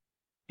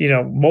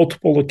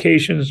 Multiple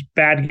locations,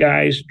 bad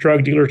guys,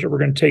 drug dealers that we're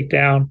going to take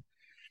down.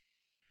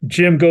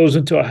 Jim goes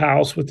into a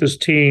house with his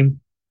team,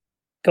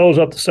 goes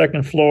up the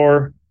second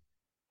floor,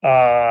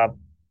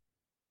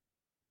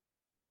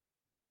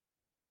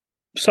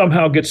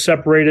 somehow gets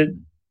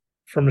separated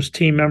from his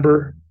team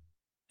member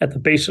at the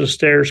base of the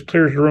stairs,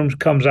 clears the rooms,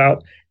 comes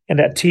out, and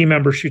that team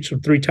member shoots him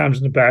 3 times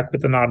in the back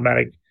with an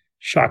automatic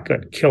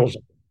shotgun, kills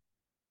him.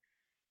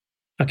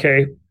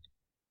 Okay.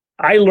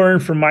 I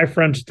learned from my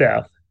friend's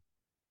death,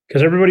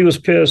 because everybody was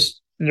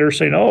pissed and they were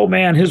saying, oh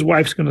man, his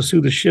wife's going to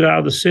sue the shit out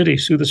of the city,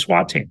 sue the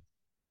SWAT team.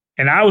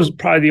 And I was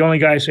probably the only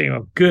guy saying,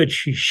 oh, good,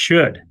 she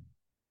should,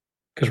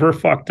 because we're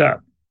fucked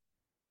up.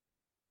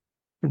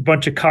 We're a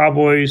bunch of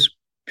cowboys,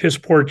 piss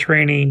poor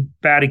training,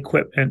 bad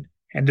equipment,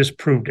 and this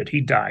proved it.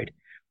 He died.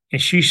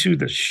 And she sued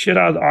the shit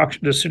out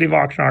of the city of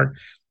Oxnard,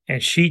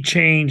 and she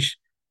changed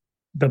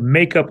the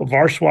makeup of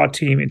our SWAT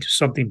team into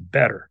something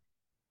better.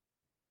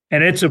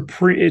 And it's a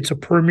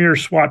premier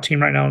SWAT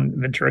team right now in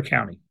Ventura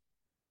County.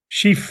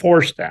 She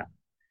forced that.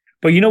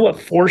 But you know what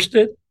forced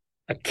it?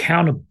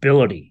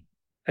 Accountability.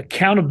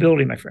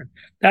 Accountability, my friend.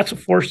 That's what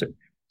forced it.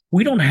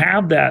 We don't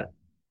have that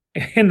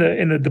in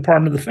the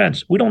Department of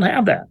Defense. We don't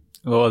have that.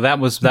 Well, that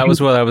was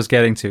what I was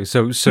getting to.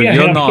 So yeah,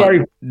 you're not.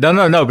 Sorry.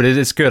 No, but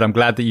it's good. I'm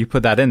glad that you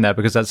put that in there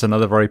because that's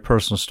another very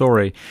personal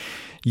story.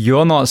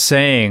 You're not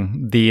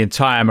saying the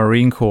entire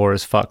Marine Corps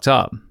is fucked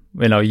up.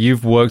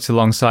 You've worked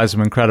alongside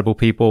some incredible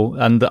people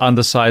and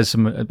under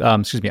some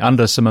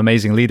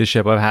amazing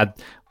leadership. I've had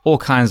all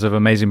kinds of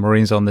amazing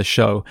Marines on this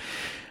show.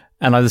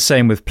 And I'm the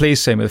same with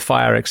police, same with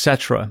fire,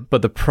 etc.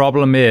 But the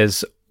problem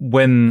is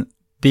when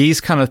these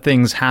kind of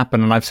things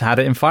happen, and I've had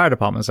it in fire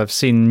departments, I've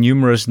seen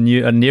numerous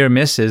near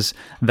misses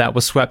that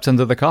were swept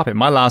under the carpet.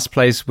 My last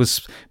place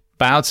was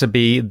about to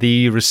be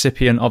the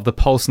recipient of the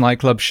Pulse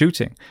nightclub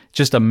shooting.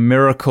 Just a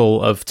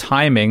miracle of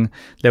timing.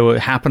 There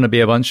happened to be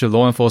a bunch of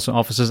law enforcement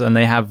officers, and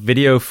they have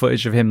video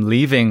footage of him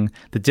leaving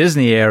the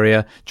Disney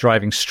area,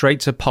 driving straight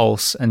to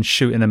Pulse and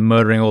shooting and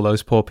murdering all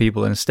those poor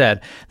people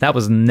instead. That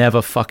was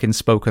never fucking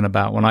spoken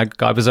about. When I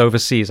was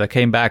overseas, I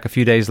came back a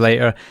few days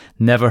later,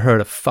 never heard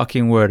a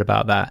fucking word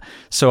about that.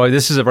 So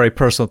this is a very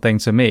personal thing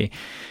to me.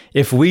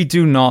 If we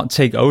do not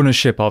take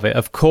ownership of it,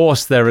 of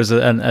course, there is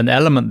an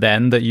element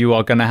then that you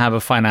are going to have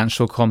a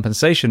financial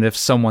compensation if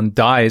someone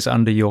dies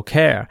under your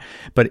care.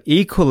 But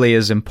equally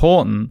as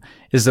important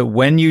is that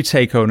when you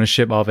take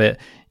ownership of it,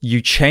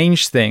 you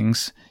change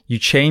things, you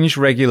change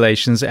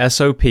regulations,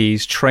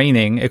 SOPs,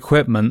 training,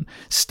 equipment,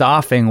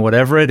 staffing,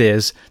 whatever it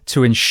is,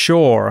 to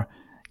ensure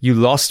you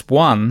lost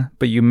one,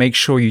 but you make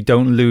sure you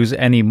don't lose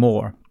any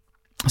more.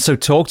 So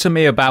talk to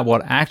me about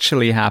what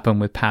actually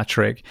happened with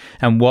Patrick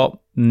and what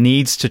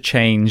needs to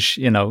change,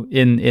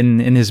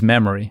 in his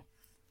memory.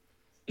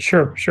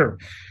 Sure.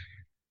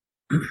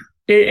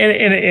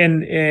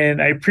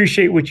 And I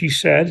appreciate what you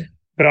said,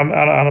 but I'm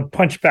going to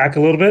punch back a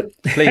little bit.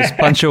 Please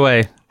punch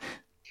away.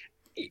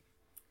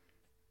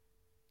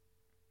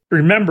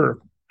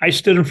 Remember, I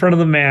stood in front of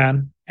the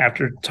man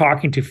after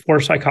talking to 4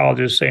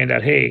 psychologists saying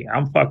that, hey,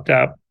 I'm fucked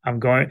up. I'm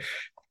going.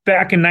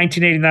 Back in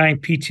 1989,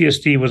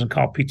 PTSD wasn't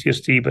called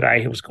PTSD, but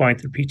I was going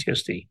through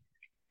PTSD.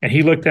 And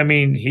he looked at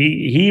me and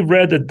he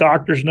read the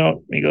doctor's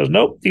note. And he goes,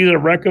 nope, these are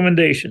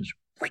recommendations.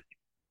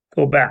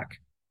 Go back.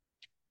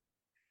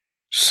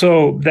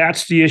 So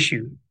that's the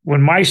issue.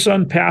 When my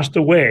son passed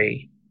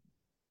away,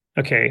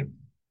 okay,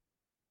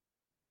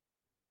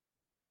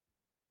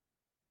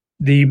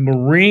 the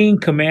Marine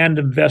Command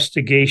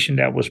investigation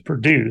that was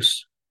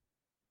produced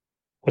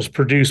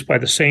by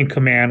the same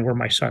command where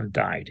my son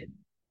died.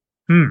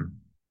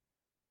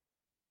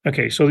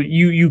 Okay, so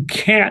you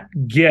can't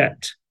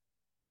get.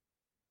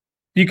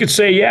 You could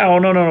say, yeah, oh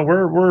no,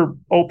 we're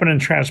open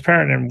and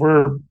transparent, and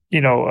we're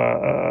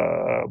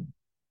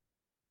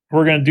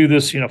going to do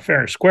this, fair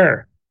and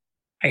square.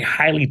 I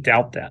highly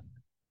doubt that.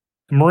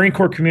 The Marine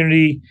Corps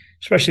community,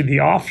 especially the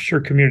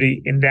officer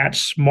community, in that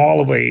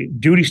small of a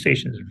duty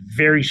station, is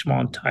very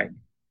small and tight.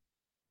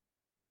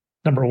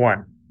 Number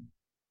one,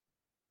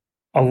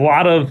 a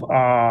lot of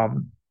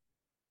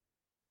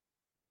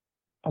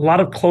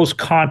close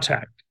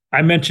contact.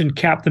 I mentioned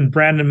Captain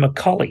Brandon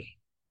McCulley.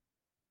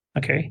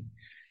 Okay.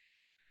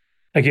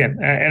 Again,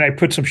 and I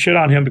put some shit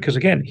on him because,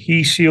 again,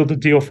 he sealed the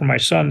deal for my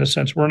son in the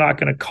sense we're not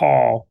going to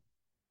call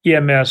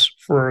EMS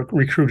for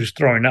recruiters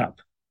throwing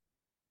up.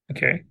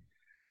 Okay.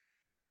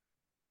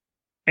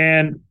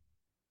 And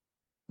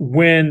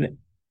when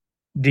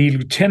the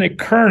lieutenant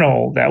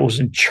colonel that was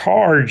in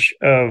charge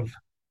of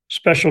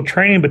special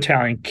training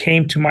battalion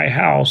came to my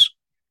house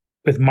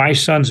with my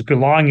son's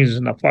belongings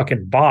in a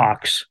fucking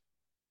box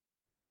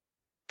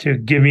to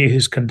give me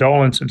his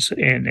condolence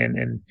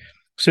and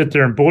sit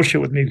there and bullshit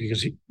with me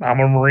because I'm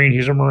a Marine,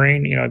 he's a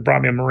Marine, he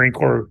brought me a Marine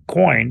Corps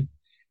coin.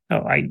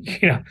 No, I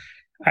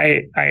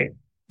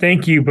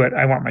thank you, but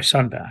I want my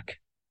son back.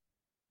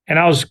 And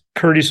I was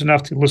courteous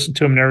enough to listen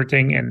to him and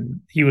everything. And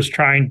he was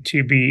trying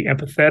to be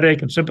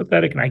empathetic and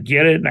sympathetic. And I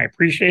get it and I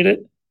appreciate it.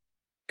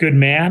 Good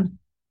man.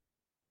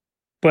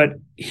 But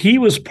he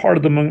was part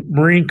of the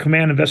Marine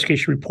Command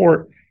Investigation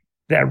Report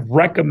that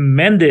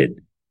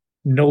recommended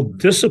no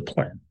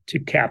discipline to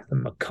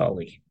Captain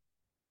McCulley.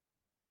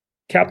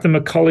 Captain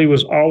McCulley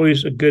was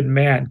always a good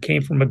man,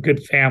 came from a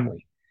good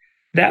family.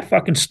 That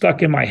fucking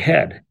stuck in my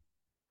head.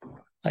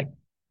 Like,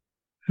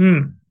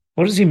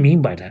 what does he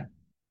mean by that?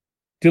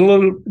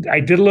 I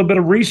did a little bit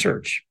of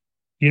research.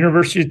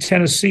 University of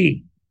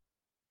Tennessee,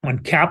 when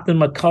Captain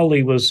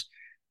McCulley was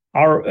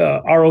our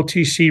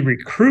ROTC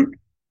recruit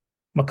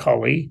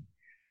McCulley,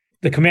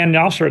 the commanding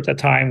officer at that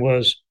time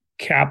was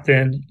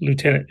Captain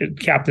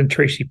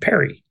Tracy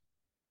Perry.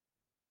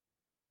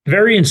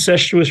 Very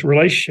incestuous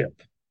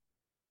relationship.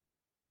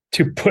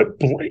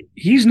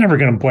 He's never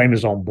going to blame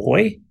his own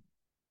boy.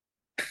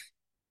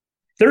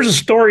 There's a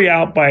story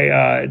out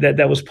by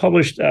that was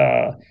published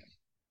by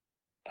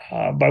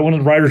one of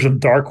the writers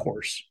of Dark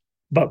Horse,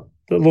 about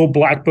the little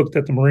black book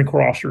that the Marine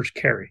Corps officers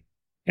carry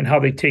and how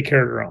they take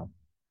care of their own.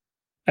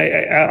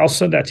 I'll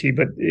send that to you,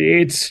 but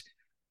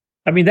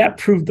that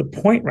proved the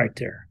point right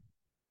there.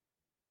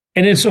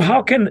 And then, so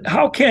how can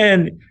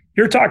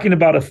you're talking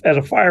about as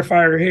a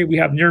firefighter, hey, we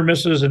have near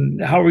misses,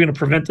 and how are we going to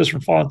prevent this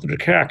from falling through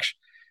the cracks?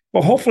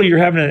 Well, hopefully you're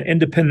having an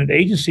independent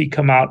agency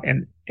come out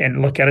and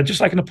look at it,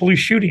 just like in a police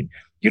shooting.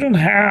 You don't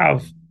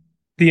have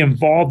the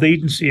involved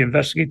agency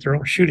investigate their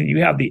own shooting.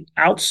 You have the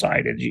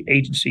outside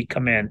agency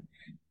come in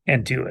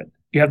and do it.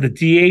 You have the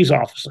DA's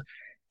office. It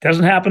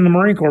doesn't happen in the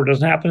Marine Corps. It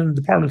doesn't happen in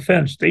the Department of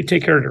Defense. They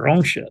take care of their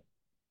own shit.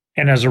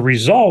 And as a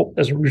result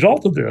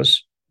of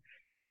this,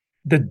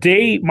 the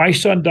day my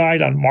son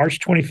died on March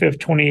 25th,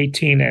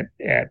 2018 at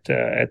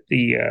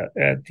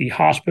the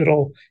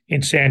hospital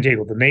in San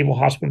Diego, the Naval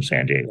Hospital in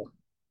San Diego,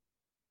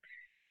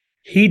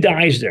 he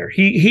dies there.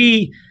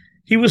 He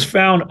was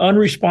found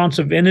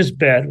unresponsive in his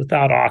bed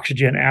without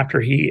oxygen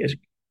after he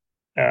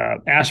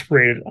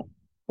aspirated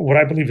what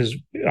I believe is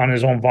on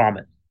his own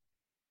vomit.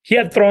 He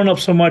had thrown up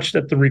so much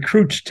that the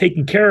recruits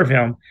taking care of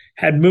him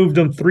had moved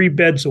him 3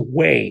 beds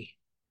away,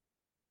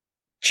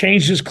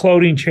 changed his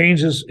clothing,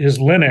 changed his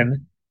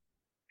linen,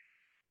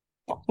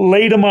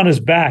 laid him on his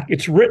back.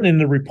 It's written in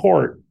the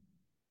report.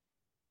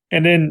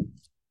 And then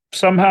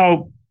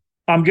somehow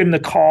I'm getting the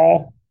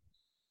call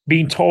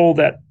being told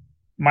that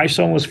my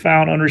son was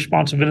found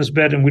unresponsive in his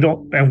bed,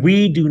 and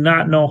we do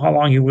not know how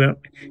long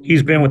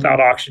he's been without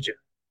oxygen.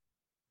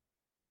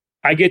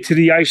 I get to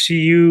the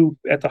ICU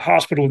at the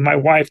hospital with my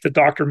wife. The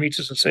doctor meets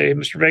us and say, hey,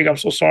 Mr. Vega, I'm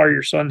so sorry.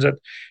 Your son's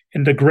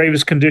in the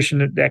gravest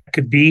condition that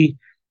could be.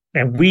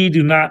 And we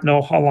do not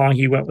know how long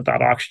he went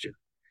without oxygen.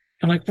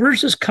 I'm like,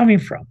 where's this coming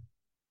from?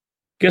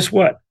 Guess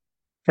what?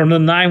 From the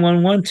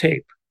 911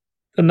 tape.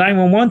 The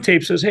 911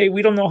 tape says, hey,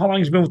 we don't know how long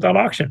he's been without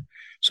oxygen.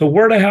 So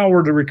where the hell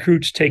were the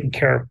recruits taking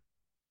care of him?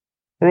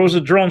 Where was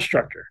the drill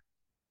instructor?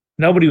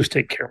 Nobody was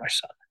taking care of my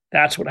son.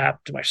 That's what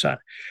happened to my son.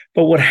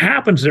 But what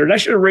happens there, that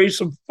should have raised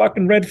some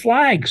fucking red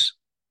flags.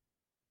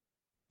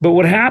 But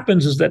what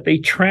happens is that they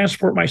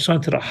transport my son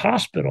to the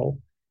hospital.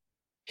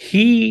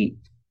 He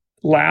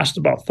lasts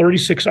about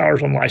 36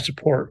 hours on life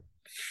support.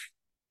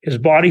 His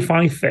body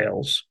finally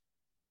fails.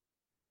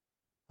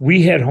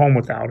 We head home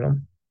without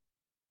him.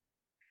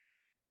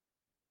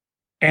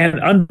 And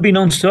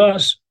unbeknownst to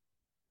us,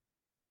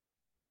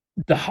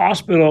 the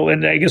hospital,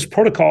 and I guess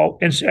protocol,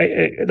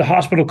 the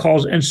hospital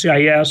calls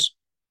NCIS,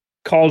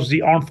 calls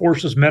the Armed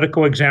Forces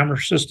Medical Examiner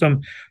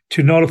System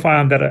to notify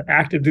them that an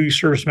active duty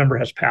service member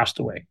has passed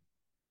away.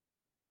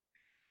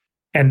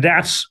 And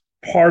that's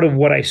part of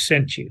what I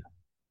sent you.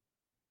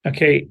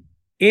 Okay.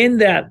 In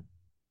that,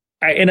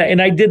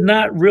 I did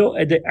not know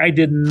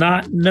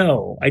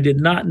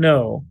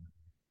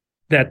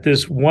that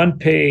this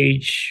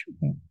 1-page,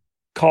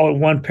 call it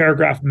 1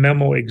 paragraph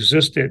memo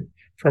existed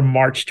from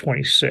March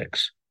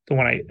 26, the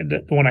one I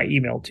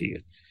emailed to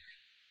you.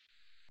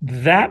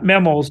 That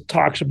memo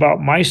talks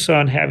about my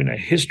son having a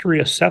history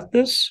of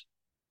sepsis,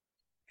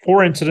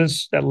 4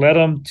 incidents that led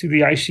him to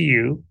the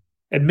ICU,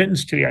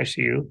 admittance to the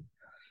ICU.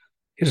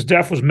 His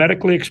death was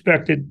medically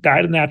expected,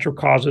 died of natural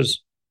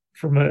causes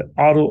from an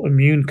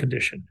autoimmune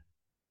condition.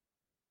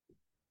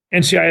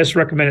 NCIS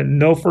recommended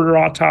no further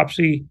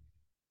autopsy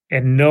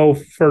and no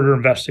further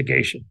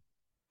investigation.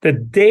 The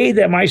day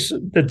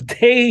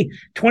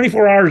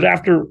 24 hours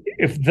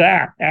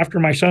after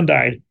my son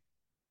died,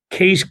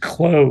 case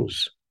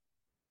closed,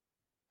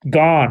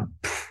 gone,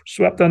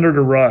 swept under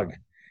the rug.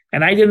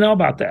 And I didn't know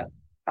about that.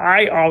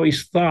 I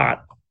always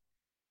thought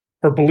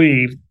or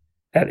believed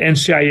that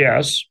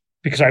NCIS,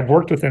 because I've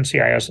worked with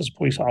NCIS as a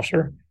police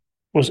officer,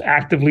 was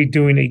actively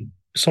doing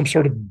some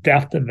sort of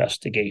death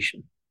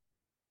investigation.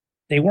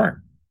 They weren't.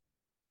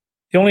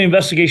 The only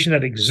investigation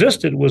that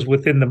existed was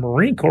within the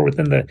Marine Corps,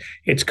 within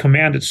its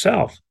command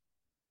itself.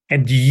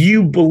 And do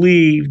you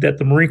believe that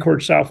the Marine Corps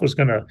itself was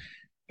going to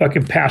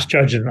fucking pass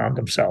judgment on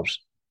themselves?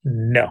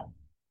 No.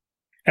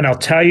 And I'll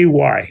tell you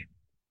why.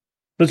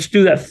 Let's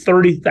do that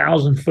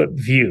 30,000-foot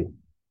view.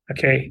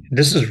 Okay.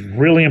 This is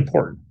really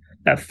important.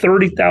 That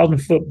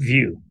 30,000-foot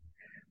view.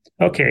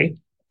 Okay.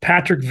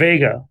 Patrick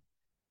Vega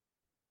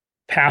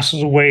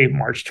passes away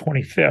March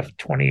 25th,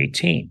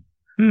 2018.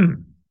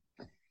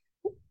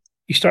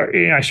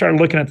 I started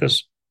looking at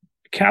this.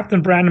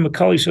 Captain Brandon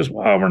McCulley says,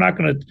 well, we are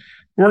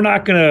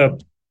not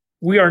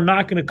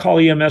going to call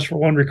EMS for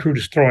one recruit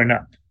who's throwing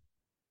up.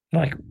 I'm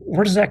like,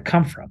 where does that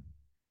come from?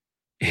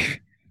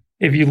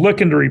 If you look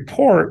in the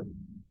report,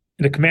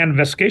 in the command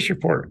investigation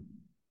report,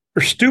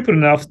 they're stupid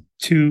enough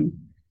to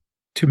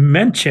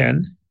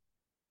mention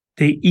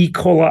the E.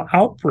 coli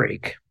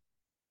outbreak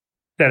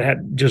that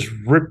had just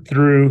ripped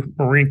through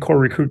Marine Corps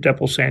Recruit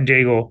Depot San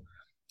Diego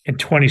in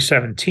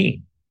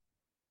 2017,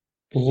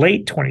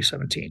 late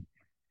 2017.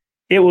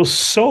 It was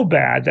so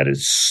bad that it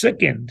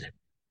sickened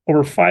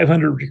over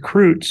 500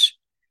 recruits.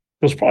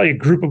 There was probably a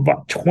group of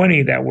about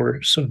 20 that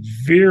were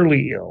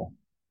severely ill,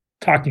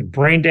 talking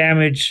brain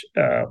damage,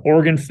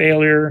 organ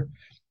failure,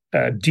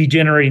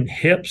 degenerating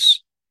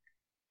hips.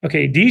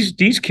 Okay,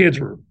 these kids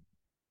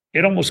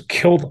it almost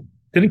killed them.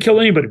 Didn't kill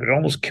anybody, but it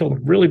almost killed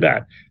them really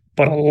bad.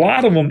 But a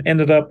lot of them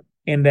ended up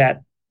in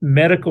that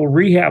medical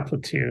rehab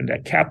platoon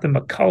that Captain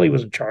McCulley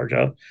was in charge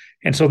of.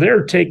 And so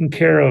they're taking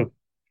care of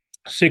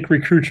sick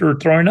recruits who are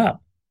throwing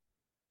up.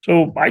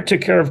 So I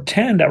took care of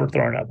 10 that were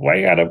throwing up. Why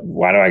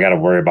do I got to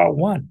worry about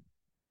one?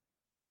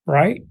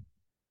 Right?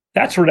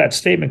 That's where that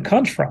statement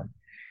comes from.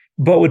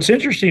 But what's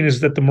interesting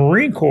is that the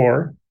Marine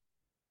Corps,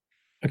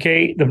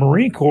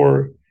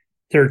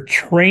 their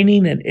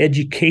training and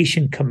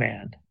education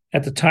command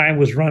at the time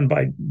was run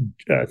by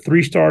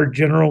 3-star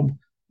General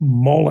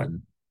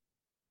Mullen.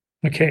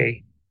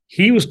 Okay.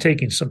 He was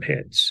taking some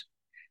hits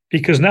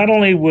because not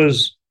only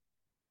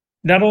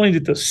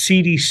did the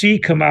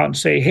CDC come out and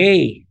say,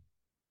 hey,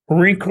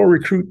 Marine Corps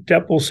Recruit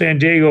Depot San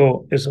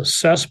Diego is a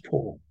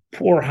cesspool,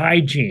 poor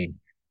hygiene.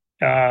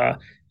 They're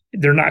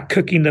not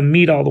cooking the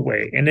meat all the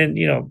way. And then,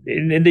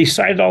 and they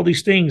cited all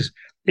these things.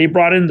 They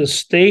brought in the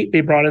state,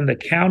 they brought in the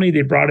county,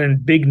 they brought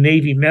in big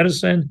Navy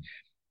medicine,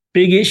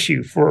 big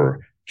issue for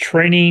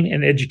training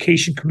and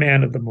education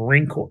command of the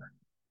Marine Corps.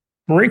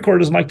 Marine Corps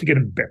doesn't like to get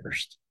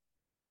embarrassed.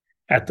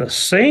 At the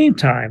same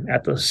time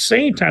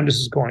this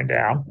is going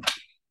down,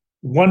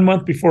 1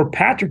 month before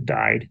Patrick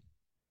died,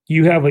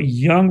 you have a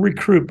young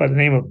recruit by the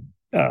name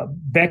of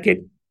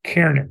Beckett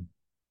Kiernan.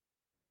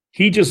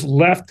 He just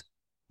left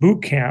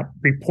boot camp,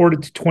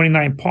 reported to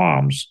 29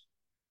 Palms,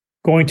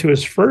 going to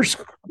his first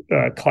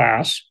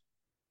class.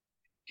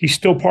 He's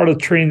still part of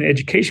the training and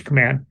education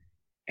command,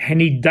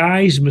 and he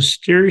dies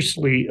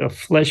mysteriously of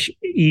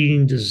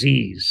flesh-eating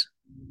disease.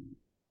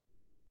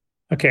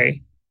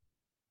 Okay.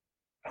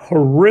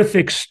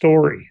 Horrific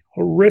story.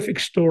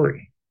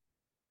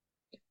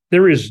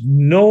 There is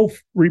no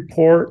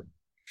report.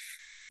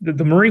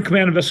 The Marine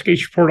Command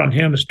investigation report on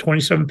him is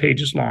 27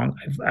 pages long.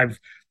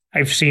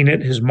 I've seen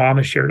it. His mom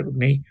has shared it with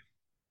me.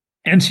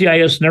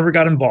 NCIS never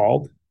got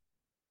involved.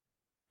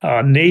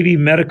 Navy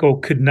Medical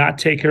could not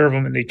take care of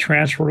him, and they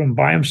transferred him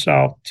by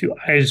himself to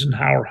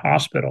Eisenhower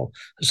Hospital,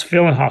 a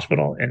civilian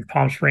hospital in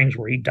Palm Springs,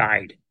 where he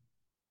died.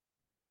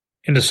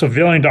 And the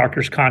civilian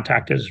doctors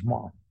contacted his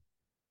mom.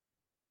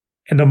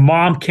 And the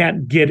mom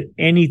can't get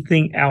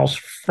anything else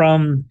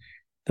from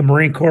the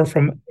Marine Corps,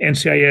 from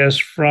NCIS,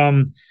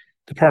 from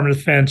Department of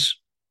Defense,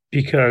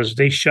 because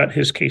they shut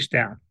his case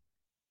down.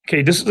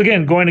 Okay, this is,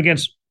 again, going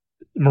against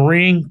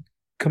Marine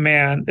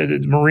Command,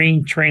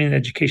 Marine Training and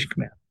Education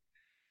Command.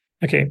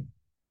 Okay.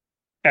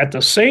 At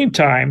the same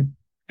time,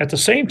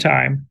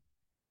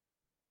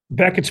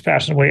 Beckett's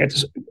passing away.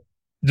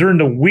 During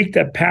the week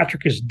that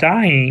Patrick is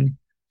dying,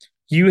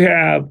 you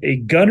have a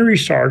gunnery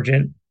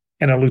sergeant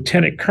and a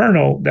lieutenant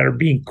colonel that are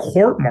being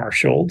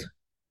court-martialed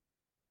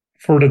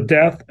for the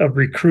death of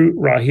recruit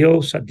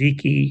Rahil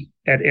Siddiqui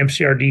at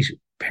MCRD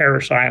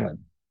Paris Island.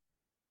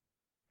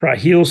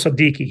 Rahil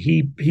Siddiqui,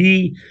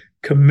 he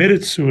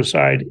committed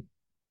suicide,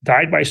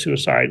 died by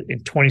suicide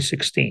in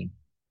 2016.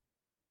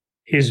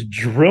 his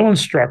drill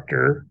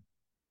instructor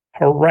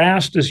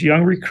harassed this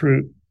young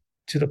recruit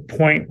to the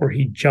point where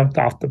he jumped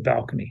off the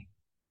balcony.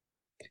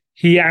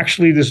 He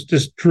actually, this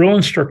drill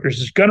instructor,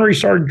 this gunnery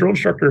sergeant drill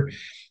instructor,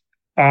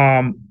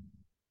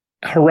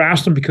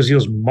 harassed him because he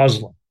was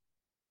Muslim.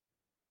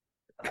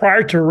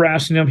 Prior to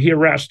harassing him, he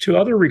harassed 2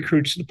 other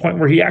recruits to the point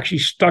where he actually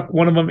stuck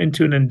one of them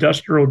into an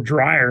industrial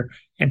dryer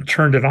and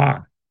turned it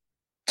on,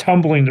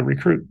 tumbling the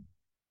recruit.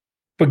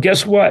 But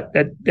guess what?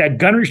 That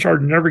gunnery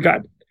sergeant never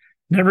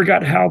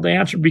got held to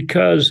answer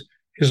because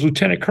his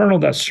lieutenant colonel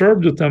that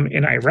served with him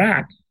in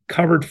Iraq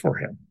covered for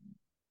him.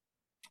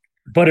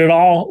 But it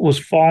all was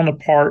falling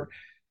apart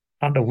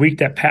on the week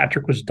that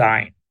Patrick was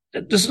dying.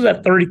 This is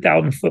that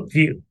 30,000-foot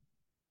view.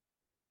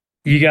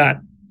 You got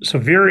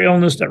severe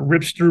illness that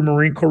rips through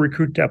Marine Corps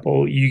Recruit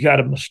Depot. You got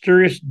a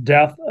mysterious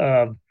death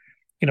of,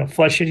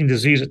 flesh-eating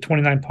disease at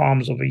 29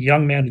 Palms of a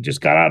young man who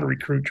just got out of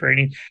recruit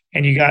training.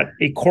 And you got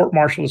a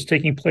court-martial that's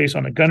taking place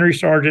on a gunnery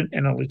sergeant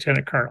and a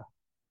lieutenant colonel.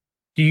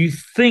 Do you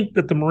think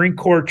that the Marine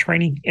Corps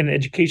Training and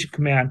Education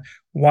Command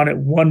wanted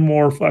one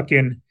more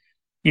fucking,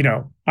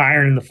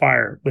 iron in the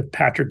fire with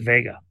Patrick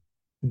Vega?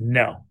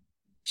 No.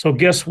 So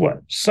guess what?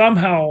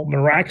 Somehow,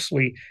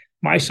 miraculously,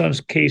 my son's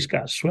case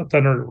got swept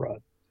under the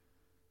rug.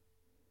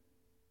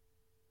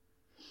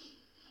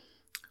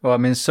 Well, I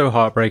mean, it's so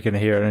heartbreaking to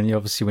hear. And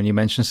obviously, when you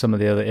mention some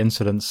of the other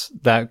incidents,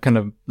 that kind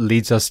of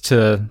leads us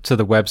to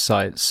the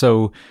website.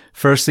 So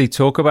firstly,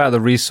 talk about the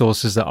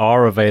resources that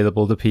are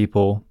available to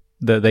people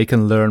that they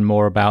can learn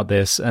more about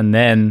this. And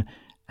then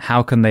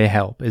how can they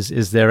help?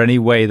 Is there any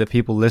way that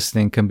people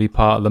listening can be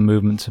part of the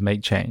movement to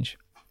make change?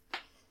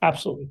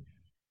 Absolutely.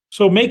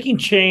 So making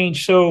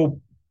change. So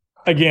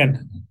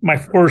again, my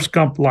Forrest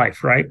Gump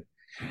life, right?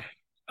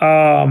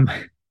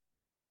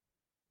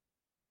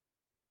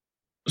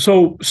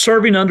 So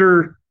serving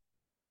under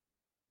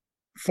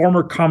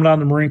former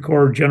Commandant of the Marine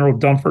Corps, General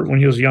Dunford, when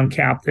he was a young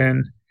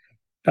captain.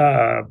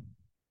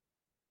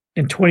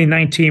 In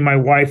 2019, my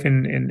wife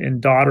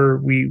and daughter,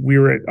 we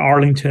were at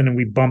Arlington and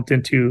we bumped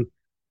into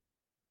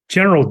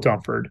General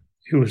Dunford,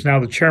 who is now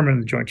the chairman of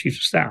the Joint Chiefs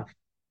of Staff.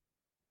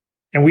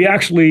 And we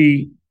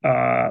actually,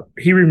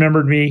 he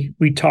remembered me.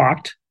 We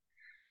talked.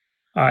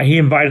 He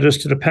invited us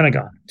to the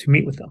Pentagon to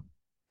meet with them,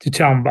 to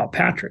tell him about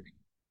Patrick.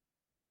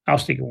 I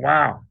was thinking,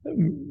 wow,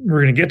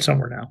 we're going to get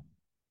somewhere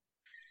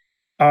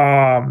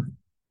now.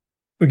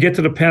 We get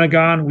to the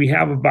Pentagon. We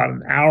have about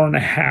an hour and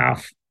a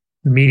half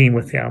meeting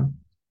with him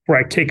where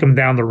I take him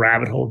down the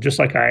rabbit hole, just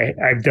like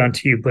I've done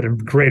to you, but in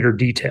greater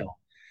detail.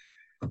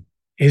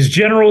 His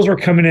generals are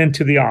coming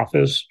into the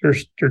office.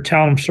 They're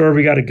telling him, sir,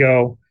 we got to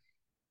go.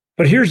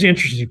 But here's the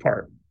interesting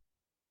part.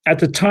 At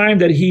the time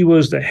that he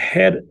was the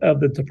head of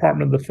the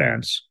Department of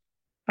Defense,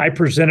 I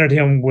presented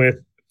him with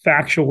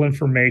factual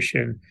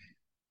information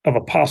of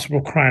a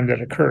possible crime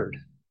that occurred.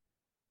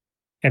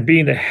 And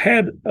being the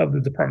head of the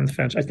Department of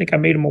Defense, I think I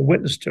made him a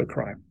witness to a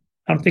crime.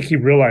 I don't think he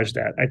realized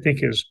that. I think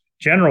his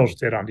generals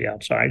did on the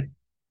outside.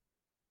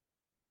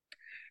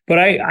 But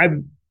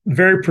I'm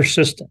very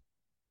persistent.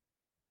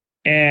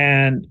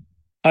 And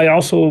I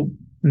also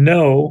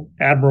know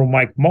Admiral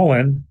Mike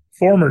Mullen,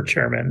 former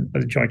chairman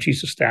of the Joint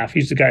Chiefs of Staff.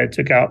 He's the guy that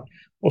took out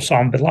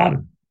Osama bin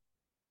Laden.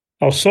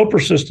 I was so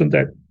persistent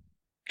that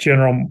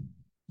General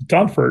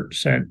Dunford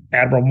sent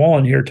Admiral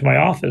Mullen here to my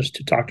office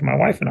to talk to my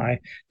wife and I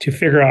to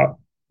figure out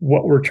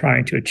what we're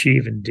trying to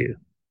achieve and do.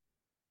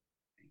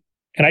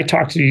 And I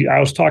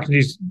was talking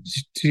to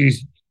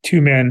these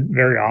 2 men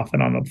very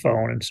often on the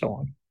phone and so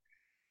on,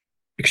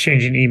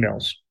 exchanging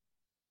emails.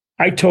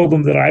 I told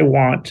them that I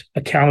want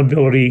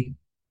accountability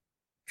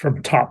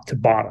from top to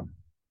bottom.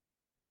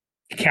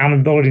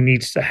 Accountability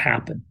needs to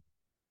happen.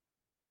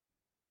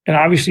 And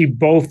obviously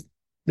both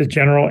the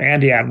general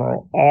and the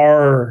admiral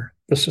are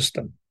the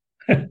system.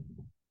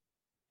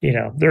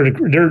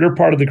 They're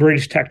part of the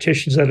greatest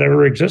tacticians that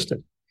ever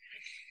existed.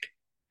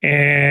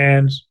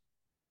 And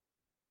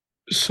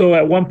so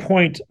at one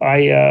point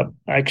I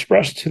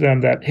expressed to them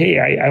that, hey,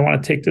 I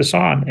want to take this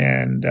on.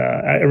 And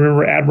I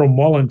remember Admiral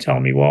Mullen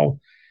telling me, well,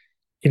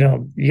 you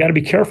got to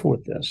be careful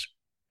with this.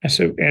 I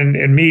said,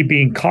 and me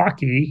being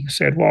cocky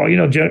said, well,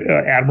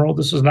 Admiral,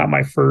 this is not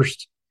my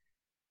first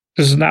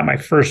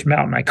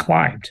mountain I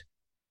climbed.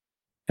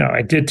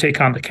 I did take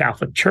on the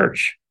Catholic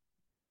Church.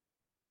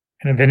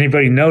 And if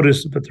anybody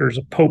noticed, but there's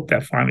a pope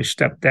that finally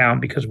stepped down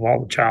because of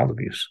all the child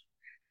abuse.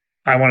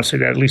 I want to say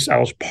that at least I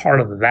was part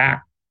of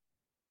that,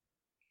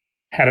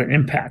 had an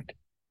impact.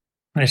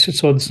 And I said,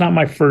 so it's not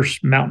my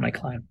first mountain I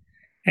climbed.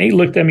 And he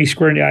looked at me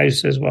square in the eyes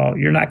and says, well,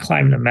 you're not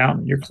climbing a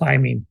mountain. You're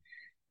climbing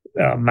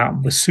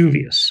Mount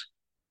Vesuvius.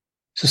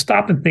 So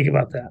stop and think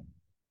about that.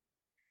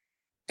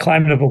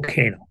 Climbing a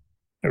volcano,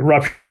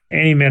 eruption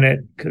any minute,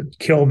 could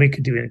kill me,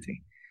 could do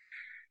anything.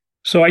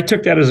 So I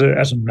took that as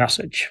a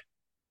message.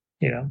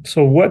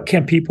 So what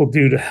can people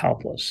do to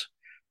help us?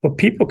 What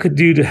people could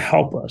do to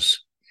help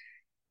us,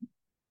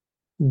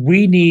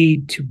 we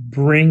need to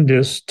bring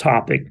this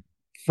topic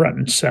front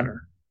and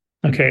center.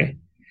 Okay.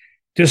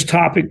 This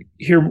topic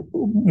here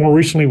more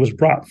recently was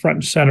brought front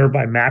and center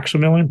by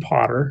Maximilian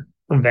Potter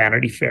from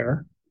Vanity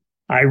Fair.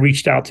 I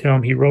reached out to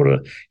him. He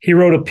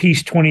wrote a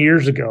piece 20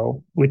 years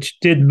ago, which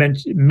did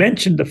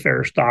mention the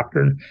Feres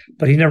Doctrine,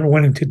 but he never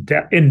went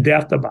into in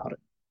depth about it.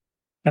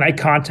 And I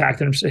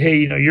contacted him and said, hey,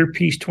 your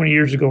piece 20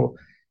 years ago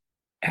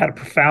had a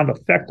profound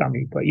effect on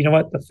me, but you know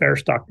what? The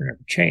Feres Doctrine never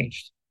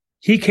changed.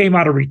 He came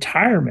out of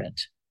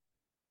retirement,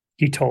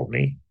 he told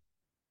me,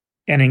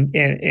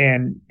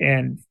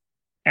 and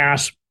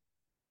asked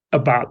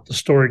about the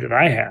story that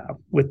I have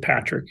with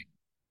Patrick.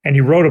 And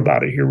he wrote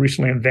about it here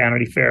recently in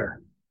Vanity Fair.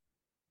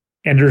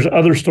 And there's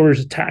other stories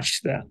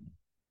attached to that.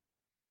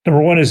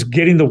 Number one is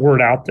getting the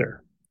word out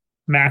there.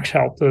 Max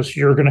helped us.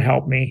 You're going to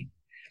help me.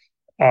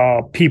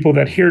 People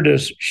that hear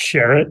this,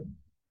 share it.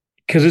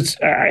 Because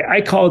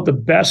I call it the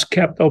best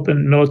kept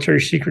open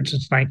military secret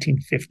since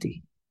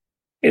 1950.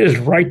 It is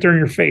right there in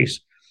your face.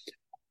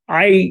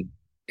 I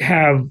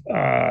have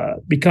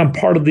become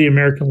part of the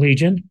American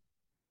Legion.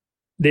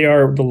 They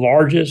are the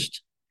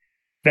largest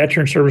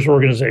veteran service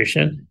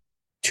organization,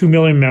 2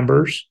 million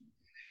members.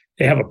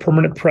 They have a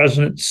permanent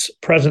presence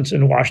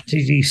in Washington,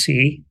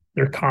 D.C.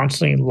 They're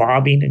constantly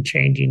lobbying and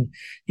changing,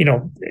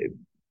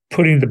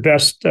 putting the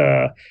best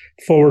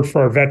forward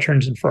for our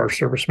veterans and for our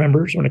service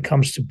members when it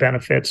comes to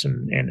benefits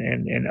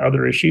and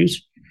other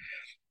issues.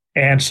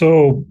 And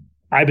so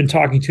I've been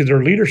talking to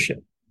their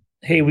leadership.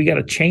 Hey, we got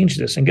to change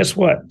this. And guess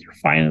what? They're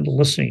finally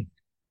listening.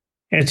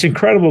 And it's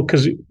incredible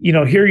because,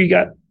 here you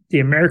got the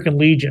American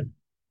Legion.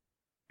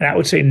 And I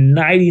would say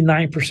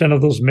 99%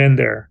 of those men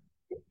there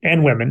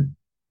and women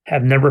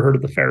have never heard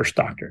of the Feres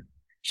Doctrine.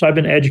 So I've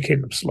been educating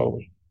them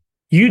slowly.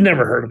 You've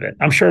never heard of it.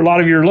 I'm sure a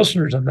lot of your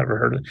listeners have never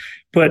heard of it.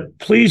 But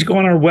please go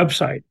on our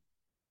website,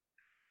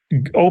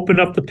 open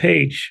up the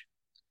page,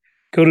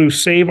 go to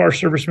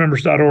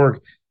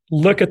saveourservicemembers.org,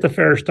 look at the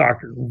Feres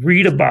Doctrine,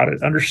 read about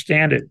it,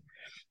 understand it,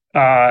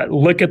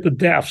 look at the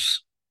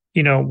deaths.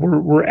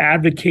 We're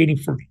advocating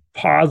for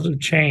positive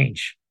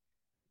change,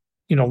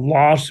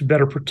 laws to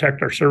better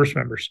protect our service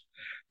members.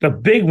 The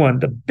big one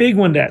that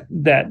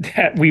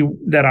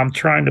I'm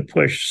trying to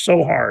push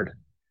so hard,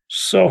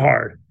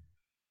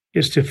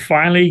 is to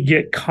finally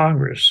get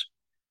Congress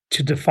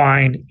to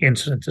define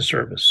incident to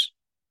service.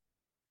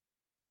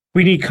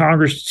 We need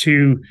Congress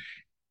to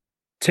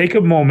take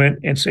a moment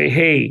and say,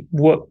 hey,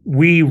 what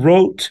we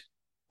wrote,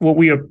 what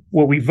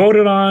we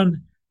voted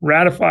on,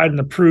 ratified and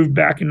approved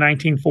back in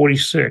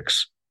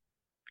 1946,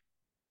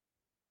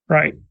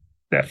 right?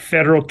 That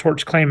Federal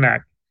Tort Claims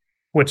Act,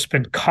 what's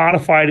been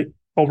codified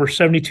over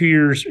 72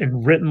 years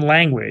in written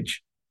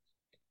language,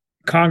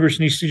 Congress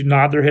needs to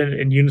nod their head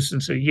in unison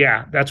and say,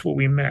 yeah, that's what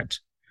we meant.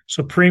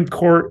 Supreme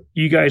Court,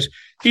 you guys,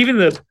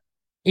 even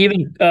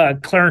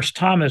Clarence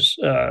Thomas,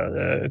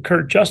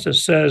 current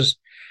justice, says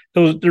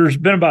there's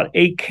been about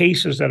 8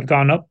 cases that have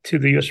gone up to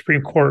the U.S.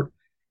 Supreme Court.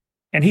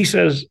 And he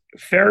says,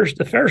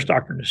 the Feres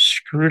Doctrine is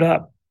screwed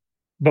up,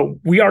 but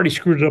we already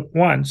screwed it up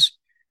once.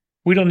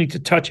 We don't need to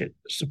touch it.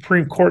 The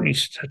Supreme Court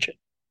needs to touch it.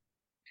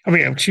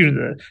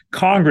 The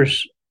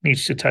Congress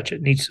needs to touch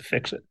it, needs to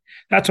fix it.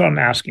 That's what I'm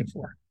asking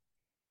for.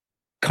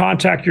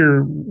 Contact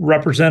your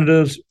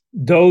representatives,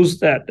 those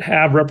that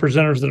have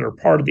representatives that are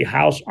part of the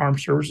House Armed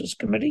Services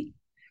Committee.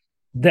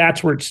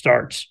 That's where it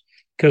starts,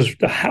 because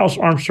the House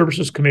Armed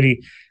Services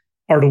Committee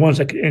are the ones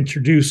that can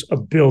introduce a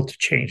bill to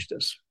change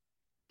this.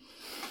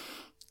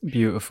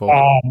 Beautiful.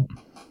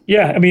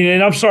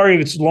 And I'm sorry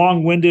if it's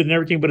long-winded and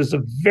everything, but it's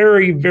a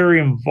very, very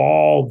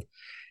involved,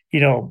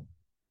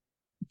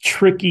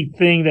 tricky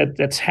thing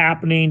that's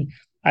happening.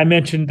 I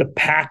mentioned the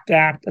PACT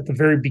Act at the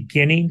very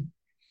beginning.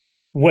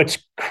 What's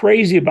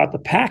crazy about the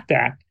PACT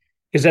Act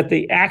is that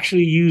they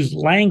actually used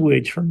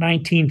language from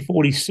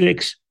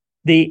 1946.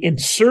 They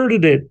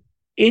inserted it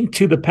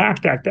into the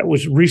PACT Act that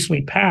was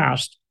recently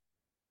passed,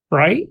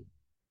 right?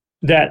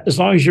 That as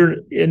long as you're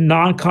in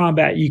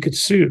non-combat, you could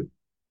sue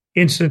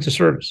incident to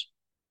service.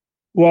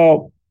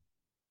 Well,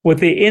 what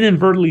they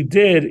inadvertently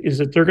did is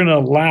that they're going to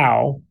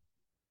allow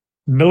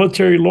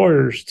military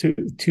lawyers to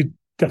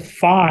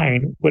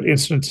define what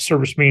incident to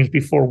service means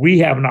before we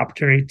have an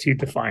opportunity to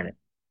define it.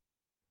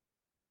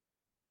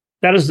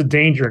 That is the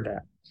danger in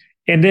that.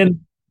 And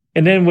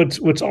then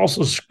what's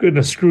also going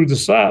to screw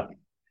this up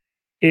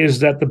is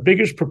that the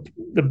biggest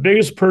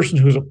person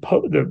who's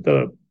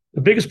the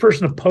biggest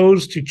person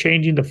opposed to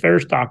changing the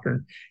Feres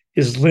Doctrine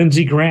is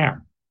Lindsey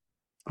Graham,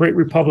 great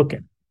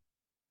Republican.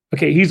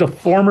 Okay, he's a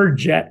former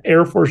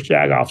Air Force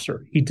JAG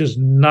officer. He does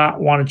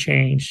not want to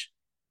change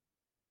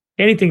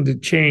anything to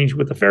change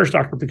with the Feres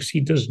Doctrine because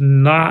he does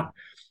not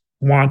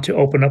want to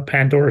open up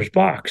Pandora's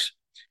box.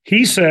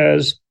 He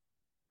says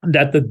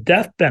that the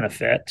death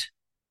benefit,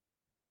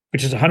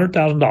 which is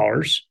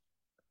 $100,000,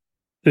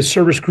 the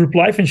service group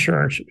life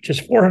insurance, which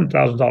is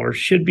 $400,000,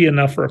 should be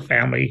enough for a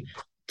family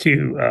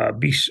to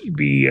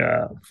be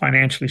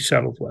financially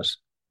settled with.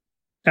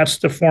 That's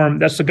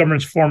the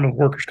government's form of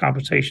workers'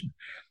 compensation.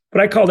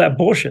 But I call that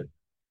bullshit,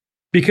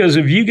 because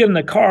if you get in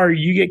the car,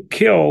 you get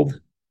killed.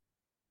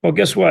 Well,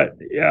 guess what?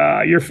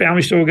 Your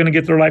family's still going to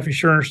get their life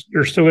insurance.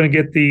 You're still going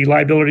to get the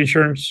liability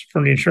insurance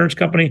from the insurance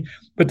company.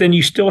 But then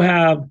you still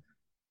have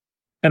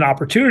an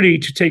opportunity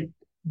to take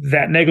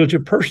that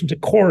negligent person to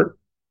court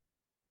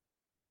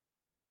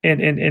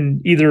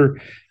and either,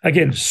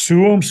 again,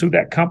 sue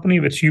that company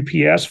if it's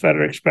UPS,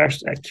 FedEx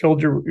Express that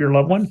killed your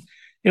loved one.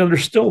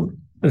 There's still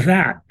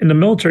that. In the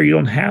military, you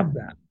don't have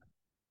that.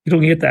 You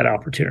don't get that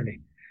opportunity.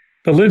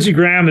 But Lindsey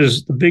Graham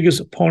is the biggest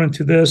opponent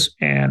to this,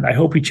 and I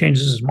hope he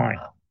changes his mind.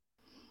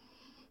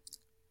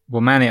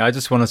 Well, Manny, I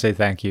just want to say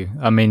thank you.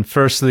 I mean,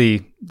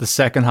 firstly, the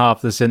second half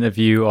of this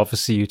interview,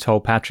 obviously you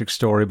told Patrick's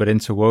story, but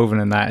interwoven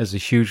in that is a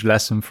huge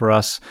lesson for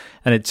us.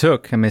 And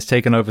it's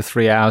taken over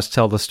 3 hours to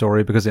tell the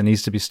story because it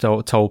needs to be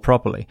told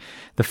properly.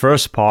 The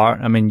first part,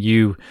 I mean,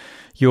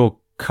 your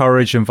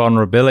courage and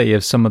vulnerability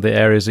of some of the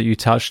areas that you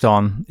touched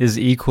on is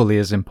equally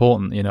as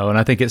important, and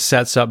I think it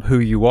sets up who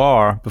you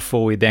are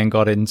before we then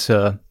got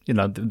into,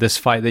 this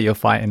fight that you're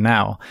fighting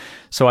now.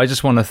 So I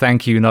just want to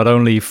thank you not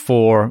only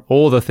for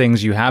all the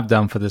things you have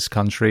done for this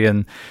country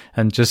and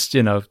just,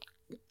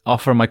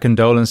 offer my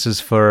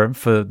condolences for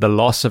the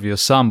loss of your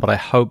son, but I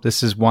hope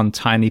this is one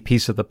tiny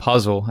piece of the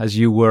puzzle, as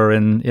you were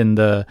in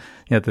the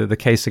the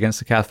case against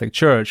the Catholic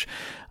Church,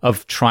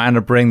 of trying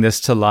to bring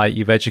this to light.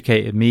 You've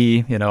educated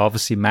me,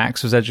 obviously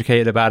Max was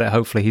educated about it.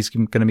 Hopefully he's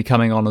going to be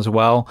coming on as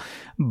well,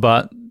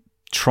 but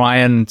try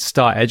and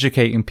start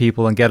educating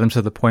people and get them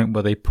to the point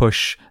where they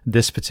push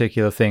this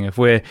particular thing. If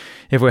we're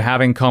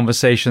having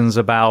conversations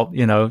about,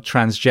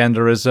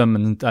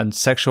 transgenderism and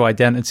sexual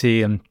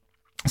identity and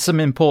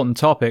some important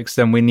topics,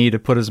 then we need to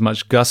put as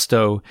much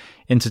gusto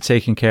into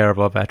taking care of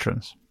our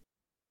veterans.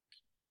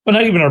 But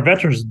not even our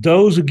veterans,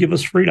 those who give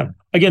us freedom.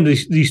 Again,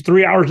 these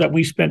 3 hours that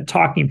we spent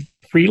talking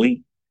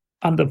freely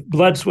on the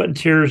blood, sweat, and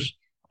tears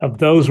of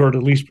those who are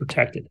the least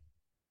protected.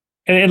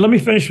 And let me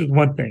finish with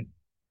one thing.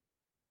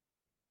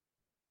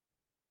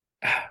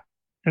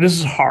 And this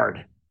is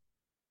hard.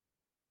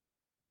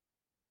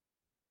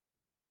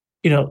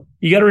 You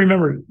got to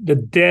remember the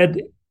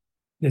dead,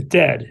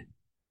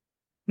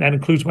 that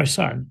includes my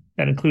son.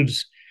 That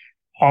includes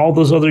all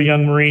those other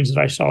young Marines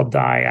that I saw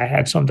die. I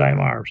had some die in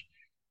my arms.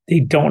 They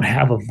don't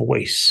have a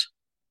voice.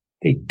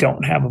 They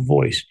don't have a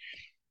voice.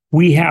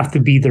 We have to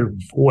be their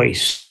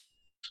voice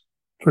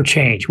for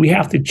change. We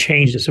have to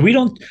change this. If we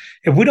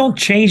don't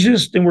change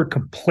this, then we're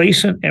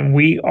complacent, and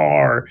we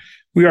are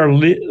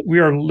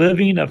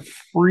living a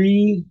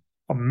free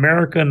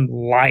American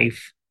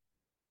life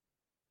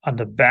on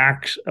the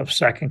backs of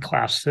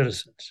second-class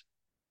citizens.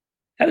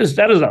 That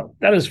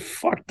is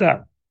fucked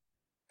up.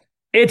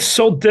 It's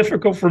so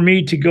difficult for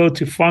me to go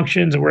to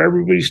functions where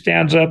everybody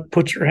stands up,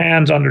 puts their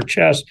hands on their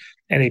chest,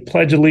 and they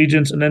pledge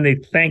allegiance, and then they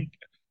thank,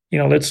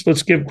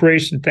 let's give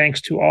grace and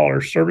thanks to all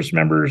our service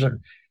members, and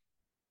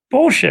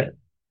bullshit.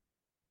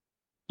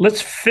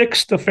 Let's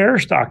fix the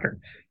Feres Doctrine.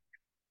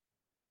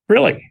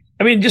 Really.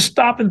 I mean, just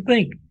stop and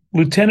think.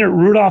 Lieutenant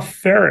Rudolph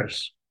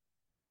Feres,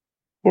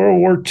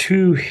 World War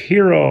II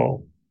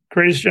hero,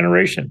 greatest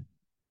generation.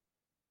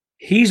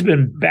 He's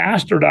been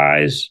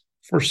bastardized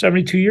for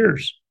 72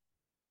 years.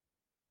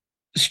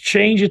 Let's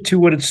change it to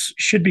what it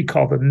should be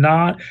called,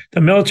 the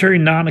military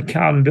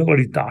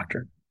non-accountability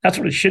doctrine. That's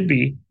what it should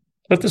be.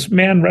 Let this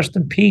man rest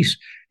in peace.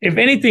 If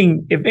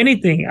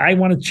anything, I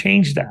want to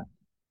change that.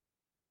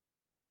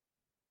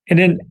 And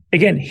then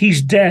again,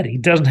 he's dead. He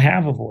doesn't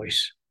have a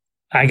voice.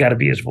 I got to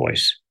be his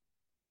voice.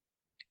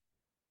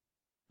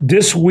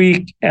 This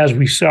week, as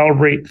we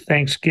celebrate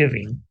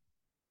Thanksgiving,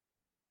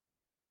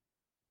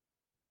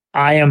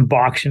 I am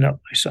boxing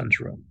up my son's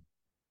room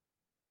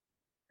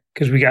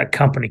because we got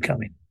company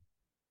coming.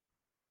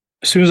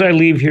 As soon as I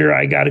leave here,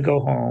 I got to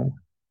go home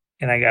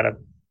and I got to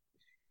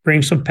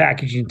bring some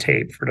packaging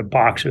tape for the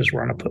boxes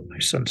where I'm going to put my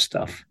son's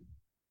stuff.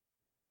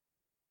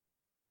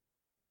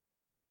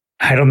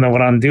 I don't know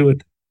what I'm going to do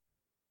with it.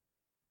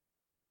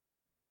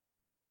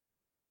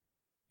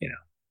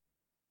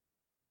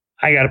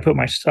 I got to put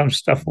my son's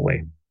stuff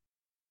away.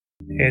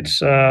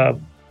 It's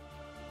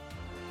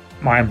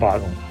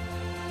mind-boggling.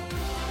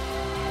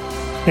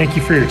 Thank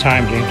you for your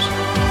time,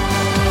 James.